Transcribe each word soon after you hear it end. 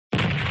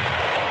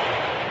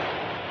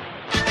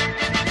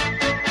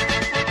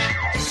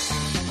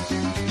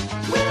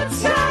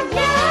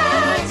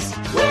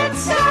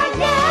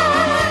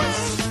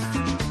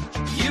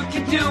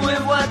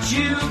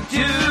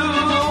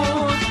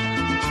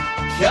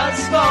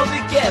just for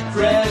the Get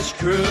Fresh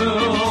crew.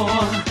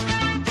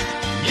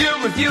 You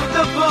review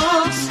the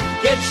books,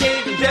 get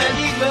shaved and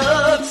dirty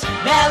looks.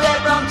 Now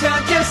let Ron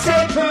turn to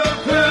say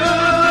poo-poo.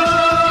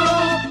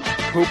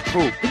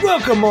 Poo-poo.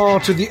 Welcome all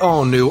to the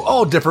all-new,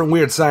 all-different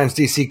Weird Science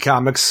DC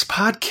Comics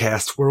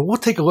podcast, where we'll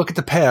take a look at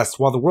the past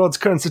while the world's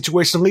current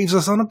situation leaves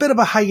us on a bit of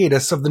a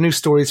hiatus of the new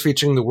stories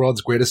featuring the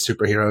world's greatest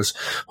superheroes.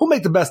 We'll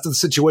make the best of the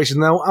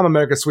situation, though. I'm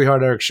America's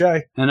sweetheart, Eric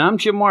Shea. And I'm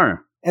Jim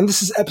Warner. And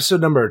this is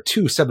episode number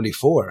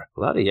 274. A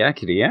lot of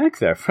yakety-yak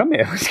there from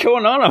you. What's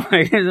going on? I'm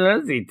like,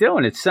 what's he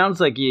doing? It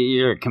sounds like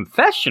you're a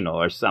confessional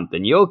or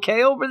something. You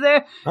okay over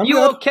there? I'm you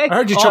good. Okay? I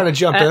heard you trying to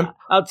jump in.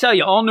 I'll tell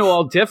you, all new,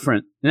 all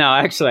different. Now,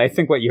 actually, I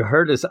think what you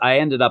heard is I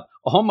ended up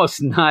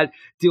almost not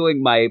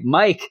doing my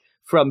mic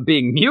from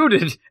being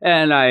muted,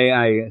 and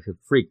I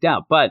freaked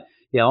out. But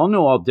yeah, all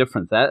new, all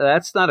different.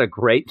 That's not a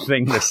great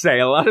thing to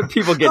say. A lot of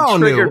people get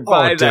triggered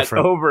by that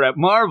over at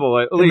Marvel,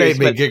 at least. It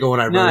made me giggle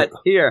when I read it.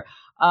 Not here.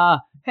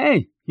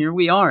 Hey, here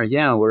we are.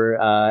 Yeah, we're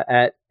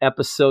at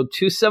episode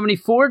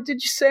 274.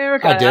 Did you say,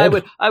 Eric? I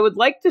did. I would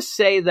like to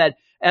say that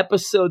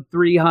episode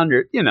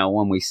 300,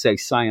 when we say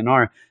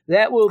sayonara,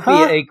 that will be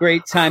a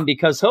great time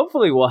because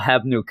hopefully we'll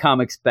have new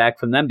comics back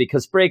from them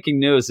because breaking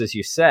news, as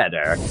you said,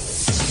 Eric.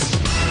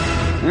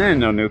 There ain't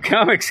no new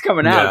comics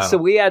coming out, so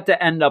we had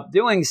to end up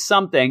doing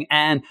something,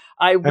 and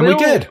we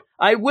did.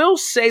 I will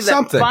say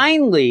that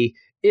finally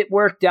it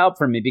worked out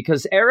for me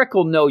because Eric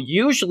will know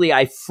usually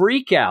I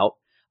freak out.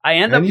 I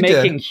end up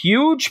making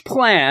huge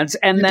plans,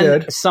 and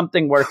then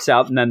something works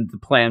out, and then the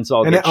plans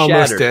all get shattered. And it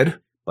almost did.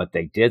 But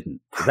they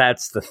didn't.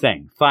 That's the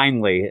thing.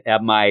 Finally,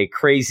 my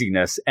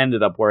craziness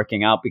ended up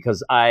working out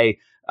because I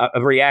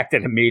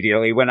reacted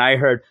immediately. When I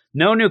heard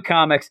no new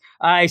comics,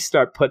 I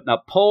start putting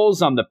up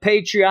polls on the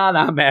Patreon.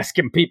 I'm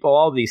asking people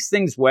all these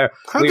things where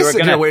we were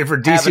going to wait for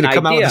DC to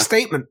come out with a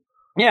statement.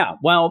 Yeah,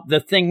 well, the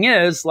thing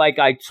is, like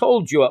I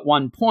told you at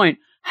one point,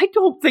 I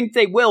don't think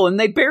they will, and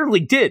they barely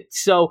did.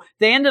 So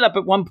they ended up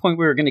at one point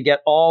we were going to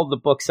get all the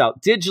books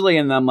out digitally,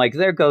 and I'm like,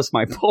 there goes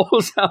my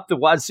polls out the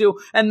wazoo.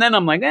 And then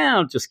I'm like,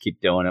 I'll just keep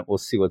doing it. We'll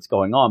see what's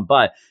going on.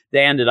 But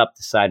they ended up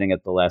deciding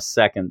at the last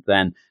second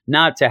then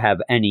not to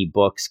have any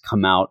books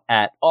come out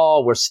at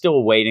all. We're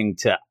still waiting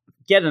to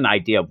get an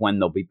idea of when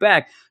they'll be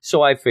back.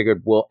 So I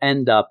figured we'll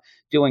end up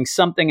doing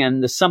something,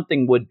 and the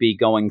something would be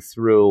going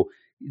through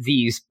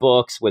these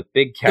books with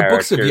big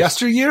characters. The books of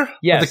yesteryear?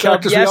 Yes, the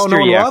characters we all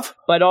know and love?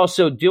 But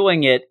also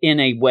doing it in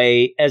a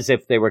way as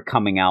if they were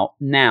coming out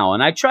now.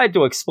 And I tried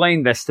to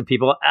explain this to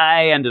people.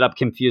 I ended up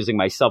confusing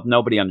myself.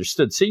 Nobody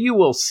understood. So you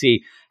will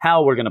see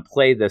how we're going to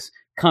play this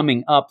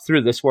coming up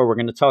through this, where we're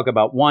going to talk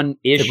about one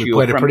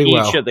issue from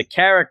each of the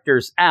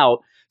characters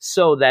out,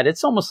 so that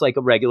it's almost like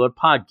a regular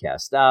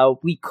podcast.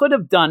 We could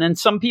have done, and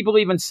some people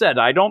even said,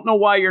 I don't know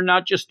why you're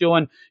not just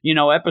doing,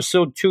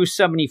 episode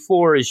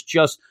 274 is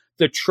just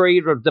the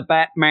trade of the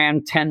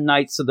Batman 10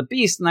 Nights of the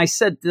Beast. And I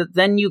said that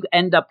then you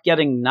end up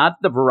getting not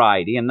the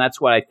variety, and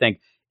that's what I think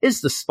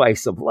is the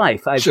spice of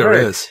life. I've heard.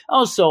 Is.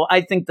 Also,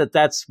 I think that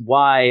that's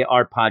why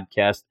our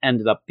podcast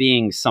ended up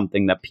being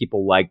something that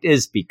people liked,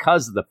 is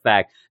because of the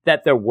fact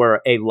that there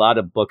were a lot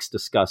of books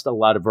discussed, a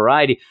lot of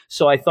variety.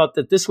 So I thought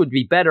that this would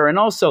be better. And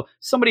also,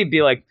 somebody would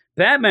be like,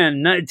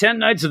 Batman 10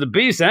 Nights of the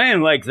Beast, I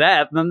ain't like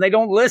that. And then they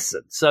don't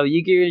listen. So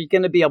you're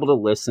going to be able to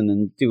listen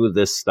and do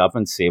this stuff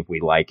and see if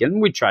we like it.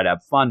 And we try to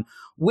have fun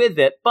with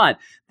it. But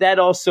that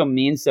also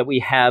means that we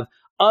have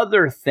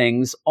other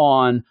things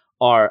on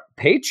our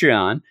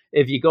Patreon.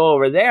 If you go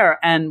over there,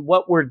 and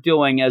what we're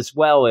doing as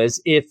well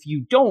is, if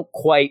you don't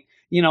quite,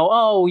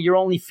 you're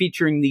only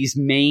featuring these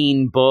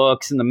main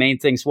books and the main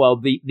things. Well,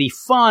 the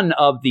fun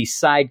of the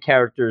side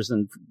characters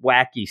and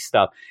wacky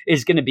stuff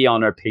is going to be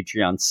on our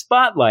Patreon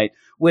Spotlight,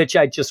 which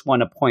I just want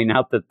to point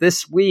out that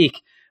this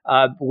week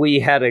we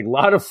had a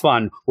lot of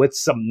fun with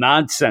some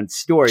nonsense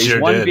stories.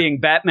 One being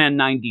Batman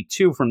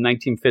 92 from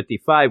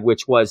 1955,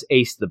 which was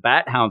Ace the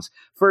Bat Hound's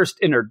first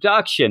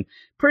introduction.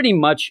 Pretty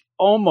much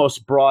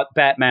almost brought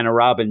Batman and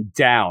Robin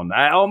down.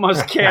 I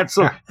almost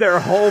canceled their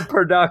whole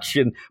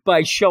production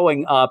by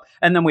showing up.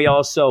 And then we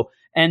also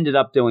ended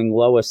up doing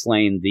Lois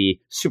Lane, the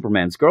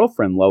Superman's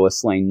girlfriend,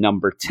 Lois Lane,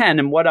 number 10.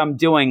 And what I'm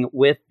doing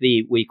with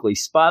the weekly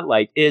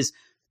spotlight is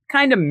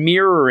kind of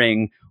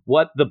mirroring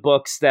what the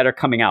books that are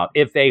coming out.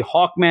 If a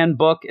Hawkman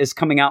book is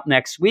coming out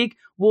next week,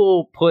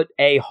 we'll put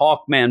a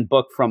Hawkman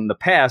book from the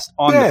past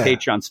on the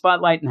Patreon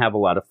Spotlight and have a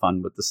lot of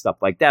fun with the stuff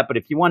like that. But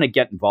if you want to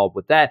get involved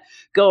with that,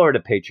 go over to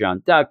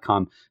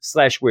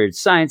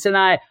patreon.com/weirdscience. And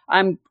I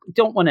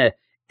don't want to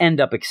end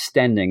up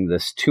extending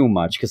this too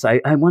much because I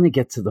want to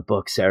get to the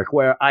books, Eric,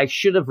 where I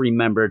should have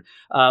remembered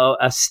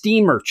a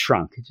steamer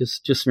trunk.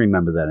 Just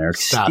remember that, Eric.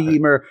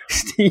 Steamer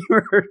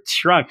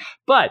trunk.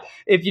 But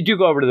if you do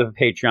go over to the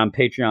Patreon,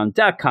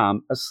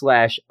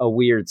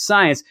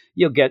 patreon.com/a-weird-science,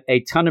 you'll get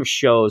a ton of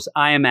shows.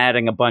 I am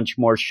adding a bunch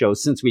more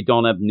shows since we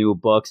don't have new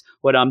books.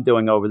 What I'm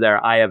doing over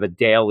there, I have a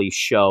daily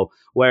show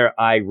where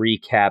I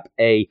recap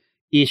a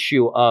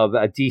issue of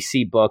a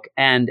DC book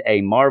and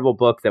a Marvel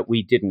book that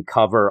we didn't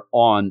cover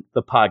on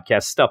the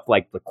podcast. Stuff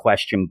like the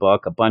Question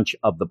book, a bunch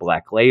of the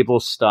Black Label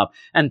stuff,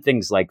 and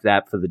things like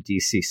that for the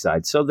DC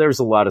side. So there's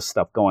a lot of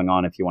stuff going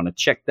on if you want to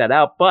check that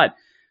out. But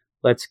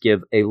let's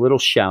give a little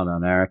shout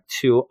out, Eric,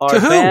 to our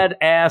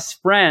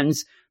badass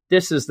friends.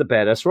 This is the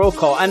Badass Roll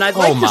Call. And I'd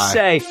like to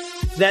say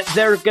that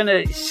they're going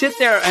to sit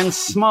there and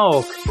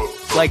smoke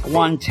like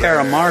one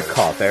Tara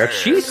Markov, Eric.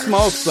 She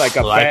smokes like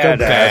a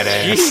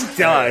badass. She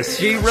does.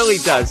 She really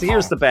does.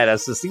 Here's the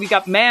badasses. We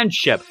got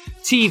Manship,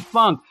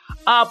 T-Funk,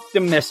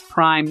 Optimus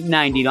Prime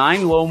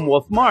 99, Lone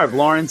Wolf Marv,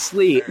 Lawrence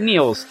Lee,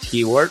 Niels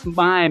T-Wort,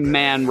 my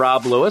man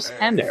Rob Lewis,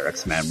 and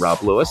Eric's man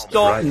Rob Lewis,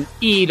 Dalton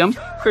Edom,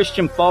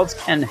 Christian Fultz,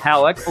 Ken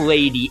Halleck,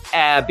 Lady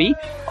Abby.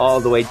 All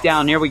the way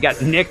down here, we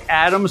got Nick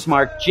Adams,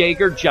 Mark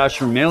Jager, Josh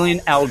Vermillion,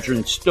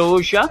 Aldrin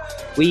Stoja.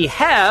 We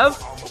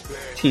have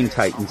Teen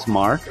Titans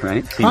Mark,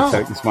 right?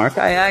 Titans Mark.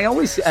 I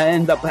always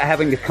end up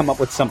having to come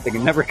up with something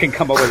and never can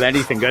come up with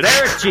anything good.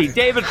 Eric G,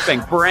 David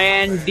Fink,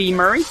 Brandy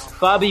Murray,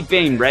 Bobby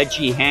Bain,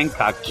 Reggie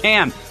Hancock,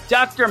 Cam,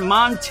 Dr.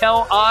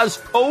 Montel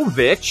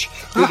Ozpovich.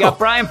 We got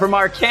Brian from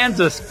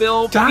Arkansas,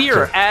 Bill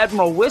Beer,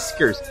 Admiral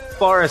Whiskers,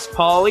 Forrest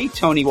Pauly,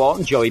 Tony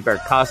Walton, Joey Bear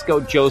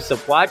Costco,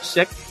 Joseph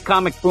Watchsick,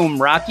 Comic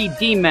Boom Rocky,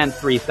 D-Man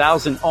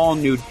 3000, All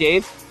New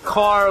Dave,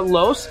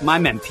 Carlos, my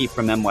man Pete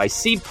from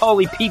NYC,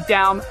 Paulie P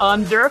Down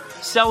Under,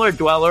 Cellar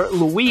Dweller,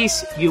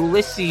 Luis,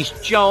 Ulysses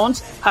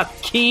Jones,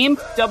 Hakeem,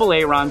 Double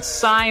Aaron,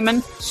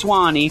 Simon,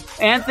 Swanee,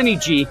 Anthony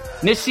G,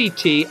 Missy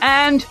T,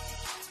 and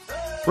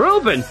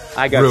Ruben.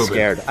 I got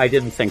scared. I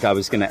didn't think I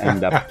was going to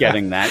end up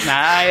getting that. Now,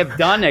 I have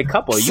done a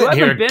couple. You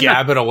haven't been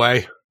gabbing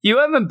away. You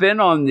haven't been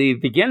on the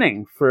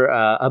beginning for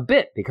a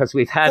bit because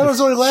we've had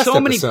so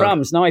many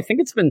problems. No, I think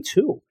it's been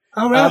 2.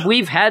 Oh, really?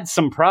 We've had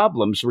some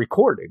problems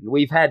recording.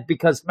 We've had,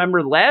 because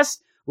remember last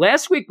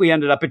week we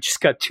ended up, it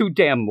just got too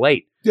damn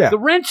late. Yeah. The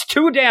rent's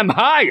too damn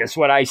high is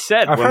what I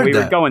said when we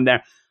were going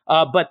there.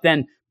 But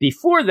then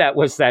before that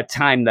was that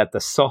time that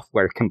the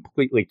software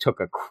completely took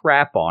a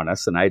crap on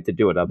us and I had to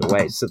do it other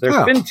ways. So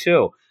there's been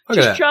 2.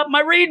 Just dropped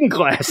my reading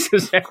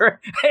glasses, Eric.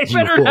 I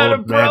better not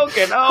have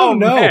broken. Oh,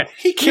 no. Man.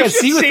 He can't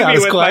see without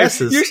his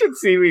glasses. You should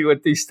see me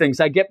with these things.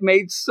 I get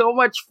made so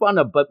much fun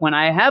of, but when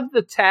I have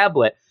the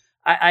tablet,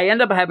 I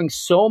end up having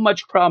so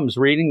much problems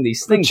reading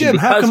these things. But Jim,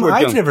 how come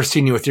I've never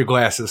seen you with your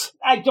glasses?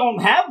 I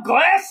don't have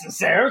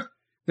glasses, Eric.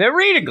 They're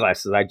reading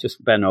glasses. I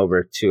just bent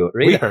over to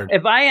read.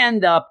 If I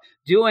end up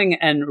doing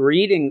and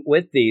reading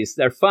with these,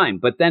 they're fine.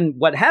 But then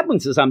what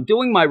happens is I'm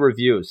doing my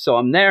reviews. So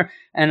I'm there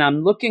and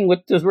I'm looking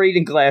with the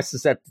reading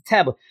glasses at the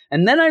tablet.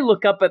 And then I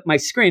look up at my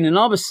screen and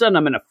all of a sudden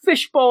I'm in a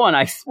fishbowl and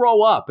I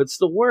throw up. It's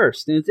the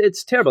worst.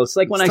 It's terrible. It's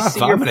like when I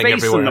see your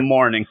face in the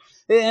morning.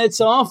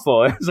 It's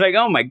awful. It's like,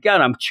 oh my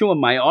God, I'm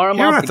chewing my arm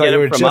off to get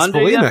it from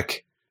under you.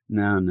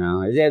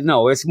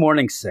 No, it's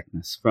morning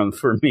sickness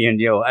for me and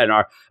you and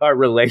our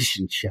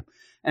relationship.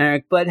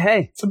 But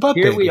hey,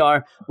 here we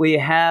are. We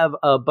have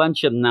a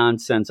bunch of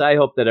nonsense. I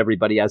hope that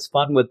everybody has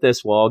fun with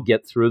this. We'll all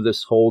get through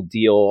this whole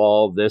deal,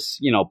 all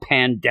this,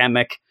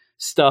 pandemic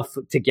stuff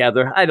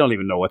together. I don't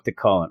even know what to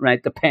call it,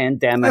 right? The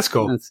pandemic. That's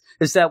cool.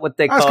 Is that what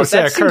they call it? I was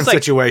going to say a current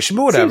situation,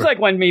 but whatever. Seems like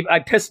when I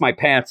piss my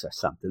pants or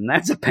something.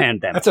 That's a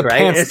pandemic, That's a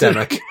right?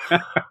 Pandemic.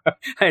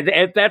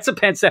 That's a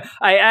pandemic.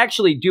 I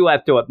actually do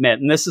have to admit,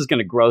 and this is going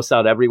to gross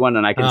out everyone,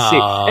 and I can see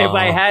if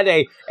I had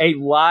a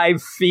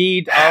live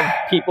feed of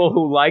people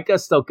who like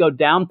us, they'll go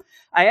down.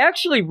 I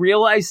actually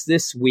realized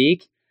this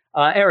week,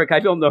 Eric, I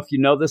don't know if you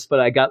know this, but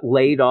I got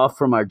laid off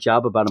from our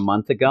job about a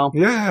month ago.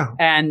 Yeah.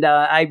 And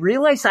I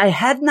realized I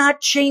had not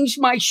changed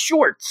my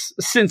shorts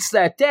since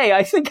that day.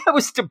 I think I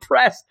was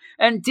depressed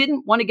and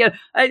didn't want to get...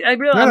 I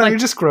realized you're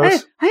just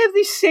gross. I have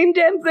these same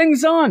damn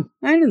things on.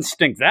 I didn't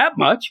stink that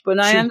much, but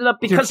I ended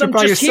up because I'm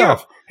by just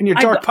yourself here. In your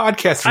dark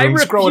podcast room,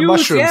 growing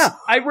mushrooms. Yeah,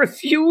 I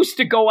refuse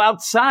to go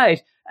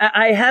outside.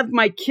 I have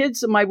my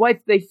kids and my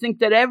wife. They think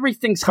that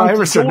everything's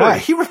hunky-dory.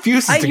 He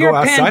refuses to go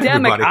outside.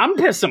 Pandemic, everybody. I'm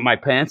pissing my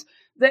pants.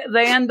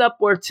 They end up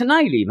where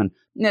tonight even.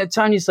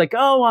 Tanya's like,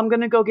 oh, I'm going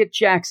to go get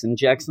Jackson.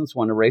 Jackson's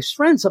one of Rafe's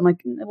friends. I'm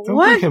like, what? Don't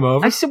bring him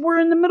over. I said, we're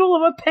in the middle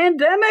of a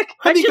pandemic.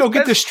 How do you go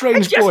get this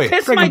strange boy?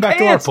 Bring him back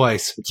to our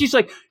place. She's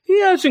like,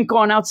 he hasn't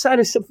gone outside.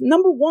 I said,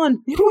 number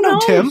one, you don't know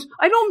Tim.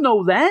 I don't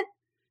know that.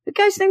 The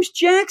guy's name's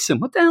Jackson.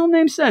 What the hell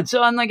name said?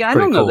 So I'm like, I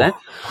don't know that.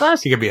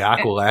 Plus, he could be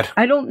Aqualad.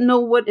 I don't know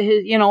what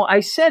his,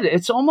 I said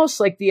it's almost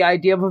like the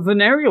idea of a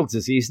venereal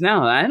disease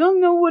now. I don't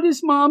know what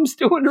his mom's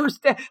doing or his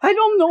dad. I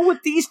don't know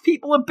what these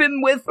people have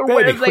been with or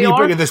where they are.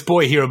 Bringing this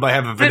boy here by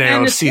having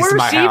venereal disease to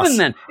my house. Even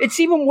then. It's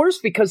even worse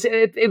because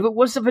if it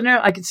was a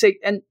venereal, I could say,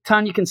 and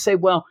Tanya can say,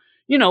 well,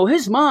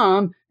 his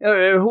mom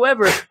or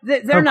whoever,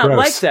 they're not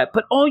like that.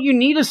 But all you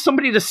need is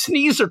somebody to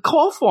sneeze or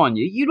cough on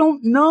you. You don't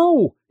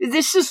know.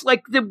 This is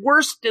like the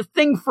worst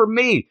thing for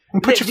me.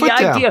 Put your foot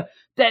down. The idea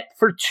that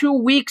for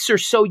 2 weeks or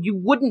so you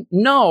wouldn't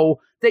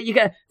know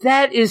that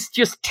that is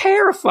just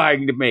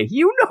terrifying to me.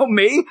 You know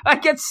me. I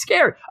get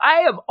scared.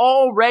 I have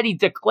already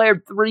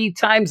declared 3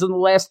 times in the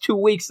last 2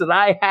 weeks that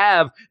I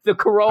have the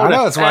corona. I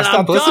know. That's why I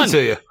stopped listening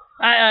to you.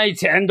 I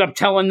end up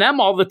telling them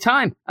all the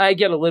time. I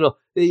get a little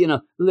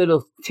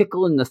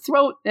tickle in the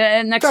throat.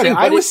 And next thing,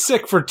 I was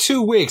sick for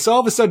 2 weeks. All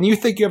of a sudden, you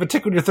think you have a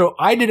tickle in your throat.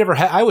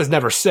 I was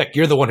never sick.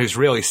 You're the one who's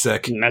really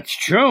sick. That's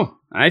true.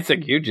 I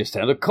think you just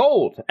had a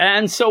cold.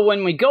 And so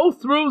when we go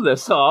through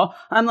this all,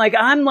 I'm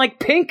like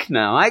Pink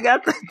now. I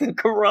got the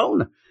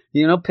corona.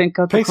 Pink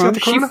got the corona.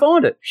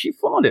 She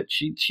fought it.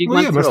 She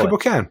went through most it. people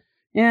can.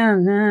 Yeah,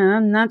 nah,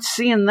 I'm not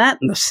seeing that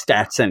in the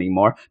stats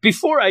anymore.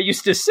 Before, I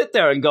used to sit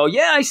there and go,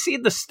 yeah, I see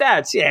the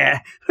stats. Yeah,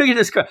 look at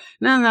this.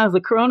 No,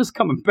 the corona's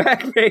coming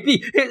back,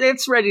 baby.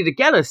 It's ready to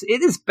get us.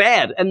 It is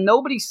bad, and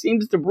nobody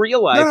seems to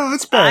realize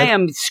it's bad. I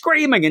am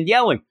screaming and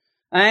yelling.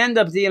 I end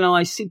up,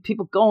 I see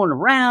people going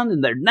around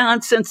and their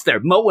nonsense. They're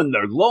mowing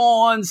their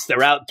lawns.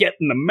 They're out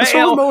getting the mail. What's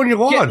wrong with mowing your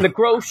lawn? Getting the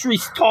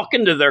groceries,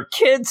 talking to their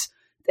kids.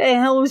 What the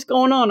hell is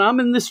going on? I'm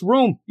in this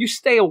room. You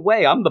stay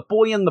away. I'm the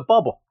boy in the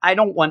bubble. I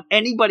don't want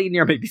anybody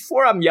near me.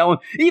 Before I'm yelling,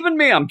 even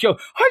me, I'm Joe.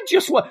 I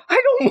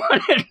don't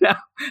want it now.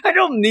 I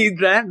don't need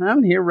that.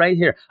 I'm here, right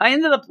here. I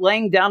ended up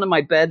laying down in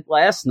my bed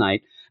last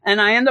night,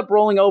 and I end up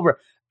rolling over.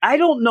 I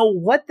don't know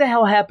what the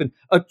hell happened.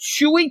 A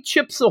Chewy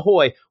Chips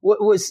Ahoy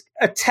was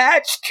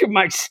attached to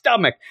my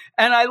stomach,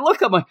 and I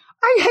look, I'm like,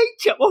 I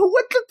hate you. Well,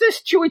 what did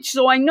this Chewy?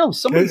 So I know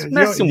somebody's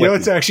messing with me.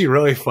 It's actually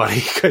really funny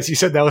because you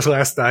said that was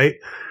last night.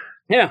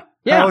 Yeah.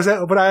 How was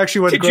that? But I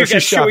actually went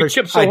grocery shopping. Chewy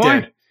Chips Ahoy? I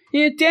did.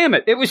 Yeah, damn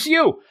it. It was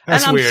you.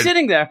 That's and I'm weird.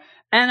 sitting there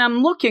and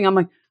I'm looking. I'm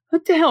like,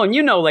 what the hell?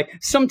 And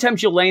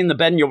sometimes you lay in the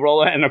bed and you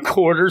roll out and a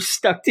quarter's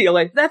stuck to your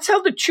leg. That's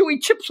how the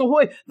Chewy Chips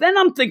Ahoy. Then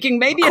I'm thinking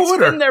maybe it's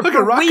been there Look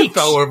for at weeks.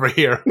 Rockefeller over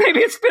here. Maybe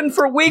it's been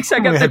for weeks. I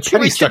got the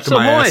Chewy Chips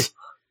Ahoy.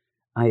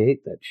 I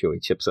ate that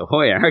Chewy Chips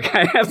Ahoy, Eric.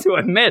 I have to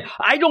admit,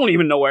 I don't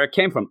even know where it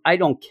came from. I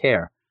don't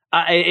care.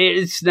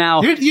 It's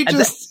now. It's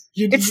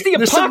the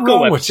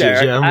apocalypse,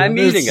 Eric. I'm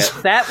eating it.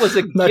 That was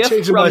a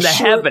gift from the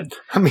heavens.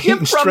 I'm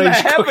eating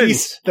strange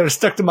cookies that are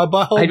stuck to my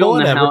butthole. I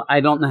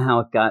don't know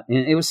how it got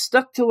in. It was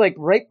stuck to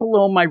right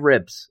below my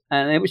ribs,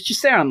 and it was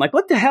just there. I'm like,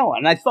 what the hell?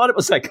 And I thought it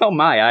was like, oh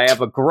my, I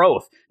have a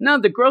growth. No,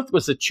 the growth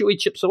was the Chewy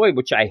Chips Ahoy,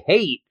 which I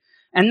hate.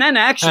 And then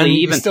actually,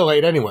 you still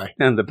ate anyway.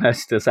 And the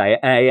best is I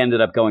ended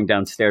up going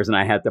downstairs and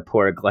I had to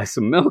pour a glass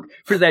of milk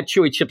for that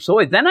Chewy Chips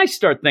Ahoy. Then I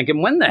start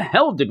thinking, when the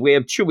hell did we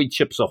have Chewy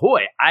Chips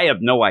Ahoy? I have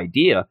no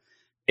idea.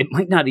 It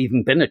might not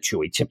even been a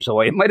Chewy Chips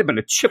Ahoy. It might have been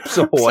a Chips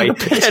Ahoy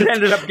that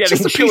ended up getting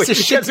Chewy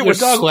because it was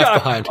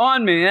stuck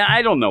on me.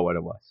 I don't know what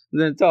it was.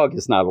 The dog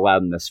is not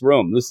allowed in this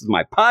room. This is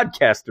my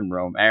podcasting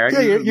room, Eric.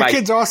 Yeah, your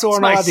kids also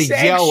aren't allowed to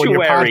yell when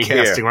you're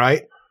podcasting,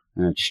 right?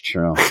 That's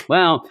true.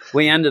 Well,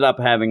 we ended up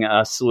having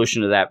a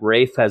solution to that.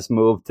 Rafe has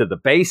moved to the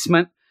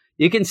basement.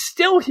 You can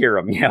still hear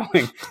him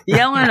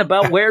yelling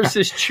about where's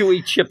this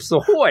Chewy Chips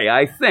Ahoy,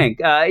 I think.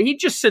 He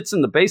just sits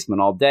in the basement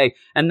all day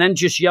and then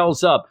just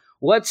yells up,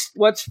 what's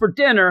for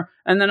dinner?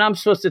 And then I'm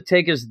supposed to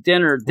take his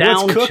dinner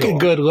down. What's cooking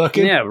good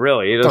looking? Yeah,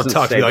 really. He doesn't Don't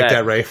talk to me like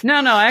that, Rafe.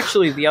 No,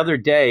 actually, the other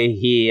day,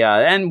 he,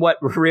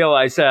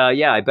 realized,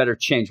 I better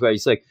change what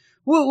he's like.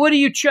 What are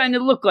you trying to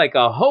look like,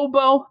 a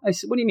hobo? I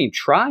said, what do you mean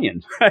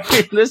trying?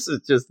 This is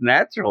just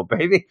natural,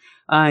 baby.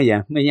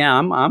 I'm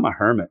a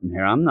hermit in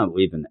here. I'm not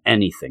leaving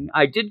anything.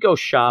 I did go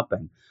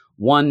shopping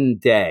one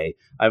day.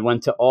 I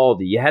went to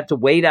Aldi. You had to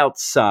wait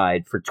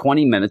outside for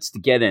 20 minutes to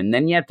get in.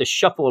 Then you had to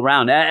shuffle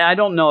around. I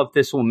don't know if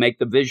this will make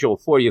the visual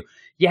for you.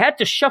 You had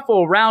to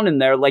shuffle around in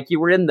there like you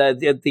were in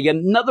the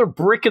another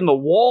brick in the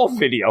wall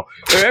video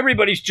where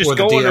everybody's just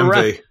going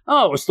around.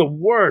 Oh, it was the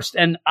worst.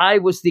 And I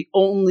was the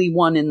only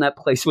one in that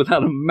place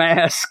without a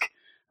mask.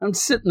 I'm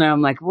sitting there.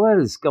 I'm like, what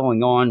is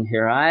going on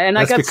here?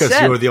 That's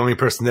because you were the only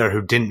person there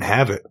who didn't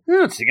have it.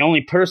 No, it's the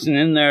only person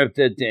in there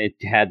that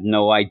had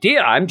no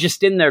idea. I'm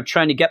just in there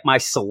trying to get my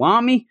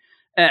salami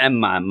and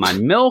my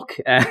milk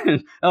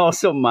and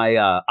also my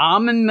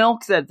almond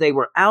milk that they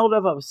were out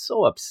of. I was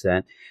so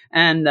upset.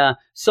 And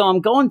so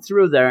I'm going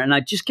through there and I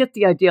just get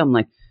the idea. I'm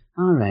like,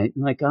 all right,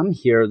 I'm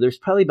here. There's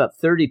probably about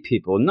 30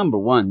 people. Number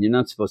one, you're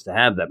not supposed to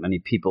have that many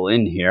people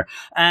in here.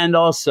 And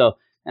also,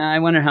 I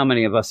wonder how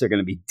many of us are going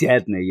to be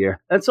dead in a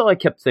year. That's all I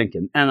kept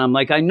thinking. And I'm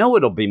like, I know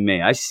it'll be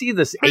me. I see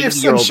this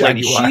 80-year-old like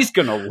she's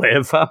going to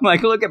live. I'm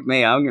like, look at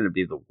me. I'm going to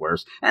be the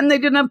worst. And they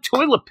didn't have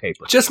toilet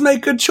paper. Just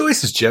make good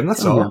choices, Jim.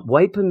 That's all.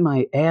 Wiping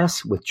my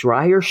ass with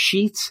dryer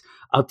sheets.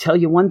 I'll tell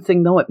you one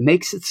thing, though. It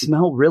makes it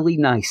smell really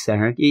nice,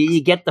 Eric.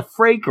 You get the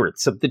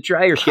fragrance of the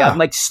dryer sheet. I'm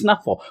like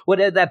Snuffle. What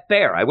is that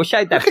bear? I wish I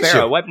had that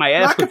bear. I wipe my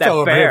ass with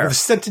that bear. With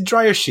scented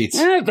dryer sheets.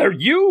 Yeah, they're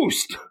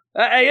used.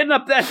 I end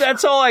up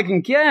that's all I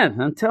can get.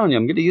 I'm telling you,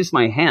 I'm going to use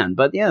my hand.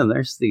 But yeah,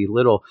 there's the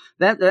little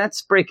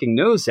that's breaking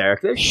news,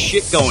 Eric. There's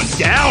shit going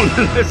down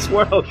in this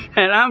world,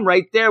 and I'm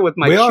right there with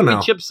my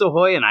Chewy Chips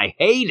Ahoy, and I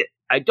hate it.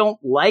 I don't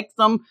like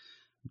them.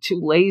 I'm too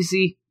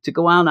lazy to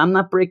go out. I'm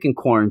not breaking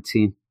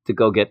quarantine. to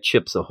go get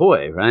Chips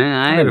Ahoy, right?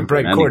 I haven't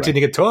break quarantine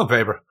to get toilet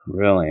paper.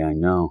 Really, I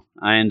know.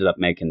 I ended up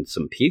making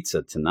some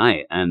pizza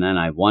tonight, and then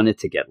I wanted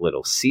to get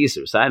Little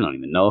Caesars. I don't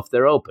even know if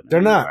they're open.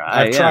 They're not.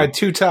 I've tried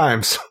 2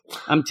 times.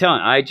 I'm telling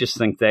you, I just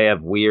think they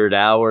have weird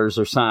hours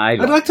or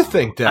something. I'd like to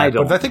think that,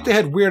 but I think they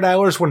had weird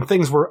hours when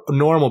things were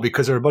normal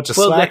because there were a bunch of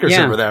slackers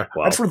over there.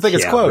 Well, I just think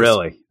it's closed.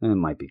 Really? It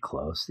might be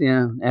closed.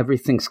 Yeah,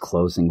 everything's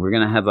closing. We're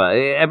going to have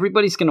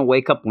everybody's going to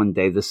wake up one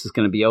day. This is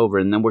going to be over,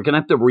 and then we're going to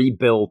have to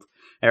rebuild.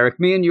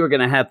 Eric, me and you are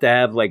going to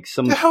have like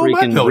some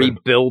freaking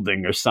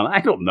rebuilding or something.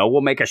 I don't know.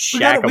 We'll make a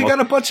shack. We got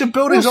a bunch of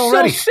buildings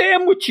already. Sell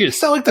sandwiches.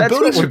 It's not like the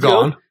buildings are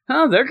gone.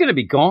 Oh, they're going to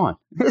be gone.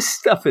 This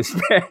stuff is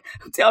bad.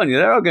 I'm telling you,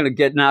 they're all going to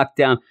get knocked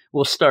down.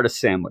 We'll start a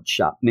sandwich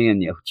shop, me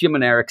and you. Jim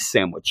and Eric's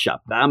sandwich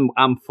shop. I'm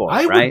for it,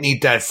 I wouldn't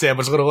eat that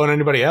sandwich, let alone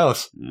anybody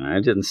else.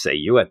 I didn't say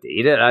you had to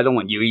eat it. I don't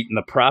want you eating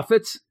the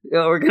profits.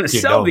 We're going to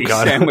sell these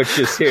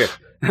sandwiches here.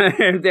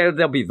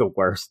 They'll be the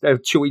worst. They're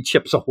Chewy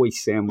Chips Ahoy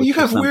sandwiches. You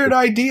have weird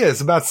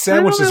ideas about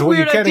sandwiches.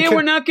 Weird idea.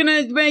 We're not going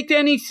to make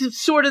any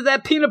sort of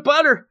that peanut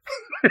butter.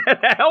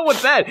 The hell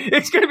with that.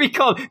 It's going to be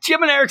called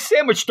Jim and Eric's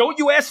Sandwich. Don't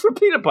you ask for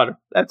peanut butter.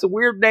 That's a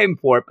weird name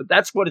for it, but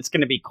that's what it's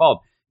going to be called.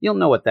 You'll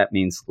know what that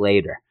means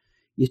later.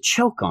 You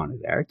choke on it,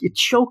 Eric. You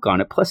choke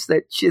on it, plus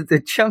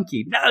the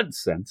chunky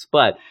nonsense.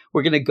 But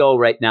we're going to go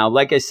right now.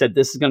 Like I said,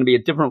 this is going to be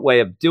a different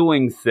way of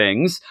doing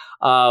things.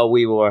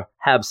 We will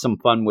have some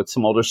fun with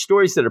some older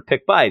stories that are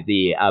picked by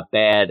the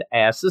bad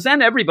asses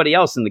and everybody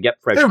else in the Get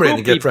Fresh crew. Everybody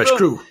in the Get Fresh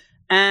crew.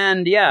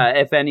 And yeah,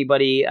 if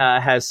anybody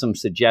has some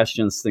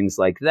suggestions, things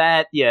like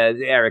that, yeah,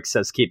 Eric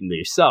says keep them to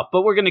yourself.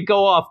 But we're going to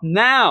go off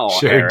now,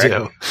 sure Eric,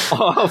 do.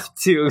 Off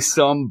to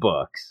some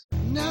books.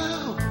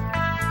 Now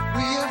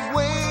we have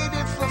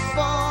waited for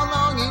far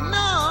long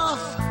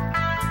enough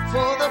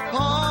for the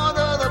part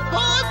of the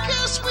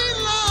podcast we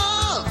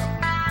love,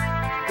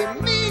 the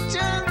meat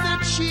and the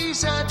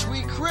cheese that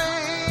we crave.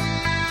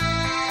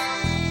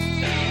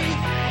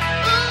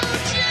 Oh,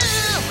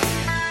 Jim,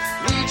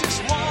 we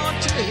just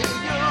want to hear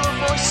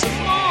your voice some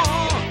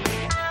more,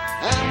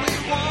 and we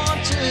want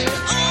to hear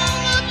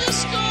all of your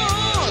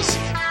scores.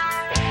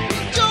 We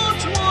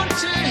don't want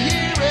to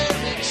hear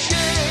every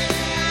shade.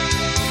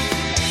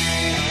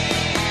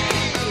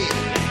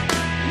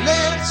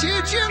 Let's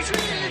hear Jim's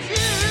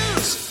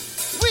reviews.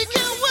 We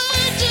can't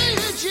wait to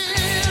hear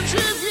Jim's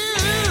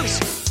reviews,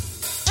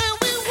 and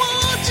we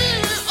want to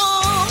hear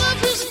all of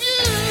his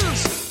views.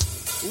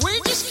 We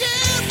just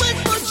can't wait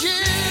for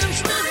Jim's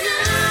reviews.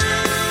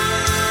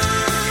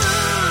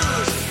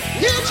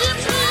 Hear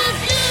Jim's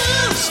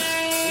reviews.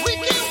 We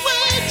can't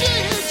wait to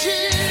hear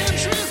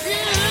Jim's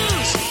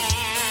reviews,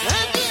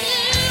 and to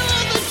hear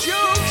all the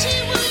jokes he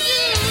will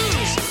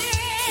use.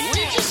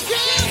 We just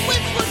can't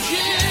wait for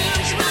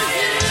Jim's reviews.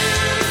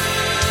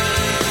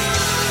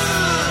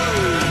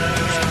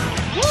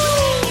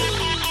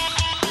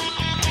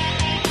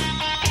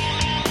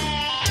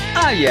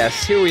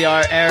 Yes, here we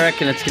are,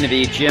 Eric, and it's going to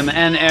be Jim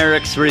and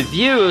Eric's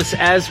reviews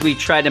as we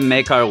try to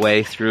make our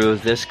way through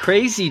this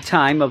crazy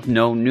time of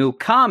no new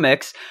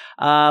comics,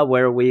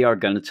 where we are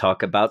going to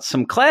talk about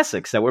some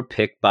classics that were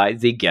picked by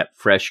the Get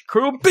Fresh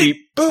crew.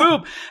 Beep,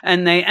 boop.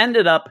 And they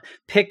ended up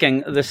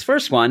picking this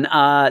first one.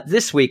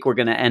 This week, we're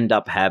going to end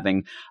up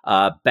having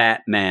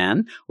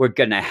Batman. We're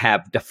going to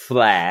have The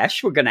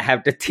Flash. We're going to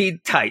have the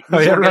Teen Titans.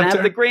 We're going to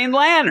have the Green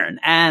Lantern.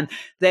 And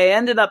they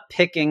ended up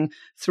picking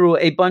through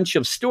a bunch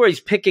of stories,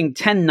 picking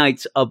 10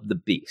 Nights of the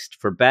Beast.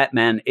 For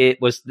Batman,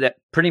 it was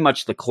pretty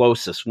much the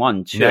closest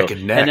one, too. Neck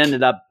and neck. And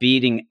ended up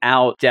beating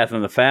out Death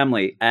in the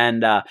Family.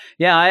 And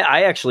yeah,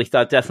 I actually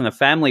thought Death in the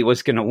Family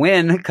was going to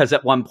win because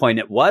at one point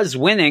it was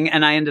winning.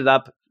 And I ended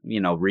up,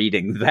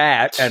 reading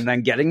that and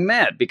then getting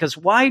mad because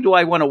why do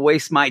I want to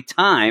waste my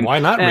time? Why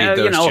not read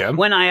those, Jim?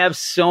 When I have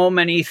so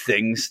many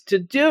things to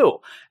do.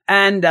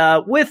 And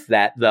with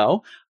that,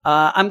 though,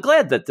 I'm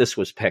glad that this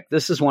was picked.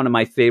 This is one of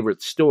my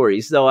favorite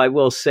stories, though I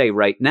will say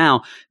right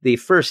now, the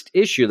first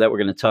issue that we're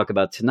going to talk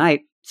about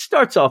tonight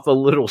starts off a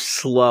little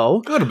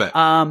slow. A little bit.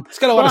 It's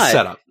got a lot of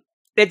setup.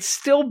 It's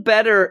still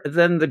better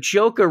than the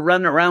Joker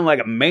running around like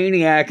a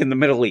maniac in the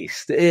Middle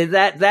East.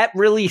 That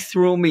really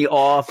threw me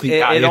off.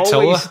 It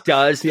always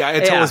does. The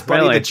Ayatollah's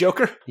buddy, really. The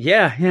Joker?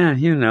 Yeah,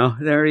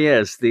 there he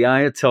is, the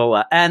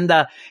Ayatollah. And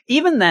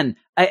even then,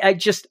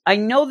 I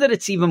know that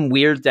it's even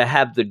weird to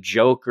have the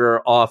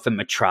Joker off in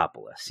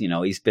Metropolis.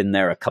 He's been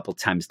there a couple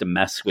times to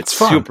mess with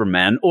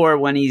Superman, or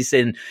when he's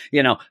in,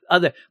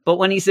 but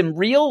when he's in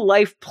real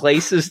life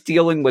places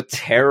dealing with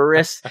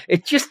terrorists,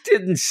 it just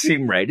didn't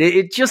seem right.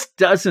 It just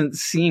doesn't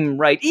seem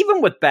right.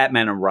 Even with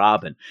Batman and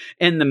Robin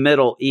in the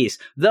Middle East,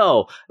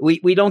 though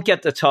we don't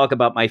get to talk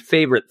about my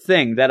favorite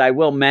thing that I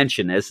will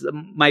mention is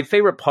my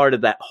favorite part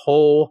of that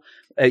whole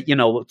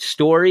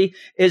story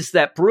is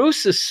that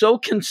Bruce is so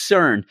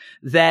concerned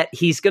that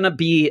he's going to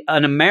be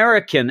an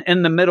American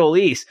in the Middle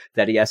East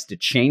that he has to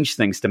change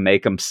things to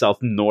make himself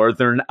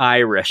Northern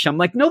Irish. I'm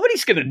like,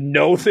 nobody's going to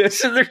know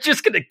this, and they're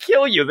just going to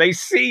kill you. They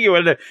see you,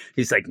 and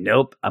he's like,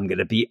 nope, I'm going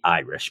to be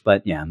Irish.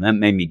 But yeah, that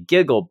made me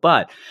giggle.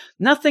 But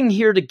nothing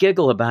here to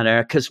giggle about,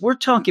 Eric, because we're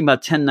talking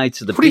about 10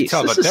 Nights of the Beast.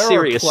 This is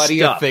serious stuff. There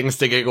are plenty of things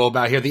to giggle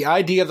about here. The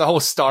idea of the whole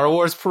Star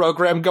Wars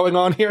program going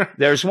on here.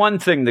 There's one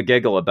thing to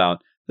giggle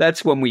about.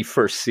 That's when we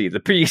first see the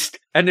Beast,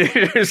 and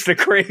it is the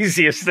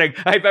craziest thing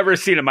I've ever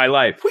seen in my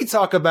life. We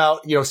talk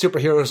about,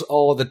 superheroes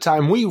all the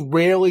time. We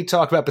rarely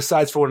talk about,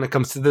 besides for when it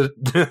comes to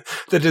the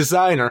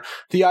designer,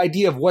 the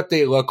idea of what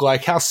they look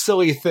like, how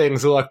silly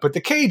things look. But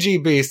the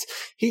KG Beast,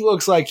 he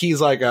looks like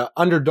he's like an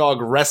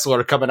underdog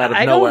wrestler coming out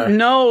of nowhere. I don't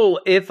know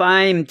if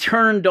I'm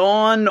turned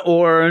on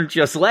or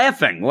just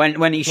laughing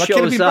when he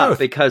shows up, both?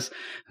 Because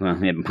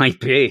it might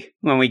be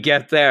when we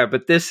get there.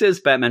 But this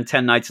is Batman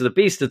 10 Nights of the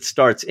Beast. It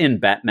starts in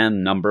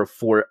Batman number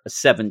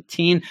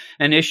 417,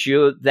 an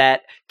issue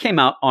that came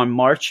out on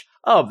March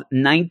of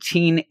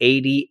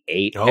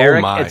 1988. Oh,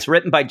 Eric, my. It's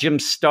written by Jim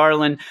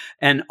Starlin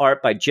and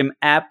art by Jim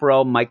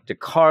Apro, Mike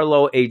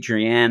DiCarlo,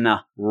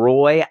 Adriana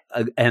Roy,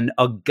 and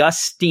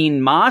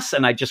Augustine Moss.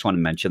 And I just want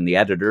to mention the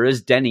editor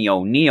is Denny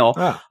O'Neil.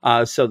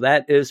 So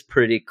that is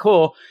pretty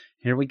cool.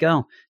 Here we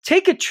go.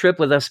 Take a trip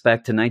with us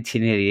back to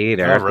 1988,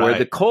 Eric, where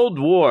the Cold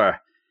War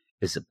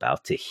is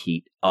about to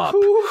heat up.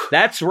 Ooh.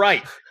 That's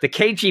right. The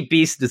KG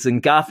Beast is in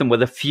Gotham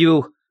with a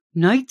few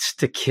nights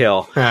to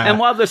kill. And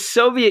while the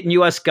Soviet and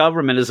U.S.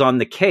 government is on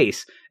the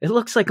case, it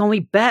looks like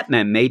only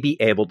Batman may be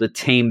able to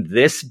tame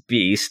this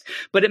beast,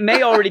 but it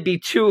may already be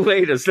too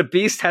late as the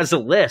Beast has a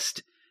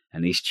list,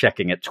 and he's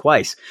checking it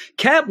twice.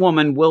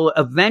 Catwoman will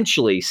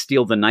eventually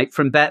steal the night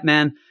from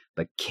Batman,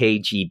 but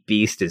KG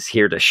Beast is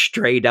here to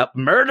straight up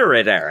murder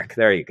it, Eric.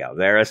 There you go.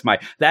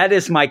 That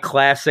is my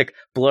classic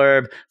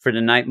blurb for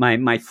the night.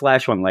 My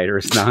flash one later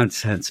is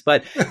nonsense,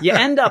 but you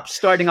end up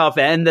starting off.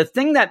 And the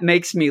thing that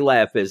makes me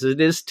laugh is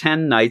it is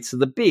 10 Nights of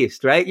the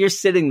Beast, right? You're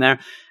sitting there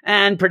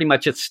and pretty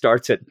much it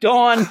starts at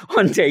dawn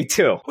on day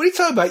 2. What are you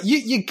talking about?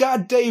 You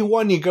got day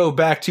 1 you go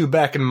back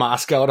in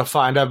Moscow to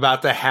find out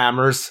about the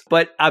hammers.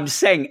 But I'm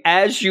saying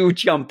as you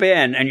jump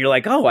in and you're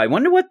like, oh, I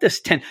wonder what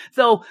this 10,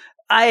 though,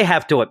 I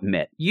have to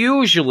admit,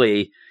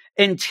 usually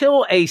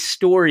until a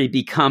story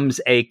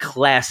becomes a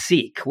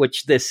classique,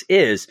 which this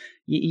is,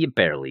 you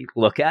barely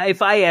look at.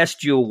 If I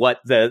asked you what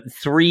the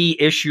 3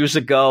 issues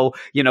ago,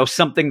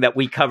 something that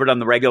we covered on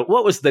the regular,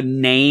 what was the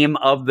name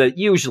of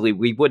usually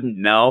we wouldn't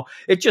know.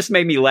 It just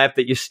made me laugh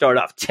that you start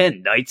off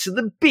 10 Nights of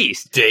the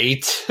Beast. Day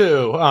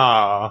 2.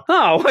 Oh,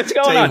 what's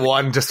going on? Day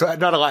 1, just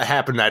not a lot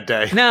happened that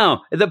day.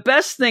 No, the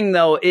best thing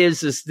though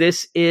is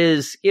this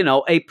is,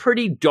 a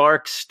pretty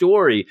dark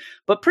story,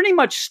 but pretty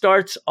much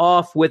starts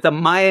off with a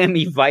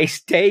Miami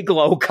Vice day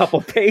glow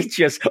couple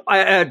pages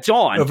at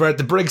dawn. Over at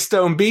the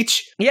Brigstone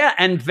Beach? Yeah,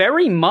 and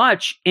very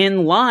much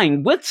in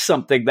line with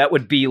something that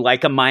would be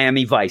like a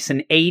Miami Vice,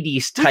 an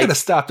 80s type. They're going to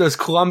stop those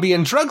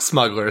Colombian drug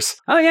smugglers.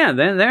 Oh, yeah,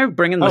 they're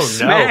bringing the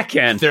smack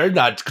in. They're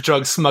not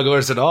drug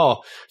smugglers at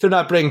all. They're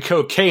not bringing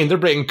cocaine. They're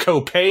bringing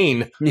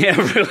copain. Yeah,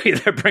 really,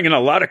 they're bringing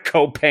a lot of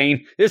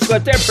copain. It's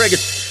what they're bringing.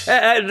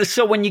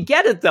 So when you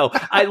get it, though,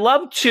 I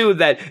love, too,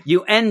 that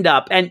you end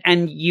up,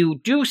 and you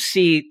do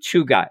see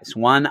 2 guys.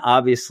 One,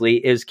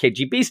 obviously, is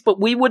KG Beast,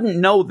 but we wouldn't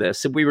know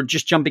this if we were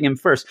just jumping in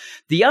first.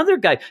 The other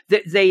guy,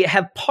 they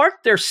have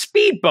parked their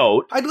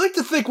speedboat. I'd like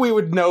to think we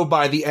would know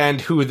by the end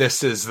who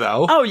this is,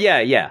 though. Oh,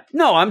 yeah.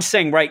 No, I'm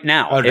saying right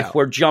now, if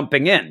we're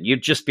jumping in,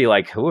 you'd just be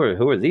like, who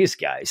are these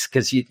guys?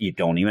 Because you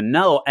don't even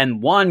know.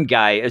 And one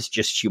guy is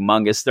just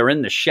humongous. They're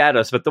in the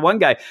shadows. But the one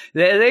guy,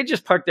 they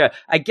just parked there.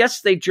 I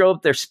guess they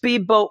drove their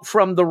speedboat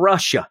from the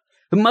Russia.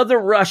 Mother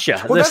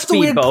Russia. Well, that's the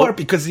weird part,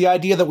 because the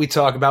idea that we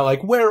talk about,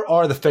 like, where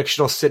are the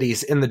fictional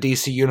cities in the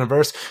DC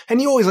universe?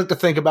 And you always like to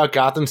think about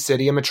Gotham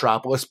City and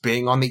Metropolis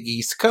being on the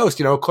East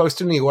Coast, close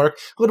to New York,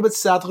 a little bit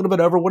south, a little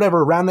bit over,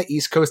 whatever, around the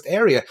East Coast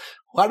area.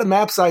 A lot of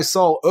maps I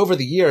saw over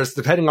the years,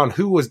 depending on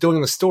who was doing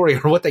the story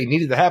or what they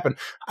needed to happen,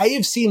 I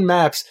have seen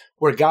maps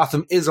where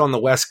Gotham is on the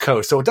West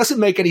Coast. So it doesn't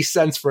make any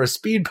sense for a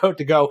speedboat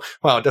to go,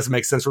 well, it doesn't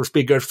make sense for a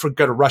speedboat to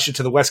go to Russia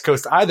to the West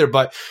Coast either,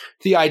 but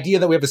the idea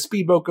that we have a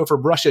speedboat go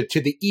from Russia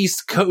to the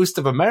East Coast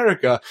of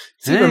America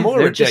is even more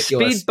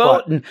ridiculous.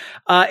 Speedboat, and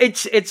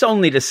it's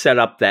only to set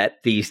up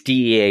that these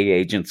DEA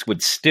agents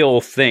would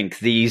still think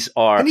these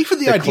are and even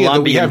the idea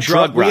Colombian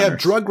that we have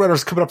drug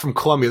runners coming up from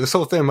Colombia. This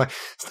whole thing, I'm like,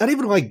 it's not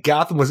even like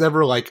Gotham was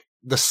ever like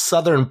the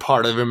southern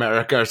part of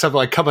America or something,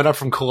 like coming up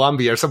from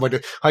Colombia or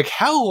something like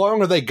how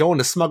long are they going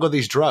to smuggle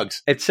these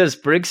drugs? It says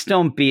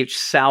Brigstone Beach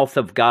south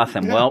of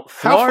Gotham. Yeah. Well,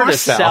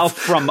 Florida's south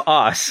from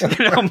us.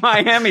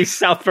 Miami's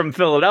south from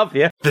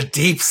Philadelphia. The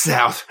deep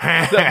south.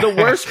 the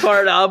worst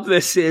part of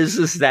this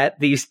is that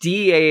these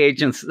DEA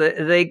agents,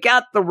 they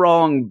got the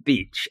wrong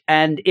beach.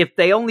 And if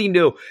they only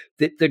knew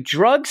that the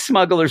drug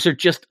smugglers are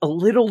just a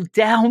little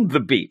down the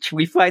beach.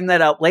 We find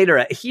that out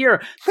later. Here,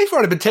 they've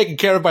already been taken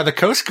care of by the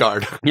Coast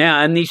Guard.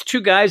 Yeah, and these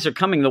 2 guys are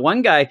coming. The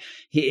one guy,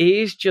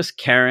 he's just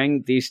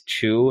carrying these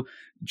 2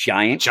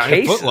 giant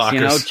cases,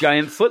 footlockers.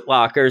 Giant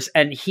footlockers,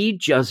 and he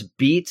just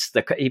beats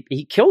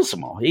he kills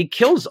them all. He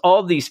kills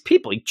all these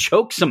people. He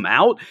chokes them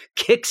out,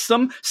 kicks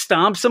them,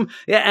 stomps them,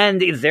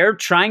 and they're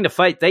trying to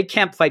fight. They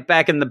can't fight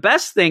back. And the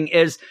best thing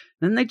is,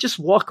 then they just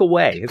walk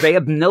away. They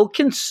have no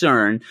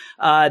concern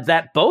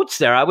that boat's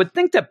there. I would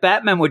think that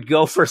Batman would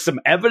go for some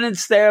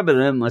evidence there, but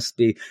then must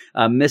be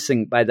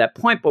missing by that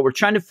point. But we're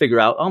trying to figure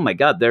out, oh my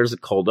God, there's a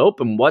cold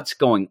open. What's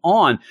going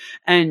on?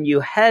 And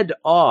you head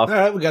off. All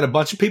right, we got a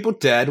bunch of people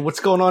dead. What's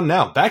going on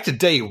now? Back to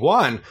day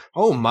one.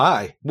 Oh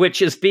my.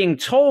 Which is being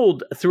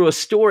told through a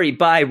story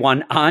by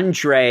one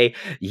Andrei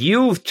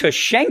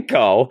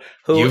Yevtushenko,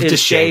 who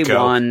is day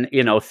one,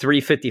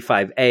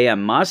 3:55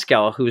 a.m.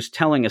 Moscow, who's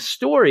telling a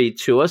story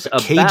to us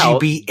about KGB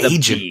the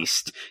agent.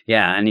 Beast.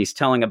 Yeah, and he's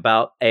telling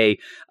about a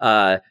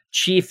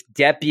chief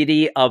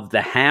deputy of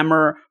the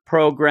Hammer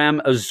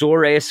program,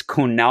 Azores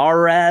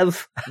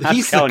Konarev.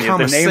 He's I'm telling the you,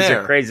 the names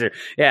commissaire. are crazy.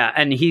 Yeah,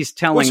 and he's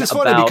telling Which is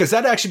about... funny because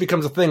that actually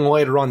becomes a thing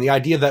later on. The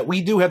idea that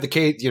we do have the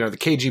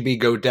KGB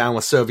go down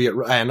with Soviet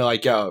and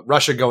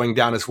Russia going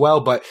down as well,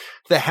 but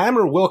the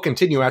Hammer will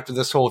continue after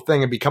this whole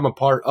thing and become a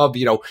part of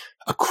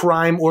a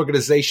crime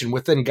organization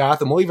within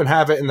Gotham. We'll even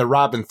have it in the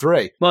Robin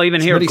 3. Well,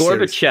 even here,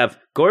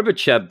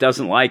 Gorbachev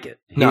doesn't like it.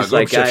 He's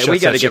like, we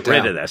got to get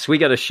rid of this. We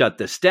got to shut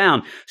this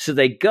down. So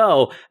they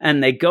go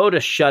to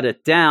shut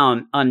it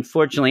down,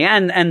 unfortunately.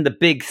 And the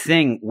big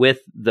thing with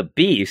the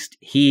Beast,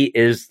 he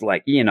is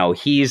like,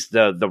 he's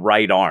the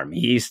right arm.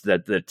 He's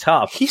the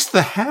tough. He's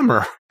the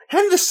hammer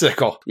and the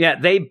sickle. Yeah,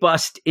 they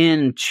bust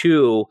in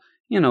to,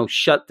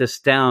 shut this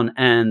down,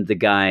 and the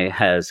guy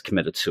has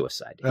committed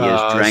suicide. He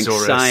has drank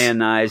Zores.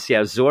 cyanide.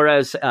 Yeah,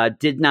 Zores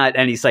did not,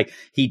 and he's like,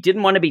 he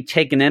didn't want to be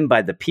taken in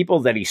by the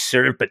people that he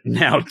served, but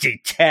now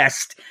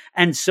detest.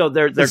 And so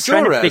they're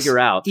trying to figure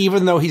out.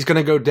 Even though he's going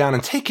to go down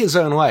and take his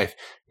own life,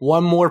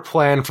 one more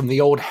plan from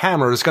the old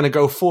Hammer is going to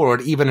go forward,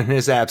 even in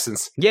his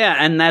absence. Yeah,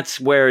 and that's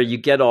where you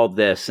get all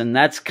this, and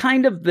that's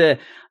kind of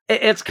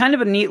it's kind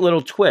of a neat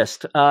little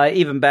twist,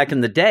 even back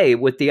in the day,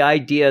 with the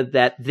idea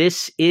that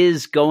this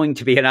is going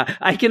to be, and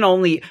I can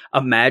only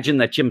imagine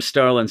that Jim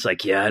Starlin's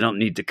like, yeah, I don't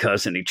need to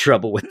cause any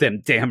trouble with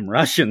them damn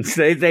Russians.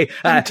 So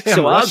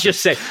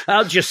Russians.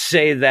 I'll just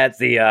say that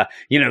the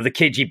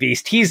KGB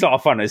Beast, he's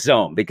off on his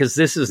own because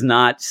this is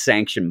not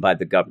sanctioned by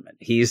the government.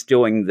 He's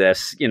doing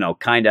this,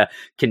 kind of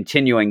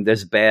continuing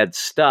this bad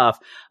stuff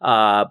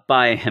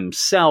by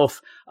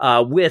himself.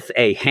 With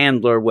a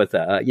handler, with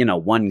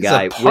one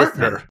guy, he's a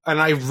partner, with him. an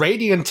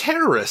Iranian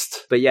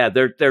terrorist. But yeah,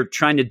 they're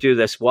trying to do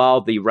this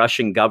while the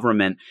Russian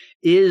government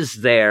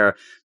is there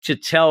to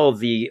tell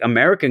the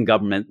American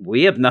government,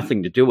 we have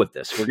nothing to do with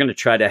this. We're going to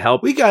try to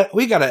help. We got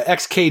an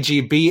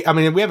ex-KGB. I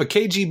mean, we have a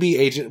KGB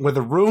agent with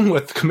a room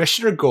with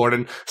Commissioner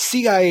Gordon,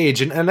 CIA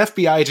agent, and an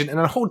FBI agent, and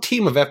a whole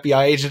team of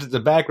FBI agents in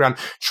the background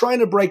trying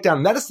to break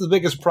down. That is the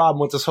biggest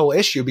problem with this whole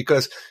issue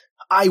because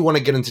I want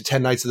to get into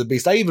 10 Nights of the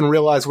Beast. I even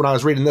realized when I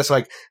was reading this,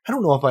 I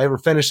don't know if I ever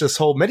finished this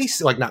whole not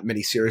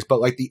miniseries,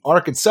 but the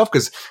arc itself,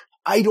 because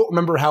I don't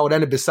remember how it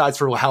ended besides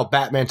for how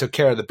Batman took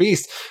care of the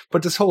Beast.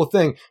 But this whole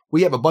thing,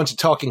 we have a bunch of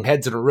talking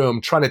heads in a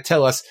room trying to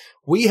tell us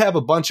we have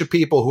a bunch of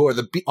people who are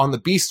on the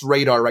Beast's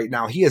radar right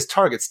now. He has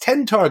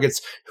 10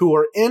 targets who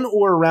are in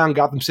or around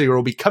Gotham City or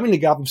will be coming to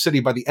Gotham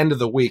City by the end of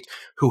the week,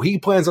 who he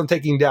plans on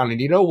taking down.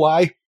 And you know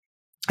why?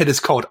 It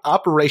is called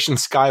Operation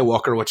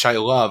Skywalker, which I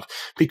love,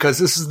 because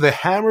this is the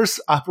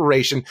Hammer's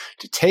operation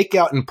to take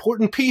out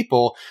important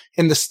people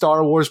in the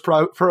Star Wars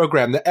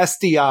program, the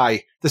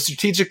SDI, the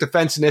Strategic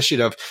Defense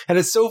Initiative. And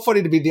it's so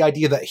funny to me, the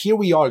idea that here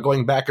we are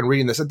going back and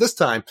reading this at this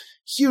time,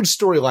 huge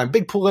storyline,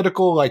 big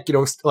political,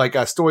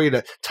 a story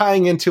to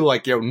tying into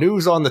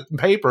news on the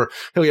paper,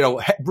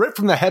 ripped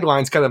from the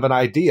headlines kind of an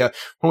idea.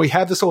 When we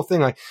have this whole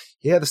thing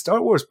the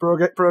Star Wars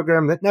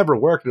program that never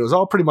worked. It was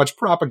all pretty much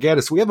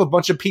propaganda. So we have a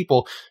bunch of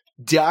people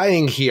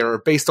dying here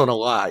based on a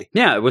lie.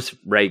 Yeah, it was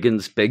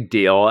Reagan's big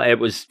deal. We're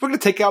going to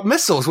take out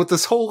missiles with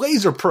this whole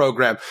laser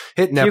program.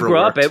 It never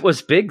worked. It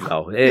was big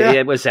though.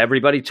 It was,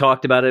 everybody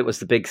talked about it. It was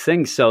the big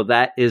thing. So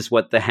that is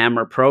what the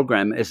Hammer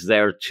program is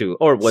there to,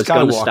 or was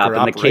going to stop.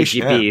 And the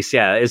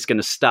KGB is going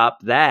to stop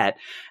that.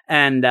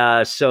 And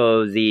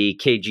so the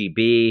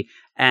KGB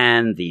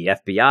and the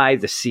FBI,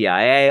 the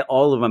CIA,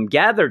 all of them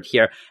gathered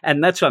here.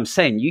 And that's what I'm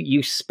saying.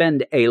 You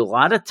spend a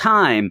lot of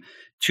time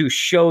to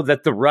show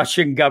that the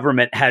Russian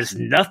government has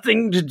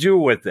nothing to do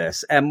with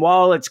this. And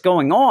while it's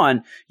going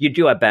on, you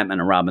do have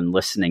Batman and Robin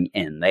listening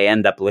in. They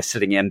end up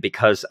listening in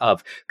because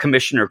of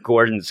Commissioner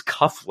Gordon's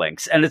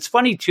cufflinks. And it's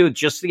funny, too,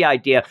 just the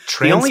idea.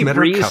 The only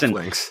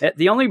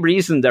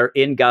reason they're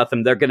in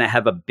Gotham, they're going to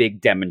have a big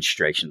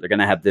demonstration. They're going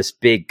to have this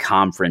big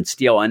conference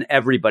deal, and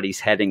everybody's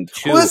heading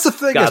to that's the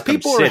thing, Gotham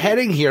people City. are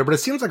heading here, but it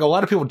seems like a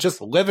lot of people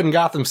just live in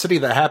Gotham City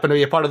that happen to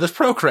be a part of this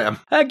program.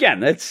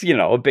 Again, it's,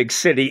 a big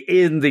city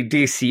in the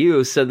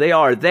DCU, so they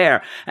are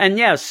there.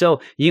 And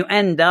so you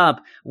end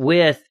up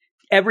with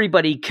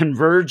everybody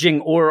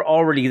converging or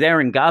already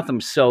there in Gotham.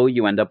 So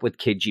you end up with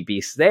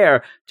KGB's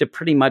there to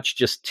pretty much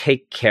just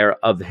take care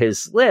of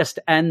his list.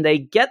 And they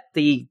get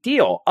the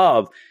deal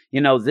of,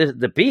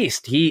 the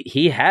Beast,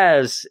 he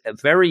has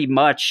very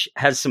much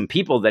has some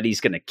people that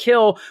he's going to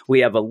kill. We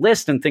have a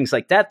list and things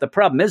like that. The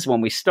problem is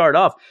when we start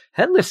off,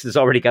 Headless has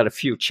already got a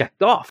few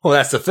checked off. Well,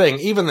 that's the thing.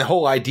 Even the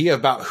whole idea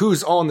about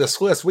who's on this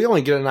list, we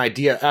only get an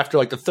idea after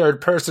like the third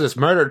person is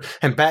murdered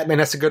and Batman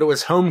has to go to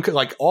his home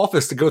like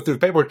office to go through the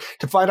paperwork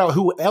to find out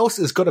who else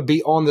is going to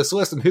be on this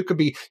list and who could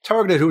be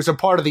targeted, who's a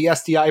part of the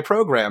SDI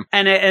program.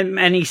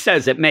 And he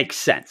says it makes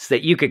sense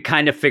that you could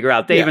kind of figure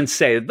out. They even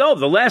say,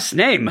 the last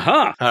name,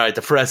 huh? All right,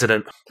 the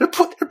president. They're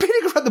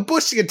beating around the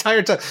bush the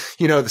entire time.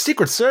 The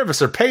Secret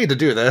Service are paid to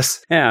do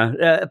this.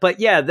 Yeah, but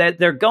yeah,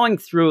 they're going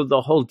through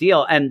the whole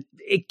deal, and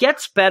it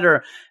gets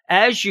better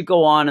as you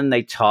go on and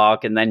they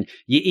talk, and then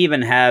you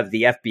even have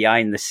the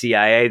FBI and the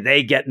CIA.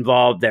 They get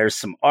involved. There's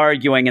some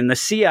arguing, and the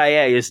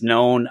CIA is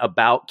known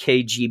about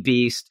KG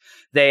Beast.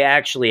 They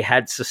actually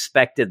had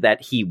suspected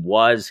that he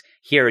was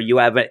here. You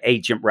have an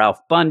Agent Ralph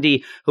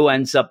Bundy, who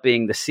ends up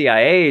being the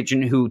CIA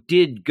agent who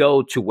did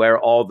go to where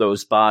all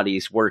those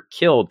bodies were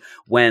killed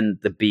when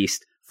the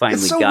Beast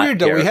finally it's so got weird,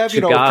 though. there. We have,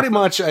 pretty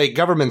much a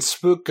government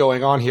spook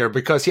going on here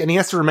because he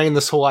has to remain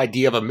this whole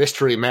idea of a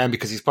mystery man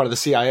because he's part of the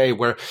CIA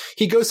where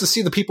he goes to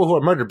see the people who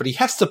are murdered, but he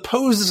has to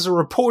pose as a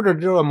reporter to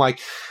do them like.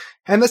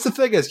 And that's the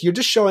thing is, you're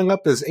just showing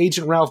up as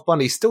Agent Ralph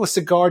Bundy, still a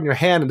cigar in your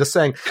hand, and just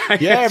saying,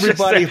 yeah,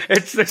 everybody.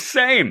 It's the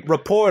same.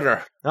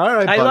 Reporter. All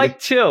right, Bundy. I like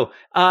too.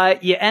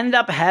 You end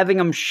up having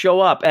him show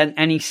up,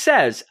 and he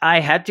says, I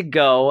had to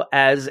go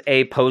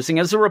posing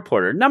as a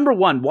reporter. Number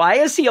one, why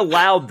is he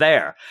allowed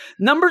there?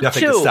 Number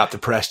Nothing two, to stop the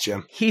press,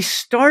 Jim. He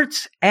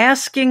starts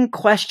asking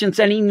questions,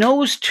 and he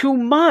knows too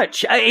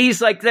much.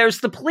 He's like,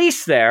 there's the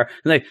police there.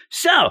 Like,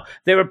 so,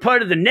 they were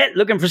part of the net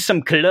looking for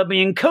some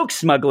Colombian coke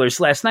smugglers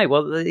last night.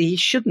 Well, he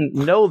shouldn't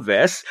know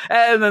this.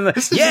 And then, we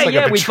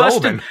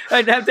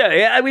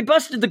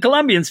busted the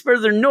Colombians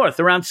further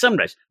north around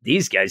Sunrise.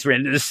 These guys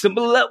ran into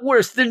something a lot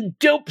worse than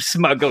dope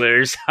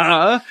smugglers,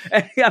 huh?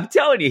 And I'm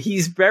telling you,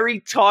 he's very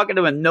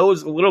talkative and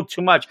knows a little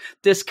too much.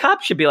 This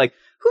cop should be like,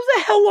 who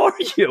the hell are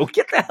you?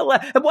 Get the hell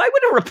out. Why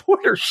would a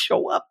reporter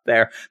show up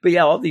there? But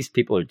yeah, all these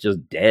people are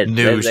just dead.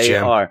 News, they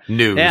Jim. are.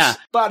 News. Yeah.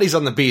 Bodies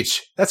on the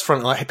beach. That's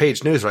front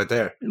page news right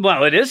there.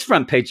 Well, it is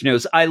front page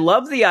news. I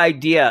love the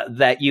idea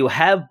that you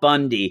have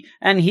Bundy,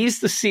 and he's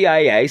the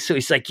CIA, so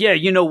he's like, yeah,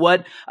 you know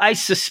what? I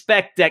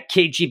suspect that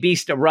KG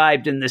Beast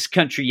arrived in this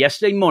country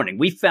yesterday morning.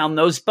 We found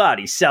those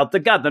bodies south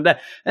of Gotham.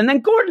 And then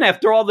Gordon,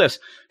 after all this,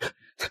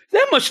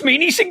 that must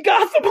mean he's in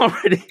Gotham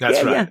already.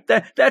 That's right.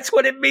 Yeah, that's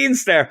what it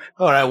means there.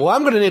 All right, well,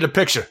 I'm going to need a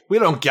picture. We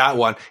don't got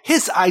one.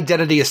 His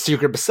identity is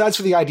secret, besides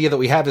for the idea that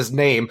we have his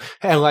name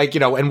and,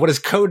 and what his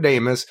code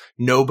name is.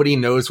 Nobody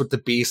knows what the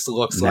Beast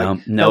looks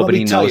like.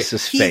 Nobody knows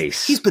his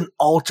face. He's been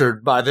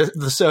altered by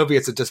the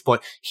Soviets at this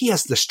point. He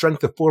has the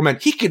strength of 4 men.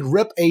 He could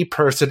rip a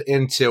person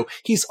in two.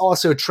 He's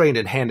also trained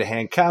in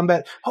hand-to-hand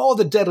combat, all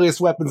the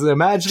deadliest weapons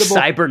imaginable.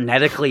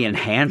 Cybernetically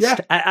enhanced. Yeah.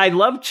 I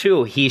love,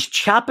 too, he's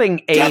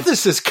chopping Death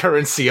is his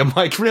currency. I'm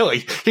like,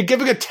 really? You're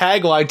giving a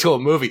tagline to a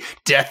movie.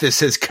 Death is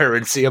his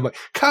currency. I'm like,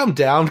 calm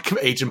down,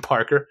 Agent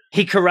Parker.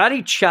 He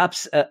karate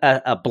chops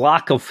a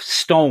block of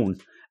stone.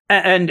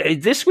 And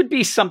this would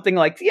be something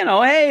like,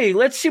 hey,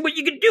 let's see what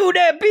you can do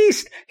there,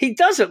 Beast. He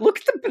does it. Look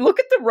at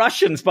the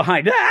Russians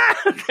behind.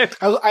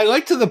 I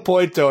like to the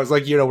point, though, it's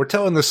like, we're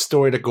telling this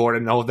story to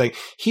Gordon and the whole thing.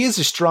 He is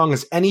as strong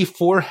as any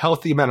 4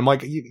 healthy men. I'm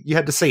like, you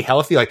had to say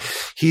healthy? Like,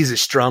 he's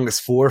as strong as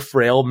 4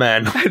 frail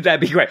men. That'd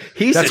be great.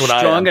 He's as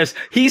strong as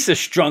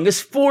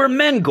 4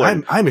 men,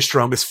 Gordon. I'm as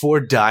strong as 4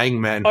 dying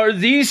men. Are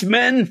these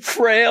men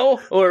frail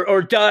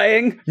or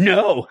dying?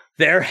 No.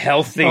 They're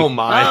healthy. Oh,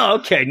 my. Oh,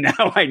 okay.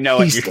 Now I know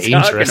what you're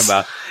talking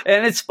about.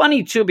 And it's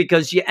funny, too,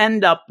 because you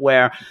end up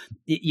where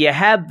you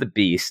have the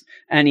Beast,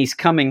 and he's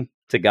coming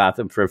to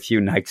Gotham for a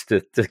few nights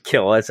to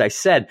kill, as I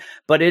said.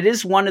 But it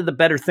is one of the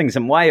better things,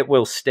 and why it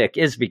will stick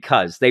is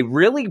because they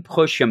really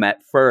push him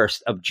at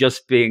first of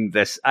just being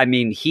this. I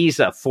mean, he's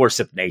a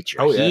force of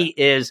nature. Oh, yeah. He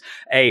is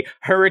a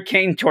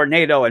hurricane,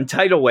 tornado, and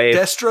tidal wave.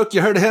 Deathstroke,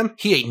 you heard of him?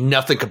 He ain't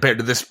nothing compared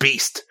to this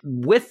Beast.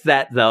 With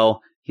that,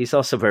 though, he's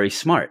also very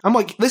smart. I'm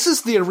like, this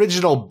is the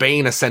original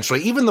Bane,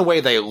 essentially. Even the way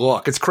they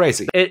look, it's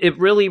crazy. It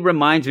really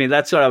reminds me,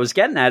 that's what I was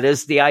getting at,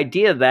 is the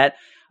idea that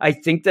I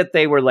think that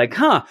they were like,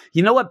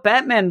 you know what?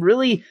 Batman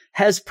really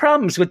has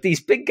problems with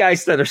these big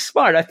guys that are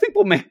smart. I think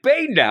we'll make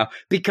Bane now,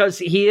 because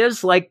he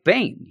is like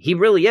Bane. He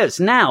really is.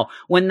 Now,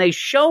 when they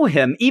show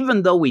him,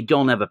 even though we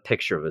don't have a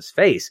picture of his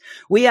face,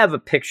 we have a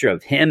picture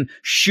of him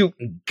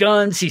shooting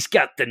guns. He's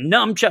got the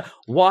nunchuck.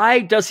 Why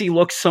does he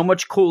look so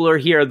much cooler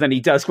here than he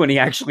does when he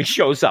actually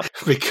shows up?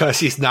 Because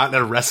he's not in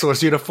a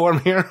wrestler's uniform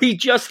here?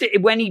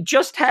 When he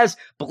just has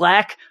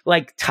black,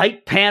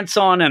 tight pants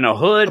on and a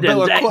hood,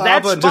 and that's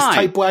fine. Just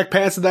tight black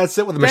pants and that's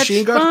it with a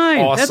machine gun? Fine.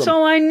 Awesome. That's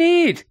all I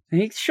need.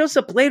 And he shows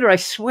up later. I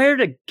swear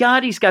to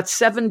God, he's got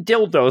 7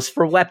 dildos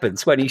for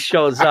weapons when he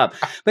shows up.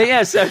 But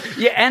yeah, so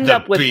you end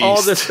up with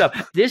all this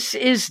stuff. This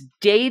is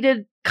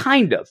dated.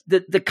 Kind of.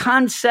 The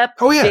concept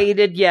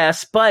dated,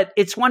 yes, but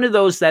it's one of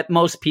those that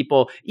most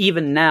people,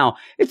 even now,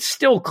 it's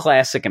still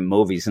classic in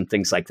movies and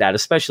things like that,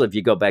 especially if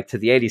you go back to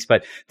the 80s,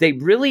 but they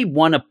really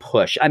want to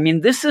push. I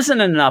mean, this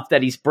isn't enough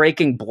that he's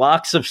breaking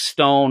blocks of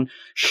stone,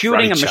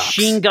 shooting a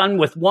machine gun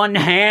with one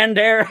hand,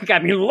 Eric. I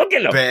mean, look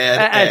at him.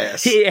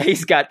 Badass.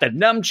 He's got the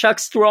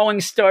nunchucks throwing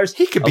stars.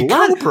 He could be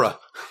Cobra.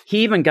 He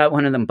even got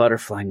one of them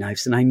butterfly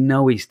knives, and I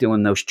know he's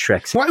doing those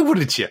tricks. Why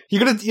wouldn't you?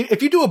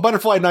 If you do a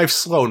butterfly knife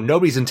slow,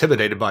 nobody's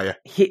intimidated by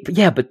you.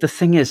 Yeah, but the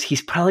thing is,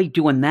 he's probably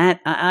doing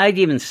that. I'd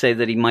even say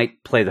that he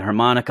might play the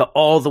harmonica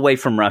all the way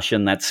from Russia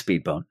in that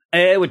speedboat.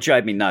 It would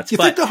drive me nuts. You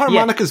think the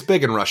harmonica's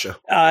big in Russia?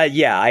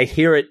 Yeah, I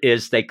hear it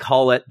is. They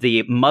call it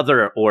the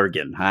mother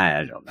organ.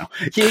 I don't know.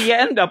 You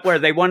end up where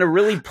they want to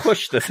really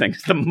push the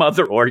things. The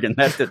mother organ.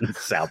 That didn't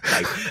sound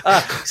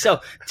right.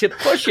 So to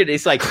push it,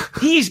 it's like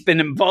he's been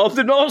involved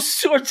in all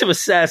sorts of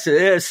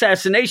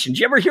assassinations.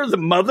 You ever hear the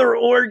mother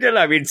organ?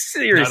 I mean,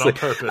 seriously.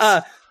 Not on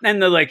purpose.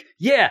 And they're like,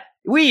 yeah.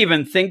 We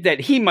even think that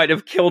he might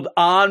have killed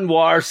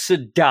Anwar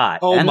Sadat.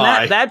 Oh, and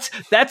my.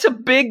 That's a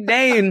big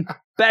name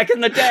back in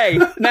the day.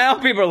 Now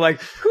people are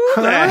like, who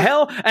the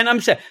hell? And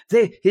I'm saying,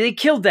 they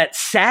killed that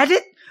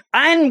Sadat?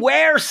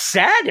 Anwar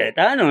Sadat?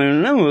 I don't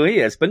even know who he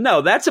is. But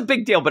no, that's a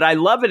big deal. But I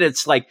love it.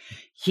 It's like,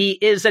 he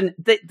is, and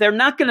they're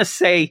not going to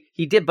say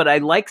he did, but I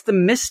like the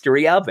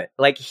mystery of it.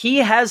 Like, he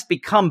has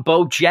become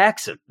Bo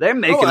Jackson. They're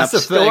making up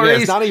stories.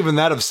 Thing. It's not even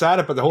that of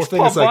Sadat, but the whole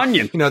thing is like,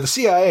 Bunyan. The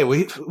CIA,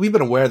 we've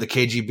been aware of the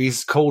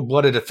KGB's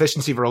cold-blooded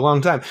efficiency for a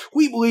long time.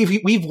 We believe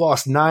we've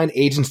lost 9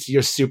 agents to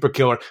your super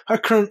killer. Our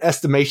current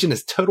estimation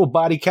is total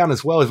body count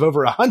as well as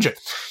over 100.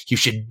 You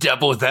should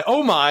double that.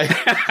 Oh, my.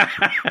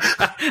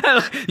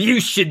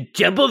 You should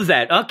double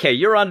that. Okay,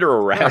 you're under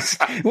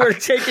arrest. We're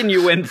taking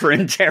you in for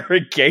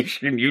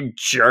interrogation, you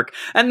jerk.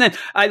 And then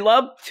I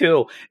love,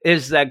 too,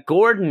 is that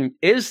Gordon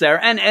is there,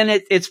 and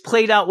it's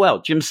played out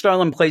well. Jim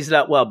Starlin plays it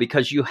out well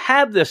because you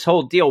have this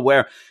whole deal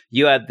where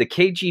you have the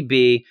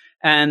KGB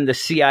and the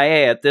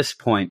CIA at this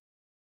point.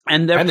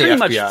 And they're pretty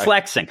much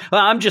flexing.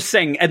 Well, I'm just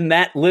saying, and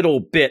that little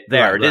bit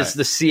there, it is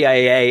the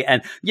CIA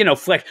and,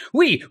 flex.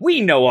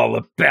 We know all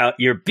about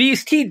your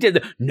beast. He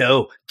did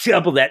no,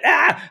 double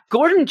that.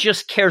 Gordon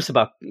just cares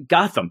about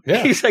Gotham.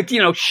 Yeah. He's like,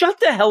 shut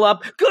the hell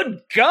up.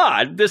 Good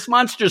God, this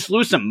monster's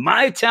loose in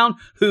my town.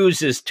 Who's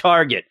his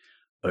target?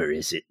 Or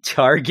is it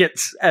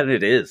targets? And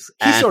it is.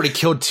 He's already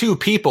killed 2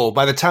 people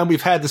by the time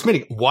we've had this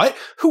meeting. What?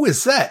 Who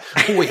is that?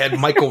 Well, we had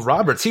Michael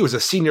Roberts. He was a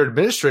senior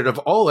administrator of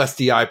all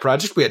SDI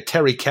projects. We had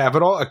Terry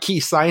Cavanaugh, a key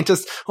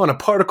scientist on a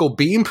particle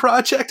beam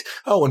project.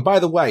 Oh, and by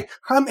the way,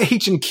 I'm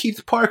Agent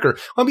Keith Parker.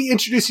 Let me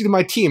introduce you to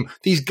my team.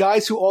 These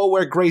guys who all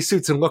wear gray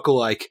suits and look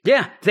alike.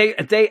 Yeah,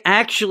 they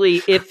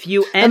actually, if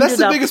you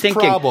ended up thinking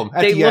problem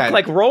they look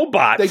like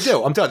robots. They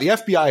do. I'm telling you,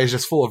 the FBI is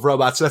just full of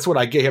robots. So that's what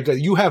I get.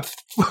 You have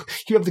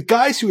the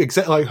guys who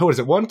like, who is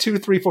it? 1, 2,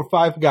 3, 4,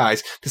 5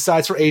 guys,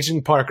 besides for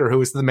Agent Parker, who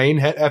is the main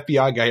head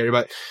FBI guy here,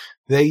 but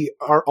they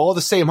are all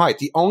the same height.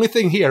 The only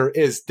thing here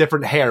is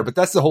different hair, but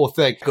that's the whole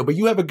thing. But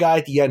you have a guy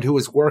at the end who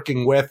is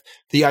working with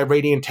the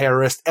Iranian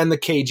terrorist and the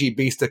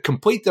KGB to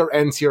complete their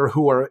ends here,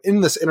 who are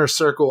in this inner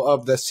circle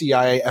of the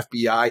CIA,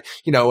 FBI,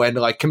 and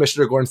like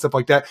Commissioner Gordon, stuff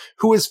like that,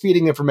 who is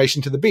feeding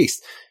information to the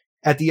beast.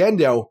 At the end,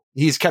 though,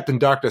 he's kept in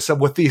darkness. So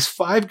with these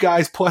 5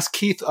 guys plus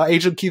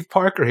Agent Keith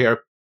Parker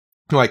here,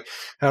 I'm like,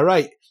 all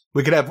right.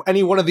 We could have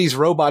any one of these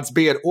robots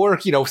be it, or,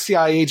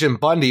 CIA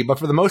agent Bundy. But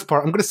for the most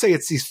part, I'm going to say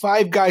it's these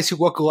 5 guys who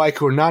look alike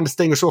who are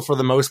non-distinguishable for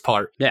the most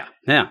part. Yeah.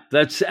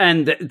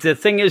 And the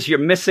thing is, you're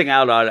missing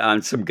out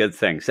on some good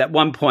things. At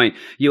one point,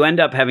 you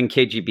end up having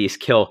KGBs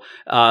kill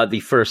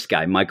the first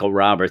guy, Michael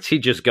Roberts. He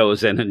just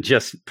goes in and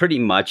just pretty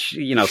much,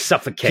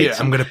 suffocates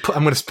him.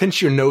 I'm going to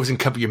pinch your nose and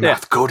cover your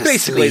mouth. Go to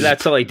basically, sleep.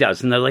 That's all he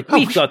does. And they're like,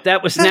 we thought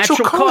that was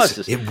natural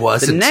causes. It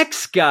wasn't. The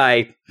next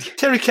guy,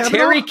 Terry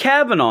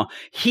Cavanaugh,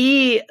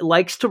 he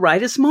likes to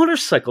ride his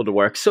motorcycle to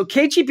work. So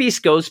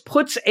KGB goes,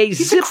 puts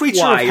He's zip a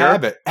creature wire. of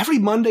habit. Every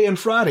Monday and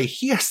Friday,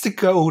 he has to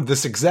go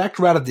this exact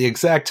route at the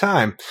exact time.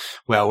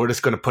 Well, we're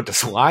just going to put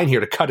this line here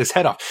to cut his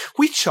head off.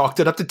 We chalked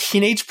it up to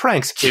teenage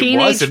pranks.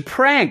 Teenage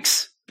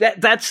pranks.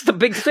 That's the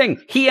big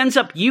thing. He ends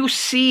up, you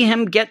see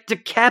him get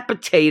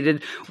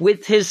decapitated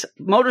with his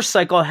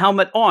motorcycle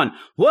helmet on.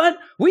 What?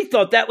 We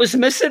thought that was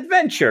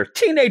misadventure.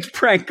 Teenage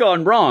prank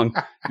gone wrong.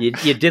 You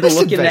didn't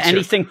look into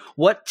anything.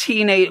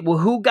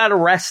 Who got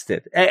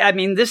arrested? I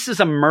mean, this is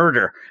a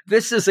murder.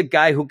 This is a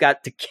guy who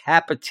got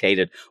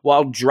decapitated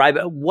while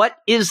driving. What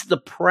is the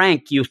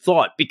prank you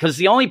thought? Because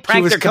the only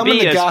prank there could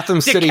be is Gotham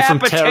City from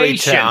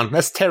Terrytown.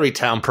 That's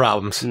Terrytown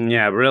problems.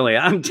 Yeah, really.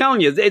 I'm telling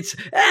you,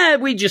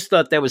 we just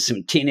thought there was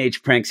some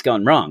teenage pranks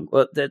gone wrong.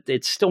 Well,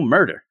 it's still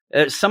murder.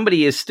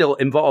 somebody is still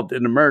involved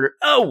in a murder.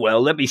 Oh,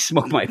 well, let me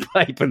smoke my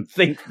pipe and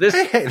think this.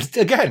 Hey,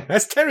 again,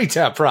 that's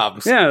Terrytown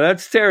problems. Yeah,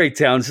 that's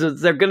Terrytown. So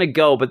they're going to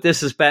go, but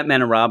this is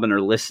Batman and Robin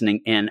are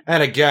listening in.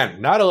 And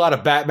again, not a lot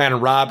of Batman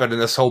and Robin in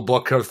this whole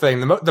book of thing.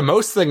 The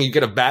most thing you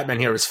get of Batman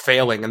here is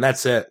failing, and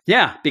that's it.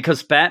 Yeah,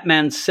 because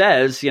Batman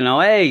says,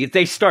 hey,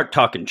 they start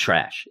talking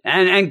trash.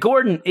 And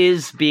Gordon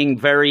is being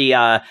very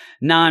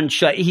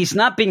nonchalant. He's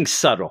not being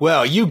subtle.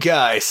 Well, you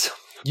guys,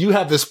 you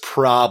have this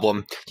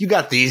problem. You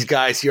got these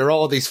guys here,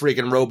 all these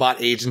freaking robot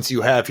agents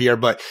you have here,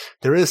 but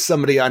there is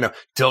somebody I know.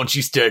 Don't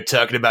you start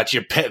talking about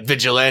your pet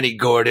vigilante,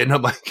 Gordon.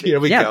 I'm like, here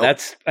we go.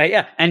 That's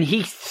and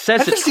he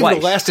says it twice. Even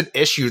the last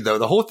issue, though.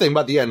 The whole thing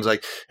about the end is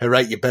like, all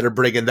right, you better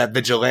bring in that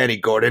vigilante,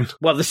 Gordon.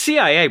 Well, the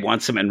CIA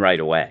wants him in right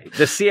away.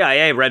 The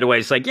CIA right away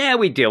is like, yeah,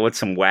 we deal with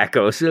some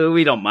wackos.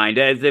 We don't mind.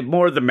 The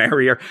more the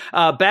merrier.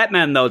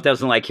 Batman, though,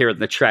 doesn't like hearing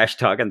the trash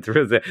talking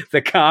through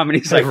the comedy.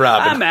 He's like,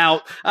 Robin, I'm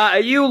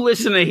out. You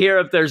listen to here.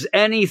 If there's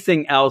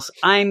anything else,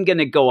 I'm going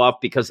to go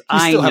off because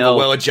I still have know a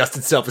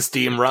well-adjusted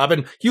self-esteem,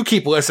 Robin. You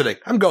keep listening.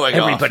 I'm going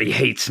off. Everybody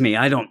hates me.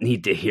 I don't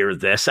need to hear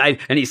this. And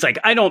he's like,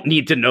 I don't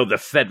need to know the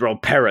federal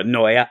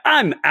paranoia.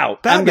 I'm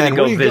out. Batman, I'm going to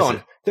go where are you visit.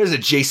 Going? There's a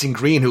Jason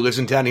Green who lives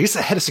in town. He's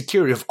the head of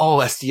security of all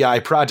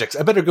SDI projects.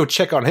 I better go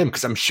check on him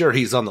because I'm sure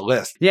he's on the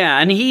list. Yeah,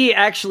 and he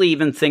actually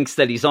even thinks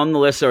that he's on the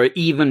list or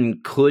even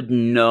could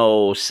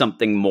know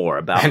something more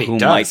about who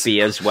might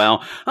be as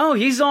well. Oh,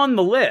 he's on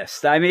the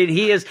list. I mean,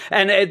 he is.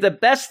 And the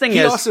best thing is...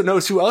 He also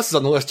knows who else is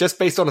on the list just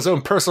based on his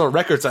own personal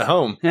records at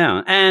home.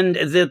 Yeah, and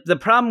the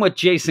problem with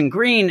Jason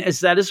Green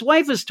is that his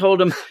wife has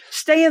told him,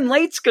 staying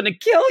late's going to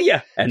kill you.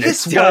 And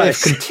his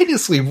wife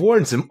continuously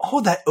warns him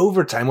all that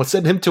overtime will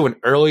send him to an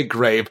early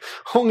grave.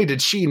 Only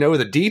did she know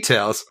the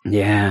details.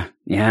 Yeah,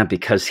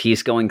 because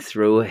he's going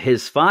through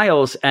his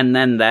files, and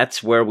then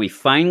that's where we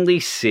finally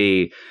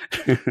see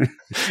the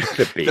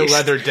beast. The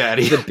leather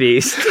daddy. The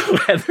beast.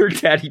 The leather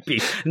daddy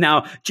beast.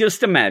 Now,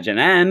 just imagine,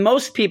 and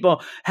most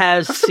people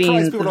have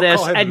seen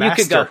this, and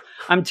master. You could go,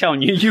 I'm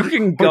telling you, you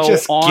can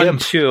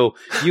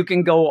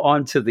go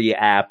onto the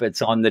app.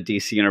 It's on the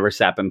DC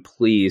Universe app, and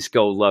please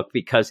go look,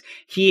 because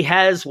he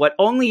has what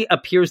only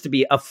appears to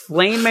be a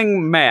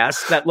flaming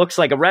mask that looks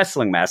like a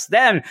wrestling mask.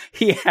 Then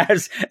he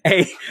has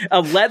a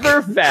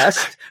leather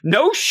vest,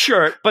 no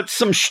shirt, but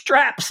some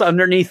straps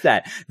underneath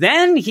that.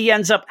 Then he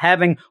ends up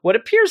having what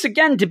appears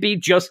again to be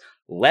just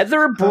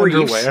leather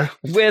briefs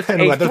with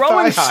a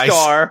throwing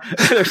star.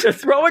 There's a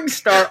throwing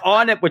star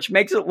on it, which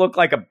makes it look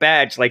like a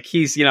badge, like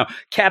he's,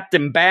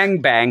 Captain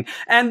Bang Bang.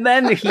 And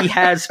then he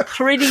has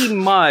pretty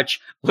much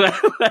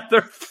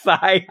leather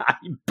thigh-high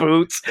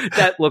boots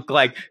that look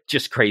like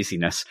just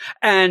craziness.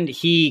 And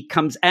he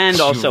comes,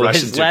 and also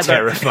his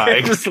leather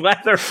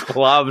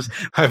gloves.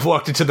 I've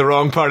walked into the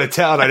wrong part of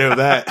town, I know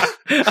that.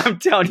 I'm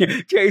telling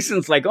you,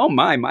 Jason's like, oh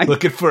my.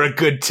 Looking for a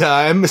good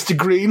time, Mr.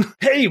 Green?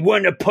 Hey,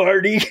 wanna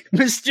party,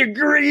 Mr.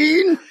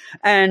 Green?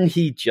 And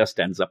he just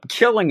ends up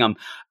killing him.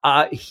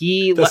 Does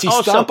he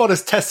stomp on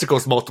his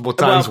testicles multiple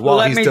times while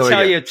he's doing it? Let me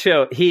tell you,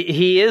 too,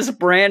 he is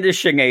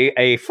brandishing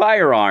a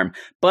firearm,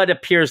 but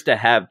appears to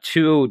have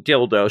two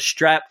dildos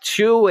strapped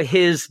to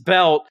his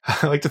belt.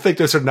 I like to think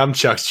those are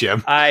nunchucks,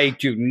 Jim. I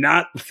do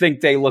not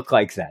think they look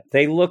like that.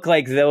 They look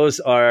like those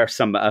are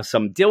some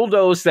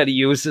dildos that he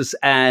uses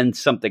and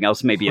something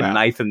else, maybe a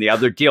knife in the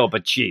other deal,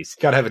 but geez.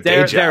 Gotta have a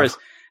day job.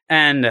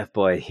 And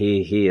boy,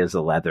 he is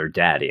a leather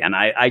daddy. And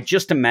I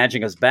just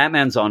imagine as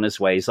Batman's on his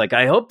way, he's like,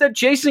 I hope that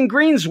Jason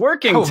Green's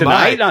working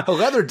tonight. A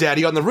leather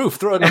daddy on the roof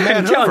throwing a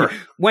man over.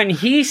 When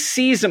he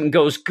sees him,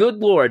 goes, good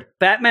Lord,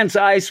 Batman's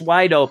eyes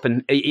wide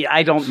open.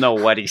 I don't know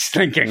what he's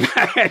thinking.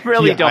 I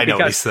really don't. I know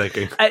what he's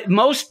thinking.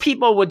 Most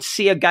people would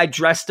see a guy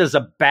dressed as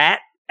a bat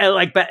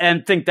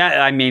and think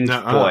that, I mean,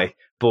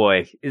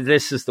 boy,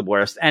 this is the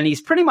worst. And he's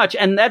pretty much,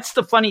 and that's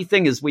the funny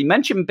thing is we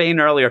mentioned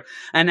Bane earlier,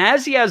 and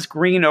as he has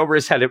green over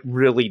his head, it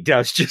really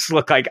does just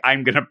look like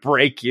I'm going to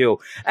break you.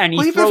 And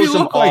he throws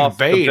him off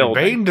the building.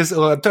 Bane does,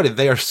 I'm telling you,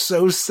 they are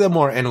so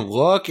similar in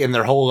look and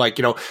their whole,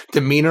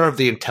 demeanor of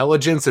the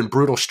intelligence and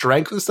brutal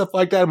strength and stuff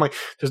like that. I'm like,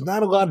 there's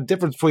not a lot of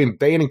difference between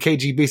Bane and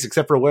KGBeast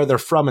except for where they're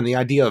from and the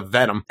idea of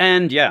Venom.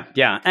 And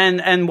yeah.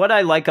 And what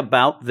I like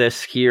about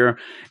this here,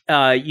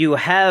 you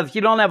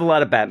don't have a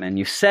lot of Batman.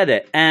 You said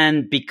it.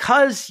 And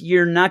because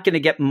you're not going to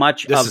get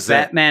much of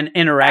Batman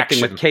interacting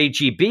with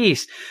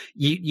KGBeast,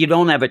 you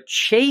don't have a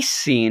chase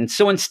scene.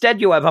 So instead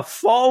you have a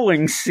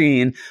falling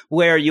scene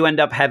where you end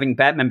up having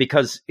Batman,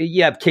 because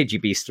you have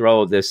KGBeast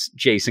throw this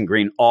Jason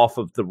Green off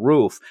of the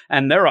roof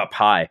and they're up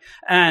high.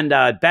 And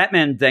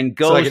Batman then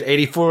goes... So like an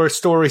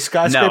 84-story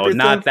skyscraper?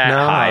 No, not that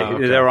high.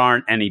 Okay. There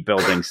aren't any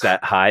buildings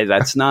that high.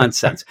 That's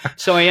nonsense.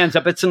 So he ends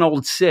up, it's an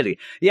old city.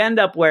 You end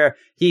up where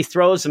he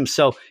throws him.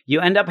 So you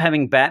end up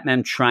having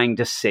Batman trying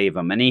to save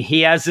him. And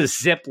he has a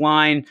zip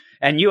line.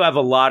 And you have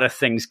a lot of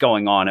things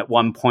going on. At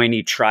one point,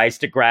 he tries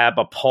to grab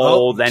a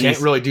pole. Then can't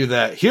really do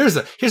that. Here's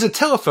a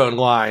telephone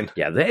line.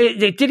 Yeah,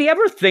 did he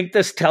ever think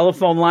this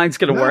telephone line's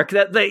going to work?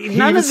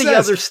 None of the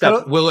other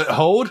stuff. Will it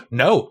hold?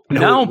 No,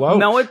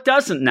 it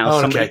doesn't.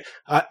 Now, okay.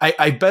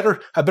 I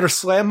better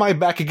slam my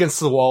back against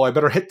the wall. I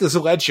better hit this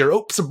ledge here.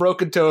 Oops, some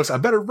broken toes. I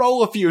better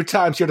roll a few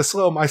times here to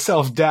slow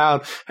myself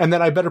down, and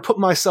then I better put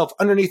myself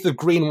underneath the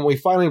green when we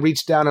finally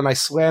reach down and I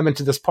slam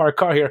into this parked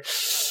car here.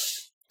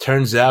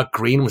 Turns out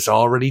Green was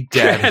already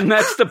dead. And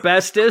that's the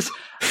best is?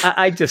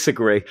 I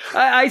disagree.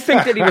 I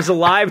think that he was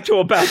alive to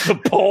about the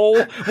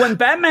pole. When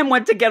Batman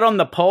went to get on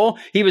the pole,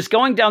 he was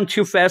going down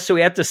too fast, so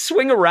he had to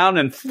swing around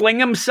and fling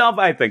himself.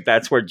 I think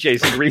that's where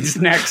Jason Reed's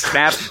neck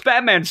snapped.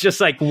 Batman's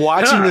just like...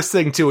 Watching this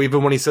thing, too,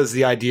 even when he says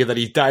the idea that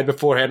he died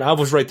beforehand, I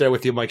was right there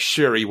with you. I'm like,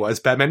 sure he was,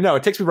 Batman. No,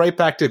 it takes me right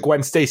back to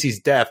Gwen Stacy's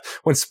death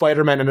when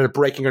Spider-Man ended up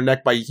breaking her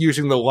neck by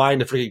using the line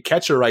to freaking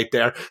catch her right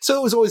there. So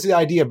it was always the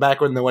idea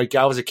back when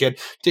I was a kid,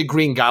 did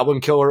Green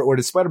Goblin kill her or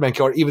did Spider-Man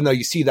kill her? Even though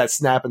you see that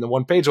snap in the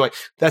one page, like,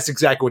 that's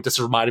exactly what this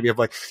reminded me of.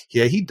 Like,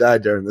 yeah, he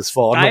died during this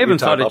fall. I haven't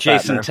thought of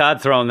Jason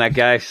Todd throwing that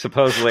guy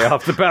supposedly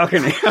off the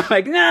balcony. I'm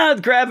like, no,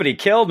 gravity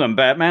killed him,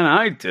 Batman.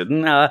 I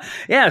didn't.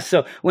 Yeah,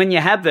 so when you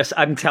have this,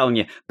 I'm telling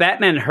you,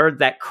 Batman heard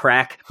that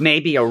crack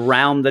maybe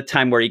around the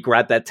time where he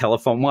grabbed that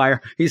telephone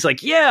wire. He's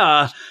like,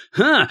 yeah,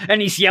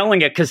 and he's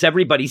yelling it because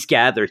everybody's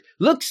gathered.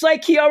 Looks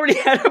like he already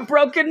had a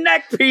broken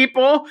neck,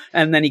 people.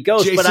 And then he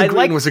goes, Jason but I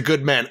Green was a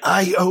good man.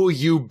 I owe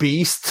you,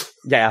 Beast.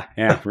 Yeah,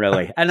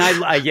 really. And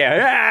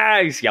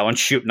he's yelling,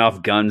 shooting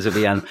off guns at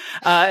the end.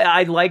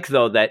 I like,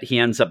 though, that he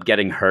ends up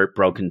getting hurt,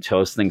 broken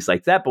toes, things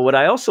like that. But what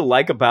I also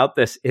like about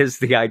this is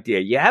the idea.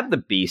 You have the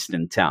Beast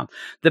in town.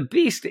 The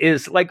Beast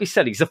is, like we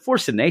said, he's a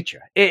force of nature.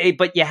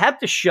 But you have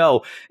to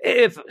show,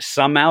 if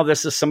somehow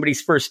this is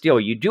somebody's first deal,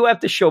 you do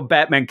have to show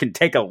Batman can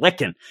take a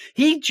licking.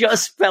 He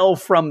just fell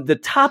from the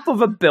top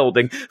of a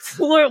building,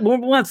 flung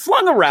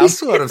around. He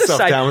slowed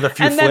himself down with a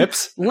few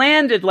flips.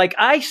 Landed like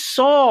I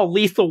saw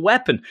Lethal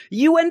Weapon.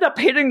 You end up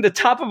hitting the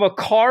top of a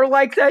car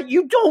like that,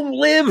 you don't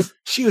live.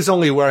 She was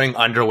only wearing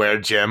underwear,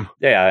 Jim.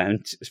 Yeah,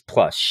 and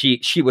plus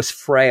she was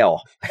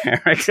frail.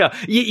 So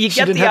you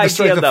get the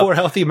idea, though, 4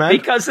 healthy men?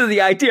 Because of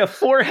the idea of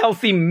 4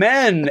 healthy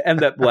men, and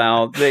that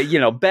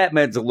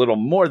Batman's a little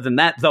more than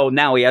that. Though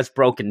now he has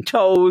broken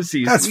toes,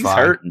 he's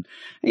hurting.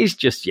 He's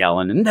just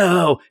yelling, and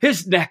no,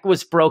 his neck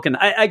was broken.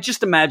 I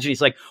just imagine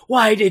he's like,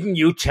 "Why didn't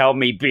you tell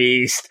me,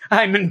 Beast?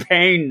 I'm in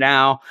pain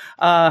now."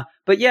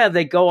 But yeah,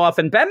 they go off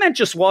and Batman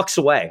just walks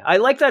away. I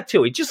like that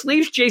too. He just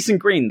leaves Jason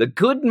Green, the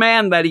good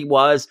man that he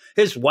was,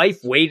 his wife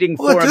waiting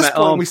for him at home. At this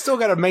point, we still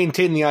got to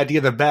maintain the idea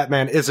that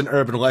Batman is an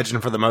urban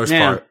legend for the most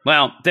part.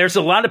 Well, there's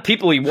a lot of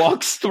people he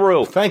walks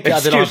through. Thank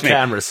God they don't have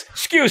cameras.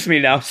 Excuse me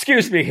now.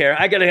 Excuse me here.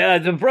 I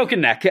got the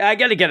broken neck. I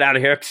got to get out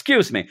of here.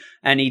 Excuse me.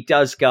 And he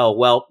does go.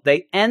 Well,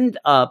 they end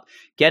up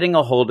getting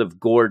a hold of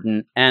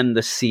Gordon and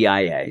the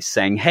CIA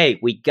saying, hey,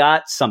 we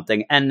got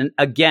something. And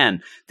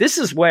again, this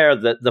is where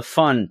the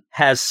fun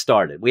has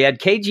started. We had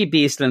KG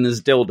Beast and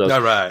his dildos.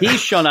 All right.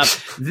 He's shown up.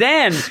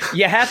 Then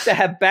you have to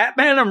have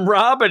Batman and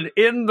Robin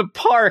in the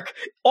park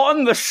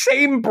on the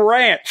same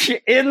branch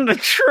in the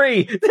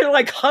tree. They're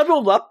like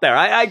huddled up there.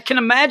 I can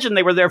imagine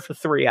they were there for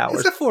 3 hours.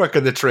 It's a fork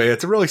in the tree.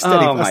 It's a really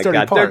sturdy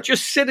God. park. They're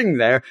just sitting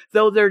there,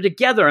 though they're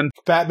together. And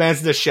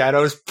Batman's in the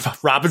shadows.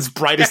 Robin's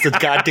brightest of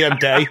goddamn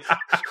day.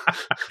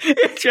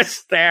 It's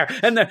just there.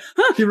 And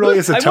he really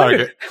is a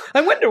target.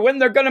 I wonder when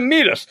they're going to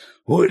meet us.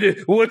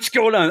 What's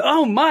going on?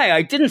 Oh, my,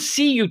 I didn't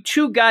see you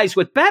two guys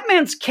with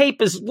Batman's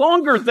cape is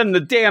longer than the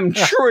damn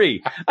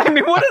tree. I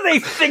mean, what do they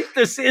think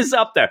this is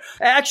up there?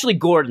 Actually,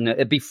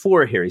 Gordon,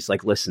 before here, he's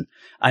like, listen,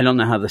 I don't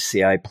know how the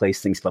CIA plays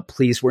things, but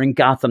please, we're in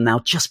Gotham now.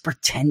 Just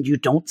pretend you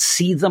don't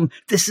see them.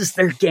 This is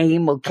their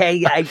game, okay?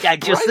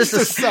 This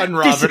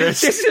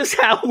is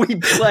how we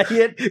play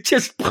it.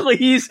 Just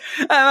please.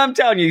 I'm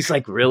telling you, he's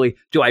like, really?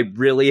 Do I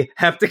really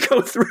have to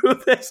go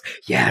through this?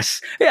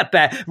 Yes. Yeah,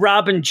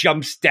 Robin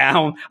jumps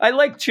down. I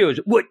like to.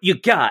 What you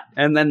got?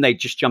 And then they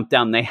just jump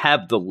down. They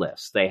have the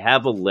list. They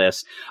have a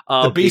list.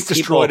 The Beast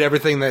destroyed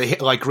everything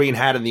that Green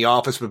had in the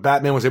office, but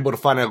Batman was able to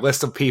find a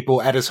list of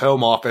people at his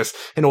home office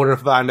in order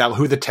to find out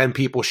who the 10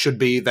 people should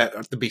be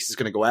that the Beast is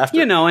going to go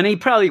after. And he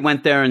probably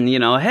went there and,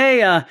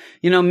 hey,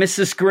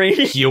 Mrs.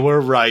 Green. You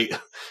were right.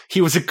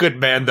 He was a good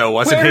man, though,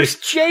 wasn't he? Where's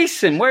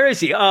Jason? Where is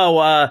he?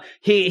 Oh,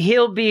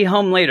 he'll be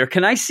home later.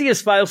 Can I see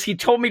his files? He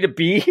told me to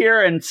be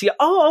here and see.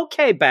 Oh,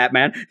 okay,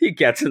 Batman. He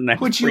gets in there.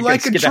 Would you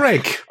like a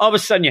drink? All of a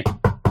sudden,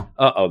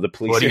 the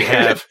police. What do you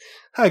have?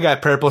 I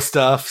got purple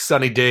stuff,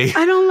 Sunny D.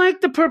 I don't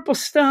like the purple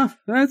stuff.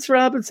 That's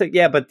Robinson.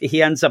 Yeah, but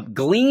he ends up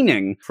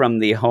gleaning from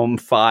the home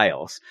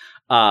files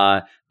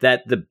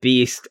that the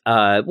Beast,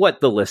 what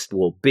the list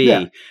will be.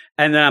 Yeah.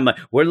 And then I'm like,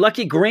 we're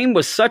lucky Green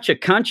was such a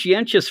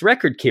conscientious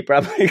record keeper.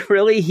 I'm like,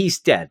 really? He's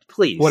dead.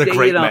 Please. What a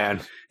great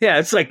man. Yeah,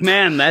 it's like,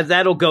 man,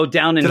 that'll go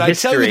down in history. Did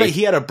I tell you that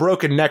he had a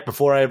broken neck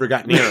before I ever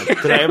got near him?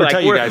 Did I ever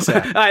tell you guys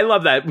that? I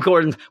love that.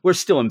 Gordon, we're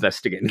still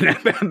investigating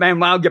that.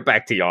 Man, I'll get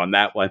back to you on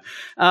that one.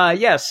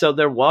 So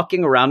they're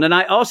walking around. And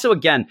I also,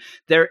 again,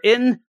 they're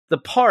in the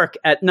park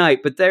at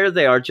night, but there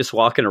they are just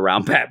walking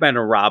around, Batman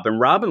and Robin.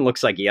 Robin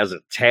looks like he has a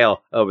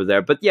tail over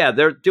there. But yeah,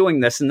 they're doing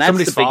this, and that's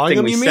Somebody's the big following thing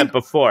him, we you said mean?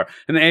 before.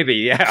 Maybe,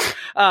 yeah.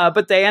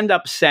 But they end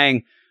up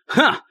saying,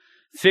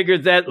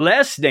 figured that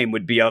last name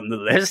would be on the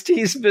list.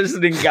 He's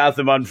visiting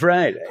Gotham on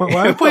Friday. Why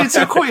are you playing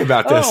so coy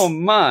about this? Oh,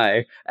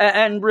 my.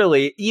 And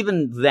really,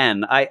 even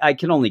then, I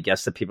can only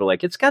guess that people are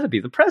like, it's got to be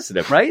the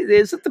president, right?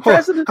 Is it the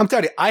president? I'm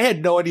telling you, I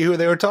had no idea who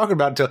they were talking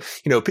about until,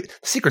 the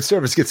Secret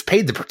Service gets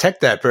paid to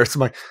protect that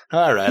person. I'm like,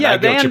 all right. Yeah, I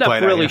get they what end you're up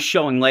playing really at here.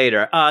 showing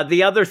later.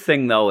 The other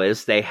thing, though,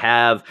 is they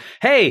have,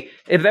 hey,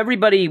 if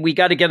everybody, we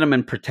got to get them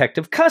in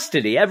protective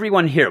custody.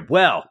 Everyone here.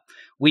 Well,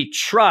 we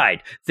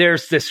tried.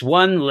 There's this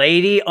one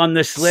lady on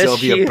this list.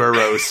 Sylvia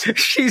Burrows.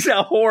 She's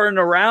a whoring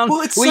around.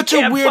 Well, it's we such a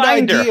can't weird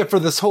find her. idea for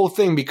this whole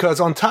thing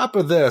because on top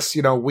of this,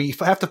 we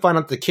have to find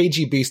out the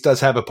KG Beast does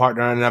have a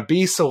partner, and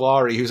Abi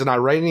Solari, who's an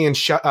Iranian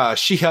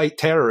Shiite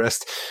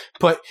terrorist,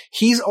 but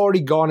he's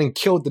already gone and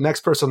killed the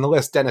next person on the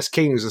list, Dennis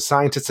Kane, who's a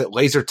scientist at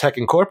Laser Tech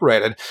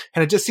Incorporated.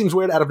 And it just seems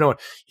weird out of nowhere.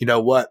 You know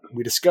what?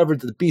 We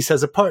discovered that the Beast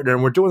has a partner,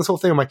 and we're doing this whole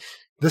thing. I'm like,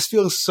 this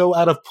feels so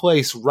out of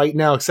place right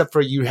now, except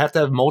for you have to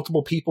have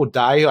multiple people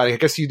die. I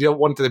guess you don't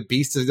want the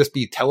Beast to just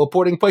be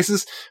teleporting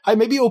places.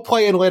 Maybe it'll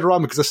play in later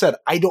on because I said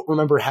I don't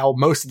remember how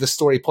most of the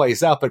story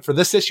plays out, but for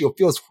this issue, it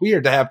feels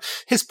weird to have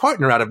his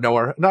partner out of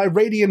nowhere, an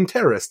Iranian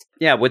terrorist.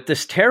 Yeah, with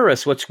this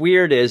terrorist, what's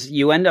weird is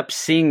you end up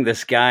seeing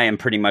this guy and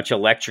pretty much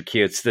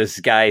electrocutes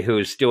this guy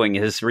who's doing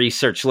his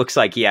research. Looks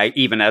like he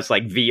even has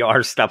like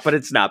VR stuff, but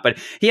it's not. But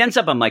he ends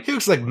up, I'm like, He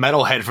looks like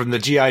Metalhead from the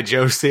G.I.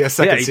 Joe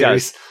second yeah, he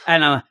series. does.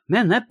 And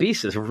man, that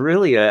Beast is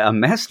really a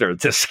master of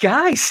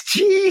disguise.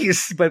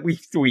 Jeez. But we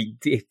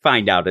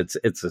find out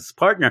it's his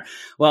partner.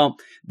 Well,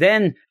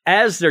 then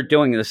as they're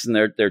doing this and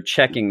they're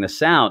checking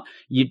this out,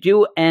 you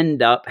do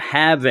end up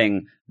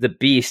having the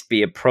Beast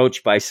be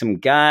approached by some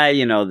guy,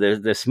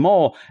 this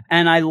mole.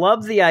 And I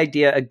love the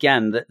idea,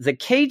 again, the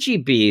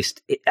KG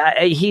Beast,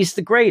 he's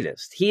the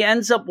greatest. He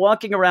ends up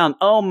walking around,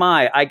 oh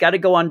my, I got to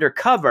go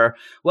undercover.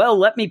 Well,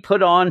 let me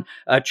put on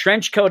a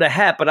trench coat, a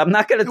hat, but I'm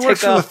not going to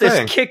take off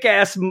this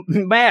kick-ass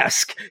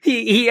mask.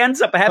 He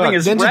ends up having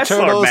his Ninja wrestler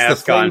Turtles,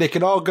 mask the thing, on. they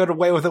can all get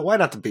away with it. Why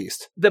not the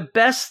Beast? The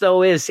best,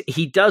 though, is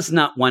he does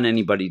not want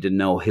anybody to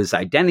know his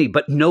identity,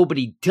 but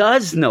nobody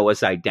does know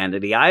his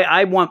identity.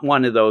 I want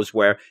one of those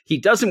where he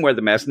doesn't wear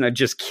the mask and then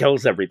just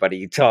kills everybody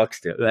he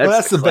talks to.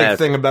 That's the big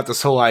thing about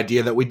this whole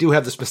idea that we do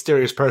have this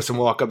mysterious person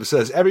walk up and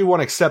says,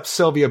 everyone except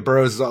Sylvia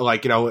Burrows,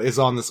 is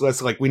on this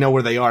list. Like, we know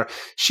where they are.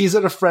 She's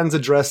at a friend's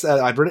address.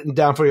 I've written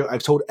down for you.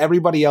 I've told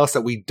everybody else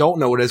that we don't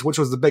know what it is, which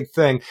was the big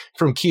thing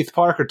from Keith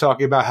Parker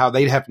talking about how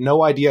they'd have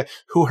no idea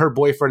who her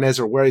boyfriend is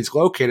or where he's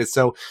located.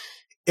 So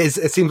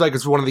it seems like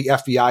it's one of the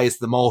FBI is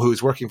the mole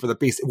who's working for the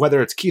Beast.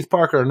 Whether it's Keith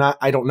Parker or not,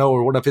 I don't know,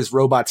 or one of his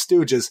robot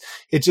stooges.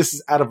 It just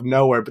is out of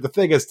nowhere. But the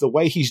thing is, the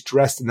way he's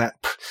dressed in that,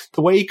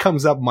 the way he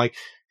comes up, I'm like,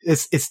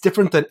 it's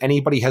different than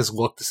anybody has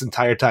looked this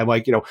entire time.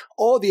 Like,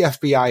 all the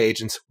FBI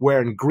agents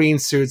wearing green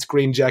suits,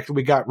 green jacket.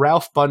 We got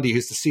Ralph Bundy,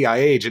 who's the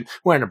CIA agent,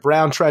 wearing a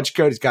brown trench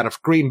coat. He's got a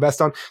green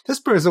vest on. This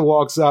person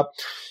walks up.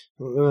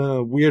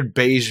 Weird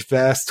beige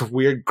vest,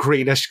 weird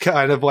greenish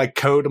kind of like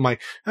coat. I'm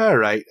like, all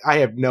right, I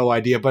have no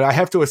idea, but I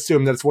have to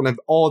assume that it's one of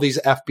all these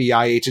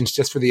FBI agents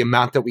just for the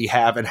amount that we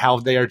have and how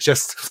they are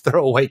just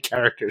throwaway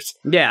characters.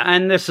 Yeah,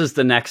 and this is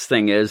the next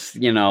thing is,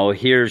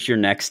 here's your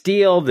next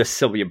deal. This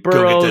Sylvia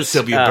Burrows. Go get this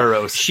Sylvia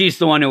Burrows. She's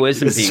the one who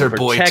isn't This is being her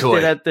boy protected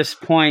toy. at this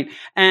point.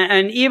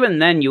 And even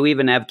then, you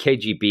even have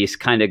KG Beast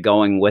kind of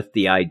going with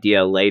the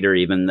idea later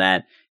even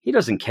that he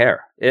doesn't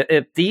care.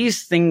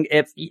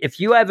 If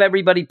you have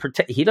everybody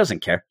protect, he doesn't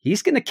care.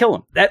 He's going to kill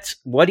him. That's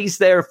what he's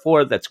there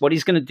for. That's what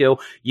he's going to do.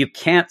 You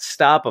can't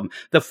stop him.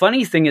 The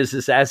funny thing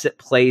is as it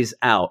plays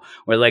out,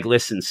 we're like,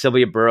 listen,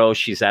 Sylvia Burrows,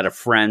 she's at a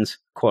friend's,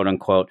 quote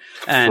unquote,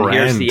 and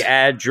here's the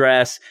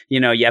address.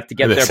 You have to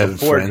get there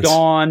before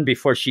dawn,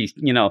 before she,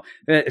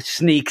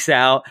 sneaks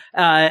out.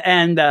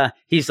 And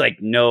he's like,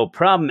 no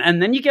problem.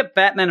 And then you get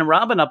Batman and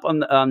Robin up on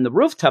the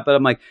rooftop, and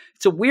I'm like,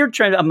 it's a weird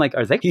trend. I'm like,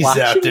 are they He's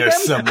watching out there them?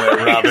 somewhere,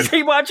 Robin. Is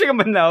he watching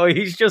them? No,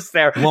 he's just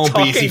there Won't be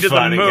talking easy to the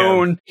finding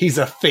moon. him. He's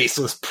a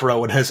faceless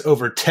pro and has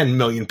over 10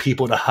 million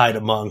people to hide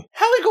among.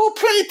 How we gonna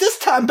play it this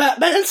time,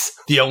 Batmans?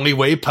 The only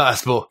way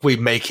possible. We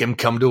make him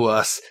come to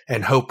us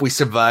and hope we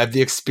survive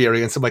the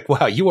experience. I'm like,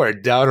 wow, you are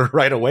a downer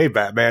right away,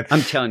 Batman.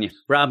 I'm telling you,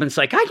 Robin's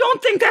like, I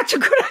don't think that's a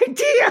good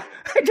idea.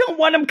 I don't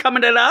want him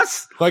coming at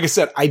us. Like I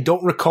said, I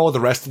don't recall the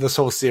rest of this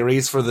whole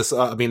series for this,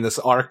 this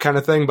arc kind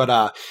of thing, but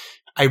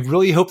I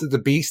really hope that the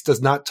Beast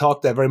does not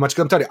talk that very much.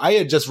 Because I'm telling you, I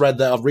had just read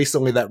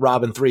recently that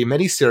Robin 3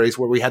 miniseries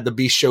where we had the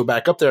Beast show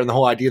back up there and the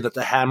whole idea that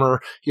the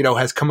Hammer,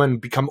 has come and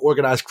become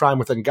organized crime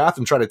within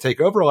Gotham, trying to take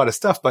over a lot of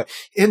stuff. But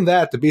in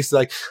that, the Beast is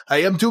like,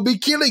 I am to be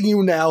killing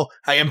you now.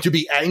 I am to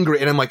be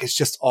angry. And I'm like, it's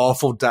just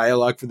awful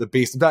dialogue for the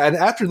Beast. And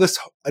after this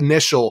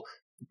initial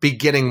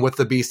beginning with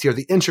the Beast here,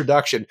 the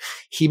introduction,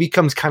 he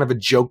becomes kind of a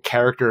joke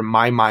character in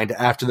my mind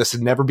after this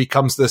and never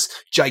becomes this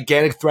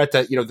gigantic threat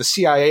that, the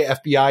CIA,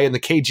 FBI, and the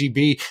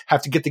KGB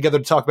have to get together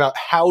to talk about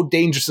how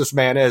dangerous this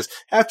man is.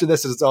 After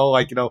this, it's all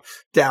like,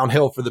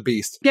 downhill for the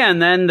Beast. Yeah,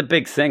 and then the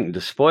big thing,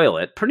 to spoil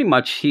it, pretty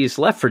much he's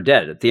left for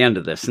dead at the end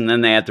of this, and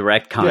then they had to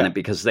retcon it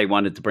because they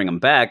wanted to bring him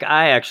back.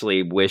 I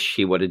actually wish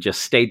he would have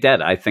just stayed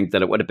dead. I think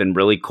that it would have been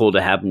really cool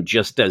to have him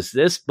just as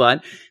this,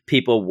 but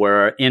people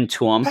were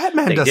into him.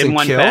 Batman they doesn't didn't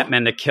want kill.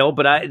 Batman to kill,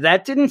 but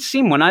that didn't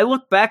seem, when I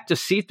look back to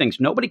see things,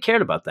 nobody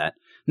cared about that.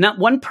 Not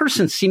one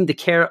person seemed to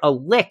care a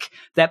lick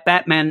that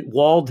Batman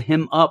walled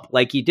him up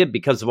like he did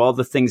because of all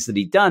the things that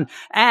he'd done.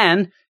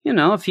 And,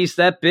 if he's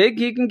that big,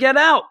 he can get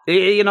out.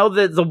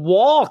 The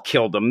wall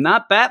killed him,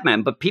 not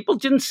Batman. But people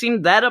didn't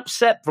seem that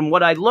upset from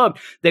what I looked.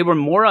 They were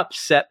more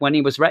upset when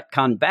he was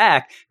retconned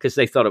back because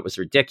they thought it was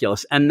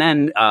ridiculous. And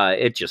then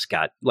it just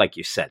got, like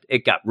you said,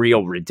 it got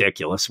real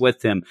ridiculous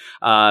with him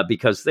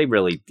because they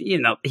really,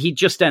 he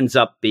just ends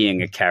up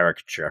being a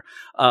caricature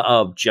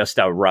of just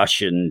a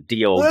Russian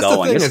deal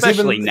going,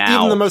 especially now.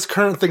 Even the most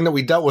current thing that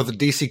we dealt with in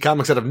DC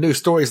Comics out of new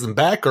stories than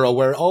Batgirl,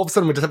 where all of a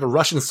sudden we just have a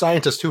Russian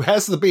scientist who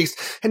has the Beast,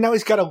 and now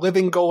he's got a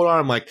living gold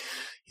arm. Like,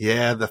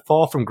 yeah, the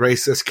fall from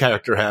grace this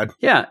character had.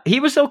 Yeah,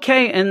 he was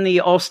okay in the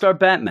All-Star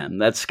Batman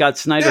that Scott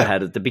Snyder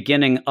had at the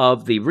beginning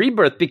of the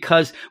Rebirth,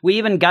 because we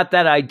even got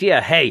that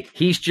idea, hey,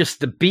 he's just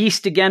the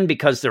Beast again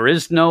because there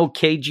is no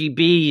KGB,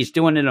 he's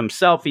doing it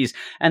himself.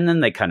 And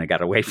then they kind of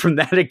got away from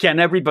that again.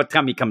 Every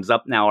time he comes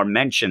up now or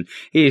mentioned,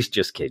 he's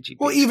just KGB.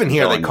 Well, even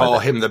here they call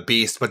him the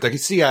Beast, but the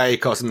CIA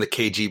calls him the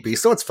KGB,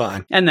 so it's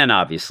fine. And then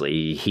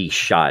obviously he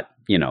shot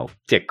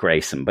Dick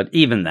Grayson. But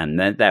even then,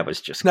 that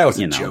was just... That was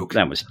a joke.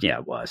 That was,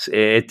 it was.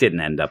 It didn't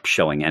end up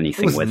showing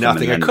anything with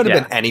nothing. him. It could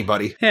have been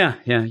anybody. Yeah,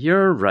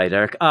 you're right,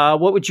 Eric.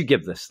 What would you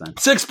give this then?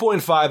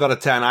 6.5 out of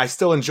 10. I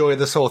still enjoy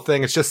this whole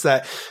thing. It's just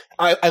that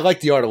I like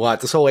the art a lot.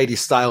 This whole 80s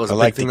style is a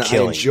big thing that I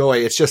enjoy.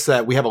 It's just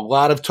that we have a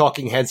lot of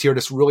talking heads here,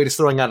 just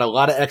throwing out a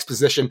lot of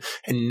exposition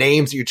and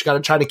names that you're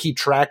trying to keep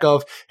track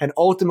of. And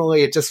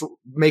ultimately, it just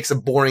makes a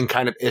boring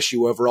kind of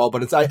issue overall.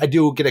 But I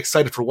do get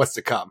excited for what's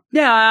to come.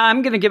 Yeah,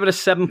 I'm going to give it a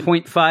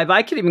 7.5.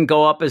 I could even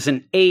go up as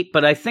an 8,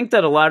 but I think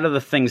that a lot of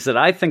the things that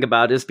I think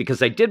about is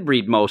because I did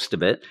read most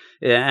of it,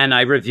 and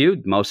I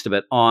reviewed most of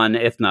it on,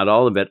 if not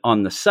all of it,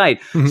 on the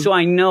site. Mm-hmm. So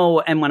I know,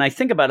 and when I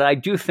think about it, I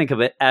do think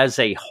of it as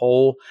a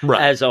whole,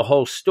 as a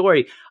whole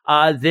story.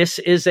 This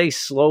is a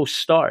slow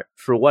start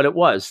for what it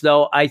was,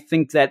 though I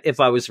think that if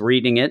I was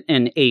reading it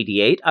in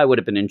 88, I would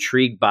have been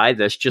intrigued by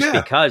this just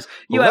because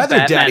you have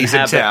Leather Daddy's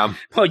in town.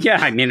 Well, yeah,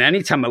 I mean,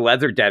 anytime a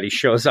Leather Daddy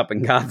shows up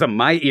in Gotham,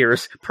 my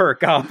ears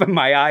perk up and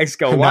my eyes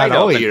go wide Not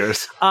all open.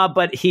 ears.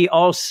 But he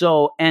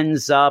also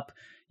ends up,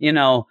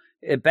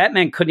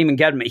 Batman couldn't even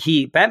get him.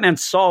 Batman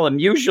saw him.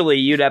 Usually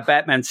you'd have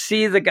Batman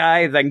see the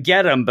guy, then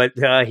get him, but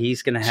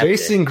he's going to have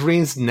Jason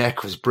Green's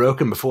neck was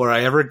broken before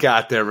I ever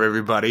got there,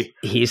 everybody.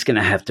 He's going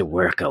to have to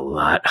work a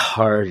lot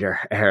harder,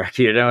 Eric.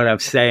 You know what I'm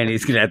saying?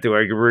 He's going to have to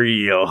work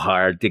real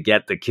hard to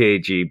get the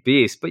KG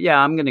Beast. But yeah,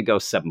 I'm going to go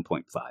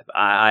 7.5.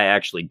 I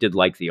actually did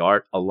like the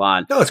art a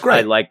lot. No, it's great.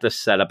 I like the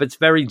setup. It's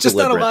very just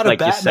deliberate. Not a lot of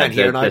Batman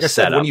here. And like I said,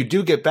 setup. when you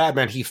do get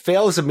Batman, he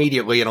fails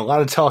immediately, and a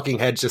lot of talking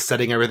heads just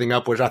setting everything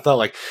up, which I thought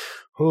like,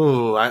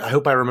 oh, I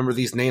hope I remember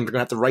these names. I'm going to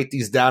have to write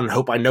these down and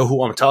hope I know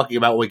who I'm talking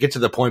about when we get to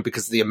the point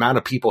because of the amount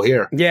of people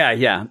here.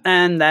 Yeah.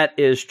 And that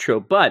is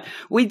true. But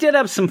we did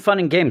have some fun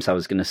and games I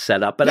was going to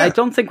set up, but I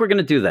don't think we're going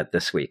to do that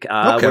this week.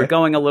 Okay. We're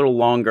going a little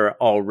longer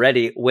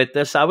already with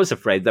this. I was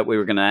afraid that we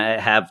were going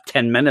to have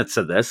 10 minutes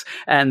of this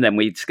and then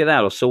we'd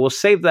skedaddle. So we'll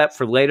save that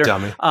for later.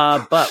 Dummy.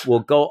 But we'll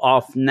go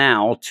off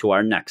now to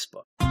our next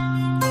book.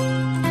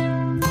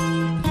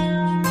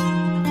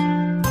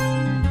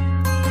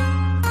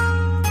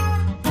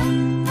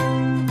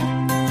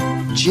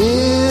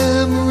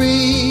 Jim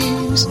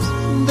rings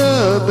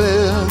the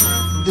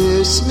bell.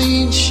 This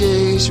means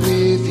Shay's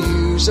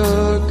reviews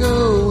are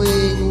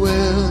going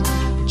well.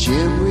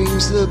 Jim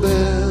rings the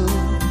bell.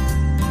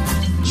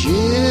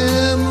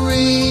 Jim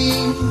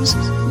rings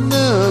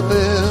the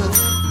bell.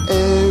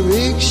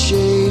 Eric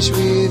Shay's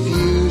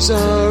reviews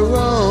are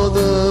all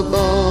the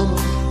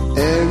bomb.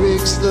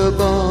 Eric's the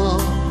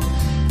bomb.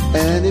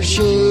 And if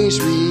Shay's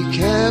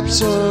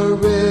recaps are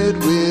read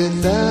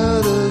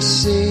without a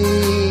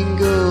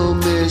single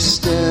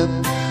misstep,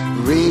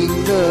 ring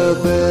the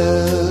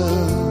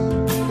bell.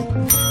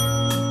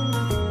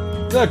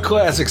 The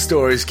classic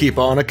stories keep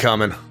on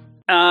a-coming.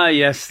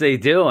 Yes, they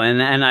do.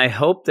 And I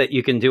hope that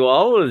you can do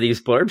all of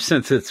these blurbs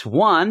since it's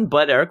one.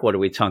 But, Eric, what are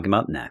we talking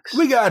about next?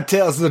 We got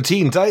Tales of the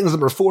Teen Titans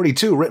number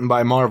 42, written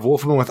by Marv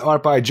Wolfman with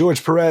art by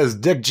George Perez,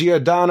 Dick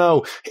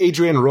Giordano,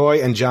 Adrian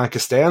Roy, and John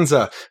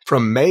Costanza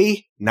from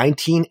May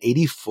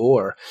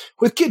 1984.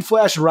 With Kid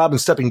Flash and Robin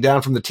stepping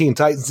down from the Teen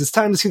Titans, it's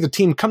time to see the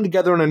team come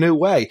together in a new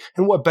way.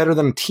 And what better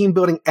than a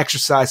team-building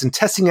exercise and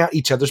testing out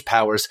each other's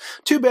powers?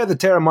 Too bad that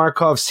Tara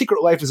Markov's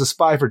secret life as a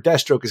spy for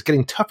Deathstroke is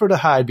getting tougher to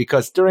hide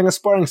because during a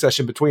sparring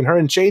session between her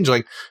and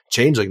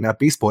Changeling, not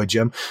Beast Boy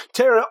Jim,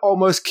 Tara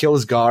almost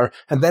kills Gar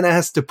and then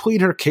has to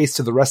plead her case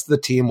to the rest of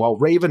the team while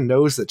Raven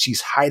knows that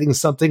she's hiding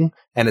something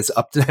and is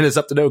up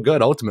to no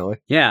good ultimately.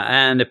 Yeah,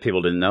 and if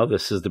people didn't know,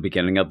 this is the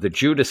beginning of the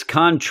Judas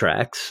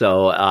contract,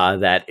 so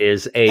that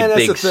is a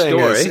big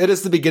story. It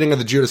is the beginning of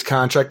the Judas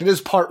contract. It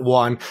is part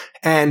 1,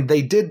 and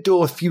they did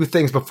do a few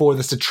things before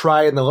this to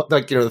try,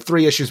 the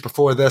 3 issues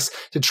before this,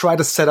 to try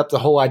to set up the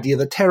whole idea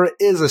that Tara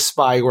is a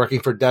spy working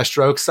for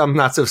Deathstroke. Some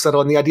not so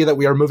subtle, and the idea that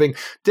we are moving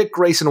Dick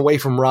Grayson away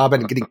from Robin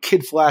and getting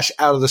Kid Flash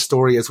out of the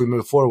story as we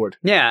move forward.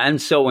 Yeah, and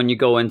so when you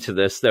go into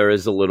this, there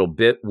is a little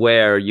bit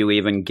where you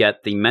even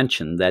get the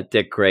mention that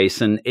Dick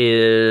Grayson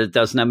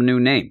doesn't have a new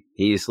name.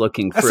 He's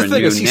looking for a new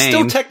name. He's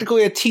still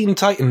technically a Teen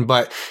Titan,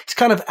 but he's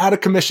kind of out of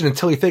commission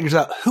until he figures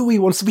out who he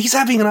wants to be. He's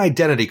having an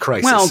identity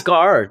crisis. Well,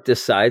 Gar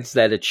decides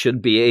that it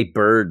should be a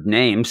bird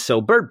name, so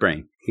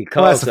Birdbrain. He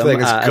calls that's the thing,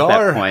 is at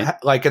Gar, that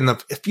point. like in the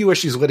few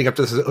issues leading up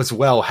to this as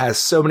well, has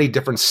so many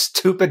different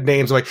stupid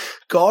names. Like,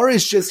 Gar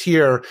is just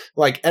here,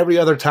 like every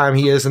other time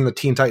he is in the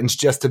Teen Titans,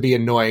 just to be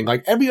annoying.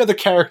 Like every other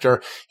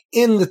character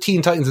in the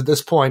Teen Titans at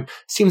this point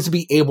seems to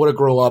be able to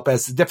grow up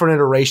as different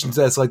iterations,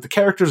 as like the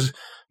characters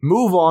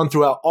move on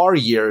throughout our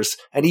years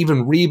and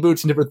even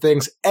reboots and different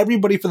things.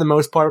 Everybody, for the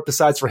most part,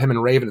 besides for him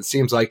and Raven, it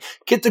seems like,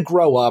 get to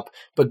grow up,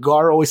 but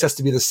Gar always has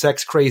to be the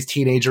sex-crazed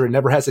teenager and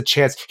never has a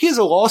chance. He is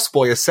a lost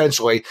boy,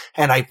 essentially,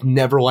 and I've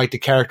never liked the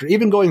character.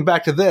 Even going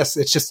back to this,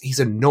 it's just, he's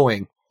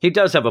annoying. He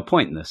does have a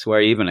point in this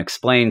where he even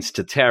explains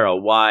to Tara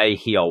why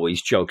he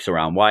always jokes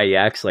around, why he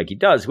acts like he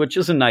does, which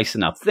is a nice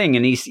enough thing.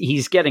 And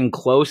he's getting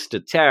close to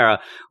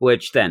Tara,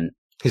 which then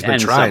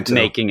ends up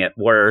making it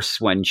worse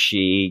when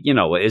she,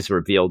 is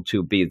revealed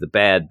to be the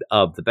bad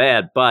of the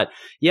bad. But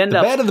you end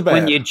up,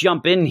 when you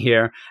jump in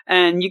here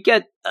and you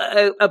get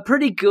a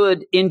pretty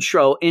good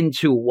intro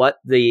into what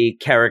the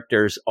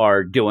characters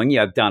are doing. You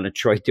have Donna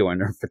Troy doing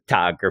her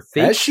photography.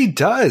 As she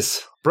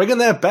does. Bringing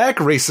that back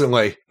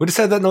recently. We just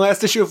had that in the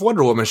last issue of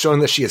Wonder Woman, showing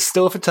that she is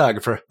still a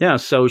photographer. Yeah,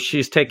 so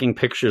she's taking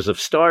pictures of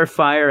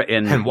Starfire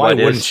in what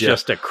is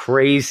just a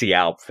crazy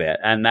outfit.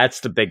 And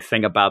that's the big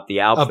thing about the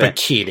outfit. A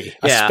bikini.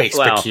 A space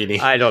bikini.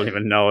 I don't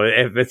even know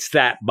if it's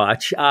that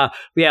much.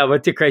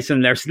 With Dick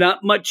Grayson, there's not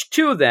much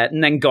to that.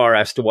 And then Gar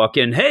has to walk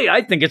in. Hey,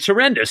 I think it's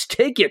horrendous.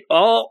 Take it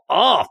all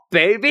off,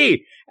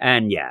 baby.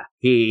 And yeah,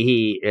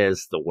 he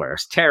is the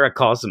worst. Tara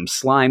calls him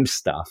slime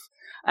stuff.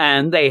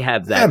 And they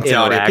have that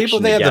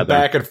interaction they have the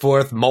back and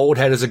forth.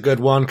 Moldhead is a good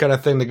one kind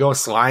of thing to go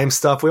slime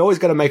stuff. We always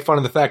got to make fun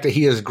of the fact that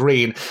he is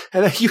green.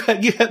 And then you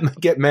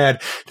get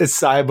mad that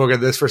Cyborg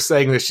in this for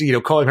saying this,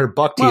 calling her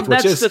buck teeth,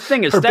 which is the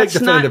thing is, her that's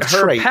big not definitive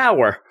her trait.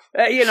 Power.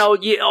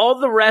 All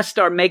the rest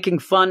are making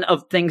fun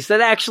of things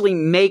that actually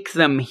make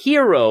them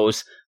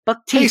heroes.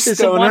 Buck teeth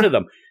isn't one of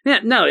them.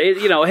 Yeah, no, hey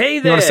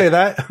there. You want to say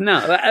that? No,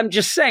 I'm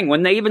just saying,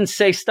 when they even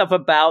say stuff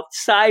about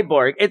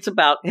Cyborg, it's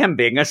about him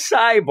being a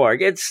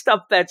cyborg. It's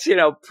stuff that's,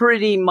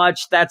 pretty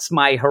much, that's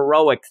my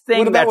heroic thing.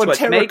 What about that's when what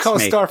Tara makes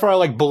calls Starfire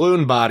like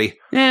balloon body?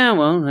 Yeah,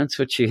 well, that's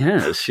what she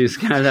has. She's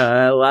got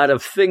a lot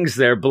of things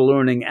there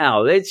ballooning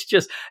out. It's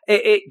just,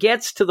 it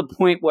gets to the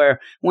point where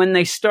when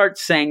they start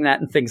saying that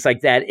and things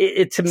like that,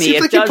 to me,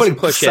 it does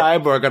push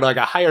Cyborg on like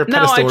a higher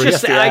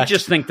pedestal. I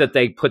just think that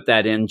they put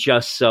that in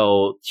just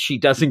so she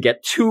doesn't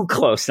get too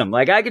close. I'm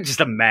like, I could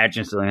just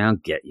imagine, so I'll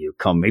get you,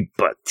 call me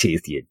butt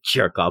teeth, you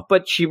jerk off.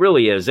 But she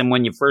really is. And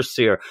when you first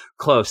see her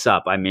close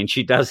up, I mean,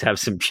 she does have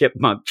some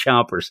chipmunk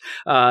chompers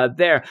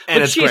there.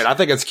 And it's great. I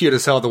think it's cute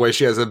as hell the way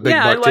she has a big butt teeth.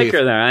 Yeah, I like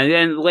her there.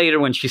 And later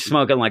when she's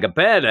smoking like a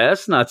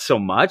badass, not so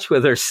much,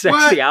 with her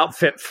sexy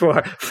outfit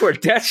for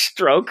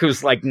Deathstroke,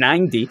 who's like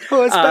 90.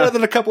 Well, it's better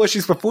than a couple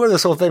issues before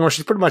this whole thing where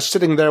she's pretty much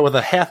sitting there with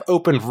a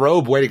half-open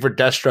robe waiting for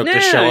Deathstroke to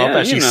show up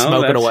as she's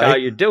smoking away. That's how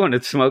you're doing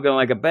it, smoking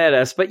like a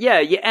badass. But yeah,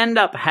 you end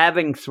up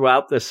having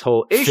throughout this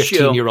whole issue,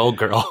 15-year-old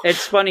girl.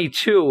 It's funny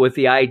too with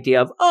the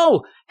idea of,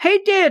 oh, hey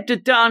there,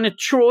 Donna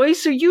Troy,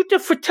 so you the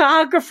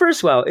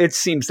photographers? Well, it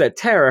seems that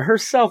Tara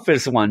herself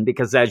is one,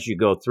 because as you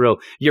go through,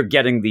 you're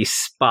getting these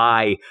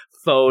spy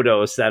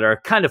photos that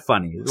are kind of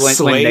funny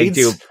when they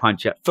do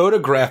punch up.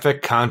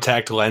 Photographic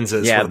contact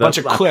lenses with a bunch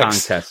of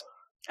clicks. Contest.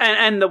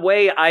 And the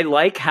way I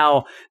like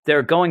how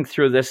they're going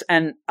through this,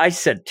 and I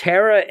said,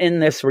 Tara in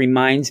this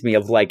reminds me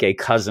of like a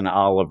Cousin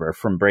Oliver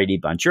from Brady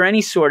Bunch, or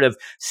any sort of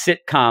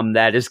sitcom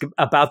that is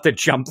about to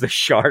jump the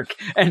shark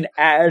and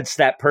adds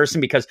that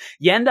person, because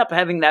you end up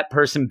having that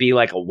person be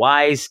like a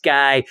wise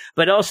guy,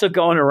 but also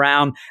going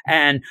around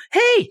and,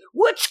 hey,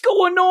 what's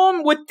going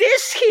on with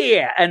this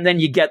here? And then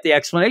you get the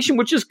explanation,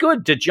 which is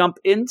good to jump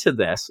into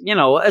this,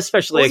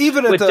 especially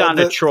even with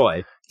Donna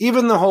Troy.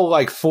 Even the whole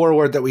like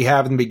forward that we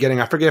have in the beginning,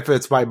 I forget if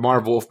it's by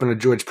Marv Wolfman or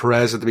George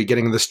Perez at the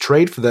beginning of this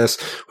trade for this,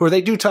 where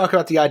they do talk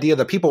about the idea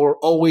that people were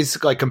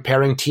always like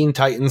comparing Teen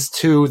Titans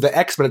to the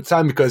X-Men at the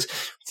time, because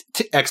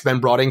X-Men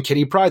brought in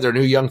Kitty Pryde, their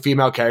new young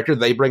female character.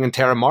 They bring in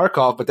Tara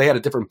Markov, but they had a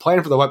different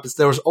plan for the weapons.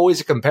 There was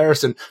always a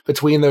comparison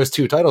between those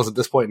two titles at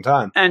this point in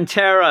time. And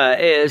Tara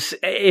is,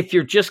 if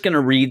you're just going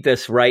to read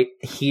this right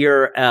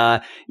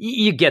here,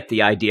 you get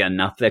the idea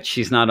enough that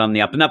she's not on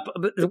the up and up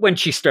when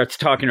she starts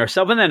talking to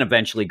herself and then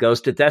eventually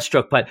goes to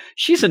Deathstroke, but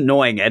she's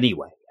annoying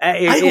anyway.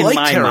 I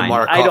like Tara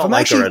Markov. I don't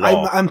like her at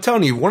all. I'm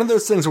telling you, one of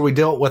those things where we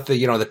dealt with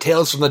the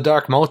Tales from the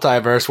Dark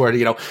Multiverse,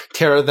 where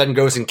Tara then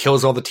goes and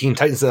kills all the Teen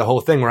Titans of the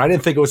whole thing. Where I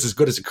didn't think it was as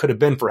good as it could have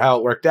been for how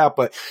it worked out,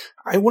 but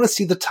I want to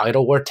see the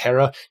title where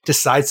Tara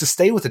decides to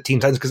stay with the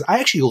Teen Titans because I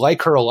actually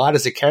like her a lot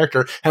as a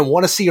character and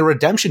want to see a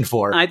redemption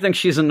for her. I think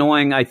she's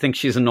annoying. I think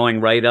she's annoying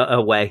right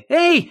away.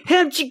 Hey,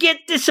 how'd you get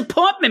this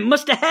apartment?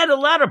 Must have had a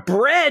lot of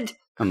bread.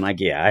 I'm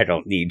like, yeah, I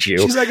don't need you.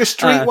 She's like a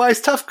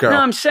streetwise tough girl. No,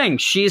 I'm saying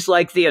she's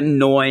like the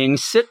annoying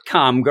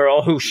sitcom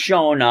girl who's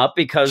shown up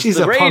because she's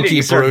the a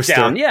ratings Punky are Brewster.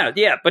 down.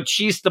 Yeah, but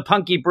she's the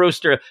Punky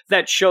Brewster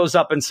that shows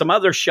up in some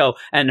other show,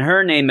 and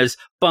her name is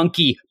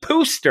Bunky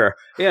Pooster.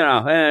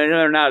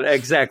 They're not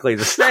exactly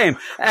the same.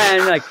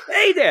 And like,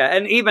 hey there.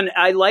 And even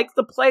I like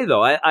the play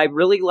though. I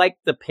really like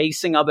the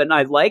pacing of it, and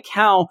I like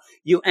how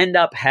you end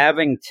up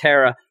having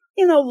Tara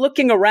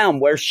looking around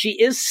where she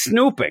is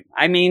snooping.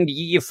 I mean,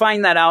 you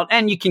find that out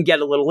and you can get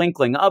a little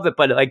inkling of it,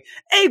 but like,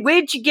 hey,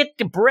 where'd you get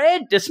the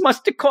bread? This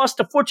must have cost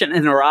a fortune.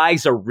 And her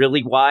eyes are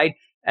really wide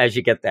as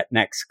you get that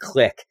next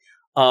click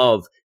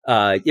of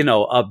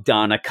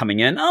Donna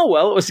coming in. Oh,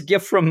 well, it was a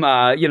gift from,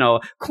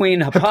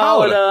 Queen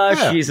Hippolyta.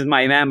 Yeah. She's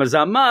my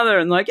Amazon mother.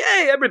 And like,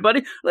 hey,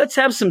 everybody, let's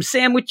have some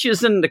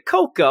sandwiches and the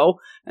cocoa.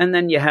 And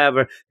then you have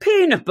her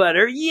peanut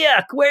butter.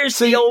 Yuck. Where's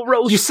the old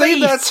roast beef? You say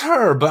that's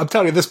her, but I'm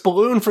telling you, this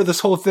balloon for this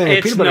whole thing.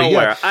 It's peanut butter,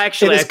 nowhere. Yeah,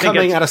 Actually, it is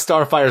coming out of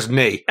Starfire's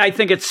knee. I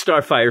think it's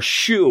Starfire's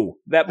shoe.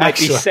 That might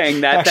be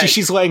saying that. Actually,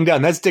 she's laying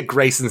down. That's Dick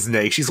Grayson's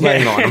knee. She's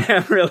laying on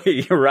him.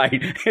 Really, you're right.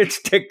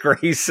 It's Dick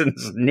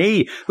Grayson's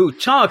knee who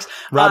talks.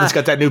 Robin's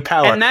got that new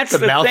power. And that's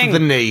the mouth thing, of the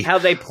knee. how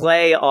they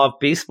play off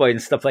Beast Boy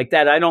and stuff like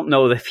that. I don't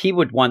know if he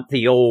would want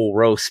the old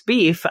roast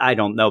beef. I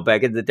don't know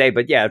back in the day.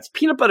 But yeah, it's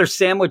peanut butter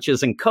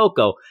sandwiches and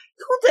cocoa.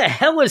 Who the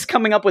hell is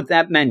coming up with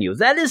that menu?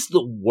 That is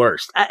the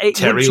worst.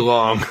 Terry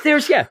Long.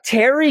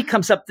 Terry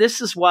comes up.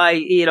 This is why,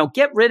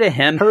 get rid of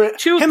him.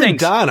 Him and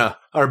Donna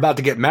are about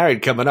to get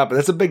married coming up, and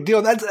that's a big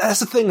deal. That's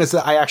the thing is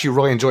that I actually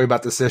really enjoy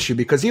about this issue,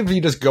 because even if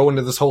you just go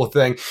into this whole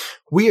thing,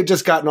 we have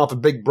just gotten off a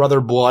Big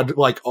Brother Blood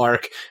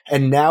arc,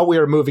 and now we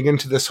are moving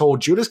into this whole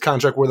Judas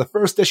contract, where the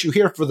first issue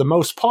here, for the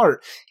most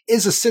part,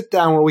 is a sit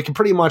down where we can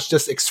pretty much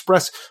just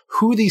express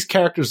who these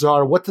characters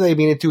are, what do they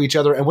mean to each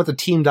other, and what the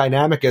team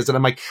dynamic is. And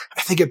I'm like,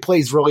 I think it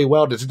plays really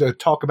well to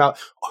talk about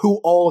who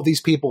all of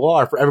these people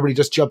are for everybody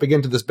just jumping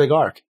into this big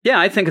arc.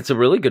 Yeah, I think it's a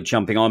really good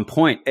jumping on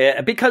point,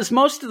 because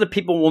most of the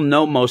people will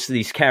know most of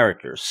these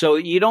characters. So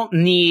you don't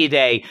need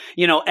a,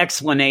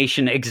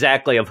 explanation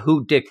exactly of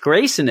who Dick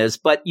Grayson is,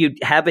 but you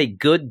have a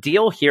good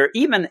deal here,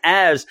 even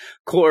as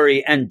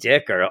Corey and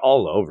Dick are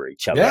all over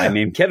each other. Yeah. I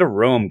mean, get a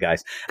room,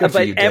 guys. Good for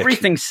But you, Dick.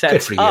 everything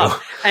sets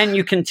up, and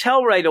you can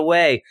tell right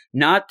away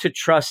not to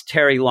trust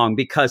Terry Long,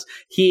 because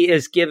he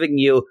is giving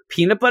you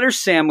peanut butter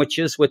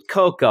sandwiches with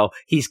cocoa.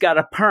 He's got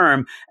a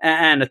perm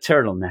and a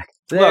turtleneck.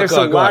 There's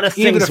a lot of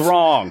things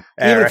wrong,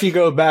 Eric. Even if you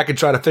go back and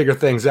try to figure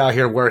things out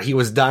here, where he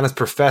was Donna's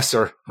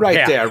professor,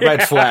 there,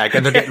 red flag,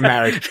 and they're getting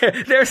married.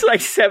 There's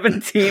like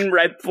 17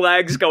 red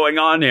flags going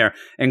on here,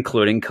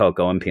 including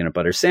cocoa and peanut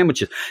butter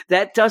sandwiches.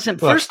 That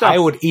doesn't, Look, first off, I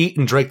would eat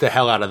and drink the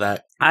hell out of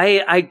that.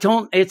 I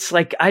don't, it's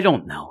like, I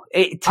don't know.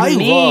 I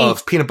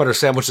love peanut butter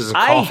sandwiches and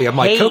coffee. I'm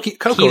like,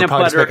 cocoa would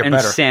probably just make it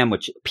better.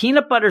 Sandwich.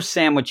 Peanut butter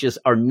sandwiches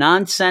are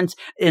nonsense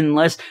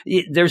unless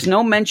there's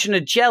no mention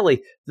of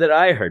jelly that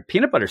I heard.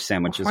 Peanut butter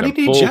sandwiches are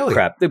bull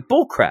crap. They're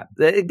bull crap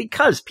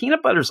because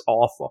peanut butter's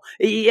awful.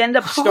 You end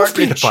up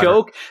starting to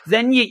choke.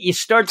 Then you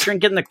start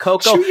drinking the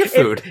cocoa. Chew your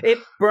food. It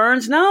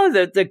burns.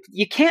 No,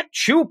 you can't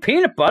chew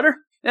peanut butter.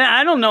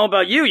 I don't know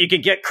about you. You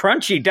could get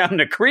crunchy down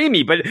to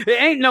creamy, but it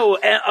ain't no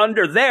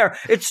under there.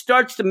 It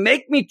starts to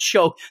make me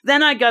choke.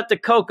 Then I got the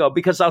cocoa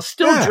because I'll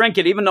still drink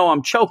it even though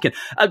I'm choking.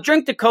 I'll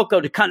drink the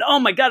cocoa to kind of, oh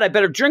my God, I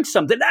better drink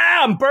something.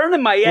 I'm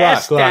burning my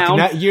ass down.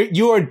 Now,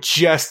 you are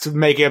just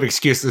making up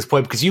excuses at this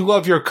point because you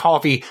love your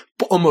coffee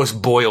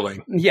almost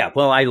boiling. Yeah,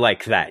 well, I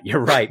like that. You're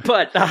right.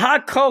 But the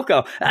hot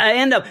cocoa, I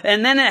end up,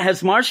 and then it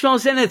has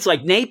marshmallows in it. It's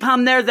like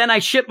napalm there. Then I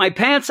shit my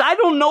pants. I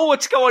don't know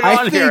what's going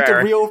on here. I think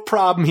the real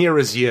problem here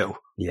is you.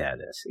 Yeah, it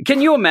is.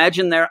 Can you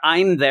imagine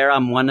I'm there.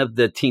 I'm one of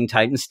the Teen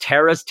Titans.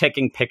 Tara's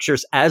taking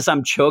pictures as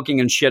I'm choking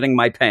and shitting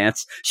my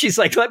pants. She's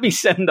like, let me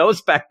send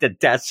those back to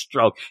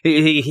Deathstroke.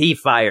 He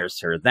fires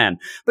her then.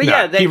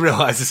 But he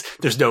realizes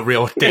there's no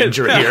real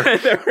danger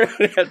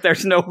here.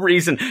 There's no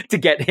reason to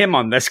get him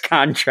on this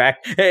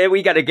contract.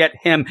 we got to get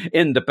him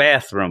in the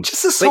bathroom.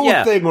 Just this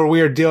whole thing where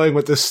we are dealing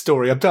with this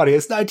story. I'm telling you,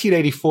 it's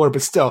 1984,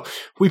 but still,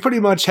 we pretty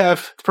much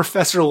have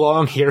Professor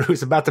Long here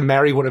who's about to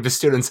marry one of his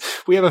students.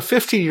 We have a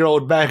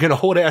 15-year-old banging an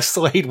old-ass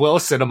Slade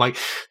Wilson. I'm like,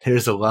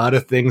 there's a lot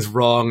of things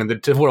wrong in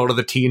the world of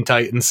the Teen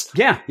Titans.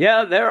 Yeah,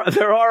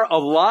 there are a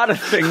lot of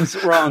things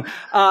wrong.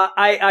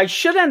 I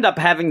should end up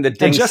having the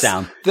ding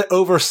sound. The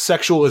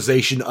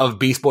over-sexualization of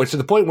Beast Boy to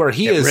the point where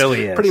he is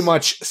pretty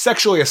much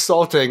sexually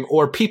assaulting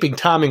or peeping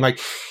Tomming. Like,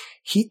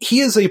 he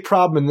is a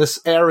problem in this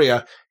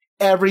area.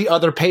 Every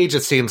other page,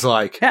 it seems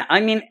like. Yeah, I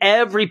mean,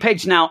 every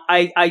page. Now,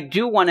 I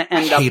do want to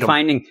end up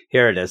finding,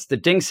 here it is, the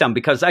ding sound,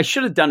 because I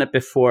should have done it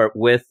before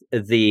with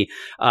the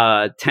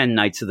 10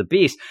 Nights of the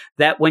Beast,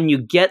 that when you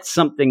get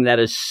something that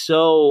is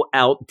so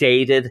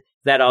outdated,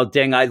 that I'll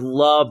ding. I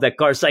love that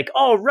Gar's like,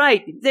 all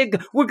right,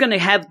 we're going to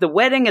have the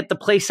wedding at the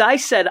place I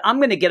said. I'm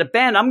going to get a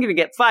band. I'm going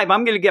to get 5.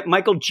 I'm going to get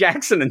Michael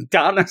Jackson and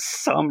Donna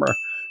Summer.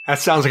 That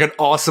sounds like an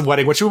awesome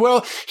wedding, which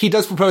he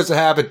does propose to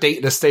have at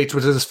Dayton Estates,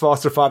 which is his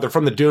foster father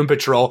from the Doom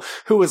Patrol,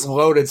 who is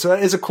loaded. So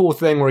that is a cool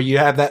thing where you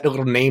have that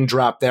little name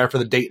drop there for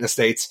the Dayton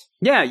Estates.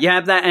 Yeah, you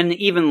have that, and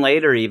even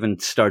later, even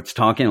starts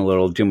talking a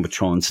little Doom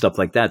Patrol and stuff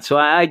like that. So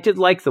I did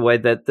like the way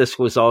that this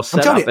was all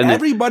set up. And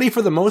everybody,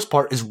 for the most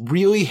part, is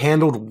really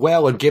handled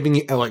well and giving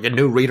you, like, a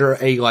new reader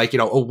a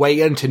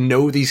way in to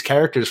know these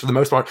characters for the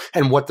most part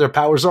and what their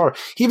powers are.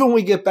 Even when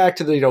we get back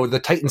to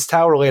the Titans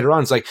Tower later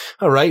on, it's like,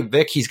 all right,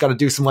 Vic, he's got to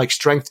do some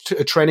strength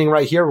training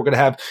right here. We're going to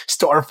have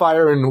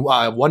Starfire and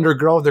Wonder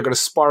Girl. They're going to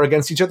spar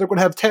against each other. We're going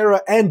to have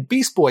Terra and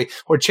Beast Boy,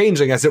 or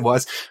Changeling as it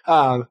was,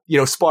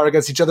 spar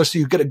against each other, so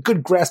you get a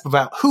good grasp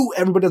about who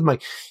everybody is.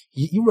 Like,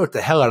 you wrote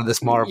the hell out of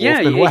this, Marv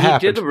Wolfman. What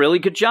happened? He did a really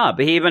good job.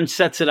 He even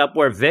sets it up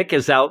where Vic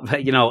is out,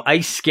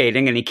 ice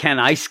skating, and he can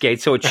ice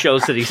skate, so it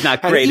shows that he's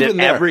not great at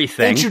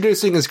everything.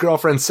 Introducing his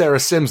girlfriend, Sarah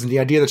Sims, and the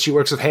idea that she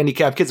works with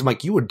handicapped kids. I'm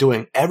like, you were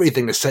doing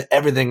everything to set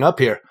everything up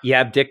here. You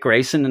have Dick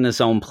Grayson in his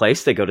own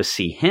place. They go to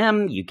see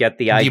him. You get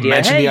the idea. You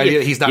mentioned the idea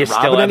that he's not Robin anymore.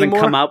 You still haven't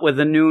come up with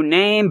a new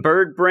name.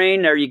 Bird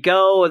Brain, there you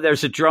go.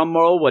 There's a drum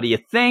roll. What do you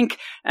think?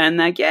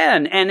 And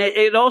again, and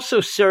it also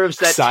serves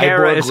that Cyborg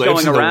Terra is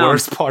lives going in around. the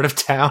worst part of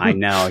town. I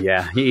know,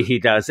 yeah. He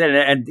does.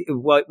 And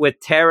with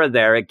Terra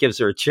there, it gives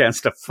her a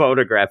chance to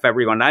photograph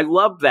everyone. I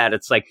love that.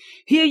 It's like,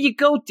 here you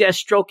go,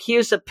 Deathstroke.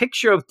 Here's a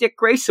picture of Dick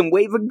Grayson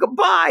waving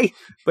goodbye.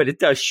 But it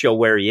does show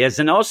where he is.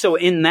 And also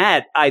in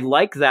that, I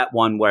like that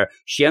one where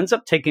she ends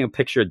up taking a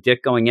picture of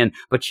Dick going in,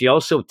 but she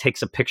also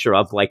takes a picture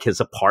of his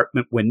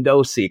apartment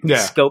window so you can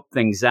scope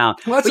things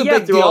out. Well, that's a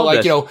big deal.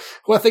 I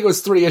think it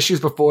was 3 issues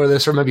before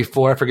this, or maybe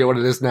 4. I forget what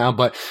it is now.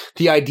 But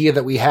the idea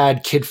that we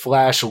had Kid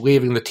Flash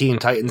leaving the Teen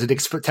Titans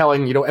and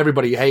telling,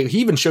 everybody, hey, he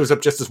even shows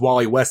up just as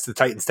Wally West to the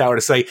Titans Tower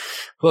to say,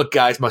 look,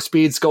 guys, my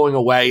speed's going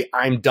away.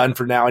 I'm done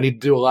for now. I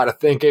need to do a lot of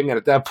thinking. And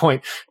at that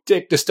point,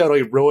 Dick just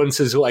totally ruins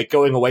his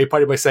going away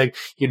party by saying,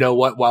 you know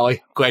what,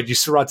 Wally, glad you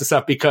brought this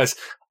up because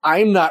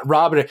I'm not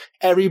Robin.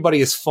 Everybody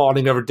is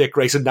fawning over Dick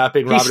Grayson not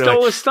being Robin. He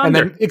stole his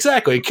thunder. And then,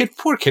 exactly.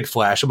 Poor Kid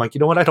Flash. I'm like, you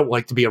know what? I don't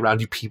like to be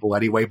around you people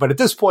anyway. But at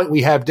this point,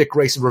 we have Dick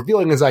Grayson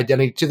revealing his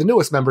identity to the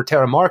newest member,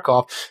 Tara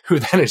Markov, who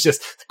then is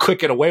just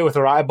clicking away with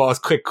her eyeballs,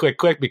 click, click,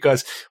 click,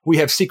 because we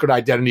have secret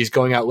identities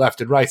going out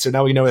left and right. So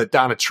now we know that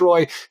Donna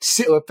Troy,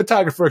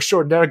 photographer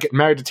extraordinaire, getting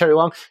married to Terry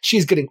Long,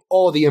 she's getting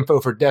all the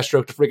info for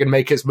Deathstroke to freaking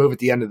make his move at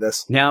the end of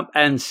this. Yeah,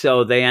 and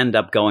so they end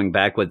up going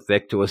back with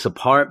Vic to his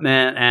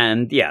apartment,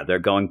 and they're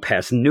going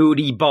past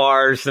nudie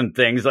bars and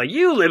things like,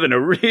 you live in a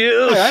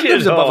real I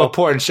lived above a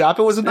porn shop.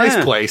 It was a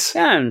nice place.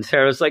 And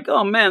Tara's like,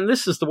 oh man,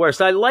 this is the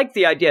worst. I like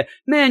the idea.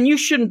 Man, you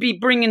shouldn't be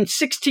bringing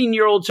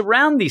 16-year-olds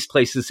around these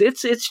places.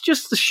 It's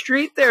just the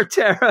street there,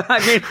 Tara.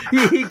 I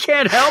mean, he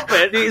can't help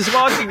it. He's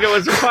walking to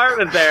his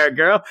apartment there,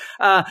 girl.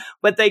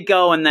 But they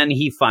go, and then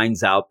he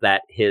finds out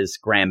that his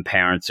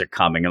grandparents are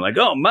coming, and like,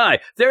 oh my,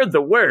 they're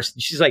the worst.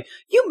 And she's like,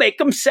 you make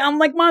them sound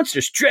like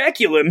monsters.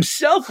 Dracula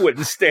himself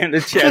wouldn't stand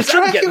a chance.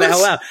 I'm getting the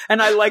hell out.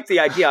 And I like the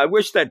idea. I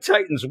wish that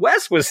Titans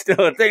West was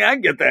still a thing.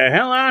 I'd get the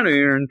hell out of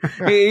here. And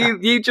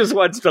he just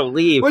wants to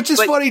leave. Which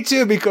is funny,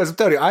 too, because I'm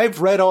telling you, I've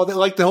read all that,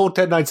 like the whole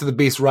 10 Nights of the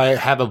Beast, where I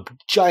have a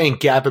giant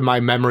gap in my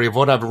memory of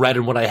what I've read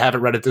and what I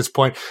haven't read at this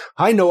point.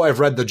 I know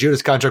I've read the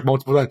Judas Contract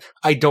multiple times.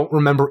 I don't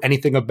remember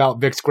anything about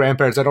Vic's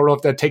grandparents. I don't know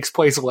if that takes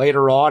place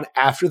later on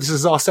after this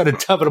is all said and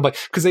done, but I'm like,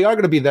 because they are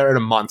going to be there in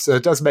a month, so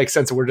it does make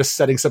sense that we're just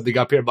setting something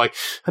up here. I'm like,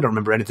 I don't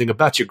remember anything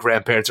about your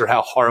grandparents or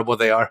how horrible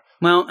they are.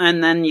 Well,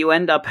 and then you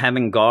end up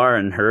having Gar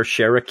and her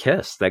share a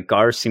kiss. That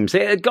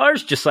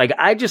Gar's just like,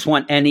 I just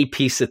want any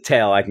piece of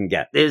tail I can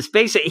get. It's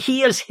basically,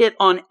 he has hit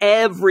on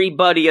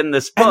everybody in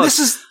this book. And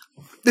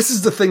this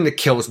is the thing that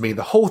kills me.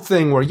 The whole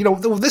thing where,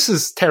 this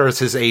is Tara's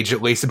his age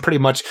at least, and pretty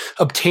much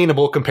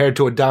obtainable compared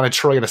to a Donna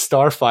Troy and a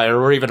Starfire,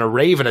 or even a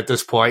Raven at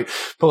this point.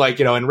 But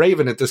and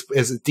Raven at this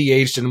is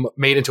de-aged and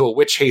made into a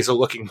witch hazel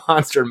looking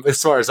monster,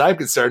 as far as I'm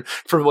concerned,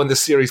 from when the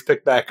series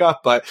picked back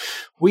up. But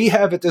we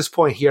have at this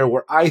point here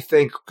where I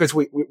think, because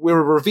we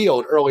were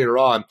revealed earlier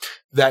on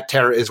that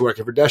Tara is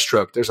working for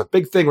Deathstroke. There's a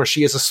big thing where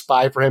she is a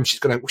spy for him.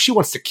 She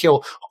wants to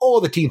kill all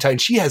the Teen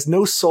Titans. She has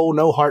no soul,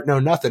 no heart, no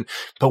nothing.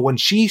 But when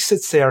she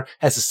sits there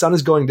as the sun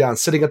is going down,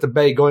 sitting at the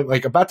bay, going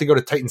like about to go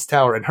to Titan's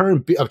Tower, and her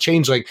and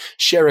Changeling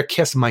share a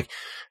kiss, I'm like,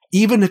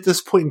 even at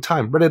this point in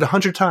time, read it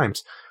 100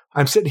 times,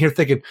 I'm sitting here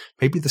thinking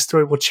maybe the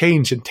story will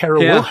change and Tara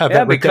will have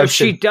that redemption. Because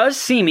she does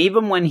seem,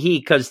 even when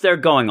because they're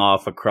going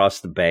off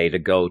across the bay to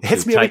go to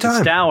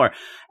Titan's Tower.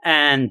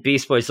 And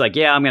Beast Boy's like,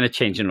 yeah, I'm going to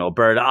change into a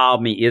bird.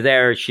 I'll meet you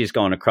there. She's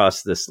going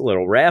across this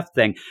little raft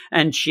thing.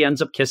 And she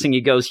ends up kissing.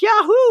 He goes,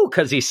 Yahoo!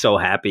 Because he's so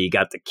happy he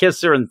got to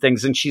kiss her and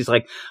things. And she's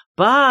like,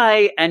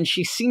 bye. And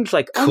she seems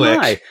like, oh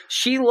my,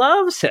 she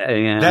loves it.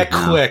 That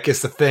click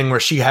is the thing where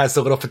she has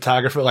the little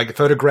photographer, like a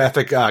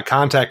photographic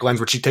contact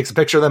lens where she takes a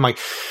picture of them. Like,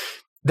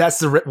 that's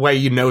the way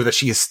you know that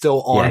she is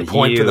still on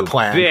point for the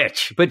plan.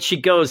 Bitch. But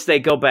they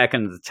go back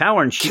into the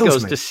tower and she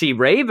goes to see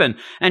Raven.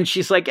 And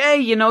she's like, hey,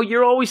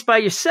 you're always by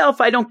yourself.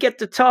 I don't get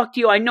to talk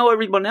to you. I know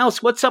everyone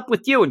else. What's up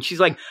with you? And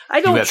she's like,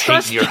 I don't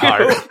trust you.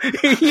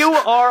 You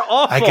are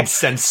awful. I can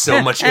sense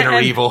so much inner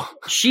evil.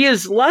 She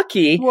is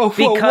lucky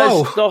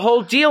because the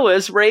whole deal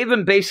is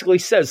Raven basically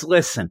says,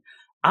 listen,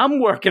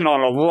 I'm working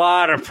on a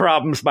lot of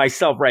problems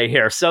myself right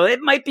here, so it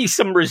might be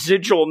some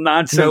residual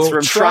nonsense from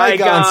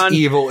Trigon's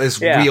evil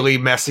is really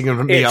messing me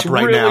up right now. It's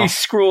really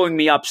screwing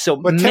me up. So,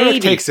 but Tara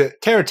takes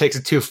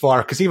it too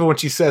far because even when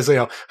she says,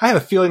 I have a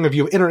feeling of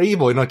you inner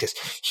evil, like this.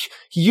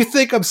 You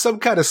think I'm some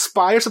kind of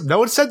spy or something? No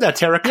one said that,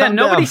 Tara. Calm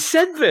nobody down.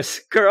 said this,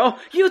 girl.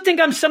 You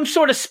think I'm some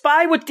sort of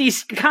spy with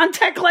these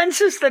contact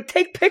lenses that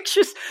take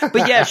pictures?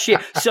 But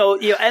so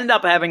you end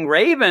up having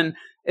Raven.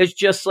 It's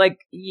just like,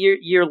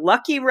 you're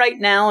lucky right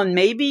now, and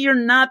maybe you're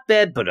not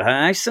bad, but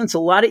I sense a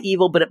lot of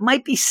evil, but it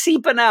might be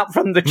seeping out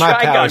from the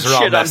Trigon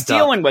shit I'm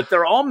dealing with.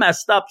 They're all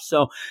messed up,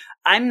 so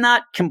I'm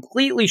not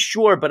completely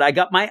sure, but I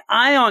got my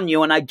eye on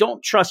you, and I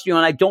don't trust you,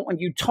 and I don't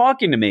want you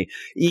talking to me.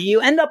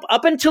 You end up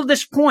until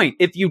this point,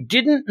 if you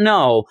didn't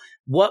know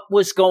what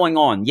was going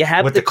on, you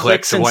have the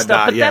clicks and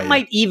stuff, but that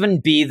might even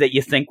be that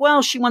you think,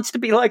 well, she wants to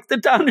be like the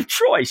Donna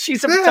Troy.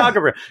 She's a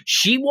photographer.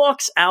 She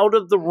walks out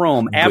of the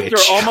room after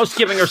almost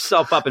giving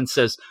herself up and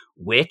says,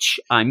 Witch,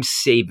 I'm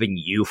saving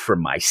you for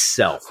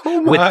myself.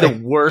 With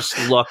the worst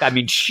look. I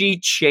mean, she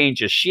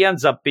changes. She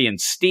ends up being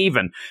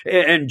Steven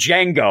and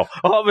Django.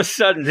 All of a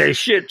sudden, the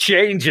shit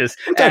changes.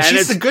 God,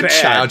 she's a good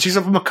child. She's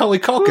a Macaulay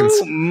Culkin.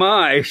 Oh,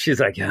 my. She's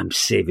like, I'm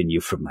saving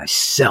you for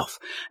myself.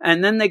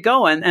 And then they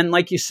go, and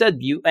like you said,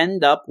 you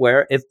end up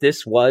where if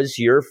this was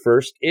your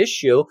first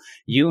issue,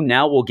 you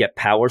now will get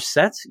power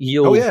sets.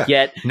 You'll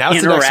get now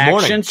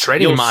interactions.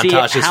 Training You'll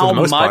montages see how for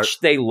the most much part.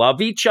 They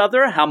love each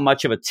other, how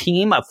much of a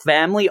team, a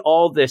family,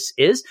 all this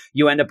is.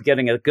 You end up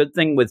getting a good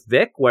thing with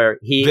Vic where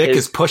Vic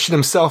is pushing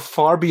himself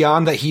far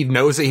beyond that he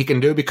knows that he can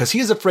do, because he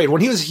is afraid.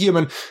 When he was a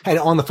human and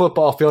on the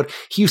football field,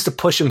 he used to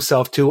push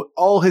himself to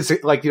all his,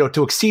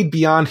 to exceed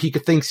beyond he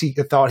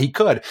thought he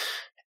could.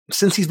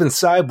 Since he's been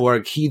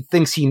cyborg, he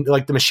thinks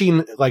the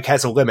machine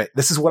has a limit.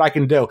 This is what I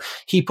can do.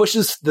 He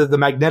pushes the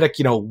magnetic,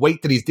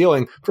 weight that he's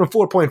dealing from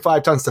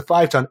 4.5 tons to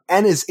 5 tons,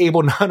 and is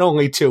able not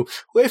only to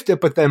lift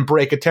it, but then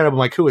break it.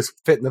 Terrible, who is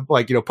fitting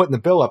putting the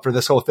bill up for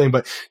this whole thing,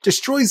 but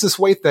destroys this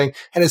weight thing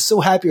and is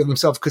so happy with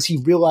himself because he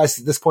realized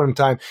at this point in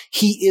time,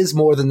 he is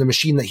more than the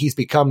machine that he's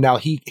become now.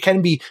 He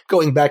can be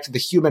going back to the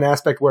human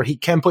aspect where he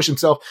can push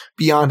himself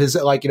beyond his,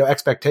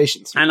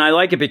 expectations. And I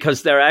like it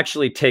because they're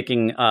actually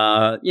taking,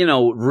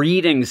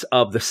 readings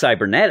of the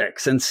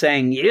cybernetics and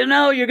saying, you're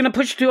going to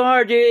push too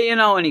hard,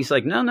 and he's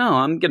like, no,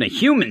 I'm going to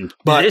human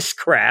this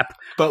crap.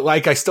 But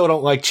I still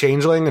don't like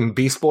Changeling and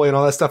Beast Boy and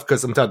all that stuff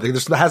because I'm telling you,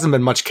 there hasn't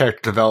been much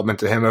character development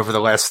to him over the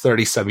last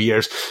 30-some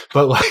years.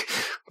 But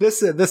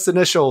this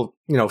initial,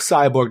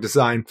 cyborg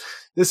design,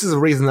 this is the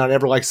reason that I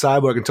never liked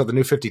Cyborg until the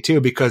New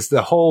 52, because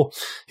the whole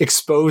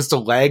exposed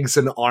legs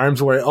and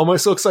arms where it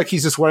almost looks like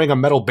he's just wearing a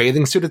metal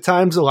bathing suit at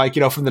times, from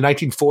the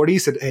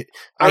 1940s.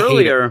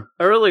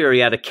 Earlier he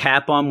had a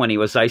cap on when he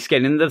was ice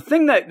skating. And the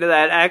thing that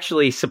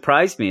actually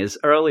surprised me is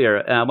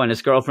earlier when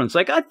his girlfriend's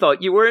like, I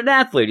thought you were an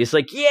athlete. He's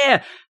like,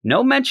 yeah,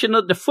 no mention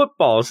of the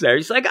footballs there.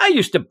 He's like, I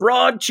used to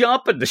broad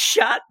jump and the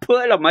shot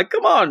put. I'm like,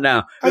 come on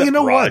now. You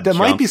know what? That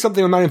might be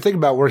something I'm not even thinking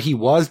about, where he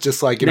was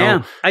just I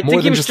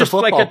think he was just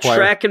like a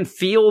track and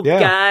field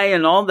guy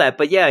and all that.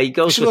 But yeah, he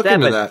goes with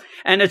that.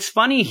 And it's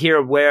funny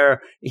here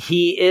where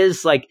he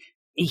is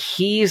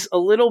he's a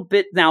little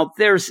bit, now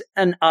there's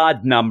an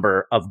odd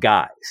number of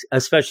guys,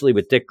 especially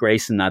with Dick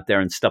Grayson not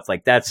there and stuff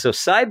like that. So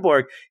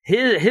Cyborg,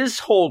 his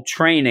whole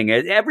training,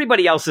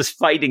 everybody else is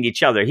fighting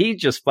each other. He's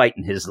just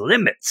fighting his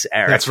limits,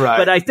 Eric. That's right.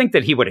 But I think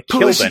that he would have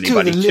killed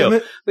anybody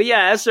too. But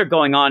yeah, as they're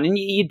going on, and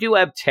you do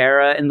have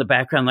Tara in the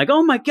background, like,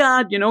 oh my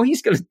God,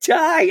 he's going to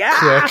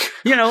die.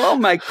 Click. Oh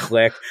my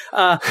click.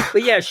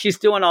 But yeah, she's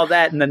doing all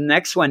that. And the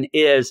next one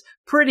is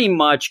pretty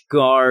much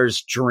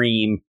Gar's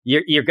dream.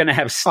 You're going to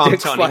have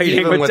stick fighting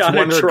Raven with Donna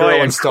Wonder Troy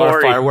Girl and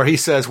Corey. Starfire, where he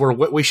says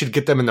we should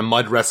get them in the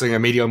mud wrestling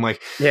immediately. I'm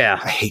like, Yeah.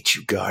 I hate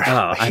you, Gar.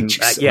 Oh, I hate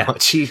you so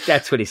much.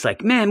 That's what he's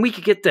like. Man, we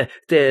could get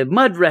the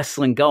mud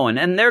wrestling going,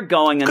 and they're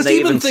going, and Because they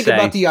even think say,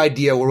 about the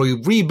idea where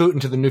we reboot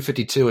into the New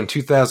 52 in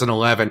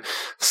 2011.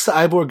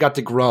 Cyborg got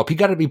to grow up. He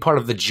got to be part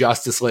of the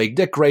Justice League.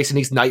 Dick Grayson,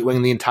 he's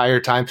Nightwing the entire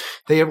time.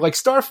 They have like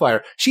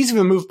Starfire. She's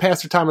even moved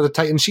past her time with the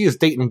Titans. She is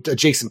dating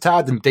Jason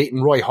Todd and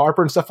dating Roy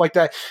Harper and stuff like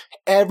that.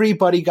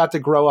 Everybody got to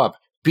grow up.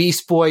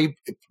 Beast Boy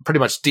pretty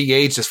much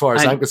de-aged as far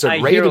as I'm concerned. I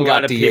hear Raven a lot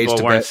got of de-aged people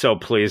a weren't bit. so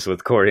pleased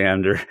with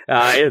Coriander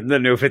in the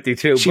New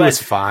 52. She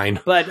was fine.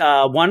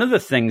 But one of the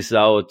things,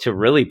 though, to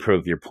really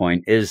prove your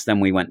point is then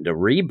we went into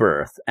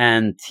Rebirth,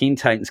 and Teen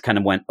Titans kind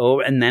of went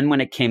over, and then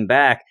when it came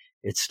back,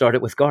 it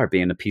started with Gar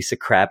being a piece of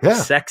crap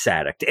sex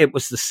addict. It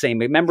was the same.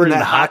 Remember in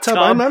the hot tub?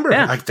 I remember.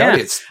 Yeah, I tell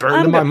you, it's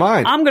burned in my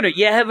mind.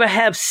 You ever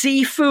have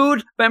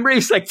seafood? Remember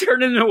he's like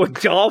turning into a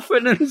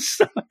dolphin and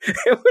stuff.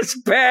 It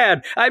was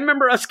bad. I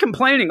remember us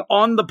complaining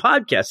on the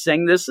podcast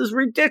saying this is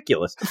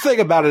ridiculous. The thing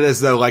about it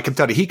is, though, like I'm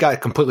telling you, he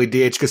got completely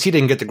de-aged because he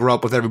didn't get to grow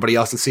up with everybody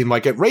else. It seemed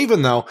like it.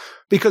 Raven, though,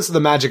 because of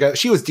the magic,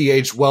 she was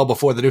de-aged well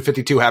before the New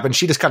 52 happened.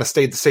 She just kind of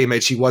stayed the same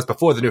age she was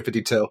before the New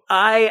 52.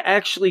 I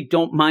actually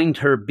don't mind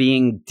her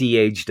being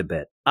de-aged a bit.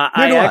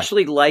 I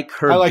actually like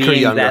her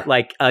being that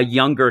like a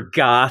younger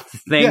goth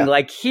thing. Yeah,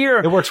 like here,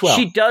 it works well.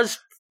 She does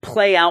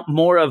play out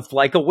more of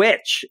like a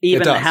witch,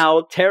 even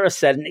how Tara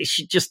said, and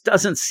she just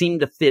doesn't seem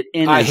to fit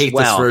in. I hate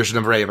this version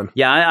of Raven.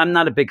 Yeah, I'm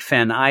not a big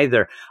fan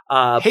either.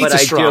 Hate's a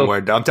strong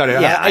word, though. I'm telling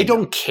you, I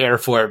don't care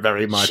for it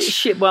very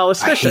much. Well,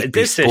 especially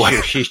this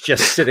issue, she's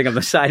just sitting on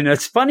the side, and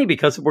it's funny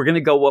because we're going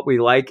to go what we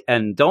like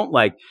and don't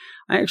like.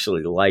 I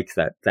actually like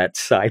that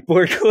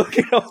cyborg look.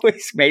 It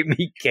always made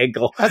me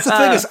giggle. That's the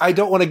thing is, I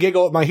don't want to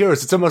giggle at my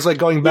heroes. It's almost like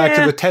going back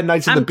to the 10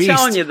 Nights of the Beast. I'm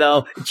telling you,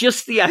 though,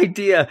 just the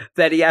idea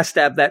that he has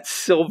to have that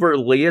silver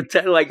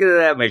leotard, like,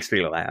 that makes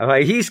me laugh.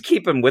 Like, he's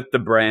keeping with the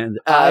brand.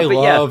 I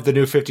love the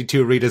New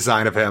 52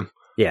 redesign of him.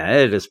 Yeah,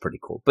 it is pretty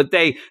cool. But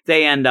they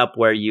end up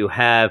where you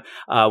have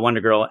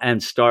Wonder Girl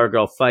and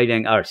Stargirl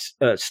fighting, or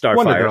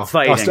Starfire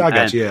fighting. I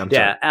got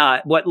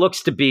you. What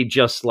looks to be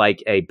just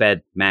like a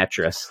bed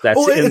mattress that's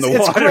in the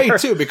water. It's great,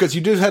 too, because you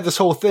do have this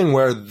whole thing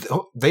where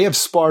they have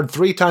sparred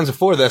 3 times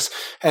before this,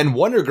 and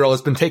Wonder Girl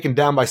has been taken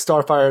down by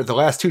Starfire the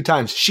last 2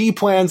 times. She's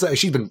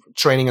been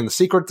training in the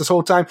secret this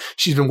whole time.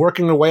 She's been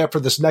working her way up for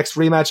this next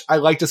rematch. I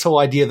like this whole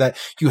idea that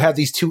you have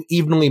these 2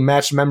 evenly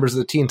matched members of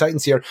the Teen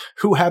Titans here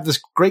who have this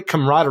great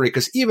camaraderie,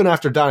 because even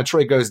after Donna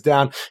Troy goes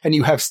down and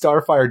you have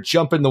Starfire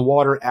jump in the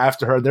water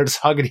after her, they're just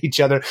hugging each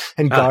other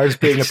and Gar's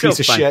being a piece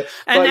of shit.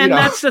 And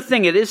that's the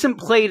thing. It isn't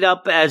played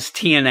up as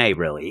TNA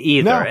really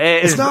either. No,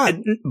 it's not.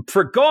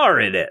 For Gar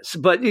it is.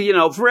 But,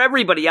 for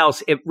everybody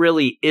else, it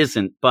really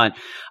isn't. But,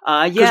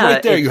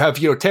 right there you have,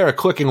 Tara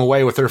clicking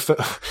away with her,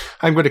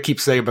 I'm going to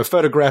keep saying, but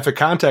photographic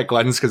contact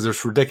lenses because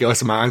there's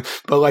ridiculous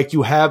amounts. But like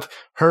you have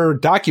her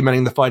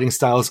documenting the fighting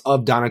styles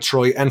of Donna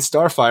Troy and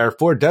Starfire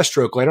for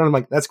Deathstroke later. And I'm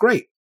like, that's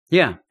great.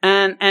 Yeah.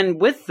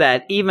 And with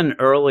that, even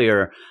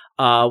earlier,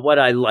 what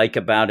I like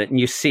about it, and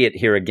you see it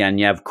here again,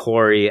 you have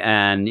Corey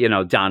and,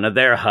 Donna,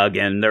 they're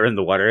hugging, they're in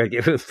the water.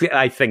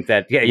 I think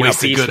that,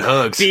 wasted good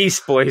hugs.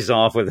 Beast Boy's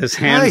off with his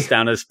hands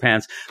down his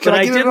pants. But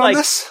I did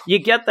like, you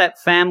get that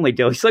family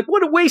deal. He's like,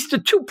 what a waste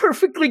of 2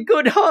 perfectly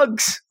good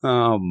hugs.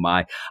 Oh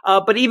my.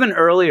 But even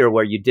earlier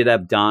where you did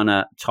have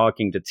Donna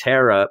talking to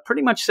Tara,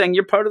 pretty much saying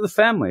you're part of the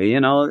family,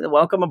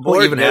 welcome aboard.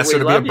 Well, even asked her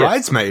to be a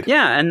bridesmaid.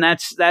 Yeah. And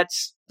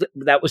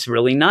that was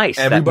really nice.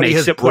 Everybody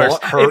has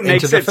brought her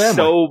into the family. It makes it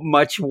so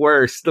much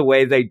worse the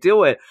way they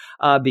do it,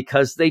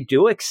 because they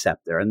do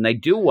accept her and they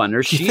do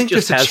wonder. She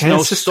just has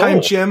no soul.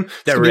 Time, Jim,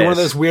 there is one of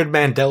those weird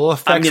Mandela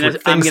effects where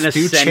things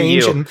do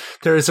change and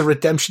there is a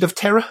redemption of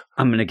Tara.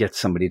 I'm going to get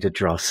somebody to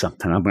draw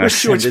something. I'm going to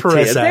send George it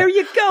Perez to you. There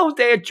you go.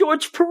 There,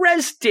 George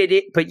Perez did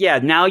it. But yeah,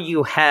 now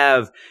you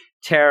have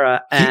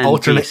Tara and the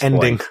alternate Beast Boy.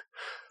 ending.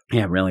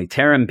 Yeah, really.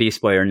 Tara and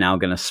Beast Boy are now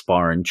going to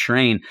spar and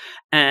train.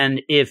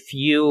 And if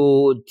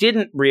you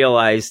didn't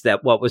realize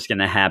that what was going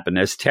to happen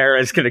is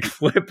Tara is going to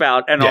flip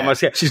out and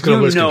almost get, she's going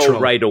to lose control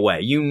right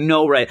away.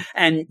 Right.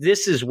 And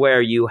this is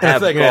where you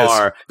have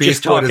Gar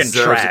just talking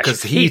trash.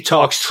 Because he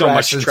talks so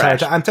much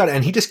trash. I'm telling you,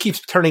 and he just keeps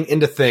turning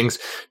into things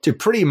to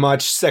pretty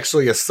much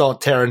sexually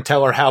assault Tara and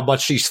tell her how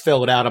much she's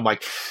filled out. I'm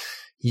like,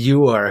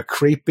 you are a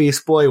creep,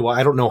 Beast Boy. Well,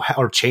 I don't know how,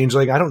 or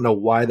Changeling. I don't know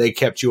why they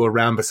kept you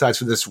around besides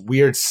for this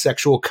weird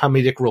sexual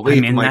comedic relief.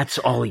 I mean, that's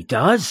all he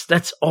does.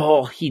 That's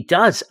all he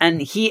does. And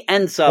he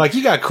ends up. Like,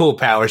 you got cool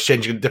powers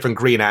changing different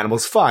green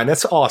animals. Fine.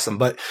 That's awesome.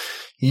 But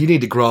you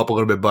need to grow up a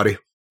little bit, buddy.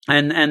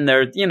 And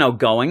they're,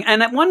 going.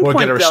 And at one point,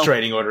 get a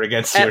restraining order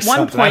against you. At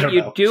one point,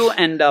 you do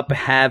end up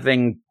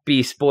having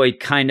Beast Boy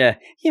kind of,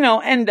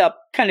 end up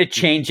kind of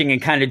changing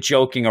and kind of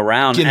joking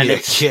around. Give and me a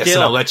kiss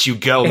and I'll let you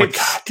go. It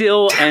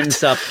still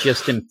ends up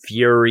just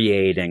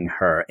infuriating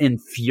her, and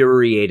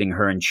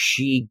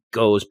she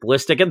goes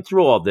ballistic. And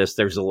through all this,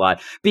 there's a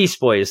lot. Beast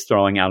Boy is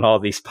throwing out all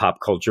these pop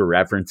culture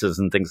references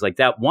and things like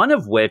that, one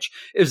of which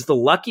is the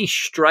Lucky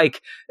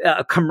Strike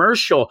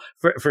commercial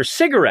for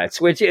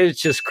cigarettes, which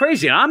is just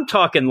crazy. And I'm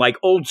talking like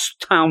old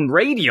town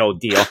radio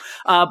deal.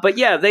 But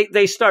yeah,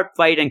 they start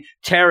fighting.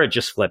 Tara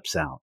just flips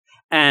out.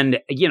 And,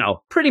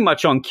 pretty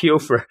much on cue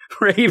for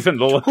Raven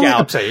to look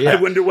out. I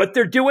wonder what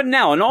they're doing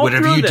now. And all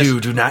whatever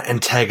you do not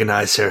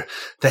antagonize her.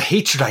 The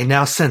hatred I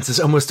now sense is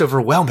almost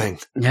overwhelming.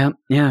 Yeah.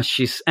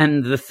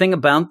 And the thing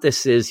about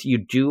this is you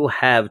do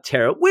have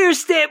Tara.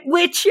 Where's that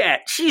witch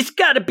at? She's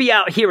got to be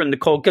out here in the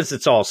cold because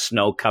it's all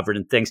snow covered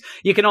and things.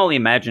 You can only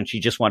imagine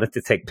she just wanted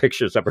to take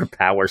pictures of her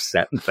power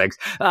set and things.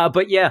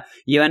 But yeah,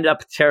 you end up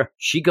with Tara.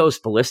 She goes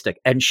ballistic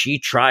and she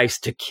tries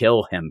to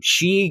kill him.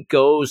 She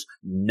goes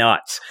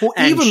nuts. Well,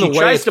 and even the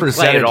way it's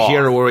presented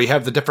here, where we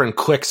have the different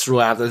clicks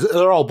throughout,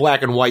 they're all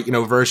black and white,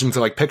 versions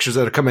of like pictures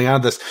that are coming out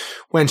of this.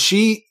 When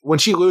she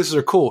loses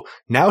her cool,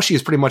 now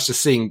she's pretty much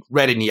just seeing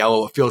red and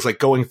yellow. It feels like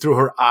going through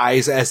her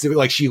eyes as if,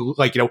 like she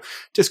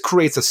just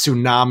creates a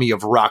tsunami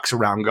of rocks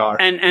around Gar.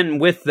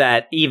 And with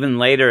that, even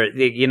later,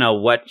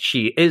 what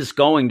she is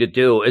going to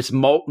do is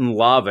molten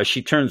lava.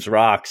 She turns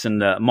rocks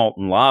into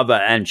molten lava,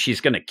 and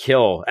she's going to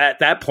kill at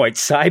that point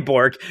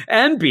Cyborg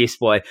and Beast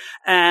Boy.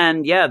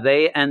 And yeah,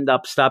 they end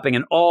up stopping,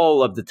 and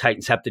all of the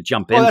Titans have to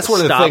jump in. Well, that's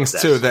one of the things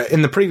this. too, that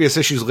in the previous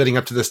issues leading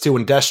up to this too,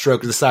 when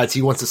Deathstroke decides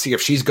he wants to see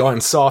if she's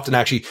gone soft and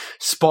actually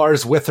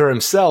spars with her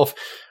himself,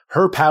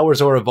 her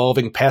powers are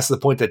evolving past the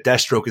point that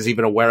Deathstroke is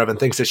even aware of, and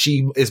thinks that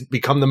she is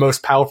become the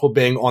most powerful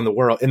being in the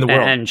world.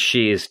 And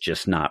she is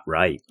just not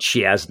right.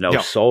 She has no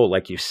soul,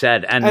 like you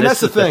said. And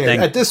that's the thing.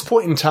 At this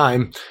point in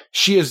time,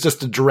 she is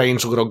just a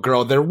deranged little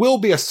girl. There will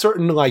be a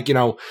certain,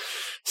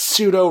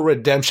 pseudo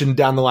redemption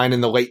down the line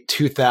in the late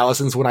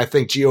 2000s when I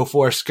think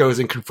Geoforce goes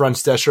and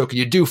confronts Deathstroke, and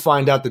you do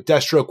find out that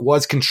Deathstroke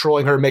was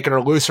controlling her, making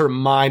her lose her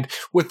mind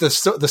with the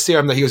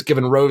serum that he was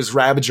giving Rose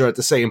Ravager at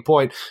the same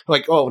point,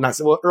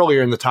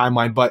 earlier in the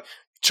timeline, but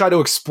try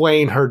to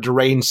explain her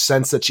deranged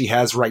sense that she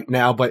has right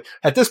now. But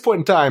at this point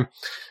in time,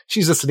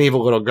 she's just an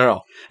evil little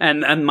girl.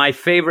 And my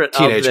favorite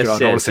of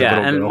this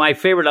my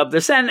favorite of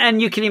this, and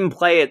you can even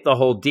play it the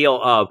whole deal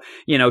of,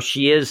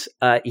 she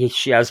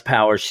has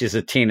power, she's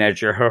a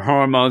teenager, her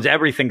hormones,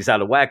 everything's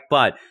out of whack,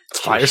 but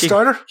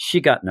Firestarter?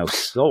 She got no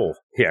soul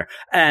here.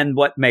 And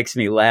what makes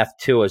me laugh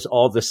too is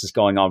all this is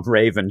going on.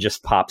 Raven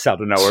just pops out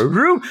of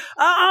nowhere.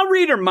 I'll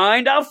read her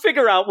mind. I'll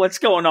figure out what's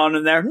going on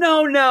in there.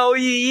 No,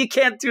 you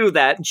can't do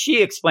that. And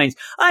she explains,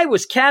 I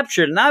was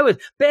captured and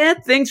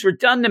bad things were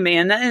done to me.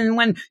 And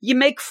when you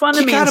make fun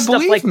of me and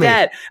stuff like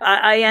that,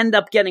 I end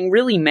up getting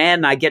really mad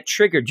and I get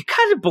triggered. You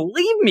gotta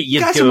believe me. You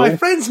guys do. are my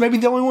friends. Maybe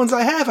the only ones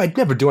I have. I'd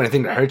never do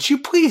anything to hurt you.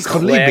 Please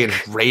believe me.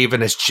 And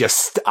Raven is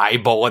just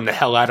eyeballing the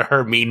hell out of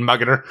her, mean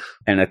mugging her.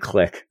 And a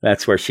click.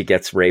 That's where she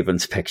gets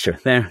Raven's picture.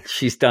 There,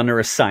 she's done her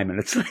assignment.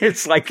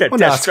 It's like a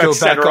Deathstroke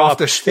set her off.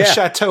 The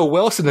Chateau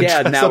Wilson and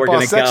dress now up we're all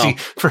gonna sexy go.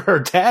 for her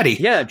daddy.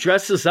 Yeah,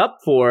 dresses up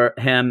for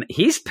him.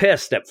 He's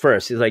pissed at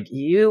first. He's like,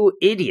 you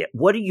idiot.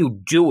 What are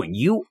you doing?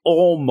 You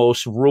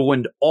almost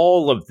ruined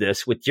all of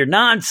this with your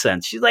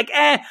nonsense. She's like,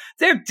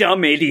 they're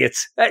dumb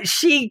idiots.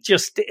 She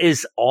just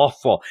is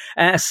awful.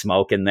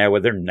 Smoking there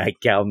with her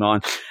nightgown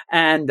on.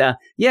 And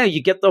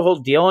you get the whole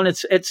deal, and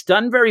it's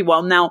done very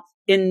well. Now,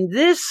 in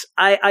this,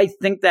 I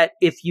think that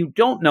if you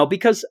don't know,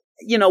 because,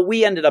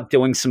 we ended up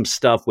doing some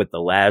stuff with the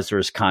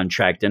Lazarus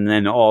contract and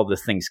then all the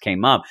things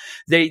came up.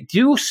 They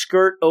do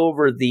skirt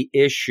over the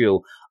issue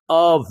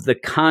of the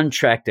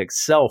contract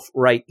itself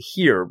right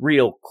here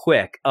real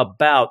quick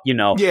about, Grant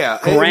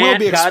it will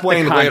be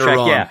explained got the contract. later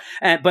on.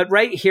 Yeah. But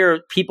right here,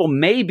 people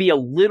may be a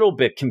little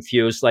bit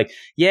confused. Like,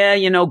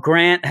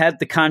 Grant had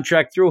the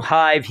contract through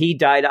Hive. He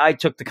died. I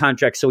took the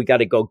contract. So we got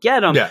to go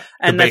get him. Yeah.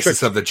 And the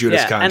basis of the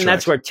Judas contract. And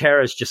that's where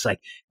Tara's just like,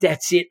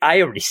 that's it.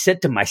 I already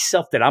said to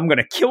myself that I'm going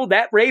to kill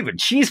that Raven.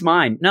 She's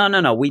mine.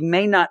 No. We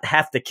may not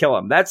have to kill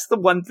him. That's the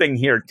one thing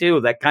here too.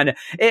 That kind of,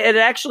 it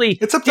actually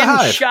it's up to didn't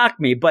Hive. shock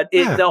me, but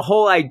the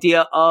whole idea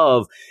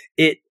of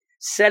it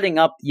setting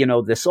up,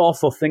 this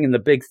awful thing and the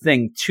big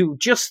thing to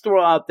just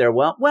throw out there,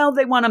 well,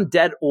 they want him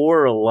dead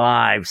or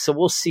alive. So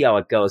we'll see how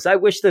it goes. I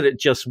wish that it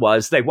just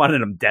was, they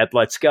wanted him dead.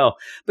 Let's go.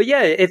 But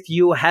yeah, if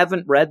you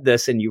haven't read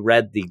this and you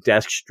read the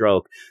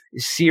Deathstroke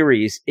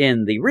series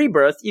in the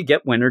Rebirth, you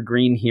get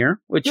Wintergreen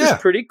here, which is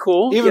pretty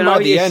cool. Even by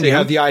the end, you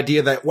have the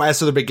idea that as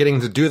they're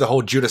beginning to do the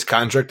whole Judas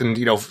contract and,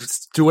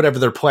 do whatever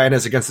their plan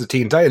is against the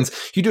Teen Titans,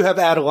 you do have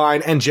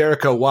Adeline and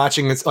Jericho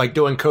watching. It's like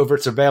doing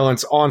covert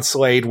surveillance on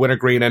Slade,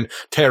 Wintergreen, and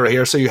Tara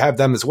here. So you have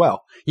them as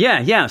well.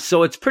 Yeah.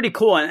 So it's pretty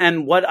cool.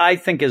 And what I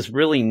think is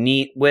really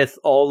neat with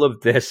all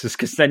of this is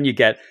because then you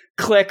get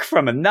Click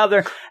from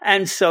another.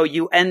 And so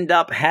you end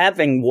up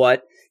having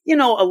what,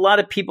 a lot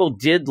of people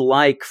did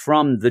like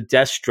from the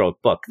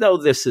Deathstroke book, though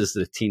this is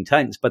the Teen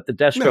Titans, but the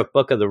Deathstroke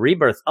book of the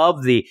rebirth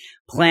of the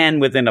plan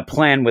within a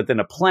plan within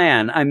a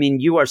plan. I mean,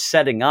 you are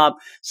setting up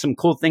some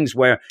cool things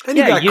where, and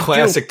you got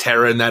classic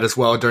Terra in that as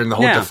well during the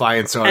whole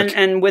Defiance arc.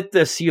 And with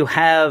this, you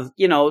have,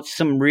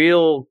 some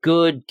real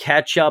good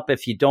catch up.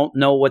 If you don't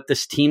know what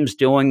this team's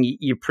doing,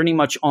 you're pretty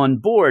much on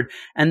board.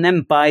 And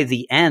then by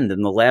the end,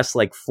 in the last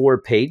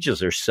 4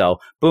 pages or so,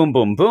 boom,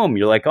 boom, boom,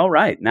 you're like, all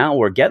right, now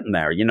we're getting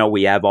there.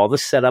 We have all the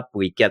setup.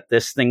 We get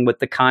this thing with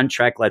the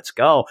contract. Let's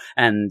go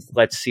and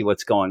let's see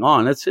what's going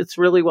on. It's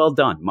really well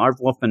done. Marv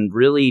Wolfman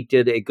really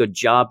did a good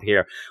job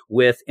here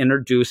with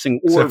introducing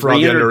or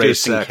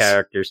reintroducing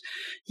characters.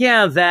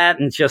 Yeah, that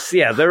and just,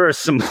 there are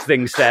some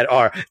things that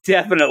are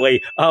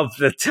definitely of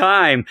the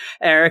time.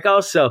 Eric,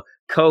 also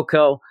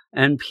cocoa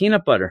and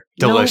peanut butter.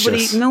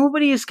 Delicious.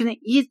 Nobody is going to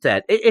eat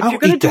that. If you're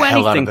going to do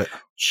anything,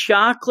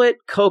 chocolate,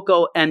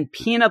 cocoa, and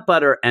peanut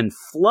butter and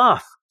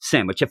fluff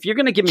sandwich. If you're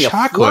going to give me a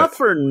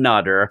fluffer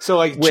nutter.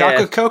 So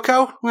chocolate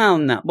cocoa? Well,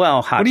 no.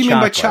 Well, hot chocolate. What do you mean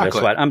by chocolate?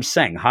 Is what I'm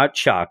saying. Hot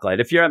chocolate.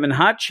 If you're having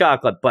hot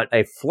chocolate, but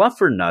a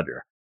fluffer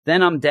nutter,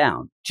 then I'm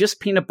down. Just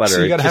peanut butter.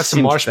 So you got to have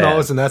some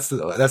marshmallows, and that's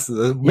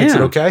the makes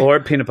it okay.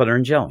 Or peanut butter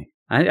and jelly.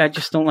 I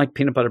just don't like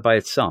peanut butter by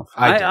itself.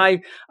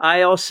 I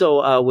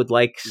also would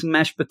like some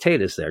mashed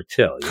potatoes there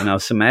too.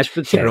 Some mashed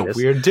potatoes.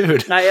 You're a weird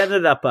dude. I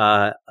ended up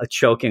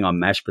choking on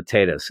mashed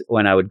potatoes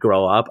when I would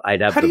grow up.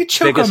 I'd have How do you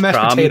choke on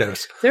mashed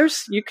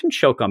potatoes? You can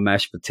choke on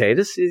mashed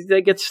potatoes.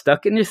 They get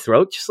stuck in your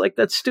throat just like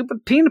that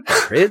stupid peanut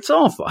butter. It's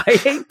awful. I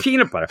hate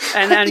peanut butter.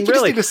 And you really,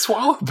 just need to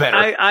swallow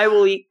better. I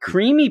will eat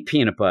creamy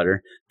peanut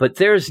butter, but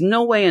there's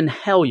no way in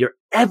hell you're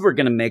ever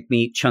going to make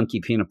me eat chunky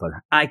peanut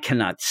butter. I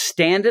cannot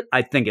stand it.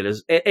 I think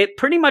it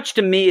pretty much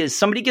to me is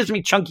somebody gives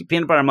me chunky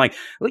peanut butter. I'm like,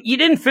 well, you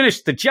didn't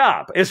finish the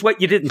job is what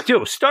you didn't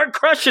do. Start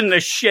crushing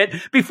this shit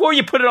before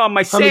you put it on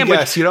my sandwich. Let me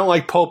guess, you don't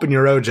like pulp in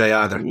your OJ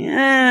either.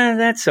 Yeah,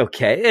 that's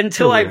okay.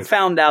 Until I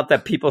found out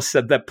that people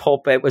said that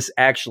pulp, it was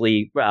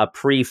actually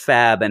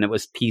prefab and it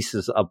was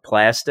pieces of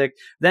plastic.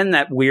 Then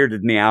that weirded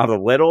me out a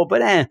little,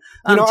 but I've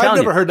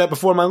never heard that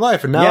before in my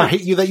life. And now I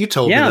hate you that you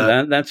told me that.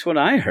 Yeah, that's what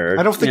I heard.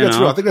 I don't think that's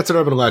real. I think that's an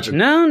urban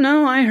legend.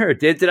 No, I heard.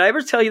 Did I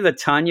ever tell you that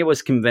Tanya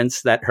was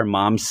convinced that her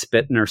mom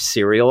spit in her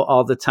cereal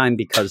all the time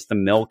because the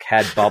milk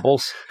had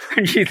bubbles?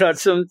 And she thought,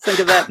 so think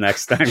of that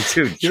next time,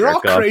 too. You're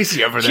all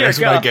crazy over there, is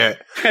what I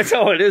get. That's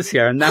all it is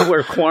here. And now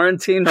we're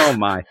quarantined. Oh,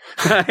 my.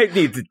 I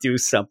need to do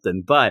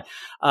something. But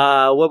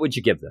what would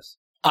you give this?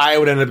 I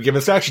would end up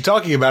giving. So actually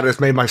talking about it has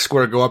made my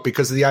score go up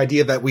because of the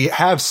idea that we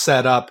have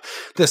set up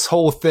this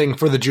whole thing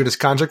for the Judas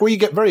contract where you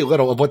get very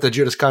little of what the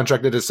Judas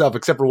contract did itself,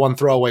 except for one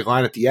throwaway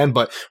line at the end.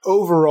 But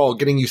overall,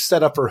 getting you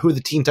set up for who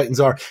the Teen Titans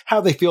are, how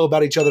they feel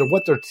about each other,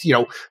 what their,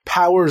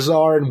 powers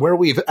are, and where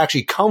we've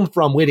actually come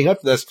from leading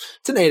up to this.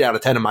 It's an 8 out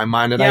of 10 in my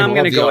mind. And I'm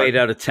going to go 8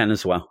 out of 10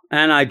 as well.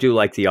 And I do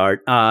like the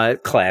art.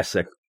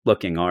 Classic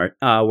looking art.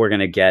 We're going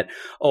to get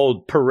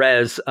old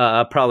Perez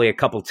probably a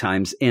couple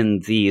times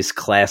in these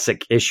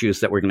classic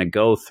issues that we're going to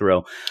go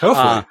through.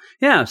 Hopefully.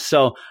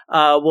 So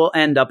we'll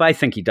end up, I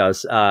think he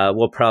does,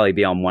 we'll probably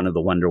be on one of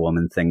the Wonder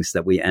Woman things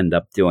that we end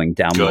up doing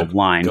down the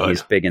line. Good.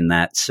 He's big in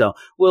that. So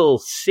we'll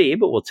see,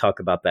 but we'll talk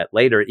about that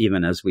later,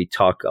 even as we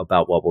talk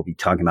about what we'll be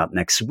talking about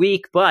next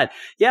week. But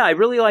yeah, I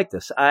really like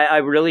this. I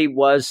really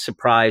was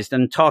surprised,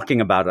 and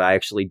talking about it, I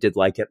actually did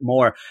like it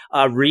more.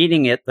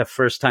 Reading it the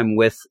first time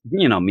with,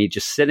 me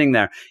just sitting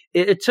there,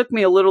 it took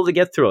me a little to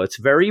get through. It's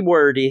very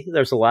wordy.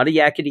 There's a lot of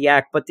yakety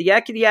yak, but the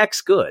yakety yak's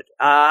good.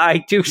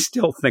 I do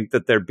still think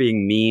that they're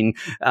being mean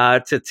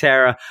to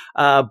Tara,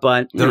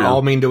 but they're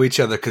all mean to each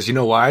other because you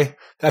know why?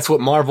 That's what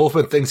Marv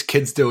Wolfman thinks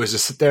kids do, is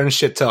just sit there and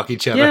shit talk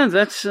each other.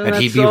 Yeah, and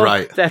he'd be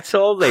right. That's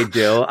all they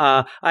do.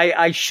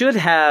 I should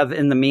have,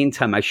 in the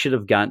meantime, I should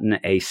have gotten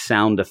a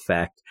sound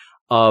effect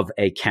of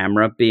a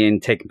camera being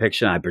taken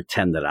picture, and I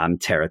pretend that I'm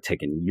Tara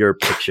taking your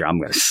picture. I'm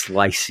going to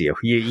slice you.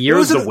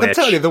 You're the witch. I'm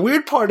telling you, the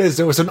weird part is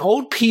there was an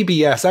old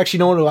PBS. Actually,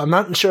 no, I'm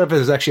not sure if it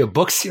was actually a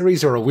book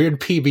series or a weird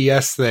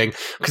PBS thing,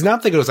 because now I'm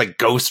thinking it was like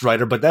Ghost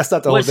Rider, but that's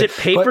not the whole thing. Was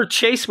it Paper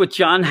Chase with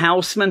John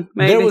Houseman,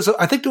 maybe?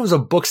 I think there was a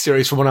book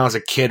series from when I was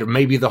a kid, or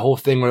maybe the whole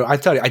thing where, I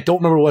tell you, I don't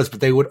remember what it was,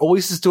 but they would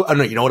always just do, I don't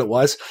know, you know what it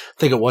was? I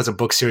think it was a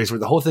book series where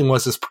the whole thing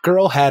was this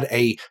girl had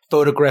a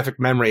photographic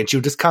memory, and she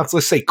would just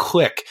constantly say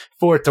click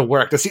for it to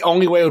work. That's the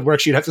only way it would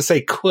work. She'd have to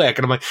say click.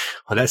 And I'm like,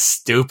 oh, that's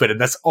stupid.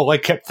 And that's all I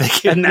kept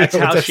thinking. And that's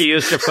how she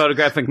used her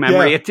photographic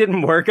memory. Yeah. It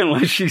didn't work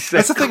unless she said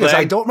That's the thing is,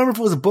 I don't remember if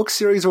it was a book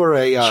series or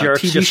a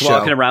TV just show.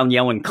 Walking around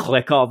yelling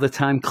click all the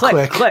time.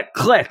 Click, click,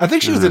 click. I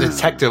think she was a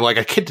detective, like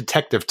a kid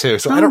detective too.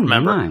 So I don't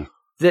remember.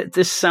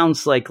 This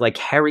sounds like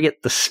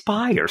Harriet the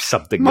Spy or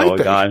something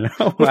going on.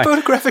 With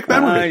photographic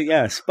memory.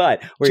 Yes,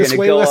 but we're going to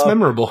go less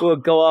memorable. We'll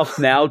go off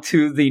now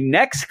to the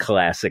next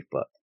classic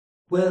book.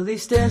 Well, he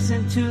stares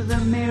into the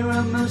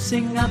mirror,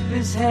 moosing up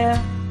his hair,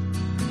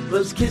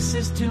 blows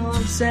kisses to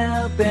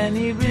himself, and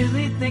he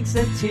really thinks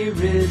that tear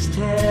is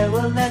tear.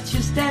 Well, that's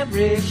just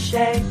every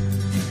shade.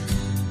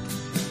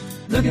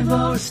 Looking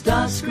for a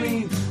star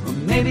screen, or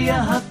maybe a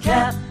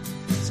hubcap.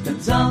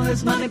 Spends all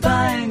his money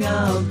buying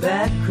all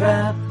that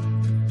crap.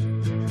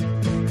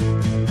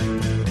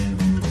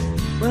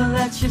 Well,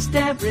 that's just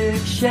Eric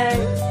Shea.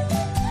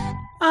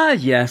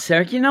 Yes,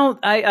 Eric.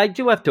 I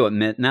do have to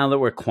admit, now that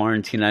we're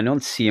quarantined, I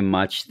don't see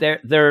much.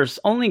 There's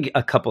only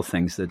a couple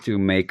things that do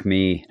make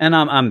me, and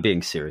I'm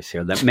being serious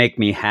here, that make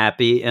me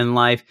happy in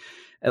life.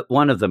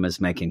 One of them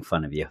is making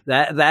fun of you.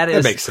 That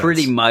is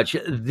pretty much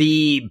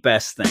the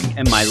best thing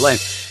in my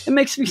life. It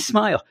makes me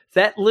smile.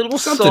 That little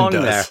song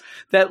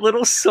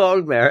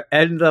there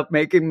ended up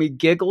making me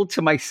giggle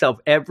to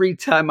myself every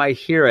time I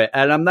hear it.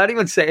 And I'm not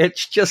even saying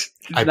it's just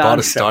I bought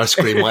a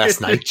Starscream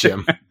last night,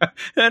 Jim.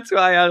 That's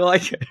why I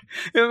like it.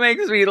 It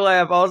makes me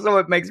laugh. Also,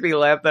 it makes me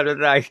laugh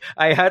that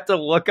I had to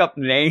look up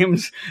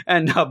names,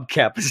 and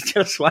Hubcap is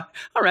just one.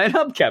 All right,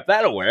 Hubcap,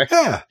 that'll work.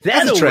 Yeah,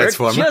 that'll work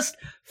just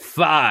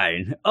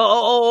fine.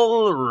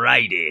 All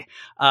righty.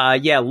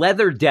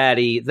 Leather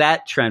Daddy,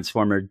 that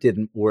transformer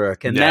didn't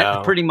work. And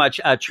that pretty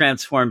much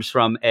transforms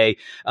from a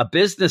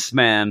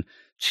businessman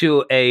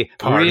to a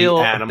Party real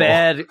animal.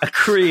 bad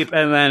creep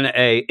and then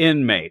a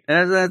inmate.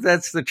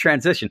 That's the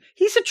transition.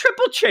 He's a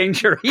triple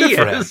changer. He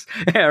is,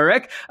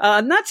 Eric.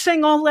 Not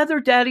saying all leather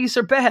daddies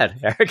are bad,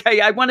 Eric.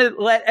 I want to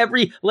let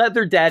every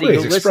leather daddy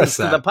who listens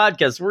to the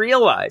podcast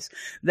realize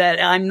that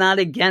I'm not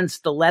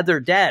against the leather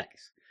daddies.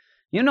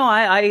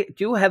 I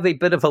do have a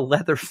bit of a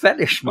leather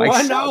fetish myself.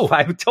 I know.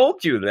 I've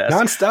told you this.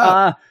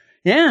 Nonstop.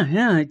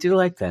 Yeah, I do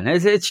like that.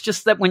 It's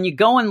just that when you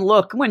go and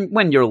look,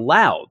 when you're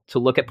allowed to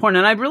look at porn,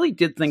 and I really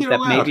did think that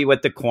maybe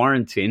with the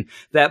quarantine,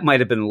 that might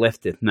have been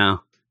lifted.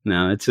 No,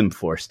 it's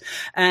enforced.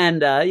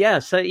 And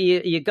so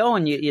you go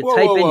and you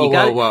type in,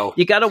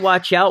 you got to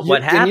watch out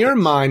what happens. In your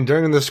mind,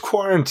 during this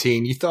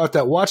quarantine, you thought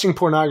that watching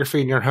pornography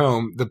in your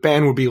home, the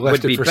ban would be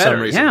lifted for some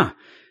reason.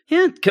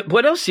 Yeah.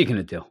 What else are you going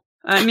to do?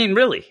 I mean,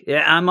 really,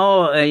 I'm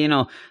all,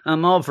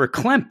 I'm all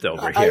verklempt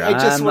over here. I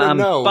just want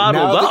to know,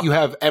 now up. that you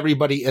have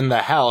everybody in the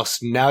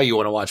house, now you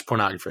want to watch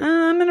pornography.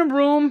 I'm in a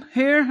room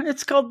here.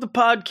 It's called the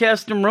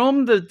podcasting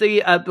room.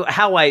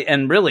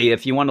 And really,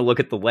 if you want to look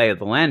at the lay of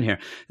the land here,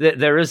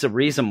 there is a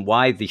reason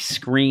why the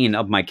screen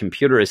of my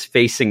computer is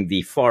facing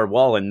the far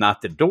wall and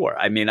not the door.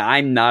 I mean,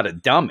 I'm not a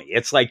dummy.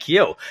 It's like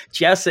you.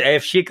 Jess,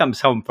 if she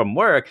comes home from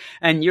work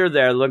and you're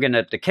there looking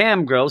at the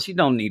cam girls, you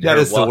don't need that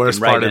her is the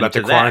worst part about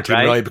the quarantine,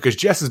 right? really, because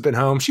Jess has been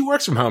home. She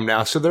works from home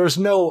now, so there's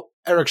no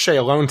Eric Shea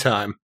alone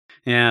time.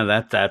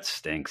 Yeah, that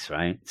stinks,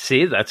 right?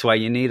 See, that's why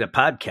you need a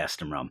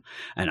podcasting room.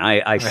 And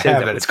I say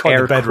that it's called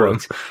the bedroom.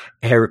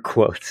 Air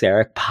quotes,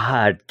 Eric,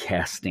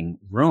 podcasting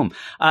room.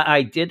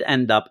 I did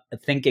end up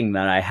thinking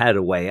that I had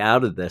a way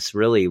out of this,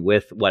 really,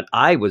 with what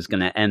I was going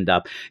to end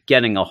up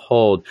getting a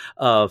hold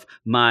of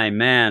my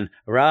man,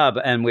 Rob,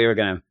 and we were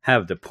going to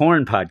have the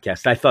porn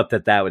podcast. I thought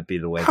that would be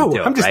the way to do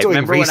it. I'm just right? doing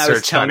Remember research, when I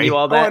was telling you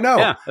all that? Oh, I know.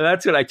 Yeah,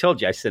 that's what I told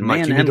you. I said,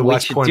 Mike, man, you need to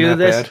watch we porn should do that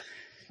this. bad.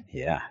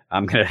 Yeah,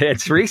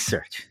 it's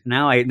research.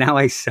 Now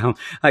I sound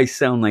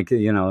like,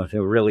 a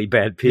really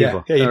bad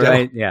people. Yeah, you do.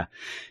 Right?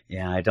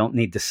 Yeah, I don't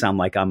need to sound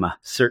like I'm a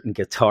certain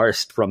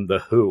guitarist from The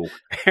Who.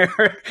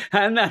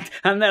 I'm not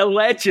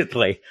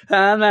allegedly.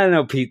 I'm not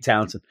no Pete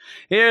Townsend.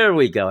 Here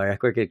we go,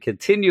 Eric. We're going to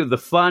continue the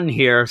fun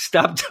here.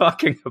 Stop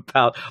talking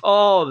about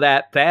all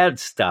that bad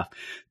stuff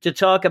to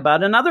talk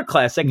about another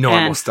classic.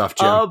 Normal stuff,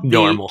 Jim. Of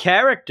the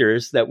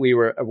characters that we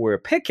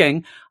were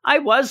picking, I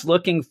was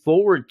looking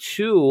forward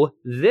to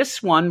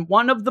this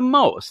one of the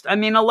most. I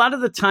mean, a lot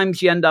of the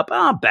times you end up,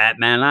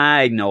 Batman,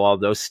 I know all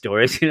those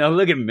stories.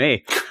 Look at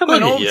me. I'm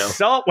an old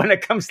salt when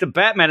it comes to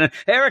Batman. And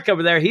Eric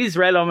over there, he's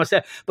read almost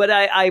that. But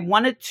I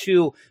wanted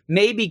to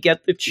maybe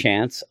get the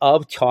chance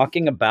of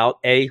talking about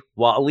a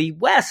Wally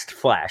West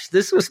Flash.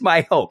 This was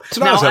my hope.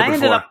 Now,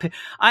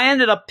 I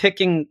ended up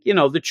picking,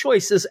 the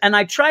choices, and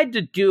I tried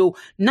to do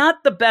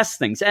not the best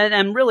things.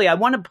 And really, I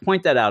want to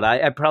point that out.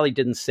 I probably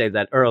didn't say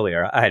that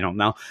earlier. I don't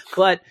know.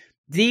 But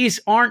these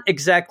aren't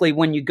exactly,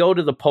 when you go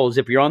to the polls,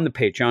 if you're on the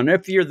Patreon,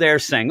 if you're there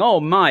saying,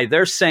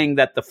 they're saying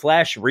that the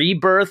Flash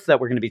Rebirth that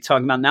we're going to be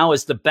talking about now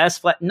is the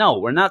best Flash. No,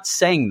 we're not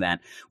saying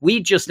that. We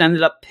just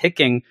ended up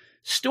picking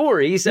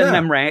stories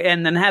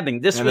and then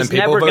having this was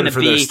never going to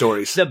be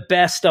the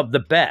best of the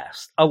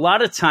best. A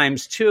lot of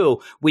times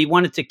too, we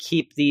wanted to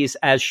keep these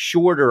as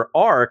shorter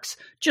arcs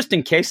just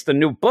in case the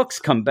new books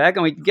come back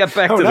and we can get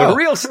back to the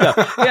real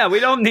stuff. Yeah,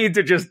 we don't need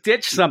to just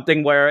ditch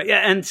something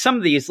and some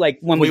of these, like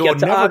when we get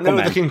to Aquaman.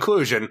 Know the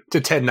conclusion to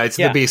 10 Nights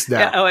of the Beast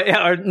now.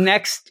 Our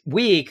next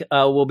week,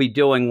 we'll be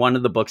doing one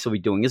of the books we'll be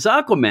doing is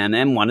Aquaman,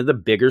 and one of the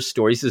bigger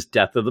stories is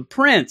Death of the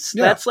Prince.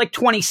 Yeah. That's like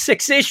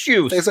 26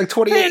 issues. It's like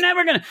 28. We're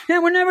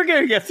never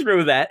gonna get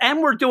through that,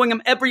 and we're doing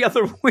them every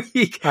other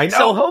week. I know.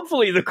 So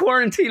hopefully the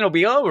quarantine will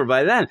be over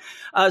by then.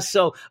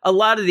 So a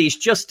lot of these,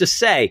 just to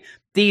say,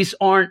 these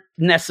aren't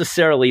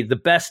necessarily the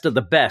best of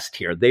the best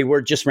here. They were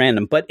just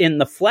random. But in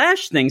the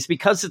Flash things,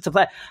 because it's a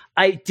Flash,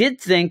 I did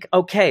think,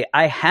 okay,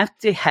 I have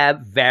to have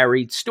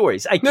varied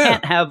stories. I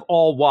can't have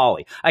all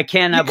Wally. I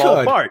can't have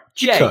all Bart.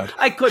 Jay.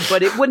 I could,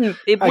 but it wouldn't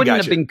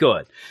have been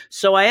good.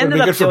 So I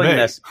ended up doing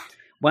this.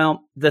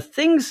 Well, the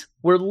things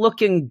were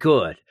looking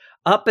good.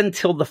 up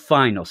until the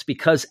finals,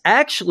 because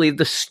actually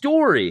the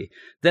story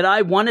that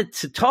I wanted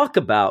to talk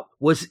about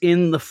was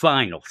in the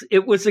finals.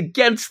 It was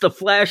against the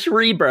Flash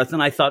Rebirth.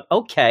 And I thought,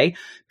 okay,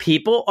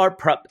 people are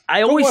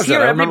I always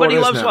hear everybody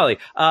loves Wally.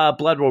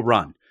 Blood Will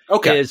Run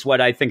is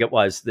what I think it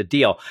was, the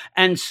deal.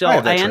 And so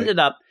I ended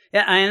up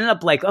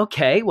like,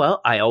 okay,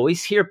 well, I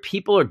always hear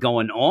people are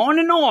going on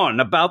and on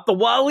about the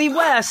Wally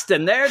West,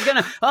 and they're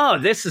going to,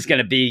 this is going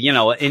to be,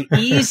 an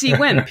easy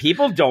win.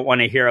 People don't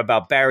want to hear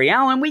about Barry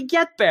Allen. We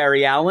get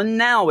Barry Allen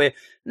now.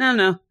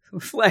 No.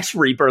 Flash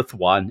Rebirth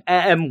won,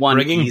 and won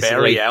bringing easily.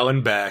 Barry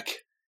Allen back.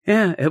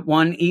 Yeah, it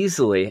won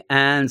easily,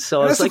 and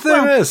so I was like,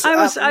 I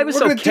was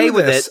we're okay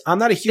with it. I'm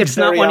not a huge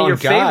Barry Allen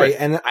guy,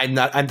 and I'm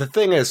not. And the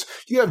thing is,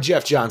 you have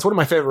Jeff Johns, one of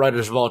my favorite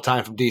writers of all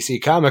time from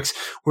DC Comics,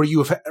 where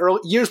you have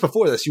years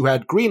before this, you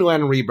had Green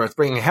Lantern Rebirth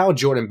bringing Hal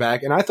Jordan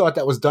back, and I thought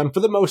that was done for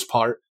the most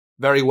part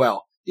very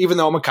well. Even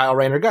though I'm a Kyle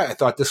Rayner guy, I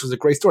thought this was a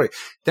great story.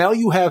 Now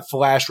you have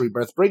Flash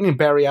Rebirth bringing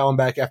Barry Allen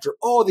back after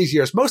all these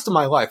years, most of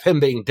my life, him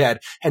being dead,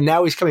 and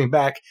now he's coming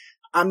back.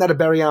 I'm not a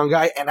Barry Allen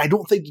guy, and I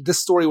don't think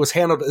this story was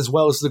handled as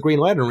well as the Green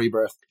Lantern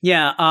Rebirth.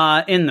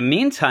 Yeah, in the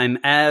meantime,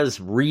 as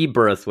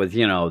Rebirth with,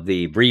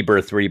 the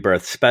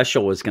Rebirth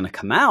special was going to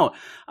come out,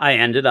 I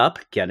ended up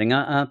getting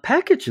a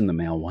package in the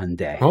mail one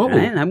day. Oh. Right?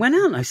 And I went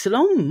out and I said,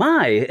 oh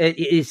my,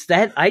 is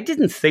that, I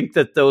didn't think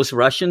that those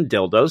Russian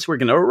dildos were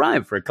going to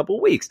arrive for a couple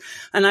of weeks.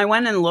 And I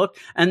went and looked,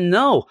 and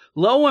no,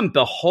 lo and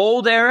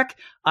behold, Eric,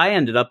 I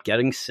ended up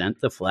getting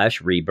sent the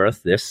Flash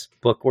Rebirth, this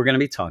book we're going to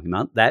be talking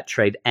about, that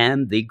trade,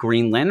 and the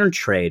Green Lantern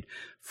trade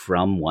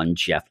from one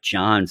Jeff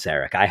Johns,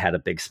 Eric. I had a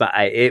big spot.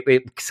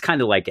 It's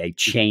kind of like a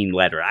chain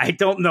letter. I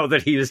don't know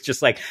that he was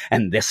just like,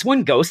 and this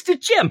one goes to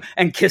Jim,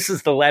 and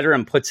kisses the letter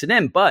and puts it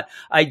in. But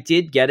I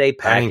did get a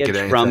package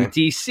from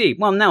DC.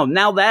 Well, no,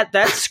 now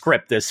that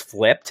script is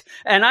flipped,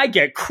 and I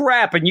get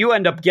crap, and you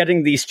end up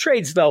getting these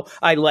trades, though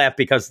I laugh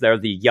because they're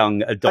the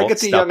young adult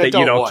stuff that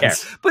you don't care.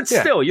 But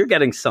still, you're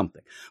getting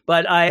something.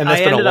 But I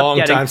ended up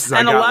getting,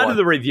 and a lot of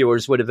the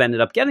reviewers would have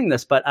ended up getting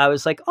this, but I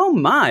was like, oh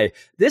my,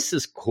 this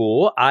is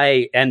cool.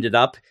 I ended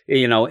up,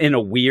 in a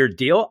weird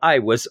deal. I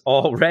was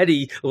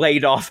already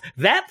laid off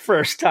that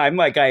first time,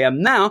 like I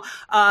am now.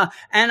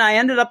 And I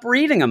ended up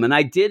reading them. And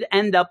I did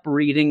end up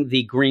reading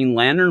the Green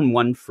Lantern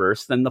one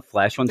first, then the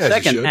Flash one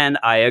second. And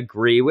I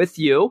agree with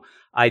you.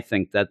 I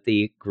think that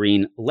the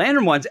Green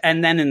Lantern ones,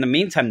 and then in the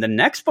meantime, the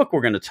next book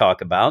we're going to talk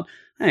about,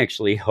 I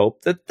actually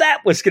hope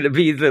that was going to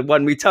be the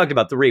one we talked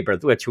about, the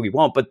Rebirth, which we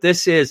won't. But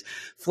this is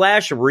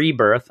Flash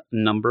Rebirth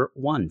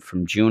 #1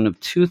 from June of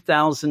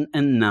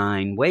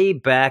 2009, way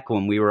back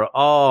when we were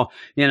all,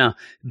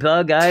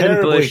 bug-eyed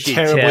and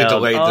bushy-tailed,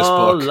 delayed this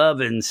all book.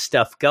 loving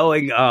stuff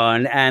going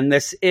on. And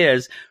this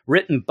is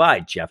written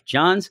by Jeff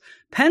Johns,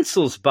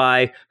 pencils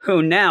by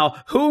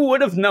who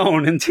would have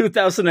known in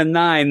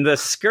 2009 the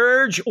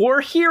Scourge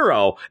or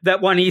hero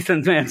that one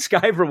Ethan Van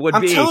Sciver would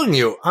be. I'm telling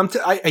you,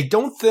 I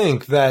don't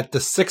think that the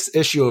 6th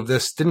issue of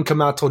this didn't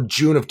come out till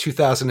June of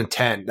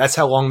 2010. That's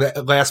how long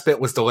the last bit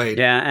was delayed.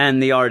 Yeah,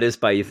 and the art is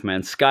by Ethan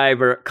Van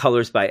Sciver,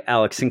 colors by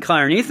Alex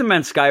Sinclair. And Ethan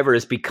Van Sciver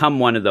has become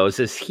one of those.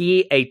 Is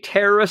he a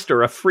terrorist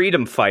or a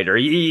freedom fighter?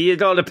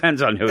 It all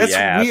depends on who you ask.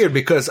 That's weird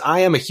because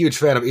I am a huge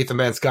fan of Ethan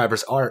Van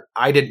Sciver's art.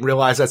 I didn't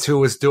realize that's who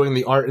was doing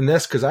the art in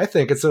this, because I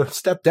think it's a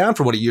step down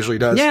from what he usually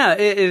does. Yeah,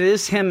 it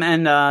is him,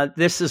 and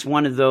this is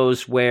one of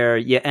those where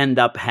you end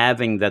up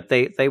having that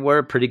they were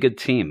a pretty good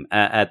team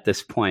at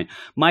this point.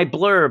 My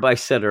blurb, I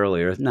said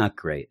earlier, not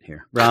great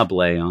here. Rob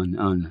Lay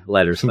on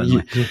letters, by the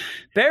way.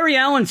 Barry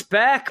Allen's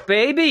back,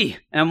 baby,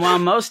 and while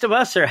most of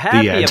us are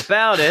happy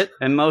about it,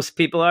 and most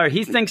people are,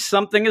 he thinks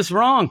something is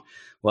wrong.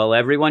 Well,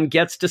 everyone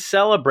gets to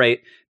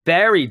celebrate.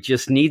 Barry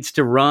just needs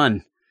to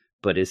run.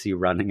 But is he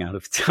running out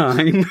of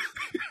time?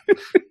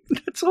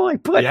 That's all I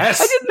put.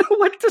 Yes. I didn't know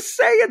what to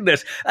say in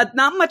this.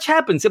 Not much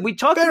happens. And we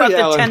talked Barry about the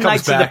Allen 10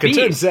 Nights of the back, Beast.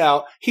 It turns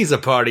out he's a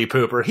party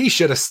pooper. He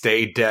should have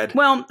stayed dead.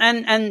 Well,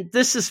 and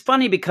this is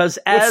funny because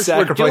as what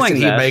we're sacrifice doing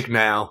did this, he make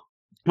now?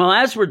 well,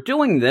 as we're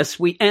doing this,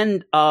 we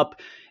end up.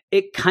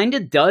 It kind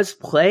of does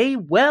play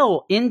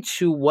well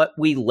into what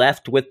we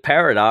left with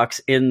Paradox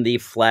in the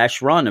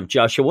Flash run of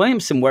Joshua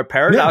Williamson, where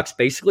Paradox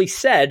basically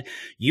said,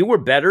 you were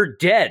better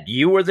dead.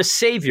 You were the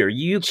savior.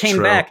 You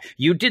came back.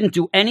 You didn't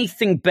do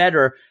anything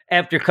better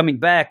after coming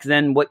back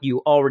than what you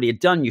already had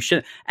done. You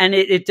should. And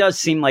it does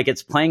seem like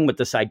it's playing with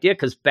this idea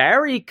because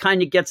Barry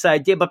kind of gets the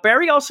idea, but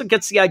Barry also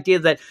gets the idea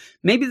that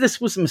maybe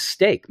this was a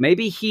mistake.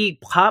 Maybe he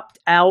popped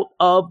out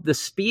of the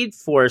Speed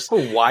Force.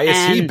 Well, why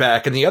is he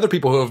back? And the other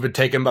people who have been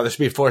taken by the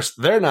Speed Force,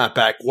 they're not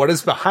back. What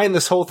is behind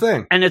this whole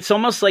thing? And it's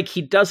almost like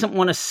he doesn't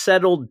want to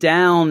settle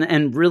down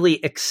and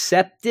really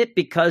accept it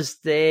because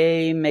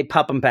they may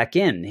pop him back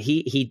in.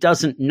 He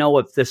doesn't know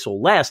if this will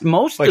last.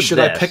 Should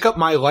I pick up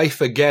my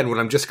life again when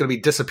I'm just going to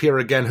be disappearing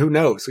again? Who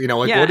knows?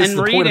 What is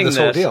the point of this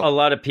whole deal? A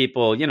lot of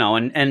people,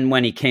 and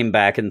when he came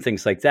back and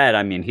things like that,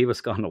 I mean, he was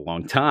gone a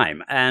long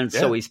time. And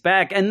so he's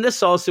back. And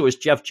this also is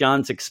Jeff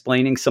Johns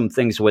explaining some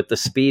things with the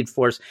Speed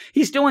Force.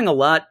 He's doing a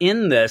lot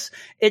in this.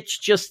 It's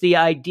just the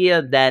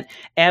idea that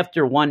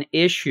after one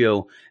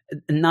issue,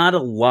 not a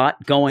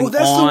lot going on. Well,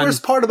 that's the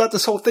worst part about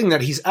this whole thing,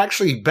 that he's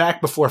actually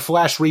back before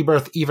Flash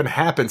Rebirth even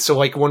happened. So,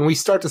 like, when we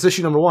start this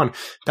issue number 1,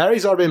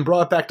 Barry's already been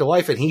brought back to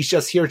life, and he's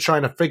just here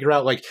trying to figure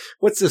out, like,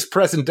 what's this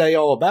present day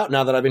all about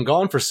now that I've been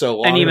gone for so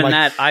long? And even like,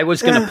 that, I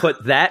was going to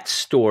put that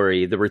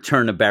story, The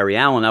Return of Barry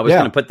Allen, I was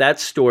going to put that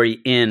story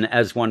in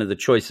as one of the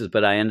choices,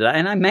 but I ended up,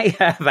 and I may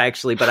have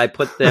actually, but I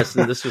put this,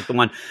 and this was the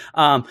one.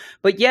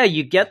 But yeah,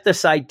 you get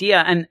this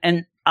idea,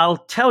 and I'll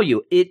tell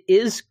you, it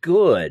is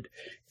good.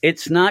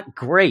 It's not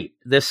great,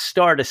 this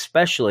start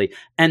especially,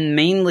 and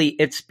mainly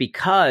it's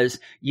because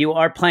you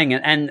are playing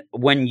it. And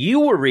when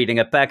you were reading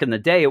it back in the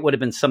day, it would have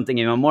been something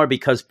even more,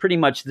 because pretty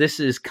much this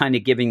is kind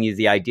of giving you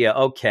the idea,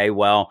 okay,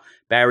 well,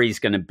 Barry's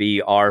going to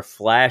be our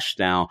Flash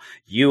now.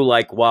 You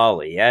like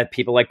Wally, yeah,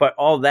 people like Bart,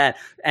 all that.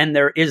 And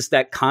there is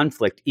that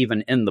conflict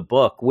even in the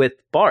book with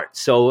Bart.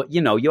 So, you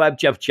know, you have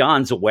Jeff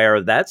Johns aware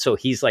of that. So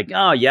he's like,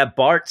 oh, yeah,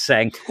 Bart's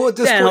saying, well, at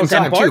this point in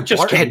time, Bart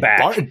just came back.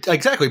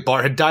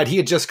 Bart had died. He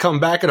had just come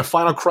back in a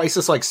Final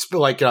Crisis, like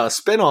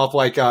spin-off,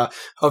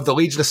 of the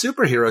Legion of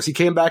Superheroes. He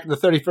came back in the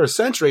 31st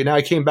century. Now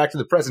he came back to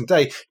the present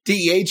day,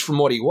 de-aged from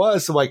what he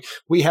was. So, like,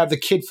 we have the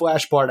Kid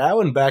Flash Bart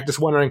Allen back, just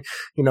wondering,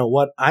 you know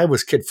what? I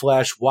was Kid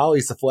Flash.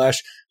 Wally's the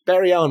Flash.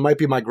 Barry Allen might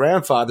be my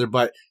grandfather,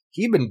 but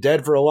he'd been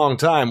dead for a long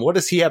time. What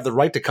does he have the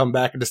right to come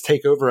back and just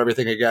take over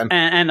everything again?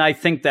 And I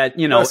think that,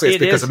 you know, honestly, it's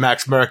because of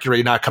Max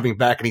Mercury not coming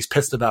back, and he's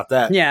pissed about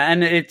that. Yeah,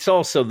 and it's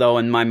also, though,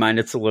 in my mind,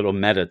 it's a little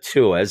meta,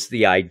 too, as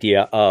the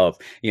idea of,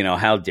 you know,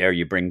 how dare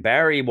you bring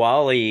Barry?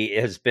 Wally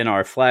has been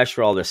our Flash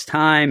for all this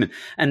time,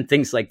 and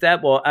things like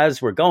that. Well, as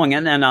we're going,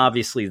 and then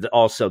obviously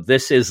also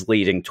this is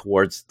leading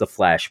towards the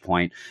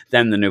Flashpoint,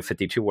 then the New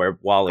 52, where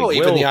Wally will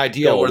even the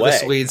idea go where away.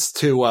 This leads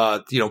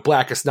to,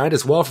 Blackest Night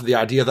as well, for the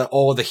idea that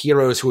all the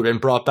heroes who have been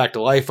brought back to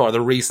life are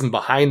the reason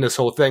behind this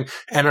whole thing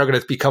and are going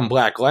to become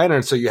Black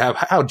Lantern. So you have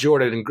Hal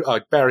Jordan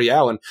and Barry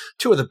Allen,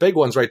 two of the big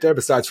ones right there,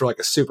 besides for like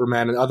a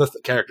Superman and other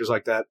characters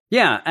like that.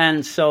 Yeah,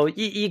 and so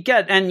you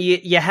get, and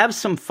you have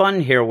some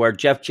fun here where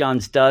Jeff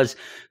Johns does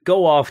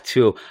go off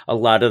to a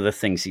lot of the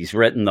things he's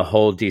written, the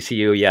whole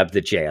DCU. You have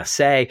the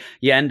JSA.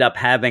 You end up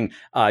having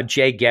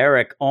Jay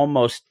Garrick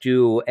almost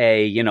do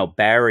a, you know,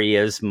 Barry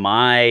is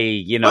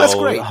my, that's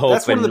great. Hope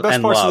that's one of the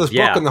best parts love. of this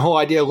book, and the whole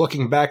idea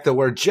looking back to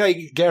where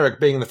Jay Garrick,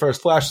 being the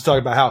first Flash, was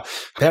talking about how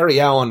Barry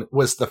Allen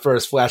was the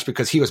first Flash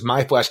because he was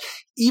my Flash.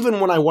 Even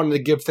when I wanted to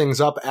give things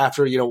up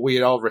after, we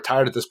had all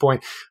retired at this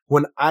point,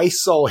 when I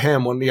saw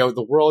him, when,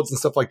 the worlds and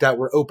stuff like that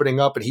were opening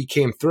up and he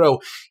came through,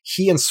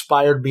 he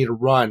inspired me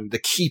to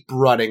keep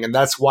running. And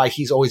that's why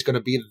he's always going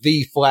to be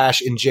the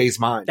Flash in Jay's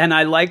mind. And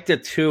I liked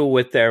it too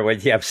when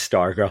you have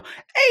Stargirl.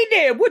 Hey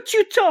there, what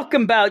you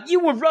talking about?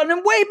 You were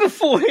running way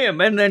before him.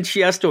 And then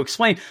she has to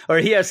explain, or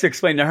he has to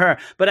explain to her.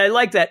 But I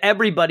like that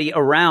everybody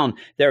around,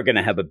 they're going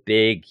to have a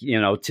big,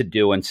 to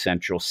do in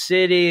Central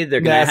City.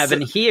 They're going to have,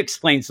 and he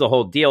explains the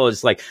whole deal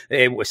is like,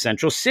 it was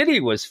Central City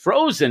was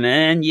frozen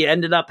and you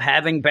ended up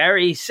having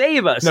Barry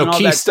save us. No, and all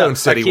Keystone that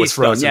stuff. City was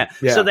frozen.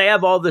 Yeah. So they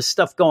have all this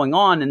stuff going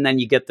on, and then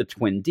you get the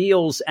twin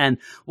deals. And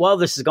while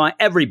this is going,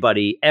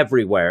 everybody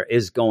everywhere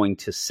is going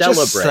to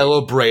celebrate. Just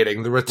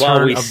celebrating the return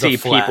while we of the see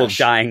Flash. People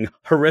dying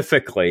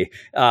horrifically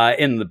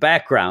in the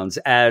backgrounds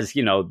as,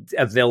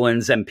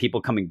 villains and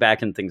people coming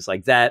back and things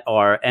like that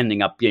are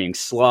ending up being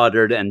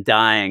slaughtered and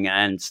dying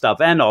and stuff.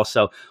 And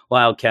also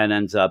Wildcat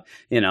ends up,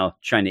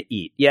 trying to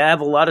eat. Yeah, I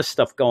have a lot of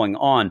stuff going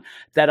on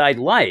that I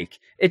like.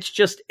 It's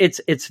just,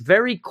 it's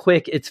very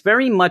quick. It's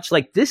very much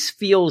like, this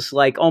feels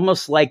like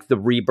almost like the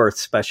Rebirth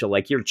special.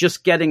 Like you're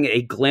just getting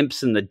a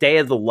glimpse in the day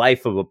of the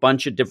life of a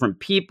bunch of different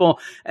people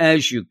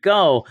as you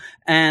go.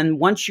 And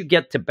once you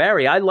get to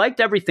Barry, I liked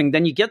everything.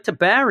 Then you get to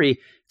Barry,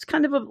 it's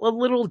kind of a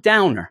little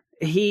downer.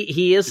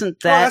 He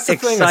isn't that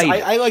exciting.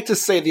 I like to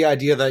say the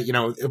idea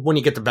that, when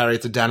you get to Barry,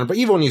 it's a downer. But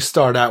even when you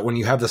start out, when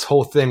you have this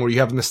whole thing where you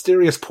have a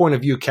mysterious point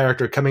of view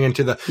character coming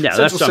into the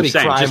Central City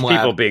crime lab,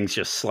 people being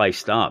just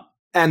sliced up.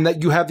 And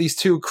that you have these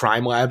two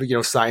crime lab,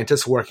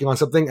 scientists working on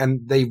something,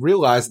 and they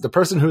realize the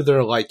person who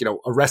they're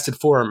arrested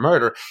for a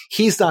murder,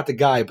 he's not the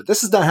guy. But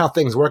this is not how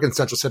things work in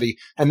Central City.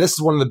 And this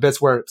is one of the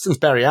bits where, since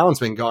Barry Allen's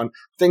been gone,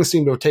 things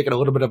seem to have taken a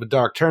little bit of a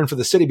dark turn for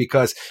the city,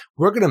 because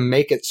we're going to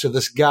make it so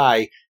this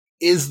guy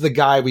is the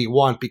guy we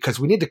want, because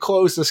we need to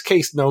close this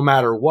case no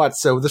matter what.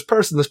 So this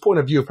point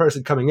of view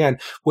person coming in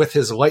with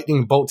his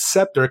lightning bolt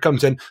scepter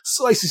comes in,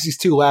 slices these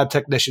two lab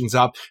technicians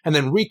up, and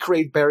then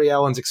recreate Barry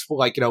Allen's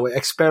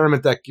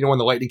experiment that, when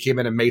the lightning came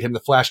in and made him the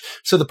Flash.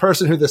 So the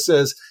person who this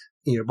is,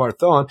 Bart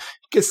Thawne,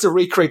 gets to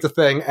recreate the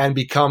thing and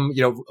become,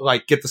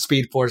 get the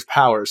Speed Force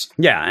powers.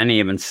 Yeah, and he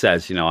even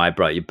says, I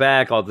brought you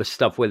back, all this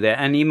stuff with it.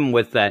 And even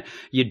with that,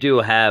 you do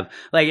have,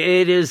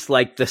 it is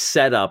like the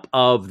setup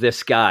of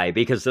this guy,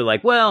 because they're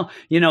like, well,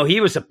 he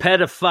was a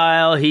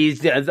pedophile, he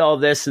did all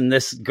this, and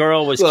this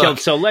girl was killed,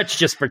 so let's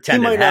just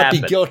pretend it happened. He might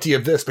not be guilty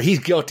of this, but he's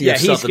guilty of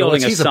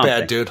something. He's a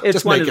bad dude. It's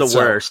just one of the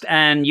worst.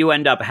 And you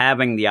end up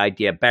having the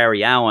idea,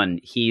 Barry Allen,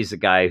 he's a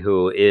guy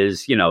who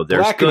is, there's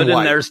black good and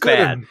and there's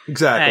bad.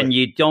 Exactly. And and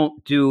you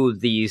don't do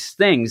these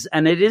things.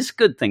 And it is a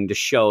good thing to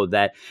show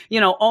that,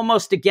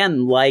 almost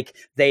again, like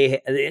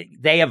they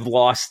have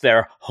lost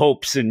their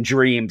hopes and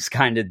dreams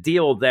kind of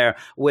deal there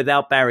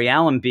without Barry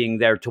Allen being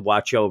there to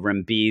watch over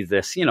and be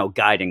this,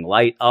 guiding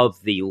light of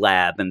the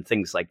lab and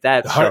things like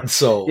that. Heart and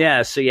soul.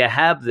 Yeah. So you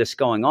have this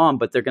going on,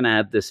 but they're going to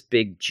have this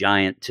big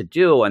giant to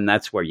do. And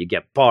that's where you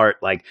get Bart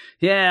like,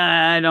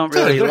 I don't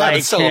really they're like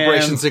having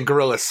celebrations him. in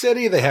Gorilla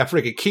City. They have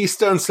freaking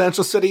Keystone,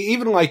 Central City.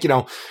 Even like,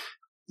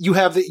 you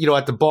have the,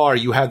 at the bar,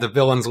 you have the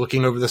villains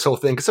looking over this whole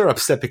thing because they're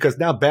upset because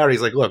now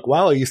Barry's like, look,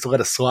 Wally used to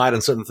let us slide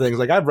on certain things.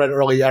 Like I've read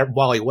early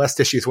Wally West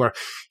issues where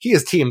he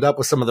has teamed up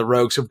with some of the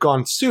rogues who've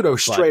gone pseudo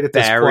straight at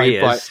this Barry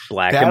point. Is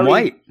black and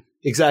white.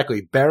 Exactly.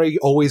 Barry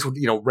always would,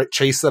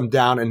 chase them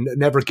down and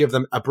never give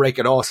them a break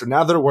at all. So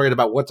now they're worried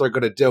about what they're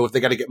going to do if they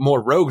got to get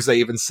more rogues, they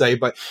even say.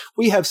 But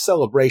we have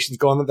celebrations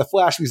going on. The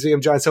Flash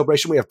Museum giant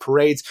celebration. We have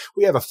parades.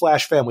 We have a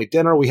Flash family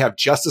dinner. We have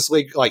Justice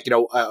League,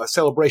 a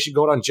celebration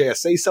going on,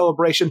 JSA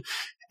celebration.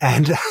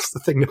 And that's the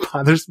thing that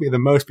bothers me the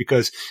most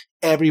because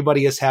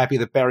everybody is happy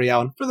that Barry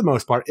Allen, for the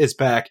most part, is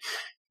back.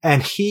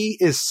 And he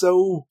is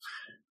so,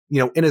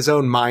 in his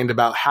own mind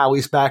about how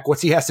he's back, what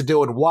he has to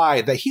do and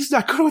why, that he's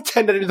not going to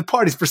attend any of the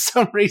parties for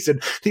some reason.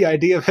 The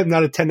idea of him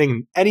not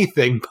attending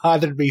anything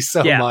bothered me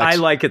so much. Yeah, I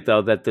like it,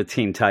 though, that the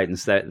Teen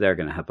Titans, that they're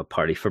going to have a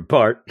party for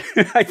Bart.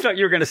 I thought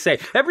you were going to say,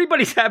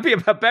 everybody's happy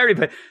about Barry,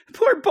 but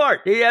poor Bart,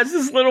 he has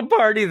this little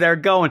party there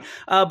going.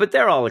 But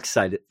they're all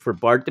excited for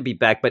Bart to be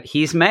back, but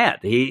he's mad.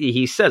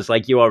 He says,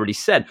 like you already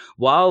said,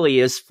 Wally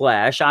is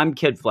Flash, I'm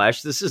Kid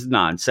Flash, this is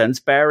nonsense.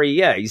 Barry,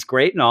 yeah, he's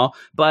great and all,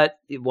 but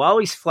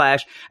Wally's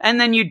Flash.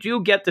 And then you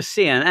do get to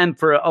see, and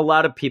for a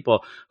lot of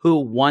people who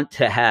want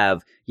to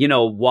have,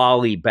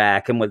 Wally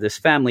back and with his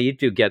family, you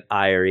do get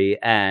Irie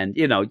and,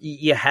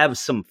 you have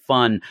some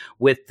fun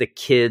with the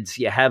kids.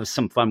 You have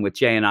some fun with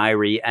Jay and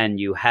Irie, and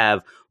you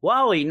have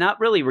Wally not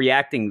really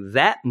reacting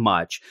that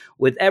much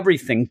with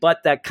everything,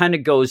 but that kind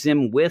of goes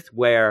in with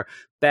where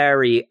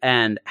Barry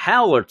and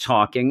Hal are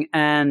talking,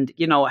 and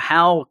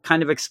Hal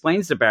kind of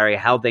explains to Barry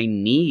how they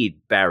need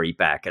Barry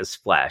back as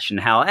Flash,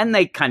 and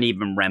they kind of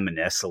even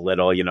reminisce a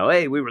little,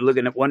 hey, we were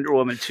looking at Wonder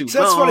Woman too long. So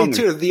that's funny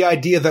too, the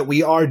idea that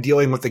we are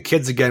dealing with the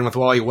kids again with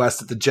Wally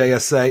West at the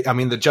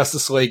the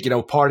Justice League,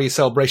 party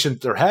celebration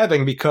they're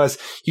having, because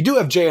you do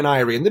have Jay and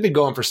Irie, and they've been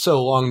going for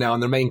so long now in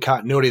their main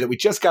continuity that we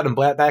just got them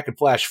back and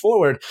Flash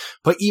Forward,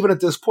 but even at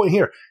this point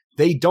here,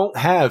 they don't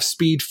have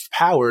speed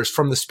powers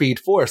from the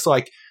Speed Force.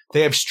 Like,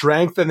 they have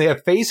strength and they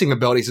have phasing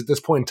abilities at this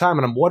point in time.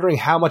 And I'm wondering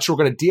how much we're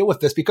going to deal with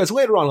this, because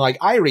later on, like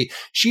Irie,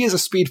 she is a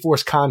Speed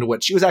Force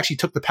conduit. She was actually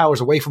took the powers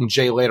away from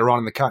Jay later on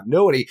in the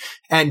continuity.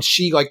 And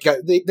she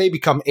they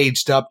become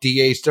aged up,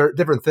 de-aged,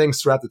 different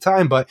things throughout the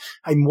time. But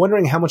I'm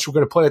wondering how much we're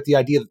going to play at the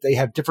idea that they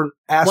have different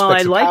aspects of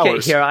powers. Well, I like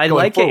it here. I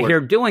like it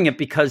here doing it,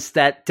 because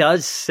that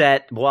does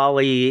set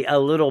Wally a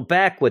little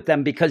back with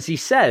them, because he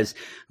says,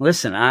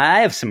 listen,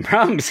 I have some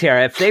problems here.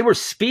 If they were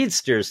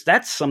speedsters,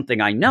 that's something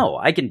I know.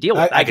 I can deal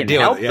with. I can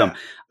help them.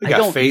 We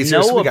got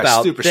phasers, we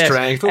got super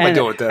strength. What am I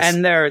doing with this?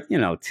 And they're,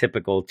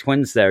 typical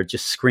twins there,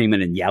 just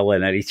screaming and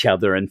yelling at each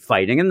other and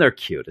fighting, and they're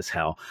cute as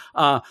hell.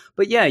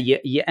 But yeah,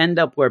 you end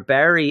up where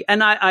Barry,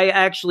 and I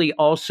actually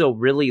also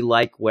really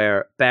like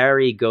where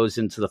Barry goes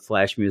into the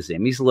Flash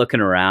Museum. He's looking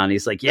around.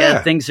 He's like,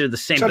 things are the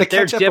same, but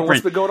they're different.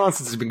 What's been going on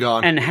since he's been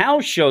gone? And Hal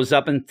shows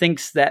up and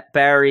thinks that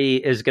Barry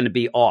is going to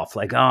be off.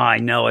 Like, I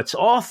know, it's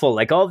awful.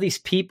 Like all these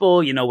people,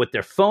 with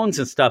their phones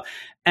and stuff.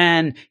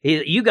 And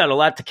you got a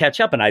lot to catch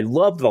up. And I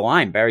love the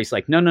line. Barry's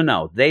like,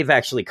 no. They've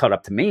actually caught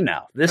up to me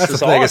now. This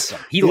is awesome.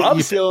 He loves it.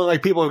 You feel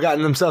like people have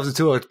gotten themselves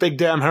into a big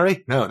damn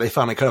hurry? No, they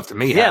finally caught up to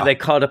me. Yeah, they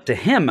caught up to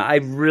him. I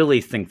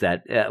really think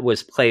that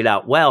was played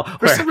out well.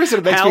 For some reason,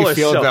 it makes me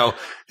feel, though,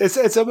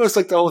 it's almost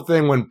like the whole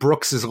thing when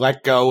Brooks is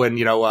let go and,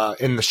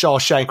 in the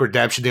Shawshank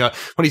Redemption,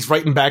 when he's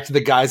writing back to the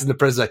guys in the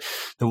prison, like,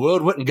 the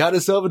world went and got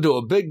itself into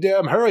a big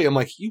damn hurry. I'm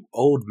like, you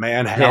old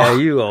man, Hal.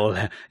 Yeah, you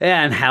old.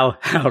 And Hal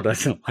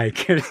doesn't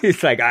like it.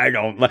 He's like, I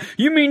don't like.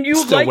 You mean you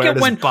still like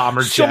it when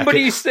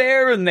somebody's jacket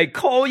there and they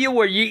call you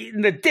where you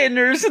eating the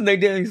dinners and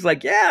he's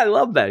like, yeah, I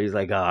love that. He's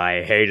like, oh,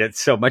 I hate it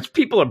so much.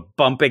 People are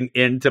bumping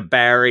into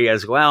Barry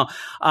as well.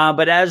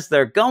 But as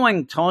they're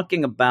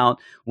talking about,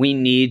 we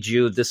need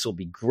you. This will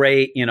be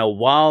great.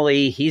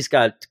 Wally, he's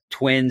got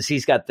twins.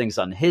 He's got things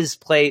on his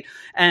plate.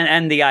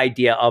 And the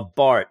idea of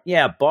Bart.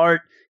 Yeah,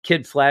 Bart.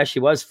 Kid Flash,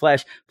 he was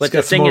Flash, but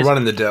the thing is,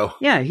 running the dough.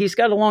 Yeah, he's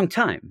got a long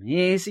time.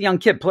 He's a young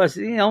kid. Plus,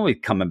 he's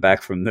coming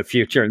back from the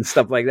future and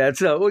stuff like that.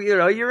 So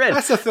you're in.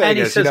 That's the thing. And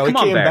he says, he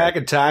came Barry. back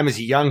in time as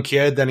a young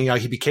kid. Then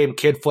he became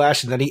Kid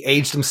Flash, and then he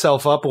aged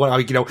himself up. When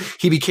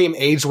he became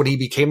aged when he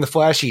became the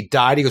Flash. He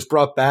died. He was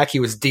brought back. He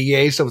was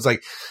de-aged. So it was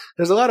like,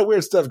 there's a lot of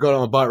weird stuff going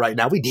on with Bart right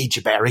now. We need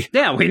you, Barry.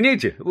 Yeah, we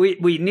need you.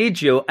 We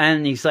need you.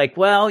 And he's like,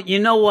 well, you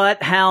know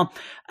what, Hal?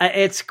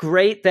 It's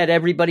great that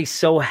everybody's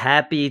so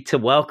happy to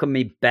welcome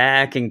me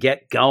back and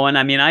get going.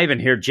 I mean, I even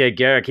hear Jay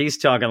Garrick. He's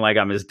talking like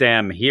I'm his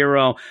damn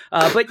hero.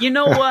 But you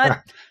know what?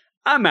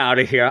 I'm out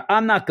of here.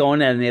 I'm not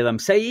going to any of them.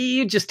 Say,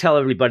 you just tell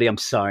everybody I'm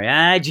sorry.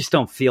 I just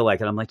don't feel like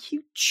it. I'm like,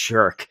 you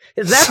jerk.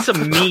 That's a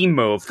me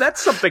move.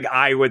 That's something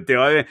I would do.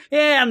 I mean,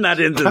 I'm not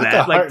into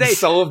that. Like the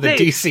soul of the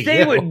DCU.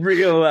 They would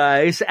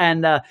realize.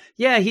 And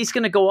he's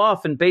going to go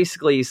off. And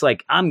basically, he's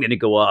like, I'm going to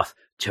go off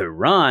to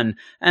run.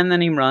 And then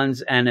he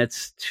runs, and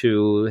it's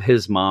to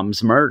his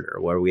mom's murder,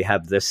 where we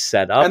have this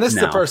set up. And this is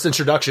the first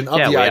introduction of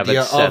the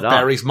idea of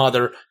Barry's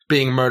mother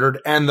being murdered,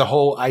 and the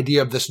whole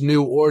idea of this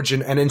new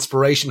origin and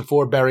inspiration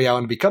for Barry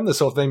Allen to become this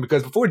whole thing.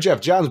 Because before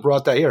Jeff Johns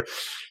brought that here,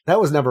 that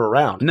was never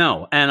around.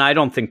 No, and I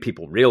don't think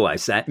people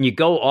realize that. And you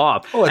go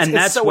off, and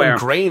that's so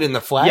ingrained in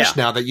the Flash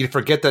now that you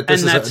forget that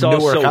this is a newer concept.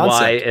 And that's also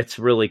why it's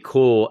really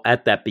cool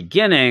at that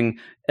beginning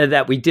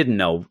that we didn't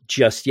know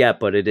just yet,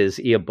 but it is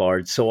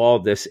Eobard. So all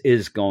this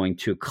is going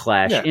to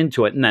clash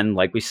into it. And then,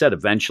 like we said,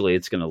 eventually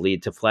it's going to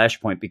lead to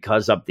Flashpoint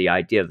because of the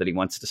idea that he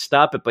wants to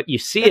stop it. But you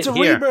see it's a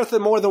rebirth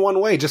in more than one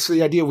way. Just for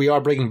the idea we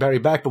are bringing Barry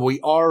back, but we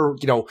are,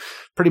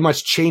 pretty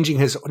much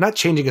not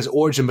changing his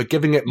origin, but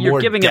giving it more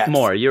You're giving depth. it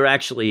more. You're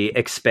actually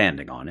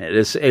expanding on it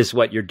is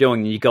what you're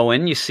doing. You go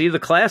in, you see the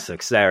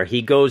classics there.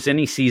 He goes in,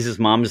 he sees his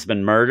mom has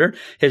been murdered.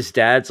 His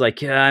dad's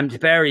like, I'm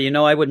Barry,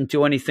 I wouldn't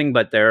do anything,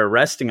 but they're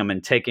arresting him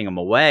and taking him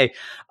away.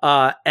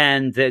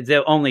 And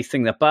the only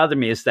thing that bothered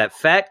me is that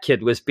fat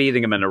kid was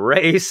beating him in a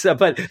race,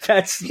 but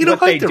that's what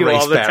they do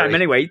all the time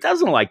anyway. He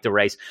doesn't like the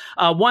race.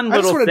 One little thing.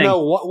 I just want to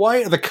know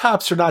why the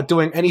cops are not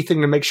doing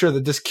anything to make sure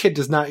that this kid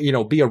does not,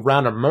 be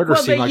around a murder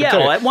scene. They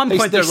yell. At one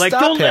point, they're like,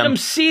 don't let him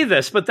see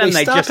this, but then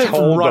they just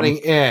hold him. Running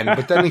in,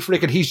 but then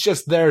he's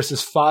just there as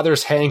his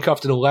father's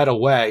handcuffed and led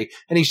away,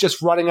 and he's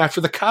just running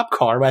after the cop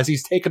car as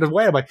he's taken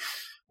away. I'm like,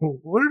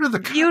 what are the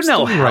cops You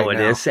know doing how right it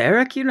now? is,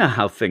 Eric. You know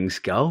how things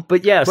go.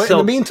 But in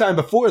the meantime,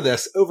 before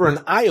this, over in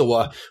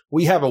Iowa,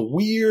 we have a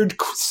weird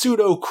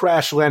pseudo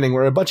crash landing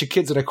where a bunch of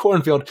kids in a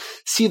cornfield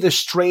see this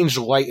strange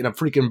light and a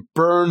freaking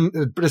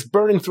just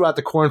burning throughout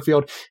the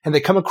cornfield, and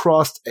they come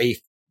across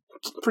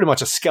pretty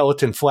much a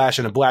skeleton Flash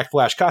in a Black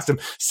Flash costume,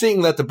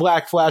 seeing that the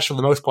Black Flash, for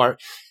the most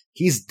part,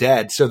 he's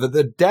dead. So that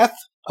the death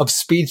of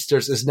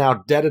speedsters is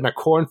now dead in a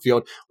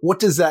cornfield. What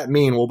does that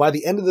mean? Well, by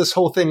the end of this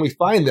whole thing, we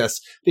find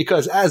this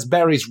because as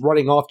Barry's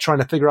running off trying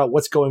to figure out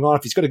what's going on,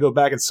 if he's going to go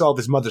back and solve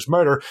his mother's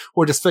murder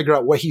or just figure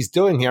out what he's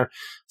doing here,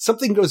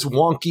 something goes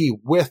wonky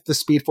with the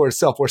Speed Force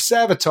itself, where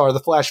Savitar, the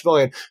Flash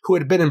villain, who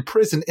had been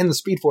imprisoned in the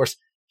Speed Force,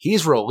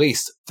 he's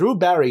released through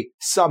Barry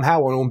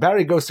somehow. And when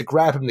Barry goes to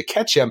grab him to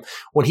catch him,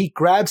 when he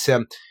grabs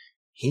him,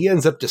 he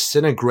ends up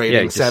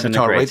disintegrating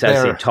Savitar right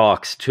there. As he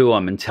talks to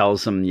him and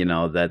tells him,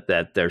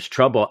 that there's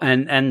trouble.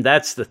 And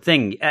that's the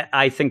thing.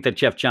 I think that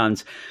Jeff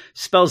Johns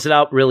spells it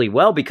out really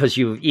well because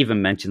you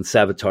even mentioned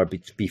Savitar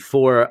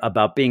before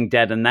about being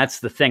dead. And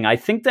that's the thing. I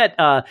think that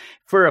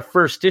for a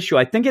first issue,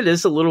 I think it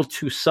is a little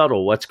too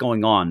subtle what's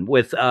going on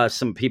with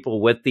some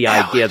people with the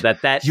idea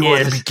that you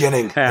were the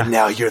beginning and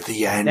now you're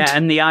the end. Yeah,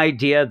 and the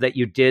idea that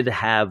you did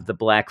have the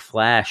Black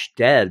Flash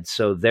dead.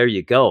 So there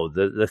you go.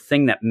 The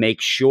thing that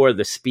makes sure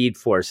the Speed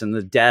Force and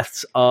the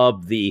deaths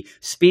of the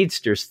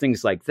speedsters,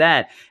 things like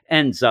that,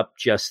 ends up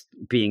just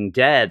being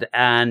dead.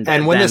 And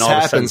when this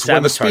happens,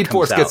 when the Speed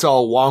Force gets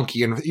all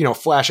wonky and,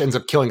 Flash ends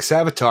up killing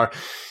Savitar,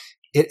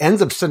 it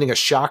ends up sending a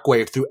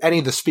shockwave through any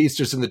of the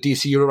speedsters in the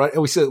DCU. Right?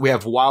 We said we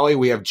have Wally,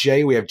 we have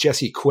Jay, we have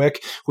Jesse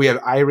Quick, we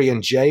have Irie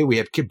and Jay, we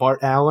have Kid Bart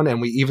Allen,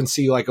 and we even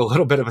see like a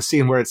little bit of a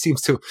scene where it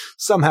seems to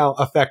somehow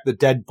affect the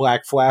dead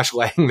Black Flash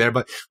laying there.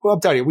 But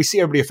I'm telling you, we see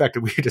everybody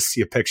affected. We just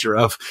see a picture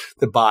of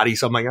the body.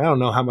 So I'm like, I don't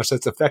know how much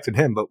that's affected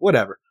him, but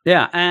whatever.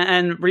 Yeah,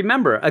 and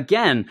remember,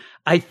 again,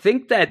 I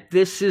think that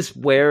this is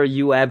where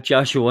you have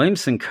Joshua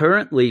Williamson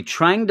currently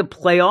trying to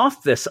play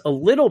off this a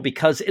little,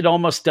 because it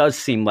almost does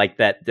seem like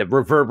that the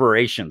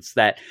reverberations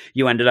that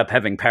you ended up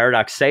having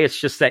Paradox say, it's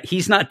just that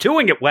he's not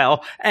doing it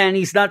well and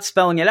he's not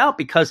spelling it out,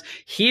 because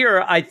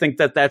here I think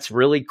that that's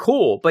really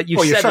cool. But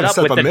you set it up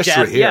with the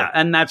death. Yeah,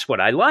 and that's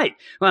what I like.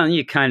 Well,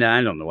 you kind of,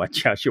 I don't know what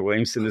Joshua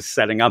Williamson is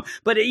setting up,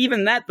 but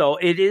even that though,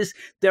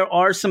 there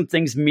are some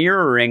things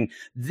mirroring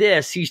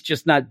this. He's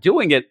just not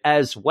doing it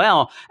as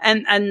well.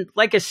 And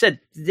like I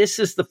said, this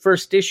is the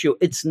first issue.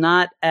 It's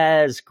not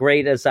as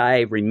great as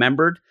I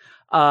remembered.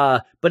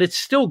 But it's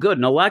still good,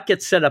 and a lot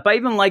gets set up. I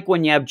even like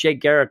when you have Jay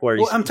Garrick, where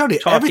he's I'm telling you,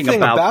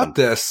 everything about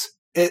this,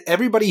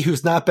 everybody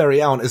who's not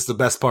Barry Allen is the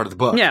best part of the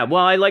book. Yeah,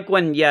 well, I like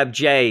when you have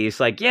Jay. He's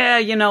like,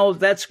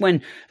 that's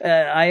when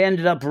I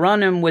ended up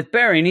running with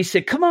Barry. And he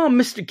said, come on,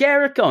 Mr.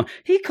 Garrick. Oh,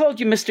 he called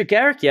you Mr.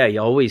 Garrick? Yeah, he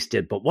always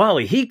did. But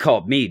Wally, he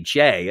called me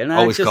Jay. And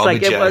I was just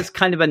like, it was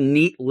kind of a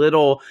neat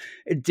little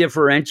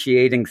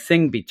differentiating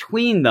thing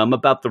between them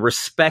about the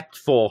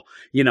respectful,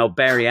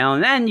 Barry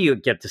Allen. And you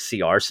get to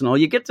see Arsenal.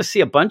 You get to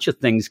see a bunch of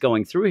things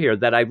going through here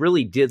that I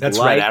really did like. That's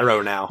Red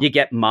Arrow now. You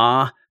get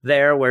Ma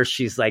there, where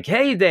she's like,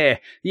 hey there,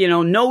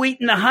 no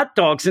eating the hot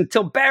dogs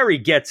until Barry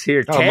gets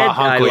here, Ted.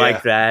 I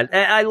like that.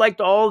 I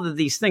liked all of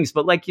these things.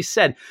 But like you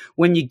said,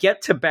 when you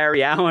get to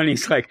Barry Allen,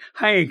 he's like,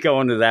 I ain't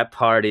going to that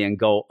party and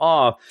go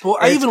off. Well,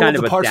 I even love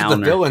the parts of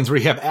the villains where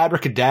you have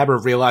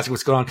Abracadabra realizing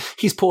what's going on.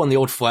 He's pulling the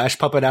old Flash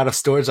puppet out of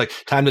storage, like,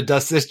 time to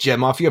dust this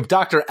gem off. You have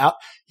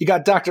You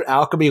got Dr.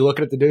 Alchemy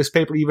looking at the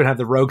newspaper. You even have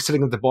the rogues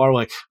sitting at the bar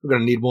like, we're going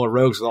to need more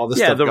rogues with all this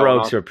stuff Yeah, the going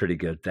rogues on. are pretty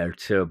good there,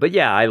 too. But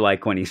yeah, I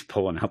like when he's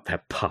pulling out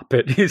that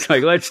puppet. He's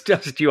like, let's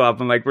dust you up.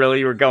 I'm like, really?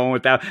 You were going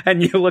with that?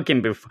 And you're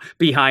looking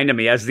behind him.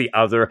 He has the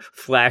other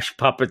Flash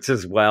puppets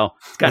as well.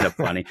 It's kind of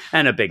funny.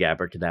 And a big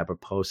Abracadabra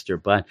poster.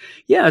 But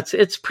yeah,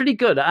 it's pretty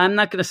good. I'm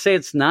not going to say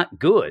it's not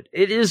good.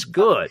 It is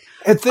good.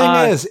 And the thing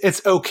is,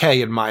 it's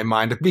okay in my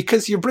mind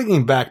because you're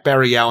bringing back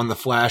Barry Allen, the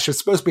Flash. It's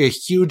supposed to be a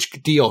huge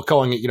deal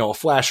calling it, a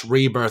Flash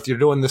rebirth. You're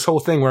doing this whole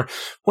thing where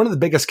one of the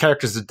biggest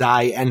characters to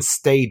die and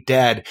stay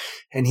dead.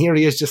 And here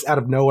he is just out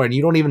of nowhere and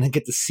you don't even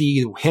get to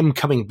see him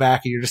coming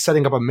back. And you're just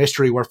setting up a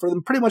mystery where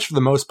pretty much for the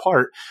most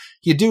part,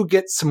 you do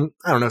get some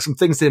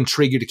things that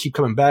intrigue you to keep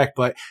coming back.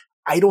 But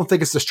I don't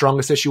think it's the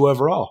strongest issue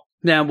overall.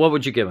 Now, what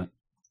would you give it?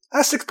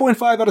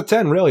 6.5 out of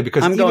 10, really,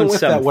 because I'm even going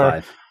with 7.5. that,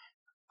 where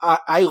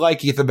I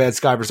like Ethan Van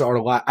Sciver's art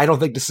a lot. I don't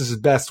think this is his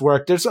best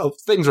work. There's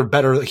things are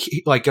better,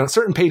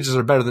 certain pages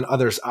are better than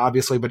others,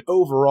 obviously, but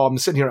overall, I'm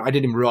sitting here, I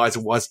didn't even realize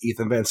it was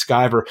Ethan Van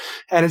Sciver.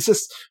 And it's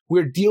just,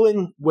 we're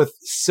dealing with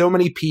so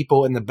many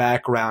people in the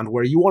background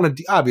where you want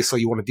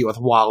to deal with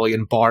Wally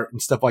and Bart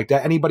and stuff like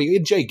that.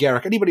 Jay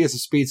Garrick, anybody has a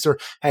speedster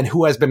and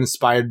who has been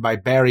inspired by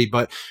Barry,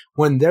 but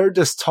when they're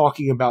just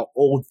talking about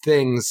old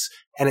things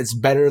and it's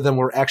better than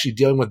we're actually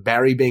dealing with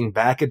Barry being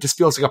back, it just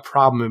feels like a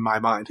problem in my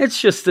mind.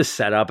 It's just the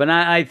setup. And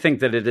I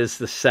think that it is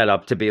the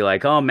setup to be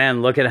like, oh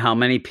man, look at how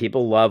many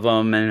people love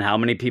him and how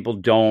many people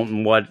don't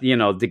and what,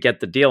 to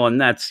get the deal.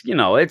 And that's,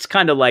 it's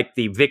kind of like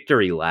the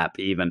victory lap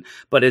even,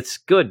 but it's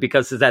good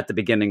because it's at the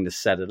beginning to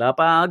set it up.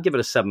 I'll give it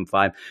a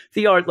 7.5.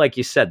 The art, like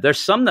you said, there's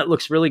some that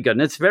looks really good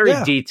and it's very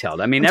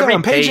detailed. I mean,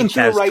 I'm paging page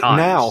through has right times.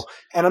 now,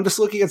 and I'm just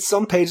looking at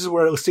some pages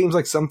where it seems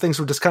like some things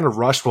were just kind of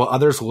rushed while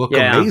others look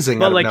amazing.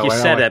 Well, like you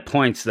said, at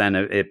points then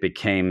it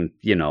became,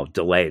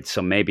 delayed.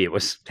 So maybe it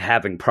was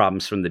having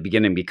problems from the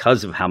beginning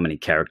because of how many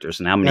characters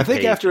and how many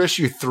pages. After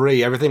issue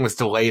 3, everything was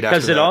delayed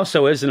because it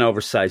also is an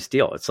oversized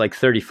deal. It's like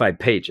 35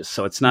 pages.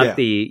 So it's not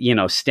the,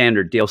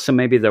 standard deal. So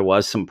maybe there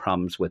was some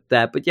problems with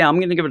that. But yeah, I'm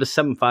going to give it a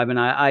 7.5 and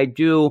I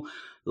do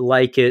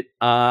like it.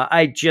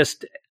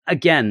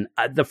 Again,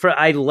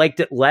 I liked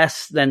it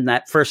less than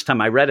that first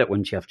time I read it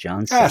when Jeff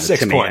Johns sent it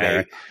to me.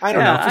 6.8. I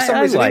don't know. For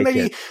some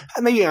reason,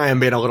 maybe I am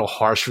being a little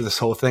harsh for this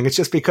whole thing. It's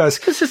just because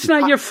it's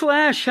not your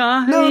Flash,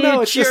 huh?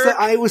 No, it's just that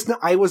I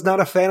was not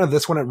a fan of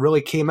this when it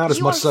really came out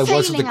as much as I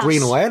was with the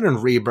Green Lantern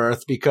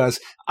rebirth because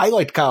I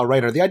liked Kyle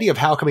Rayner. The idea of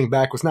Hal coming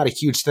back was not a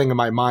huge thing in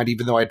my mind,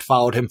 even though I had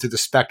followed him through the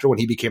Spectre when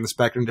he became the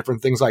Spectre and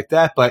different things like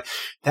that. But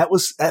that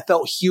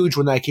felt huge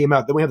when that came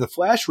out. Then we have the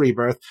Flash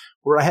rebirth,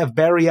 where I have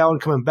Barry Allen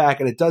coming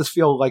back, and it does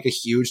feel like a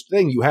huge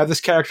thing. You have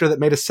this character that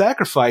made a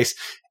sacrifice,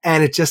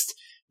 and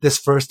this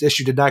first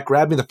issue did not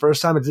grab me the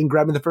first time. It didn't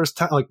grab me the first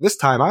time, like this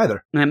time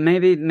either. And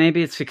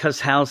maybe it's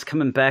because Hal's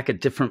coming back a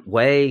different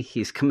way.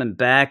 He's coming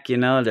back, you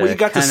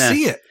got to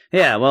see it.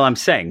 Yeah, well, I'm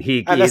saying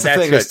that's the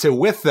thing is too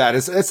with that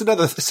is it's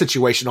another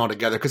situation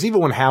altogether because even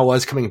when Hal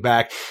was coming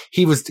back,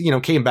 he was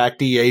came back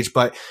de-aged,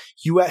 but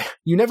you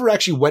never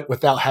actually went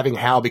without having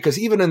Hal because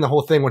even in the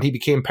whole thing when he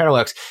became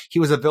Parallax, he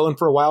was a villain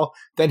for a while.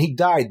 Then he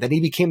died. Then he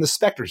became the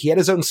Spectre. He had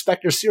his own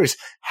Spectre series.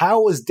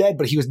 Hal was dead,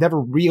 but he was never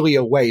really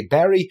away.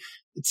 Barry.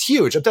 It's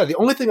huge. I'm telling you,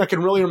 the only thing I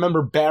can really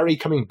remember Barry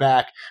coming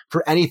back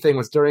for anything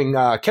was during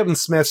Kevin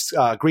Smith's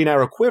Green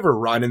Arrow Quiver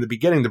run in the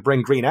beginning to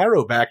bring Green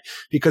Arrow back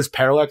because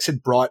Parallax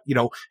had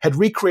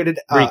recreated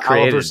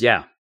Oliver's.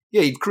 Yeah,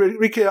 he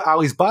recreated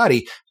Ollie's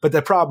body, but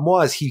the problem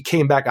was he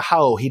came back a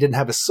hollow. He didn't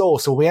have a soul,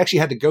 so we actually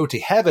had to go to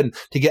heaven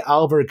to get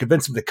Oliver and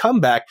convince him to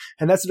come back.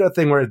 And that's another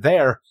thing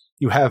where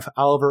you have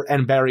Oliver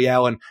and Barry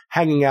Allen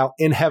hanging out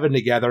in heaven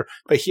together.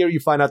 But here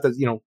you find out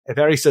that,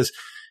 Barry says,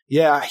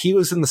 yeah, he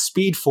was in the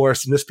Speed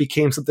Force, and this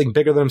became something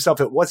bigger than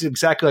himself. It wasn't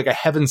exactly like a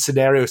heaven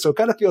scenario, so it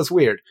kind of feels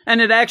weird. And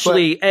it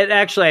actually,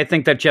 I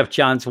think that Jeff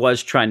Johns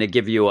was trying to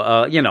give you,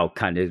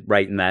 kind of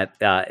writing that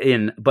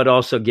in, but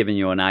also giving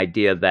you an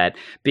idea that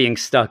being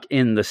stuck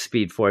in the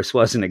Speed Force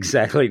wasn't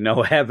exactly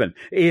no heaven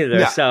either.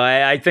 Yeah. So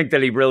I think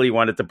that he really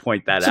wanted to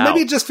point that out. So maybe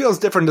it just feels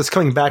different just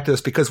coming back to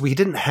this because we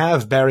didn't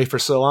have Barry for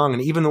so long,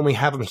 and even when we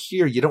have him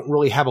here, you don't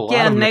really have a lot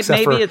of him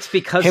except for it's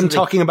because him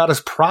talking about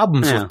his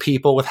problems with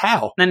people with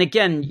Hal. And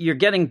again, you're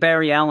getting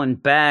Barry Allen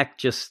back,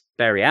 just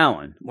Barry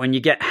Allen. When you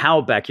get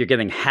Hal back, you're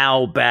getting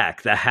Hal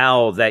back, the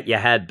Hal that you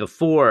had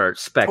before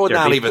Spectre. Well,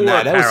 not even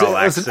that. It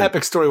was an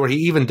epic story where he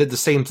even did the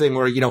same thing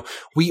where,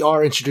 we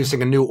are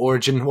introducing a new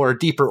origin or a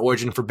deeper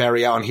origin for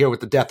Barry Allen here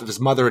with the death of his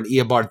mother and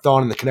Eobard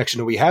Thawne and the connection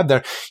that we have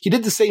there. He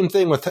did the same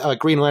thing with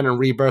Green Lantern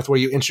Rebirth where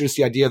you introduced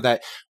the idea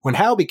that when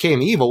Hal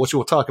became evil, which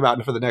we'll talk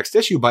about for the next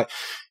issue, but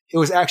it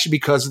was actually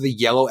because of the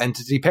yellow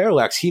entity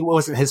Parallax. He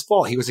wasn't his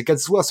fault. He was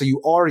against his will. So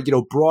you are,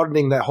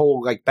 broadening that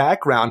whole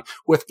background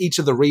with each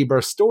of the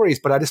Rebirth stories.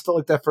 But I just felt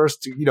like that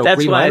first, that's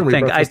Green why Lantern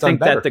Rebirth I think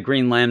better. that the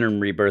Green Lantern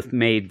Rebirth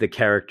made the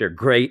character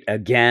great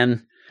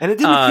again. And it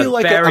didn't feel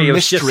like Barry, a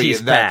mystery.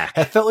 He's back.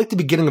 It felt like the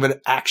beginning of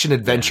an action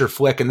adventure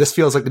flick, and this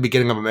feels like the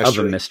beginning of a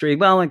mystery.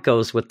 Well, it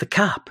goes with the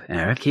cop,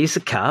 Eric. He's a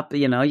cop.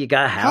 You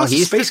got Hal.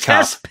 He's the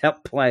test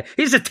pilot.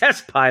 He's a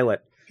test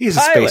pilot. He's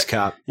a space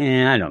cop.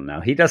 Yeah, I don't know.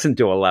 He doesn't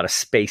do a lot of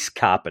space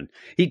copping.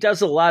 He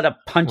does a lot of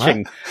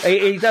punching.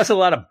 He does a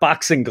lot of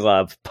boxing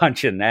glove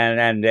punching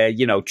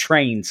and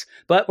trains.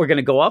 But we're going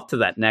to go off to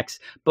that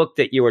next book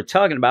that you were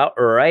talking about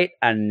right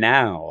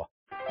now.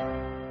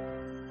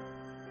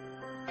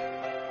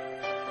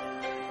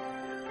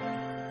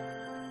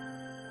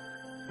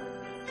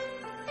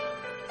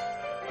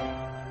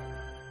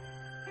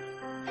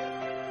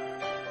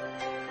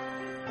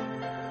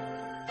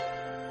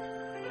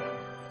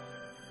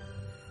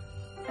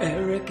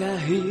 Eric, I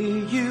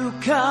hear you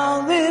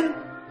calling,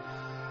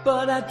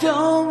 but I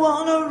don't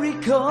want to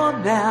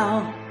record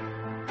now.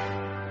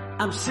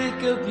 I'm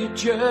sick of your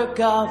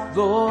jerk-off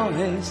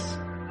voice.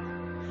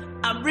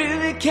 I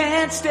really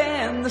can't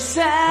stand the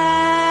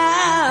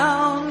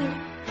sound.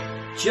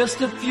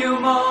 Just a few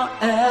more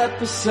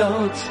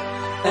episodes,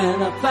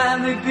 and I'll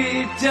finally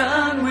be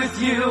done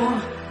with you.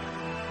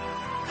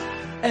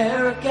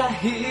 Eric, I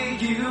hear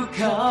you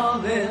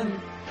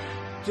calling.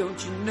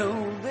 Don't you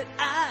know that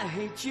I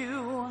hate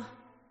you?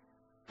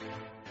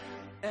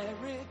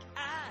 Eric,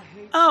 I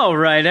hate you. All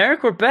right,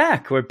 Eric, we're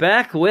back. We're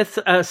back with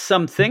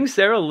some things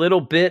there. A little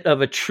bit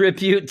of a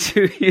tribute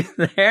to you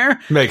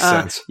there. Makes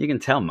sense. You can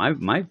tell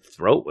my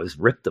throat was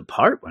ripped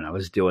apart when I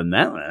was doing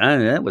that.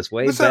 That was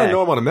way That's back. not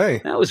normal to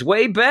me. That was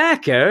way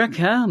back, Eric.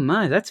 Oh,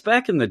 my, that's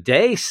back in the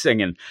day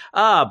singing.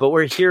 But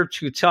we're here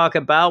to talk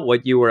about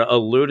what you were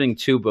alluding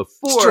to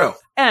before. It's true.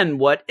 And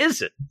what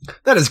is it?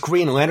 That is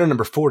Green Lantern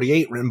number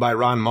 48, written by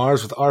Ron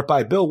Mars, with art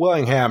by Bill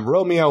Willingham,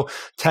 Romeo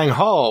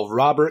Tanghal,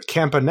 Robert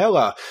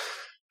Campanella,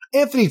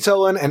 Anthony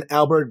Tolan, and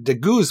Albert de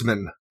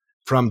Guzman.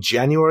 From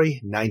January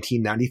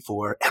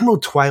 1994,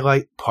 Emerald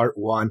Twilight Part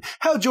 1.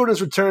 Hal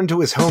Jordan's returned to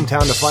his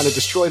hometown to find it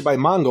destroyed by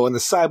Mongul and the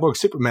cyborg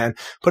Superman,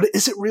 but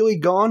is it really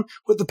gone?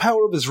 With the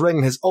power of his ring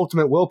and his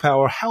ultimate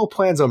willpower, Hal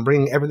plans on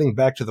bringing everything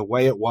back to the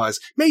way it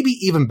was, maybe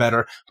even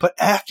better, but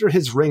after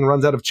his ring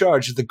runs out of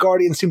charge, the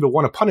Guardians seem to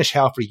want to punish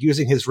Hal for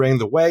using his ring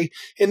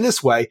in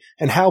this way,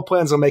 and Hal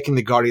plans on making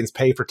the Guardians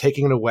pay for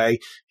taking it away,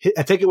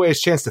 and taking away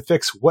his chance to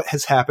fix what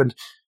has happened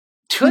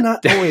to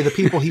not only the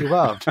people he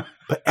loved,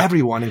 but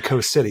everyone in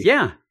Coast City.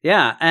 Yeah.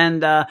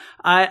 And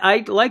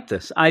I like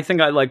this. I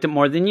think I liked it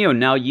more than you.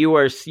 Now,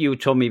 you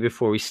told me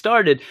before we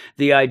started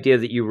the idea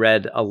that you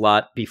read a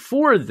lot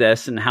before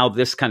this and how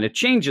this kind of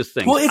changes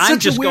things. Well, it's I'm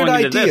such just a weird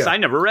going into idea. this. I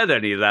never read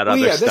any of that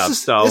other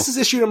stuff. This is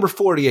issue number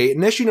 48,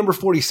 and issue number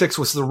 46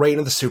 was the Reign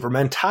of the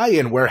Superman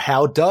tie-in, where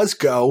Hal does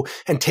go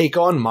and take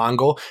on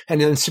Mongul,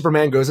 and then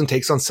Superman goes and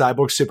takes on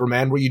Cyborg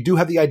Superman, where you do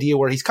have the idea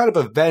where he's kind of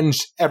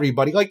avenged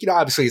everybody. Like,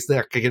 obviously he's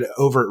not going to get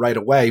over it right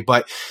away,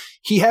 but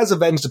he has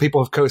avenged the people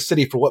of Coast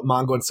City for what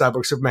Mongul and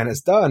Cyborg Superman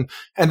has done.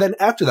 And then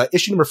after that,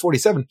 issue number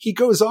 47, he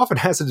goes off and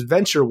has an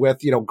adventure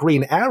with,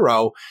 Green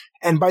Arrow.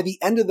 And by the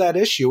end of that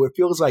issue, it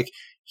feels like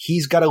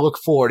he's got to look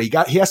forward.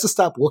 He has to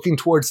stop looking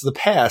towards the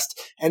past,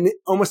 and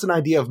almost an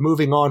idea of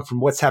moving on from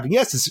what's happening.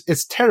 Yes,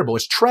 it's terrible.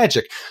 It's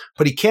tragic,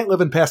 but he can't live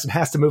in the past and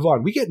has to move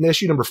on. We get in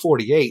issue number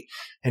 48,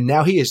 and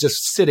now he is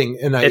just sitting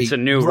in It's a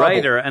new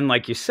writer, and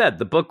like you said,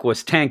 the book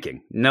was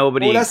tanking.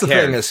 Nobody cared. That's the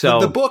thing is,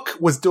 the book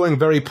was doing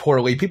very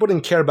poorly. People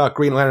didn't care about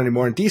Green Lantern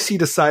anymore, and DC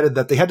decided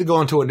that they had to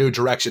go into a new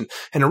direction.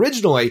 And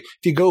originally,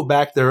 if you go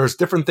back, there's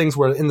different things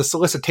where in the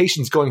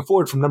solicitations going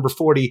forward from number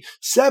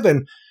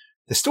 47,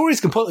 the story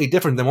is completely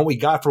different than what we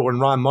got for when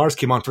Ron Mars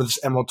came on for this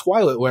Emerald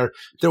Twilight, where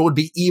there would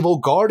be evil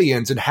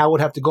guardians and Hal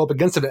would have to go up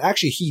against it. And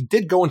actually, he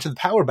did go into the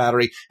power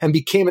battery and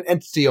became an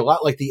entity a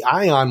lot like the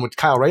Ion, which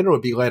Kyle Rayner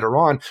would be later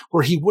on,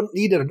 where he wouldn't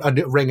need a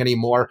ring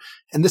anymore.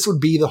 And this would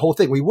be the whole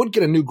thing. We would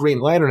get a new Green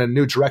Lantern and a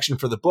new direction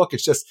for the book.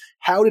 It's just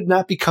Hal did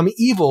not become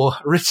evil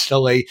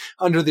originally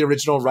under the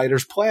original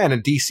writer's plan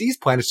and DC's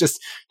plan. It's just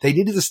they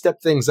needed to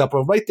step things up.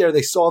 Well, right there,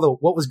 they saw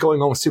what was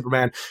going on with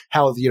Superman,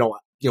 how,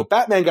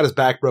 Batman got his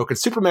back broken.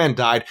 Superman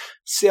died.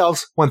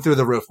 Sales went through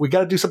the roof. We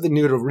got to do something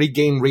new to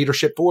regain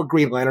readership for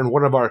Green Lantern,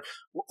 one of our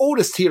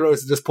oldest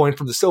heroes at this point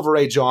from the Silver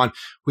Age on.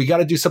 We got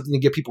to do something to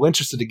get people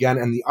interested again.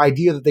 And the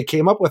idea that they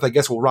came up with, I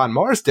guess what Ron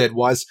Mars did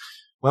was,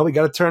 well, we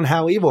got to turn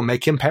Hal evil,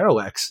 make him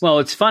Parallax. Well,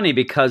 it's funny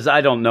because I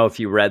don't know if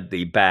you read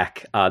the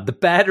back. The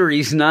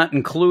batteries not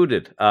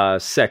included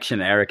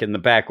section, Eric, in the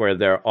back where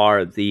there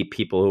are the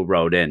people who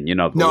wrote in, the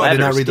letters. No, I did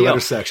not read the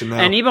letter section, no.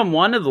 And even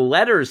one of the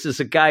letters is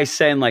a guy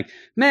saying like,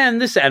 man,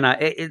 this, and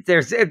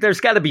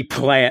there's got to be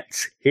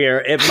plants here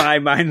in my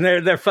mind.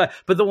 They're fun.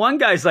 But the one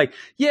guy's like,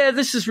 yeah,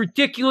 this is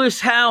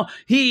ridiculous how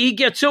he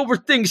gets over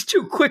things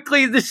too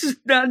quickly. This is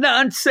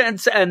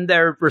nonsense. And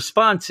their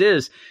response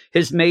is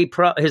his main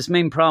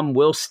problem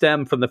will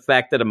stem from the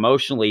fact that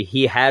emotionally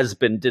he has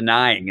been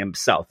denying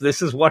himself.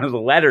 This is one of the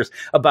letters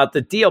about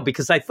the deal,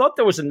 because I thought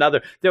there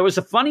was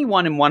a funny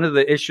one in one of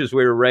the issues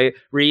we were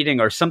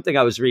reading, or something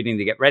I was reading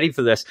to get ready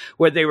for this,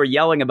 where they were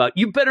yelling about,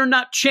 you better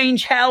not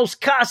change Hal's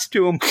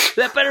costume.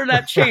 That better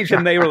not change.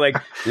 And they were like,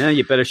 no,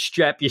 you better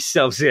strap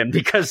yourselves in,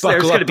 because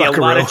there's going to be a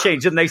lot of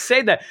change. And they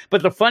say that.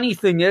 But the funny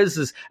thing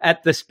is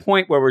at this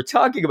point where we're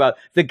talking about,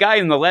 the guy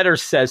in the letter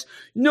says,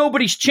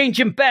 nobody's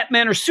changing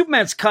Batman or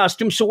Superman's costume.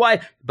 costume, so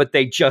why? But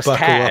they just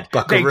Buckle had.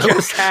 up, They buckaroo.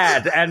 just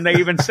had. And they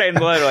even say in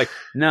the letter, like,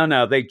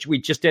 no, we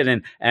just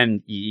didn't.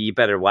 And you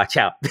better watch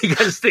out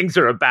because things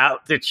are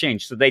about to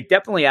change. So they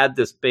definitely had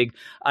this big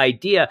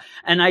idea.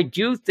 And I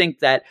do think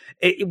that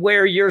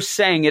where you're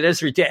saying it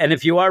is ridiculous, and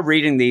if you are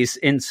reading these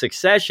in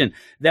succession,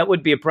 that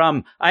would be a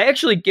problem. I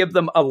actually give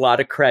them a lot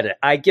of credit.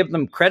 I give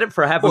them credit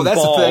for having Well, that's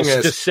the balls thing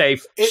is, to say,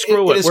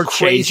 screw it it, is we're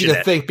crazy changing to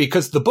it. think,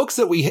 because the books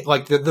that we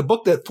like, the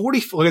book that 40,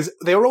 because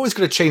they were always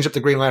going to change up the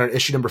Green Lantern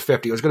issue number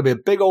 50. It was going to be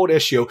a big old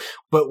issue,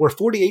 but where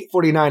 48,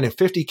 49, and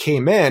 50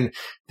 came in,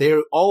 they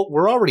all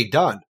were already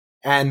done.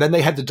 And then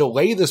they had to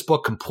delay this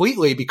book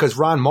completely because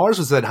Ron Mars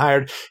was then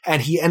hired,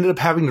 and he ended up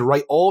having to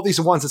write all these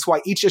at once. That's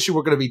why each issue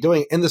we're going to be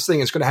doing in this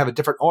thing is going to have a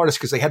different artist,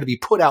 because they had to be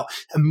put out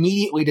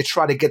immediately to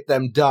try to get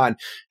them done.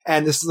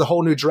 And this is a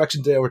whole new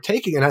direction they were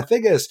taking. And I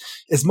think as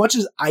much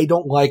as I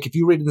don't like, if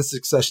you read in the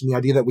succession, the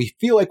idea that we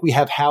feel like we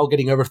have Hal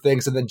getting over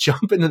things and then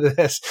jump into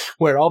this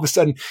where all of a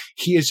sudden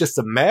he is just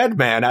a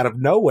madman out of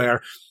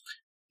nowhere.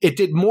 It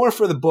did more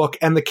for the book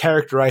and the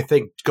character, I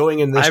think,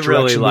 going in this direction,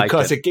 really liked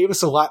because it gave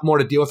us a lot more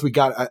to deal with.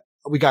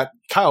 We got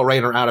Kyle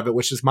Rayner out of it,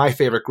 which is my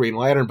favorite Green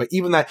Lantern. But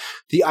even that,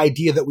 the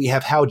idea that we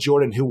have Hal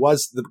Jordan, who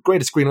was the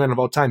greatest Green Lantern of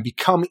all time,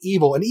 become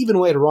evil. And even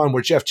later on,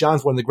 where Jeff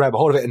Johns wanted to grab a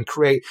hold of it and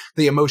create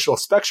the emotional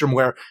spectrum,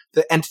 where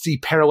the entity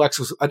Parallax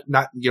was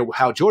not,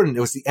 Hal Jordan, it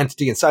was the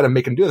entity inside him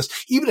making him do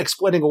this. Even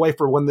explaining away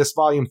for when this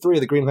volume 3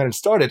 of the Green Lantern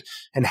started,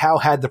 and Hal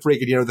had the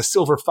freaking, the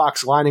silver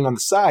fox lining on the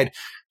side.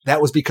 That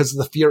was because of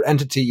the fear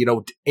entity,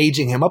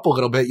 aging him up a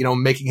little bit,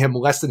 making him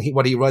less than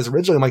what he was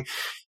originally. I'm like,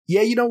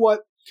 yeah, you know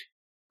what?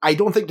 I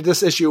don't think that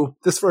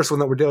this first one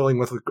that we're dealing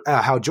with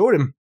Hal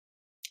Jordan,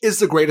 is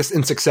the greatest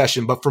in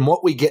succession. But from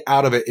what we get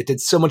out of it, it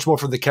did so much more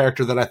for the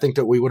character than I think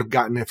that we would have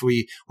gotten if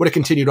we would have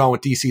continued on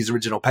with DC's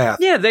original path.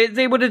 Yeah,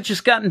 they would have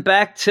just gotten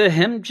back to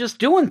him just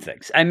doing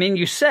things. I mean,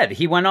 you said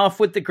he went off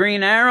with the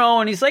Green Arrow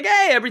and he's like,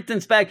 hey,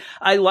 everything's back.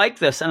 I like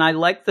this. And I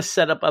like the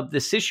setup of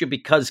this issue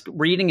because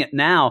reading it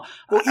now,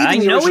 I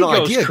know he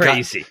goes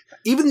crazy.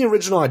 Even the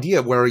original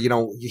idea where,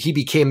 he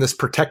became this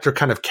protector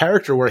kind of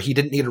character where he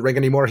didn't need a ring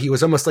anymore. He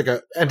was almost like an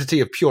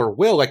entity of pure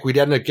will, like we'd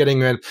end up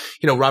getting in,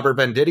 Robert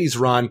Venditti's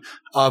run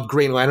of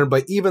Green Lantern.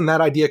 But even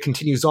that idea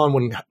continues on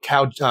when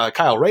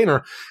Kyle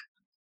Rayner,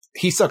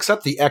 he sucks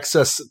up the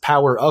excess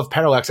power of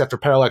Parallax after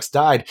Parallax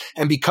died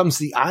and becomes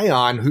the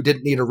Ion who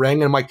didn't need a ring.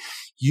 And I'm like,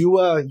 you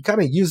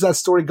kind of use that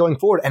story going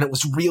forward, and it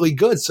was really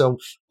good. So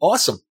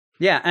awesome.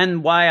 Yeah,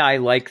 and why I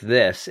like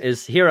this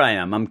is here I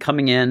am. I'm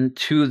coming in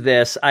to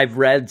this. I've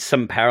read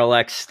some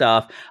Parallax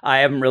stuff. I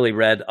haven't really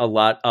read a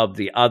lot of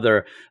the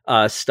other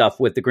stuff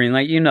with the Green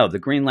Lantern. The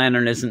Green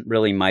Lantern isn't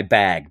really my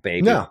bag,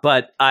 baby. No.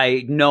 But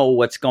I know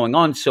what's going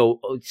on. So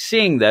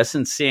seeing this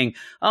and seeing,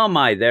 oh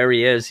my, there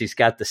he is. He's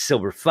got the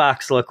silver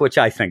fox look, which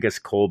I think is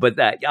cool. But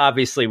that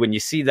obviously when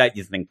you see that,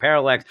 you think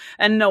Parallax,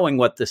 and knowing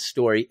what this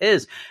story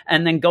is.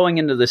 And then going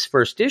into this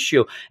first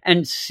issue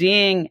and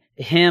seeing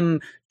him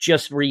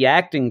just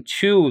reacting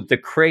to the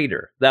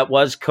crater that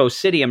was Coast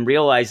City and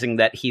realizing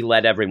that he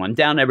let everyone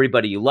down,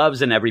 everybody he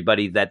loves and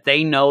everybody that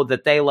they know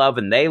that they love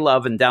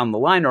and down the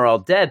line are all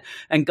dead,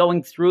 and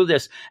going through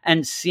this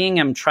and seeing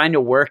him trying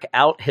to work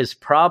out his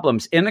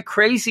problems in a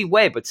crazy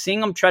way, but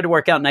seeing him try to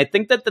work out. And I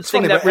think that the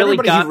thing that really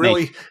got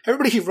me.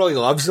 Everybody he really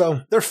loves, though,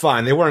 they're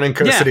fine. They weren't in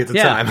Coast City at the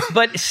time.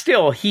 But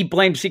still, he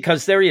blames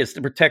because there he is,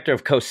 the protector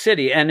of Coast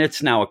City, and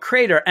it's now a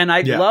crater. And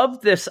I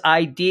love this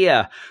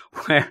idea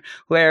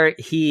where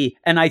he,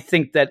 and I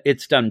think that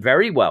it's done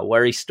very well,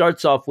 where he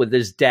starts off with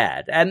his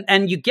dad.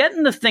 And you get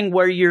in the thing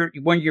where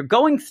when you're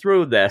going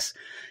through this,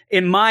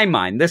 in my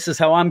mind, this is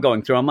how I'm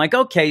going through. I'm like,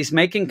 okay, he's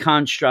making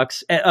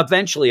constructs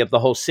eventually of the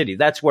whole city.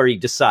 That's where he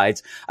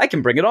decides, I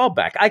can bring it all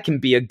back. I can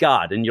be a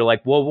god. And you're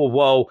like,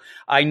 whoa.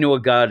 I knew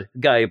a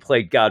guy who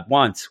played God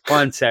once,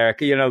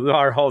 Eric,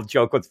 our whole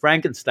joke with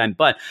Frankenstein.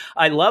 But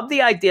I love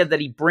the idea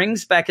that he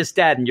brings back his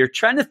dad, and you're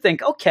trying to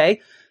think,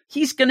 okay,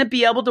 he's going to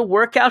be able to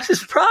work out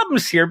his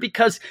problems here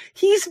because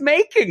he's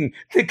making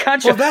the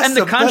construct. And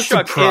the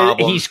construct,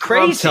 he's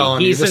crazy.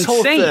 He's insane.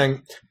 Whole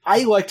thing,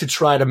 I like to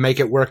try to make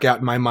it work out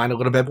in my mind a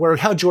little bit, where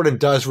Hal Jordan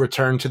does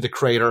return to the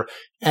crater.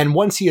 And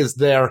once he is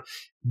there,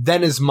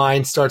 then his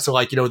mind starts to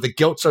the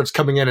guilt starts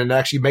coming in, and it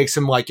actually makes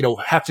him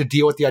have to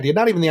deal with the idea.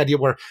 Not even the idea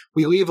where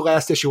we leave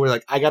last issue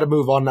where I got to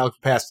move on now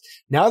past.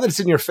 Now that it's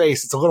in your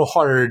face, it's a little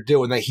harder to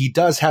do. And that he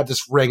does have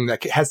this ring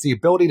that has the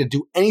ability to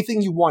do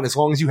anything you want as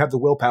long as you have the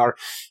willpower.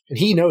 And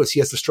he knows he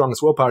has the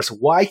strongest willpower. So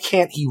why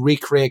can't he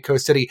recreate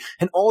Coast City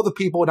and all the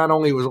people not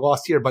only was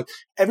lost here, but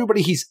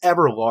everybody he's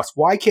ever lost?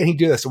 Why can't he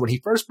do this? So when he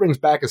first brings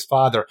back his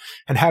father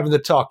and having the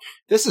talk,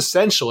 this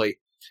essentially,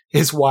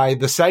 is why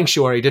the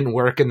sanctuary didn't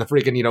work and the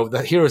freaking,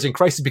 the heroes in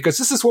crisis, because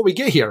this is what we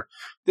get here.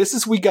 This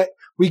is, we get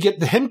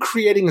him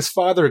creating his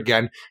father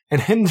again and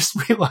him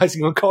just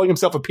realizing and calling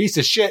himself a piece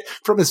of shit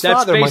from his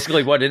father. That's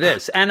basically what it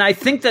is. And I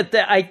think that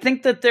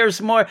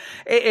there's more.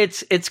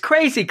 It's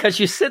crazy because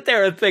you sit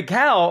there and think,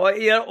 how,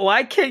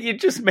 why can't you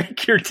just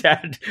make your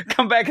dad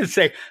come back and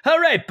say, all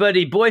right,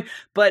 buddy boy?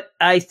 But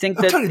I think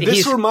that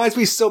this reminds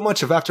me so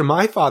much of after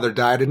my father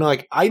died. And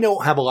I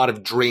don't have a lot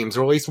of dreams,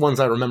 or at least ones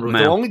I remember. No.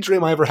 The only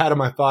dream I ever had of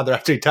my father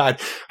after he died,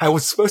 I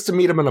was supposed to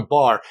meet him in a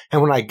bar.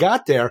 And when I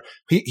got there,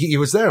 he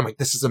was there. I'm like,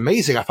 this is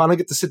amazing. I finally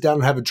get to sit down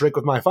and have a drink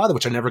with my father,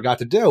 which I never got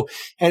to do.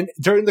 And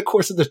during the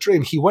course of this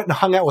dream, he went and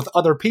hung out with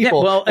other people.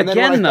 Yeah, well, and then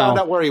when I found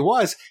out where he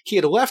was, he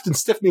had left and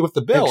stiffed me with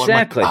the bill.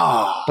 Exactly. I'm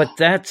like, oh. But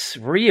that's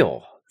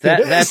real.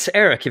 That's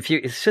Eric. If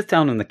you sit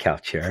down on the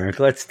couch here,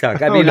 Eric, let's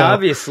talk. I mean,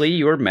 obviously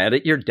you were mad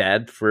at your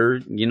dad for,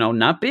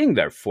 not being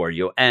there for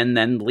you and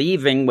then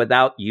leaving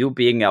without you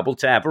being able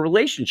to have a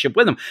relationship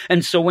with him.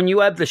 And so when you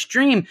have this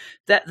dream,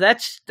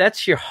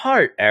 that's your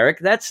heart, Eric.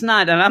 That's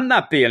not, and I'm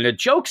not being a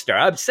jokester.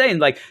 I'm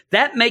saying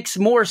that makes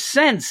more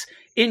sense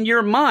in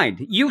your mind.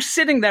 You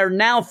sitting there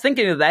now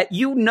thinking of that,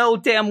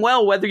 damn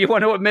well, whether you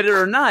want to admit it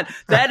or not,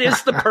 that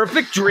is the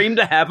perfect dream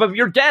to have of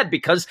your dad,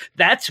 because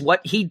that's what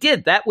he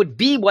did. That would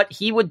be what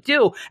he would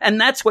do. And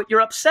that's what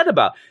you're upset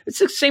about. It's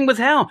the same with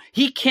Hal.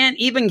 He can't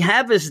even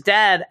have his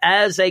dad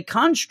as a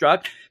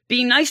construct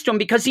be nice to him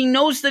because he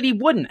knows that he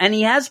wouldn't, and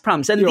he has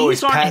problems. And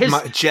these aren't his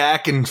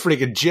Jack and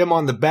freaking Jim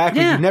on the back.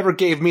 Yeah. But you never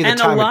gave me the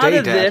time of day, Dad.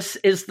 And a lot of this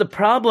is the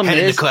problem. Head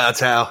in the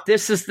clouds, Hal.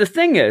 This is the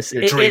thing is,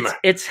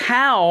 it's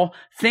Hal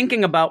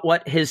thinking about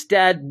what his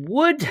dad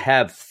would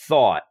have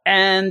thought.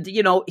 And,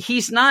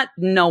 he's not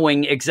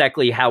knowing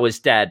exactly how his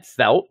dad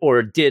felt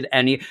or did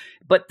any,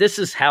 but this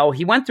is how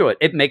he went through it.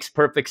 It makes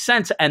perfect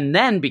sense. And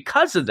then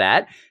because of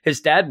that,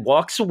 his dad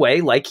walks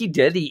away like he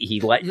did.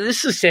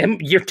 This is him,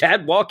 your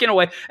dad walking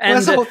away.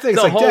 And the whole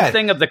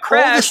thing of the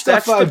crash,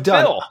 that's the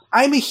bill.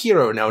 I'm a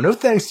hero now. No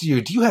thanks to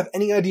you. Do you have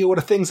any idea what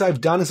the things I've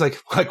done? It's like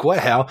what,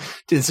 Hal?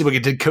 Didn't seem like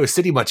it did Coast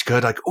City much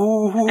good.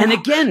 Ooh. And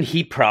again,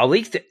 he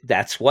probably,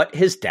 that's what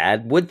his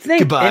dad would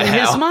think. Goodbye, in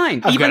Hal. His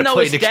mind. I've even though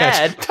his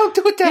dad, don't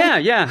do it,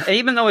 Dad. Yeah.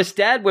 Even though his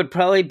dad would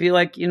probably be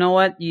like, you know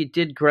what, you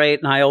did great,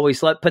 and I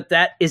always let. But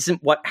that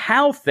isn't what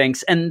Hal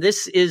thinks, and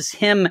this is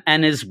him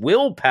and his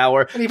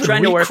willpower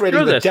trying to work through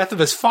the this. Death of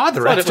his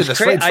father after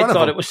this. Right in front I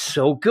thought it was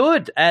so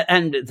good,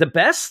 and the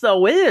best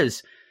though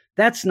is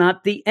that's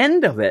not the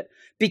end of it.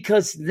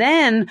 Because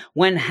then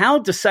when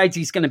Hal decides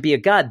he's going to be a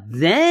god,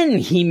 then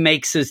he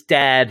makes his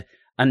dad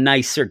a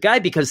nicer guy,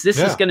 because this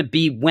is going to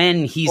be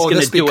when he's going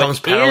to do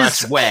it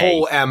his way.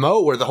 Whole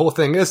MO, where the whole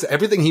thing is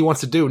everything he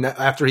wants to do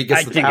after he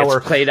gets the power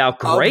it's played out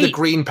great. Of the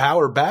green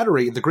power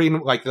battery, the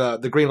Green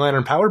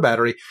Lantern power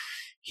battery.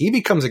 He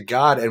becomes a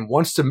god and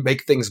wants to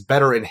make things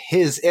better in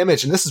his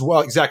image. And this is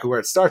exactly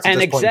where it starts at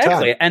this point in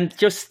time. And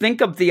just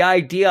think of the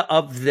idea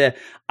of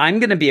I'm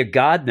going to be a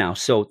god now.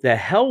 So the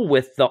hell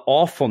with the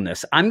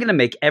awfulness. I'm going to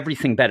make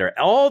everything better.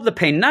 All the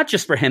pain, not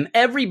just for him,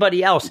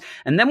 everybody else.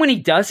 And then when he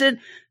does it,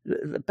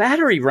 the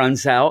battery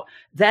runs out.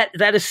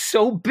 That is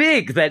so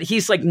big that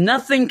he's like,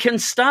 nothing can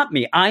stop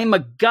me. I'm a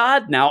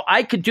god now.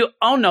 I could do,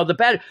 the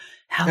battery.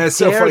 How dare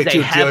so funny they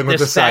too, have dealing with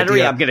this this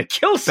battery? idea. I'm going to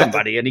kill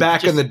somebody. And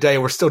back in the day,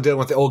 we're still dealing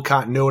with the old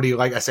continuity.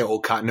 Like I say,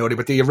 old continuity,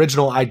 but the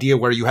original idea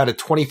where you had a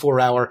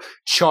 24-hour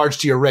charge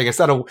to your ring. It's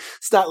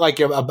not like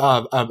a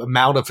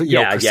amount of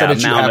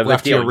percentage you have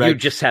left to your ring. You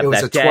just have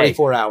that day.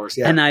 24 hours.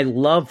 Yeah. And I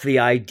love the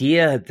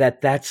idea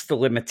that that's the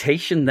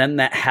limitation. Then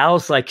that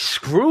Hal's like,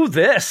 screw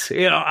this.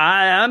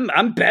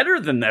 I'm better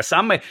than this.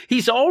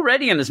 He's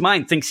already in his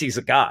mind thinks he's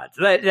a god.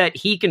 That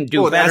he can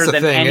do better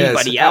than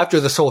anybody else.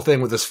 After this whole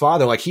thing with his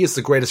father, like he is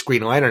the greatest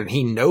Green Lantern, and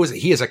he knows it.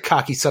 He is a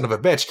cocky son of a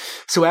bitch.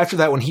 So after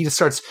that, when he just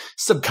starts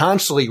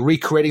subconsciously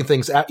recreating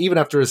things, even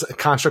after his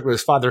construct with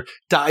his father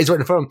dies right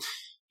in front of him,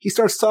 he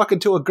starts talking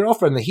to a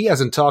girlfriend that he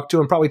hasn't talked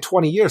to in probably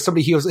 20 years.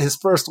 Somebody he was his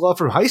first love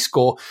from high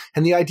school.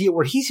 And the idea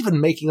where he's even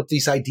making up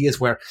these ideas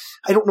where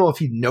I don't know if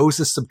he knows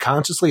this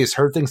subconsciously, has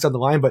heard things down the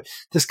line, but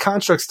this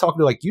construct's talking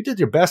to you did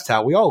your best,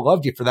 Hal. We all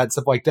loved you for that,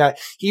 stuff like that.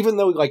 Even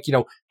though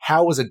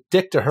Hal was a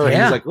dick to her. Yeah.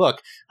 He was like,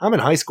 look, I'm in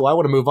high school. I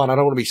want to move on. I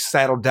don't want to be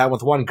saddled down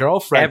with one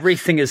girlfriend.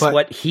 Everything is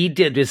what he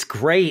did is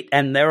great.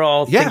 And they're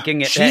all thinking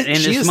it in his mind.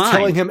 She is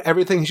telling him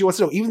everything she wants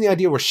to know. Even the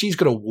idea where she's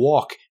going to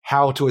walk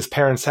Hal to his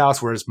parents'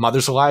 house where his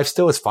mother's alive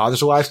still, his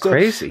father's alive still.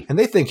 Crazy. And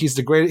they think he's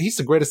the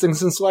greatest thing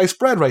since sliced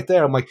bread right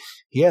there. I'm like,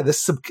 yeah,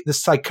 this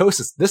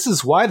psychosis. This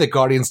is why the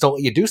Guardians don't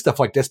let you do stuff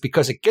like this,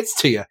 because it gets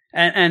to you.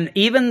 And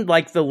even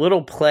like the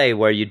little play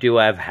where you do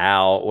have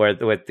Hal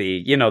with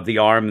the, the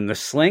arm and the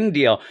sling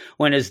deal,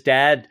 when his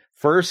dad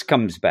first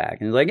comes back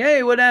and he's like,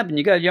 hey, what happened?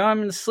 You got your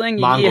arm in the sling?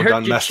 You Mongo hurt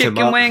done your messed him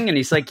chicken up. wing? And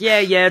he's like, yeah,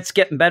 it's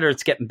getting better.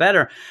 It's getting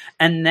better.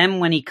 And then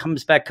when he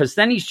comes back, because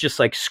then he's just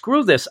like,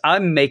 screw this.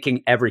 I'm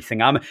making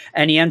everything.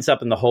 And he ends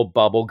up in the whole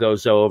bubble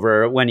goes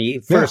over when he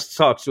first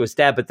talks to his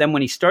dad. But then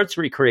when he starts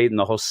recreating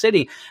the whole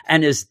city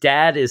and his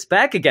dad is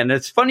back again,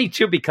 it's funny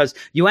too, because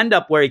you end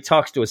up where he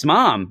talks to his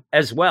mom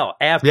as well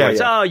afterwards.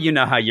 Yeah. Oh, you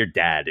know how your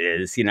dad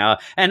is,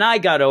 and I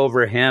got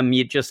over him.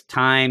 You just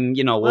time,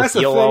 will That's the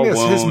heal all thing is,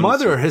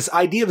 wounds. his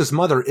idea of his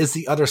mother is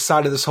the other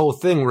side of this whole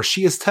thing, where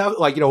she is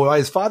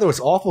his father was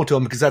awful to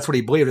him because that's what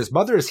he believed. His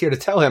mother is here to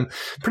tell him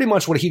pretty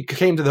much what he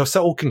came to the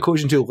whole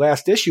conclusion to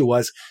last issue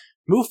was,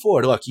 move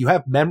forward. Look, you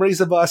have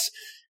memories of us.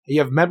 You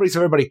have memories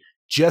of everybody.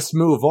 Just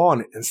move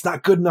on. It's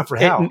not good enough for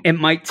Hal. It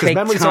might take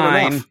memories aren't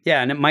time. enough.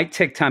 Yeah, and it might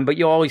take time, but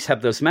you always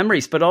have those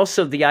memories. But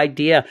also the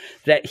idea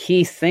that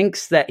he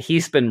thinks that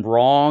he's been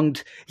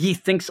wronged. He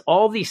thinks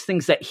all these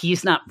things that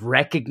he's not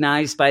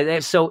recognized by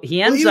that. So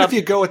he ends even up. if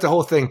you go with the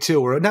whole thing too,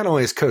 where not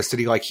only is Coast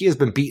City, like he has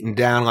been beaten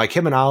down, like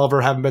him and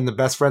Oliver haven't been the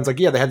best friends. Like,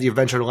 yeah, they had the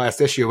adventure in the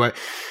last issue, but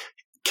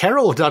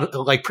Carol done,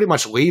 like pretty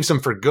much leaves him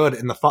for good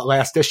in the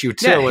last issue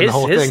too. Yeah, and the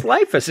whole his thing.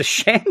 life is a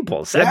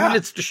shambles. I mean,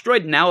 it's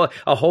destroyed now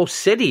a whole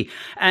city.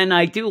 And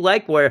I do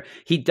like where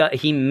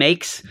he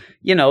makes,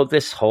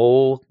 this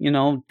whole,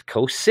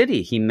 Coast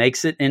City. He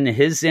makes it in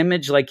his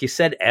image. Like you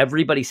said,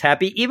 everybody's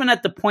happy, even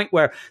at the point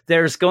where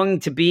there's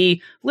going to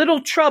be little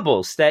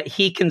troubles that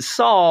he can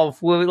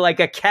solve with like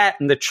a cat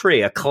in the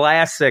tree, a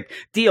classic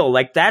deal.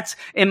 Like that's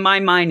in my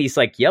mind. He's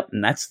like, yep.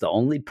 And that's the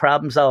only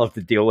problems I'll have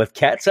to deal with,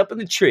 cats up in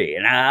the tree.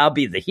 And I'll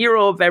be the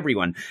hero of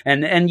everyone.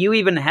 And you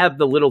even have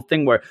the little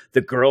thing where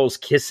the girl's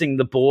kissing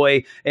the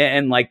boy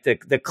and like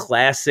the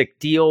classic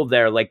deal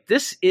there. Like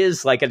this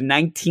is like a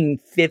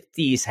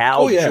 1950s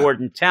Hal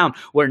Jordan town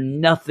where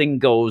nothing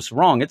goes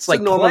wrong. It's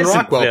like a Norman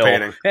Pleasantville. Rockwell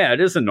painting. Yeah, it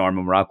is a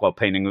Norman Rockwell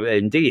painting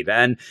indeed.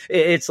 And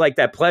it's like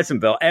that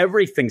Pleasantville.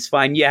 Everything's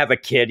fine. You have a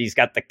kid. He's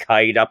got the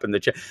kite up in the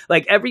chair.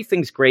 Like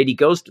everything's great. He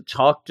goes to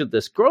talk to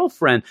this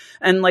girlfriend.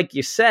 And like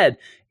you said,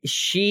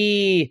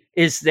 she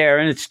is there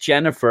and it's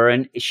Jennifer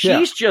and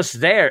she's just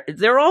there.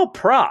 They're all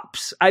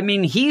props. I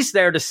mean, he's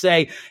there to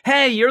say,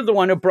 hey, you're the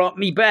one who brought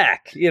me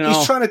back.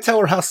 He's trying to tell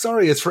her how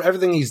sorry he is for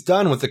everything he's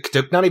done with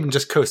not even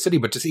just Coast City,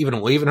 but just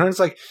even leaving her. It's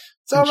like,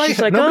 it's all right.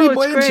 Like, nobody it's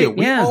blames great. you.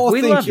 We all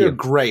we think love you're you.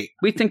 great.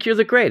 We think you're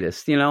the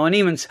greatest, and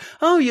even,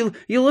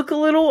 you look a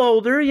little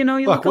older, you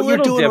look a what little you're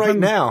doing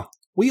different. right now.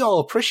 We all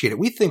appreciate it.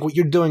 We think what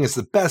you're doing is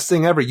the best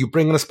thing ever. You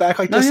bringing us back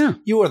like this,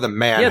 you are the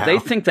man. Yeah, Hal. they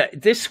think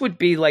that this would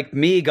be like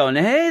me going,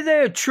 hey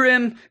there,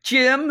 Trim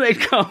Jim. They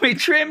call me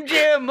Trim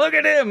Jim. Look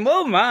at him.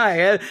 Oh,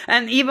 my.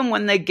 And even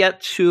when they get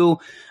to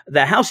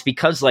the house,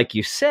 because like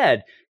you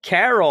said,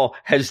 Carol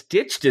has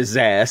ditched his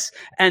ass,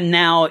 and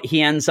now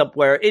he ends up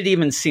where it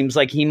even seems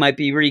like he might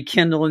be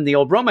rekindling the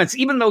old romance,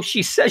 even though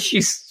she says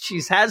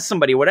she's has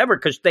somebody, whatever,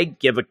 because they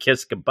give a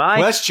kiss goodbye.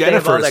 Well, that's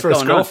Jennifer's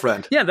first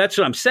girlfriend. Yeah, that's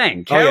what I'm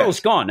saying. Carol's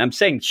gone. I'm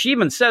saying she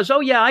even says, oh,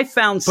 yeah, I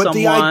found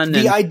someone.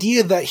 The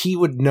idea that he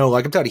would know,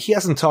 like I'm telling you, he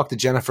hasn't talked to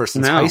Jennifer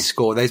since high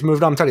school. They've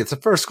moved on. I'm telling you, it's a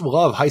first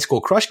love, high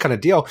school crush kind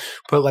of deal.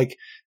 But like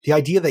the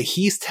idea that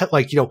he's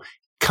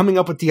coming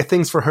up with the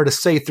things for her to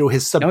say through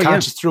his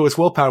subconscious, through his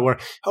willpower, where,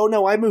 oh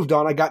no, I moved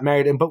on, I got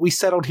married, but we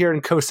settled here in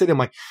Coast City. I'm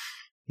like,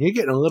 you're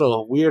getting a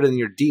little weird in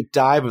your deep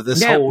dive of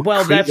this whole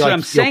that's what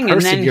I'm saying.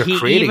 And then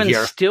he even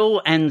here.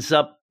 still ends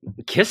up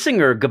kissing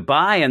her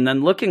goodbye and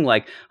then looking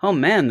like, oh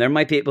man, there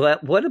might be,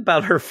 what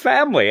about her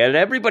family? And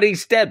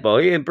everybody's dead. Well,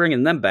 he ain't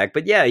bringing them back.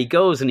 But yeah, he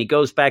goes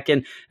back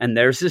in and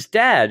there's his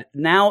dad.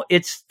 Now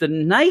it's the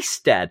nice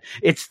dad.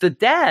 It's the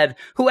dad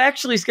who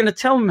actually is going to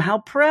tell him how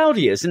proud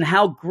he is and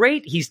how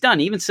great he's done.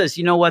 He even says,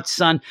 you know what,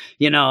 son,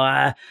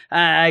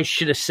 I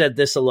should have said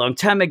this a long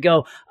time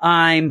ago.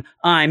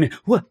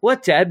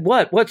 What, Dad?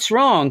 What's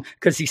wrong?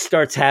 Because he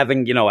starts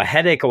having, a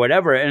headache or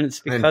whatever. And it's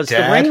because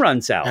the ring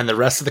runs out. And the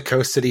rest of the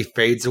Coast City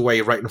fades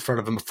away right in front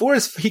of him before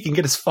he can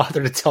get his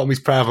father to tell him he's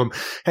proud of him.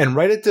 And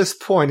right at this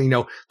point,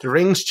 the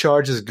ring's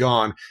charge is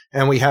gone.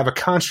 And we have a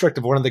construct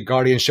of one of the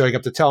Guardians showing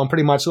up to tell him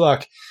pretty much,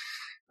 look,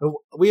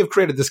 we have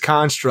created this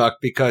construct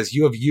because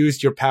you have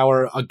used your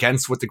power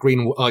against what the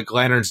Green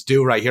Lanterns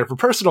do right here for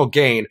personal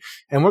gain.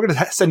 And we're going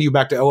to send you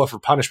back to Oa for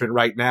punishment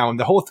right now. And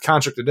the whole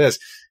construct of this,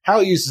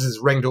 Hal uses his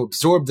ring to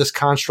absorb this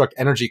construct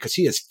energy because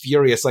he is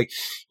furious. Like,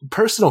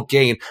 personal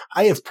gain.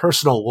 I have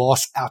personal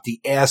loss out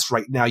the ass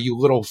right now, you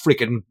little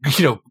freaking,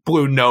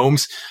 blue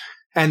gnomes.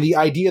 And the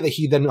idea that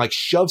he then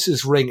shoves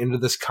his ring into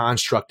this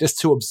construct just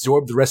to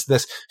absorb the rest of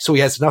this so he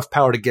has enough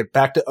power to get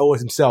back to Oa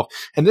himself.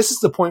 And this is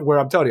the point where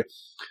I'm telling you,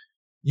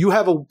 you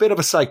have a bit of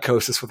a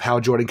psychosis with Hal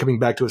Jordan coming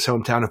back to his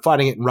hometown and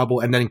finding it in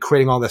rubble and then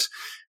creating all this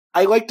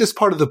I like this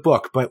part of the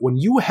book, but when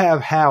you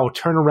have Hal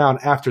turn around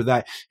after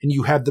that, and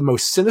you have the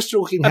most sinister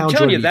looking Hal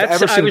Jordan you've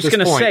ever seen I was going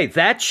to say,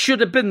 that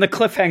should have been the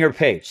cliffhanger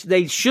page.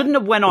 They shouldn't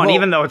have went on,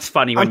 even though it's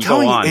funny when I'm you go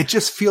telling on. you, it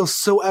just feels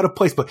so out of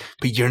place. But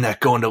you're not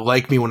going to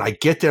like me when I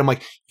get there. I'm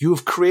like, you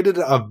have created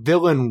a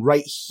villain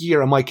right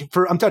here. I'm like,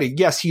 I'm telling you,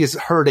 yes, he is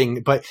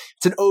hurting, but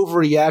it's an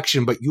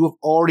overreaction. But you have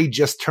already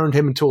just turned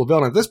him into a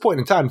villain. At this point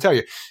in time, I tell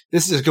you,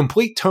 this is a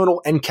complete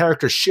tonal and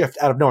character shift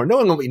out of nowhere.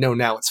 Knowing what we know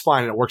now, it's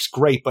fine and it works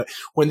great. But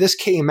when this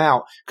came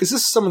out, because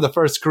this is some of the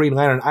first Green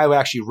Lantern I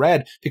actually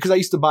read, because I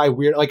used to buy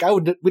weird, like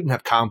we didn't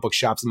have comic book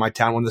shops in my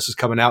town when this was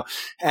coming out.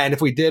 And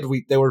if we did,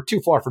 they were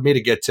too far for me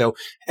to get to.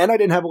 And I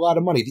didn't have a lot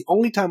of money. The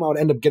only time I would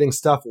end up getting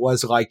stuff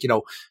was like,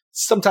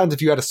 sometimes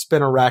if you had a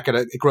spinner rack at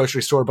a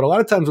grocery store, but a lot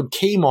of times when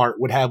Kmart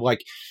would have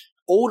like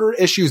older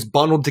issues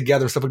bundled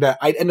together, stuff like that,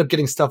 I'd end up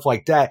getting stuff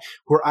like that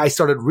where I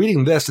started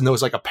reading this and there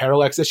was like a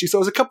Parallax issue. So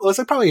it was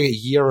like probably a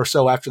year or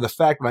so after the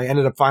fact when I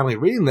ended up finally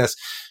reading this.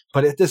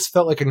 But this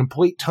felt like a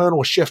complete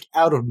tonal shift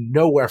out of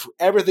nowhere for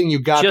everything you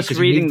got. Just because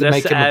reading you need to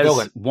this make him a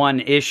villain. one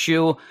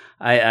issue,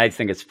 I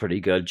think it's pretty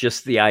good.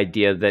 Just the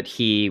idea that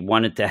he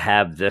wanted to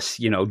have this,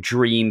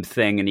 dream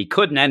thing, and he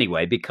couldn't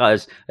anyway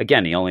because,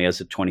 again, he only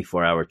has a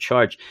 24-hour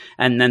charge.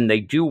 And then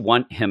they do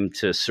want him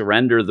to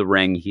surrender the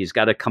ring. He's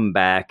got to come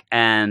back,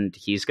 and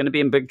he's going to be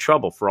in big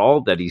trouble for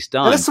all that he's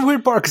done. And that's the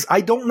weird part because I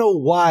don't know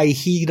why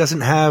he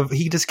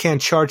just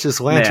can't charge his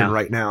lantern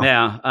right now.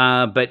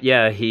 Yeah, but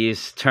yeah, he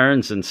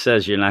turns and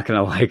says, "You're not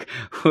going to like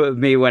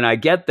me when I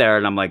get there,"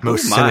 and I'm like,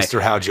 most sinister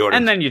Hal Jordan.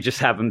 And then you just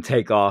have him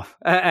take off,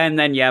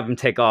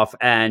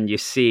 and you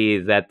see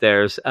that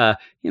there's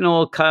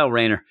Kyle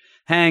Rayner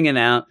hanging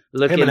out,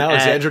 looking him and at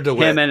Alexandra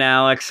DeWitt. Him and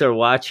Alex are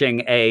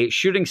watching a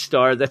shooting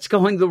star that's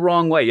going the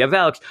wrong way. You have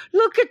Alex,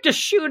 look at the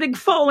shooting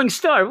falling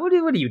star. What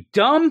are you,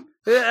 dumb?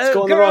 It's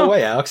going the wrong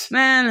way, Alex.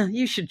 Man,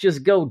 you should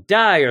just go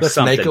die or Let's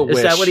something. make a wish.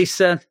 Is that what he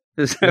said?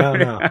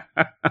 No.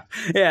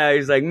 Yeah,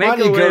 he's like, why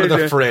don't you go to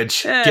the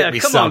fridge? Get me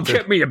come something.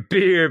 on, get me a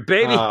beer,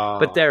 baby. Oh.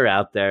 But they're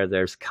out there.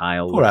 There's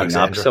Kyle Poor looking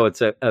Alexandra. up. So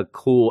it's a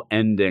cool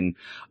ending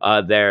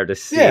there to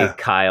see. Yeah.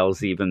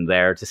 Kyle's even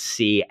there to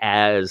see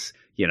as,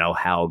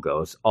 Hal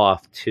goes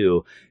off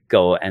to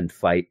go and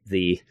fight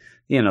the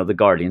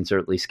Guardians, are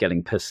at least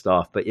getting pissed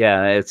off. But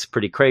yeah, it's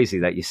pretty crazy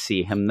that you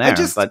see him there.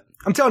 But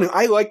I'm telling you,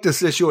 I like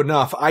this issue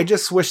enough. I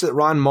just wish that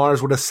Ron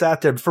Mars would have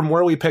sat there from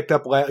where we picked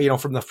up,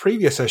 from the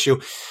previous issue.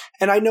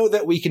 And I know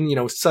that we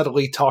can,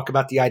 subtly talk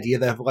about the idea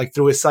that, like,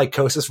 through his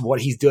psychosis, what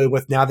he's dealing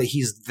with now that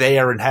he's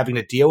there and having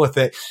to deal with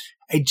it.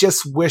 I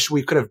just wish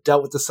we could have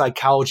dealt with the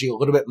psychology a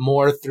little bit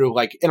more through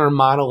like inner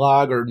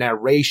monologue or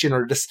narration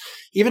or just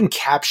even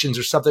captions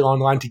or something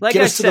online to get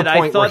us to the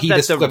point where he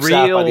just flips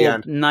out by the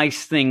end.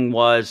 Nice thing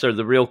was, or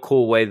the real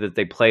cool way that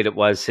they played it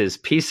was his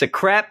piece of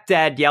crap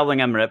dad yelling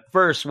at him at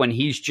first when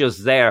he's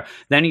just there.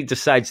 Then he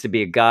decides to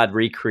be a god,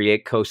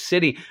 recreate Coast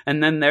City.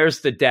 And then there's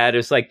the dad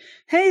who's like,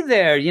 hey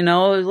there,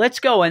 let's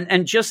go.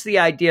 And just the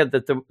idea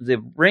that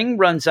the ring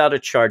runs out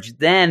of charge.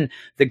 Then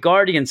the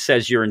Guardian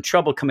says you're in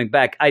trouble coming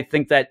back. I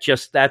think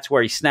that's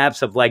where he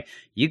snaps of like,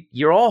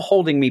 you're all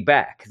holding me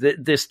back.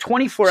 This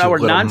 24-hour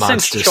nonsense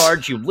monsters.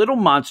 charge, you little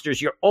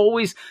monsters. You're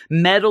always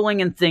meddling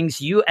in things.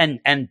 You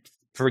and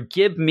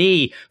forgive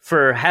me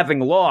for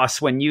having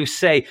loss when you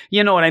say,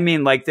 you know what I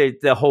mean? Like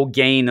the whole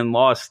gain and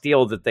loss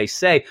deal that they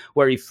say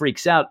where he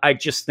freaks out. I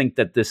just think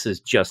that this is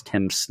just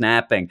him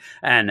snapping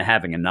and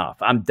having enough.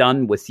 I'm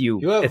done with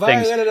you. You have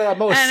violated our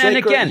most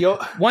sacred again,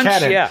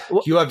 canon.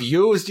 You have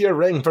used your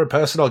ring for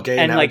personal gain.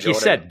 And like Jordan. you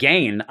said,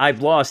 gain,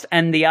 I've lost.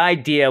 And the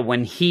idea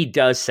when he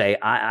does say,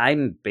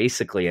 I'm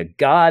basically a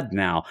god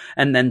now.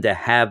 And then to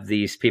have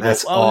these people,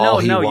 That's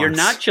all no, he you're wants.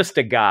 not just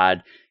a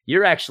god.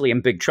 You're actually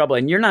in big trouble,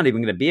 and you're not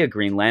even going to be a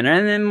Green Lantern.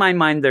 And in my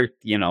mind, they're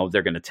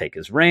going to take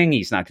his ring.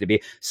 He's not going to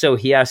be. So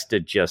he has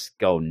to just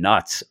go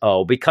nuts.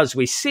 Oh, because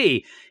we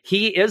see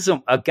he is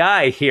a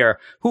guy here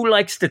who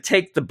likes to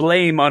take the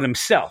blame on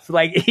himself.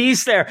 Like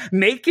he's there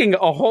making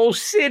a whole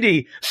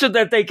city so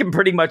that they can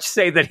pretty much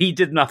say that he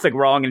did nothing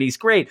wrong and he's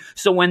great.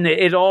 So when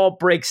it all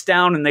breaks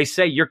down and they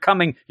say, you're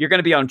going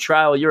to be on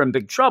trial, you're in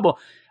big trouble.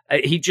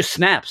 He just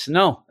snaps.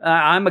 No,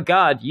 I'm a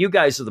god. You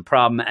guys are the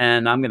problem,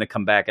 and I'm going to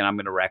come back and I'm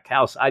going to wreck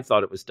house. I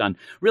thought it was done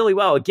really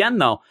well. Again,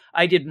 though,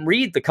 I didn't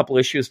read the couple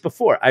issues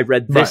before. I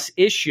read this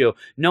issue,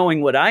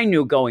 knowing what I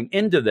knew going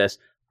into this.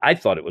 I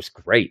thought it was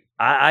great.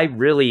 I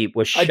really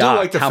was shocked I do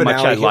like the how finale.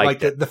 much I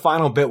liked it. The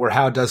final bit where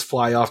Hal does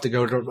fly off to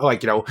go to,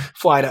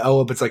 fly to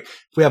Oa. It's like,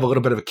 we have a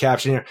little bit of a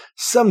caption here.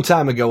 Some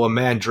time ago, a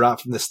man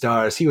dropped from the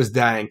stars. He was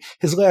dying.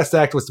 His last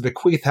act was to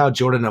bequeath Hal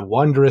Jordan a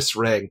wondrous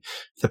ring.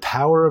 The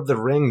power of the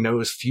ring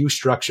knows few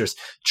structures.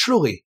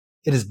 Truly,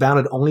 it is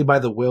bounded only by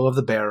the will of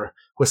the bearer.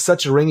 With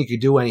such a ring, you could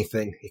do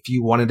anything if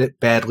you wanted it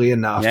badly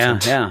enough.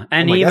 Yeah.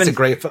 And that's a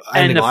great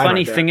and the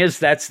funny right thing is,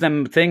 that's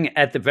the thing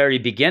at the very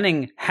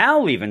beginning.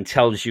 Hal even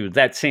tells you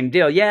that same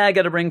deal. Yeah, I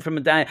got a ring from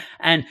a guy.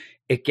 And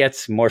it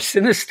gets more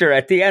sinister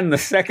at the end the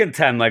second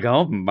time. Like,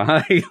 oh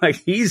my, like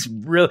he's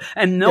real.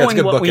 And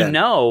knowing what we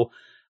know,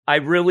 I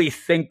really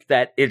think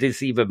that it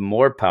is even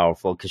more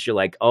powerful because you're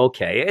like,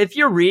 okay, if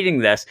you're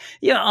reading this,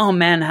 oh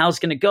man, how's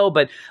going to go?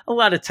 But a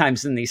lot of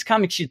times in these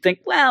comics, you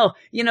think, well,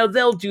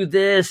 they'll do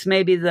this.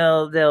 Maybe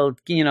they'll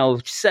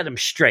set him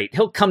straight.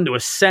 He'll come to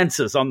his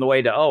senses on the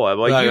way to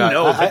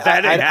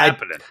that ain't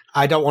happening.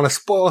 I don't want to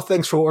spoil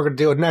things for what we're going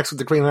to do next with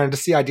the Green Lantern.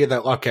 Just the idea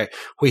that, okay,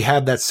 we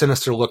have that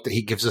sinister look that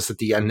he gives us at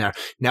the end now.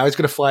 Now he's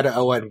going to fly to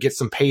Oa and get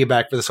some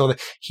payback for this whole thing.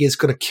 He is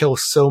going to kill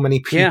so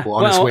many people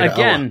on his way to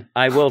Oa.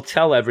 I will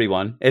tell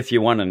everyone, if you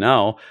want to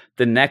know,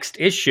 the next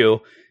issue,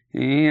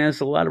 he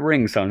has a lot of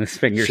rings on his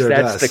fingers. Sure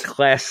that's does. the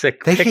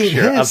classic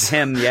picture of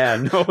him. Yeah,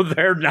 no,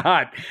 they're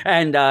not.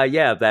 And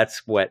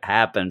that's what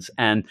happens.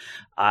 And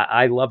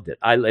I loved it.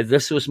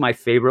 This was my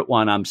favorite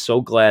one. I'm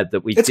so glad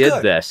that we did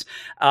good. This.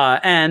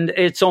 And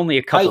it's only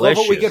a couple issues.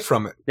 I love what we get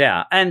from it.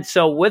 Yeah. And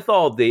so with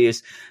all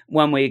these,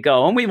 when we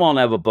go, and we won't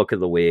have a book of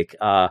the week,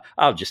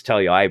 I'll just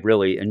tell you, I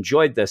really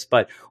enjoyed this.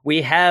 But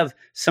we have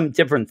some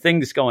different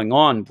things going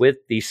on with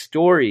these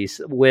stories,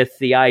 with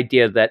the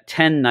idea that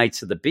 10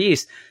 Knights of the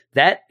Beast,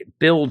 that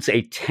builds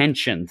a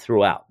tension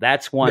throughout.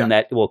 That's one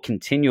that will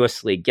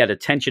continuously get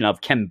attention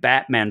of, can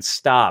Batman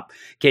stop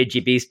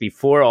KG Beast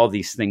before all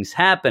these things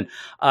happen?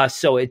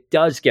 So it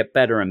does get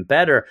better and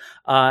better.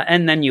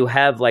 And then you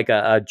have like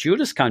a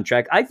Judas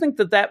contract. I think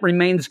that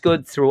remains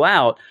good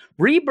throughout.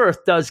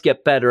 Rebirth does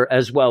get better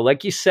as well.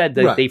 Like you said,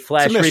 the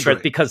Flash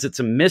Rebirth, because it's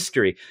a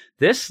mystery.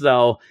 This,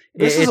 though,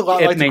 this is a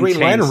lot like the Green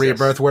Lantern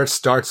Rebirth, where it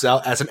starts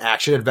out as an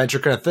action-adventure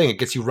kind of thing. It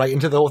gets you right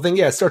into the whole thing.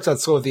 Yeah, it starts out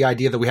slow with the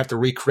idea that we have to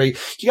recreate.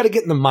 You got to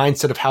get in the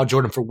mindset of Hal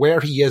Jordan for where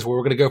he is, where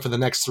we're going to go for the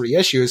next 3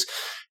 issues.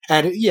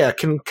 And it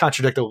can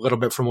contradict a little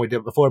bit from what we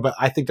did before, but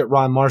I think that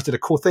Ron Mars did a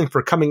cool thing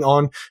for coming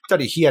on.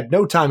 He had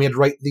no time. He had to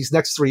write these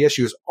next 3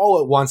 issues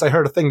all at once. I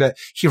heard a thing that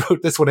he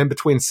wrote this one in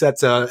between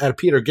sets at a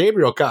Peter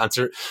Gabriel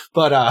concert,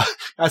 but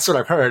that's what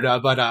I've heard. I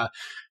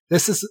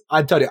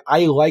tell you,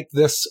 I like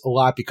this a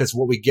lot because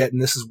what we get,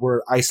 and this is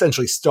where I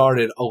essentially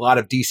started a lot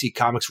of DC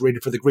Comics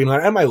rated for the Green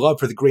Lantern, and my love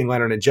for the Green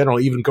Lantern in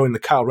general, even going to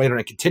Kyle Rayner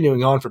and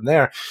continuing on from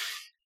there.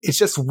 It's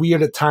just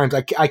weird at times.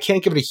 I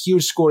can't give it a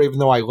huge score, even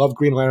though I love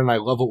Green Lantern and I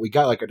love what we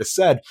got, like I just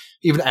said,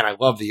 and I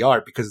love the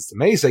art because it's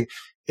amazing.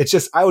 It's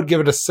just, I would give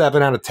it a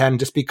 7 out of 10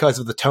 just because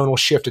of the tonal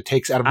shift it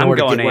takes out of nowhere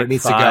to get where it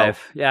needs to go.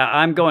 Yeah,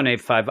 I'm going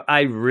 8.5.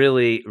 I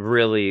really,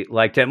 really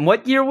liked it. And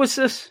what year was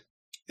this?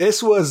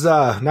 This was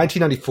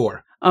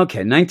 1994. Okay,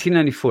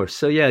 1994.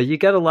 So yeah, you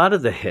got a lot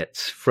of the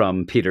hits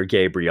from Peter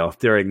Gabriel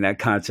during that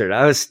concert.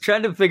 I was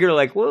trying to figure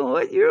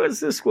what year was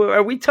this?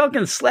 Are we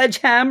talking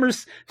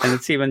Sledgehammers? And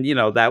it's even,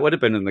 that would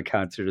have been in the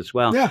concert as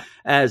well. Yeah.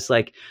 As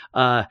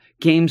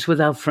Games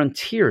Without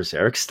Frontiers,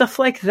 Eric, stuff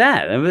like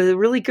that. I mean,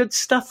 really good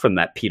stuff from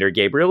that Peter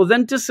Gabriel.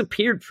 Then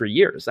disappeared for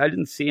years. I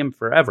didn't see him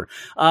forever.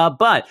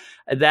 But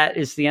that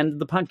is the end of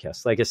the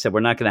podcast. Like I said,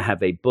 we're not going to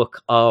have a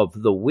book of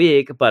the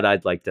week, but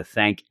I'd like to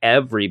thank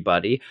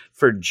everybody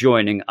for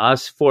joining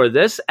us for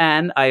this,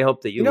 and I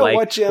hope that you like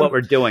what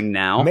we're doing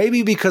now.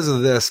 Maybe because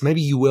of this,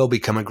 maybe you will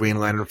become a Green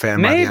Lantern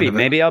fan.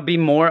 Maybe I'll be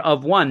more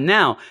of one.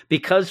 Now,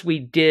 because we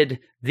did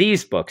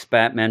these books,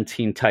 Batman,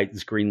 Teen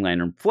Titans, Green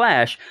Lantern,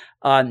 Flash,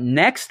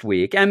 next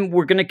week, and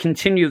we're going to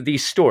continue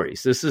these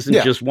stories. This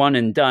isn't just one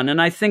and done. And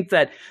I think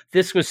that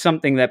this was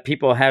something that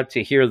people had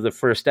to hear the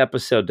first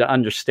episode to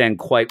understand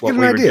quite what we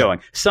were doing.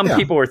 Some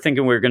people were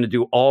thinking we were going to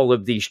do all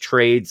of these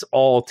trades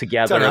all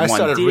together in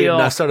one deal.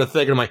 I started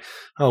thinking, I'm like,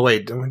 oh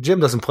wait, Jim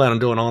doesn't plan on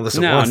doing all this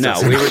at once.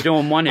 No, we were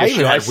doing one issue. I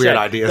even had weird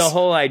ideas. The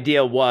whole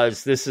idea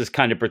was this is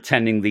kind of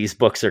pretending these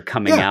books are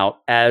coming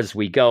out as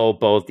we go,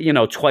 both,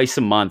 twice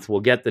a month. We'll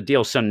get the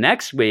deal. So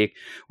next week,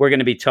 we're going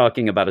to be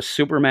talking about a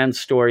Superman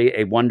story,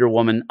 a Wonder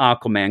Woman,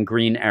 Aquaman,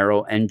 Green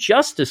Arrow, and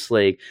Justice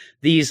League.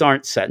 These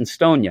aren't set in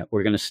stone yet.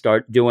 We're going to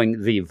start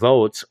doing the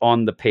votes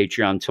on the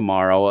Patreon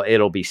tomorrow.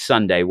 It'll be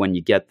Sunday when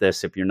you get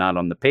this. If you're not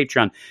on the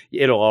Patreon,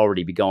 it'll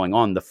already be going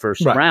on the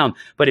first round.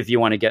 But if you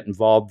want to get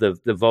involved,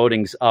 the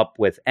voting's up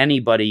with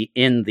anybody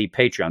in the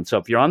Patreon. So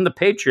if you're on the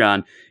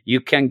Patreon,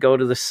 you can go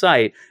to the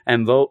site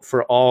and vote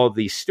for all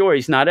these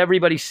stories. Not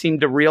everybody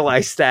seemed to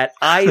realize that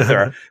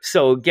either.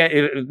 So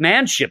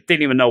Manship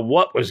didn't even know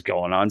what was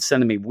going on,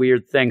 sending me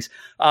weird things.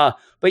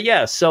 But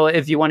yeah, so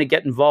if you want to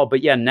get involved,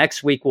 but yeah,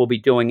 next week we'll be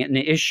doing an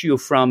issue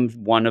from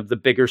one of the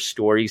bigger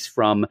stories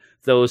from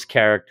those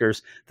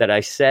characters that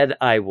I said.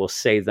 I will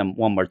say them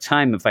one more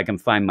time if I can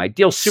find my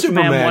deal.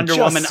 Superman, Wonder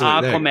Woman,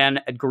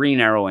 Aquaman, Green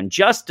Arrow, and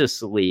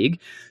Justice League.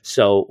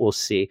 So we'll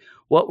see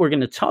what we're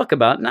going to talk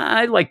about.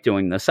 I like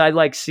doing this.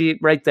 See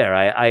right there.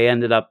 I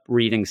ended up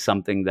reading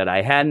something that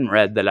I hadn't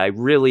read that I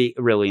really,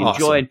 really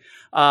enjoyed.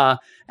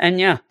 And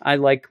yeah, I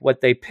like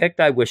what they picked.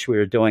 I wish we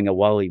were doing a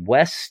Wally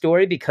West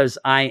story because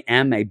I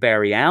am a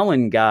Barry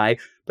Allen guy,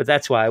 but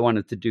that's why I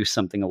wanted to do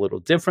something a little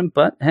different.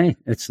 But hey,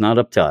 it's not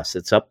up to us.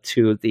 It's up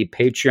to the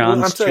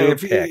Patreons to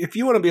pick. If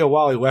you want to be a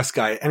Wally West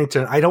guy,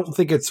 anytime, I don't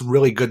think it's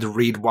really good to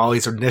read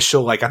Wally's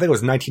initial, I think it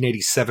was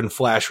 1987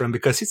 Flash run,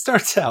 because he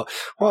starts out,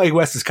 Wally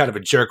West is kind of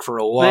a jerk for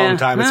a long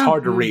time. It's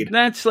hard to read.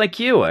 That's like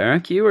you,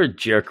 Eric. You were a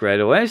jerk right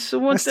away. So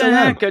what the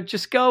heck? I'd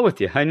just go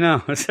with you. I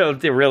know. So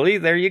really,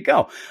 there you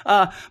go.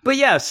 But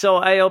yeah, so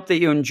I hope that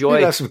you enjoy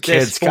You have some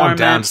kids. this Calm format.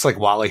 down, just like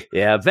Wally.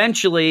 Yeah,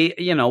 eventually,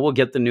 we'll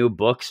get the new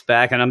books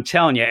back. And I'm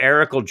telling you,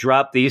 Eric will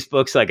drop these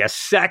books like a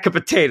sack of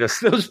potatoes.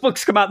 Those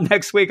books come out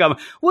next week.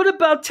 What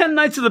about 10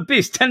 Nights of the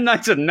Beast? 10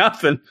 Nights of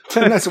Nothing.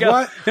 10 Nights of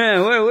what?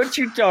 What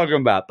you talking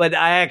about? But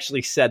I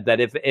actually said that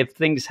if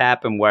things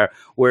happen where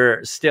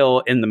we're still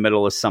in the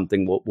middle of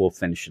something, we'll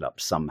finish it up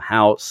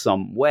somehow,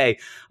 some way.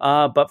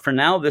 But for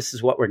now, this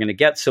is what we're going to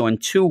get. So in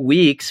 2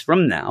 weeks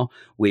from now,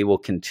 we will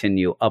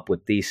continue up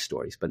with these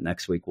stories. But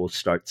next week, we'll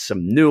start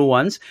some new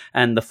ones.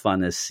 And the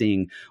fun is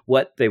seeing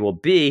what they will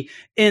be.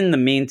 In the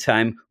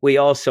meantime, we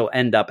also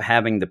end up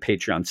having the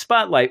Patreon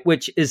Spotlight,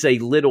 which is a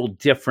little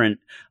different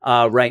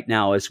right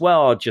now as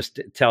well. I'll just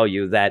tell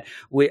you that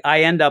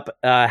I end up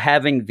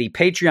having the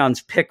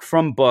Patreons pick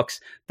from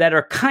books that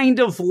are kind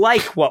of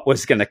like what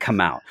was going to come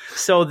out.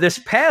 So this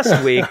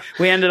past week,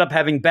 we ended up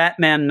having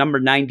Batman number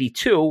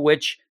 92,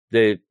 which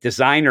the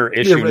designer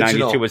issue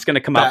 92 was going to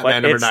come out,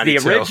 but it's 92.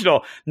 The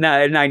original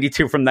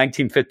 92 from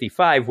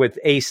 1955 with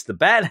Ace the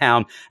Bat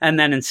Hound. And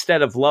then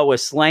instead of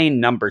Lois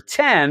Lane number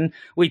 10,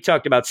 we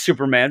talked about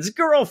Superman's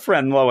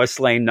girlfriend, Lois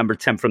Lane number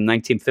 10 from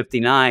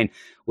 1959,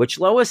 which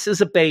Lois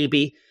is a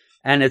baby.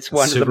 And it's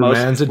one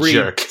Superman's of the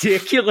most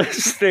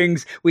ridiculous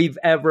things we've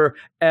ever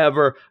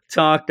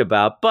talked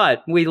about.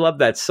 But we love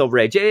that Silver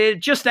Age.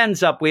 It just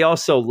ends up, we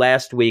also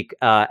last week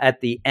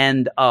at the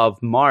end of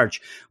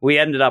March, we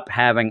ended up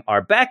having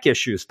our Back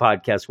Issues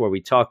podcast where we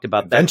talked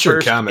about that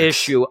first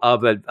issue of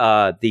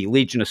the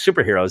Legion of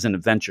Superheroes in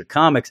Adventure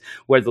Comics,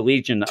 where the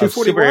Legion of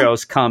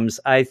Superheroes comes,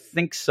 I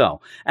think so.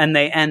 And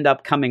they end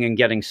up coming and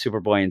getting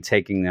Superboy and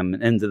taking them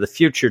into the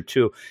future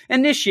to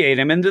initiate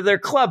him into their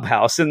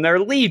clubhouse and their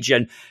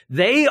Legion.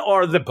 They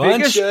are the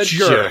biggest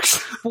jerks.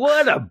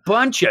 What a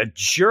bunch of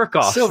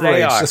jerk-offs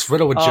they are. Just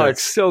riddled with jerks.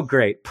 It's so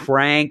great.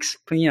 Pranks,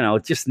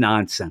 just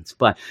nonsense.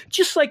 But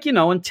just like,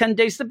 in 10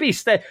 Days to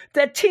Beast,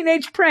 that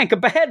teenage prank of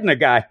beheading a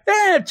guy.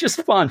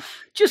 Just fun.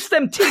 Just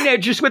them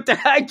teenagers with the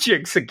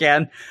hijinks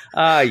again.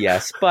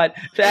 Yes. But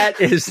that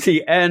is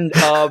the end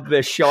of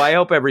the show. I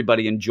hope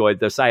everybody enjoyed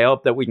this. I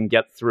hope that we can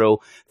get through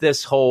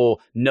this whole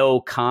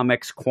no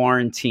comics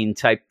quarantine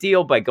type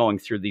deal by going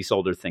through these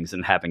older things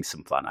and having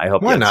some fun. I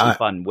hope you had some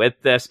fun with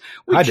this.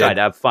 We try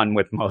to have fun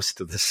with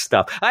most of this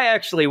stuff. I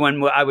actually,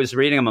 when I was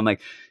reading them, I'm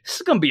like, this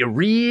is going to be a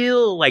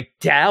real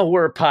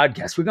dour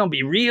podcast. We're going to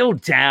be real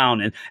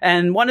down.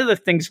 And one of the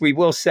things we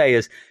will say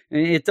is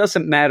it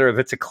doesn't matter if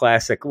it's a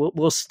classic.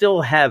 We'll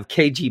still have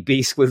KG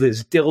Beast with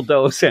his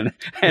dildos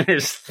and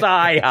his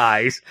thigh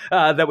highs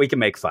that we can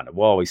make fun of.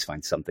 We'll always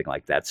find something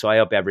like that. So I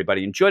hope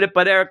everybody enjoyed it.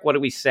 But Eric, what do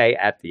we say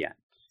at the end?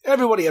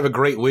 Everybody have a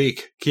great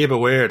week. Keep it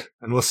weird.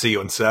 And we'll see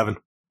you in 7.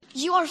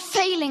 You are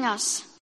failing us.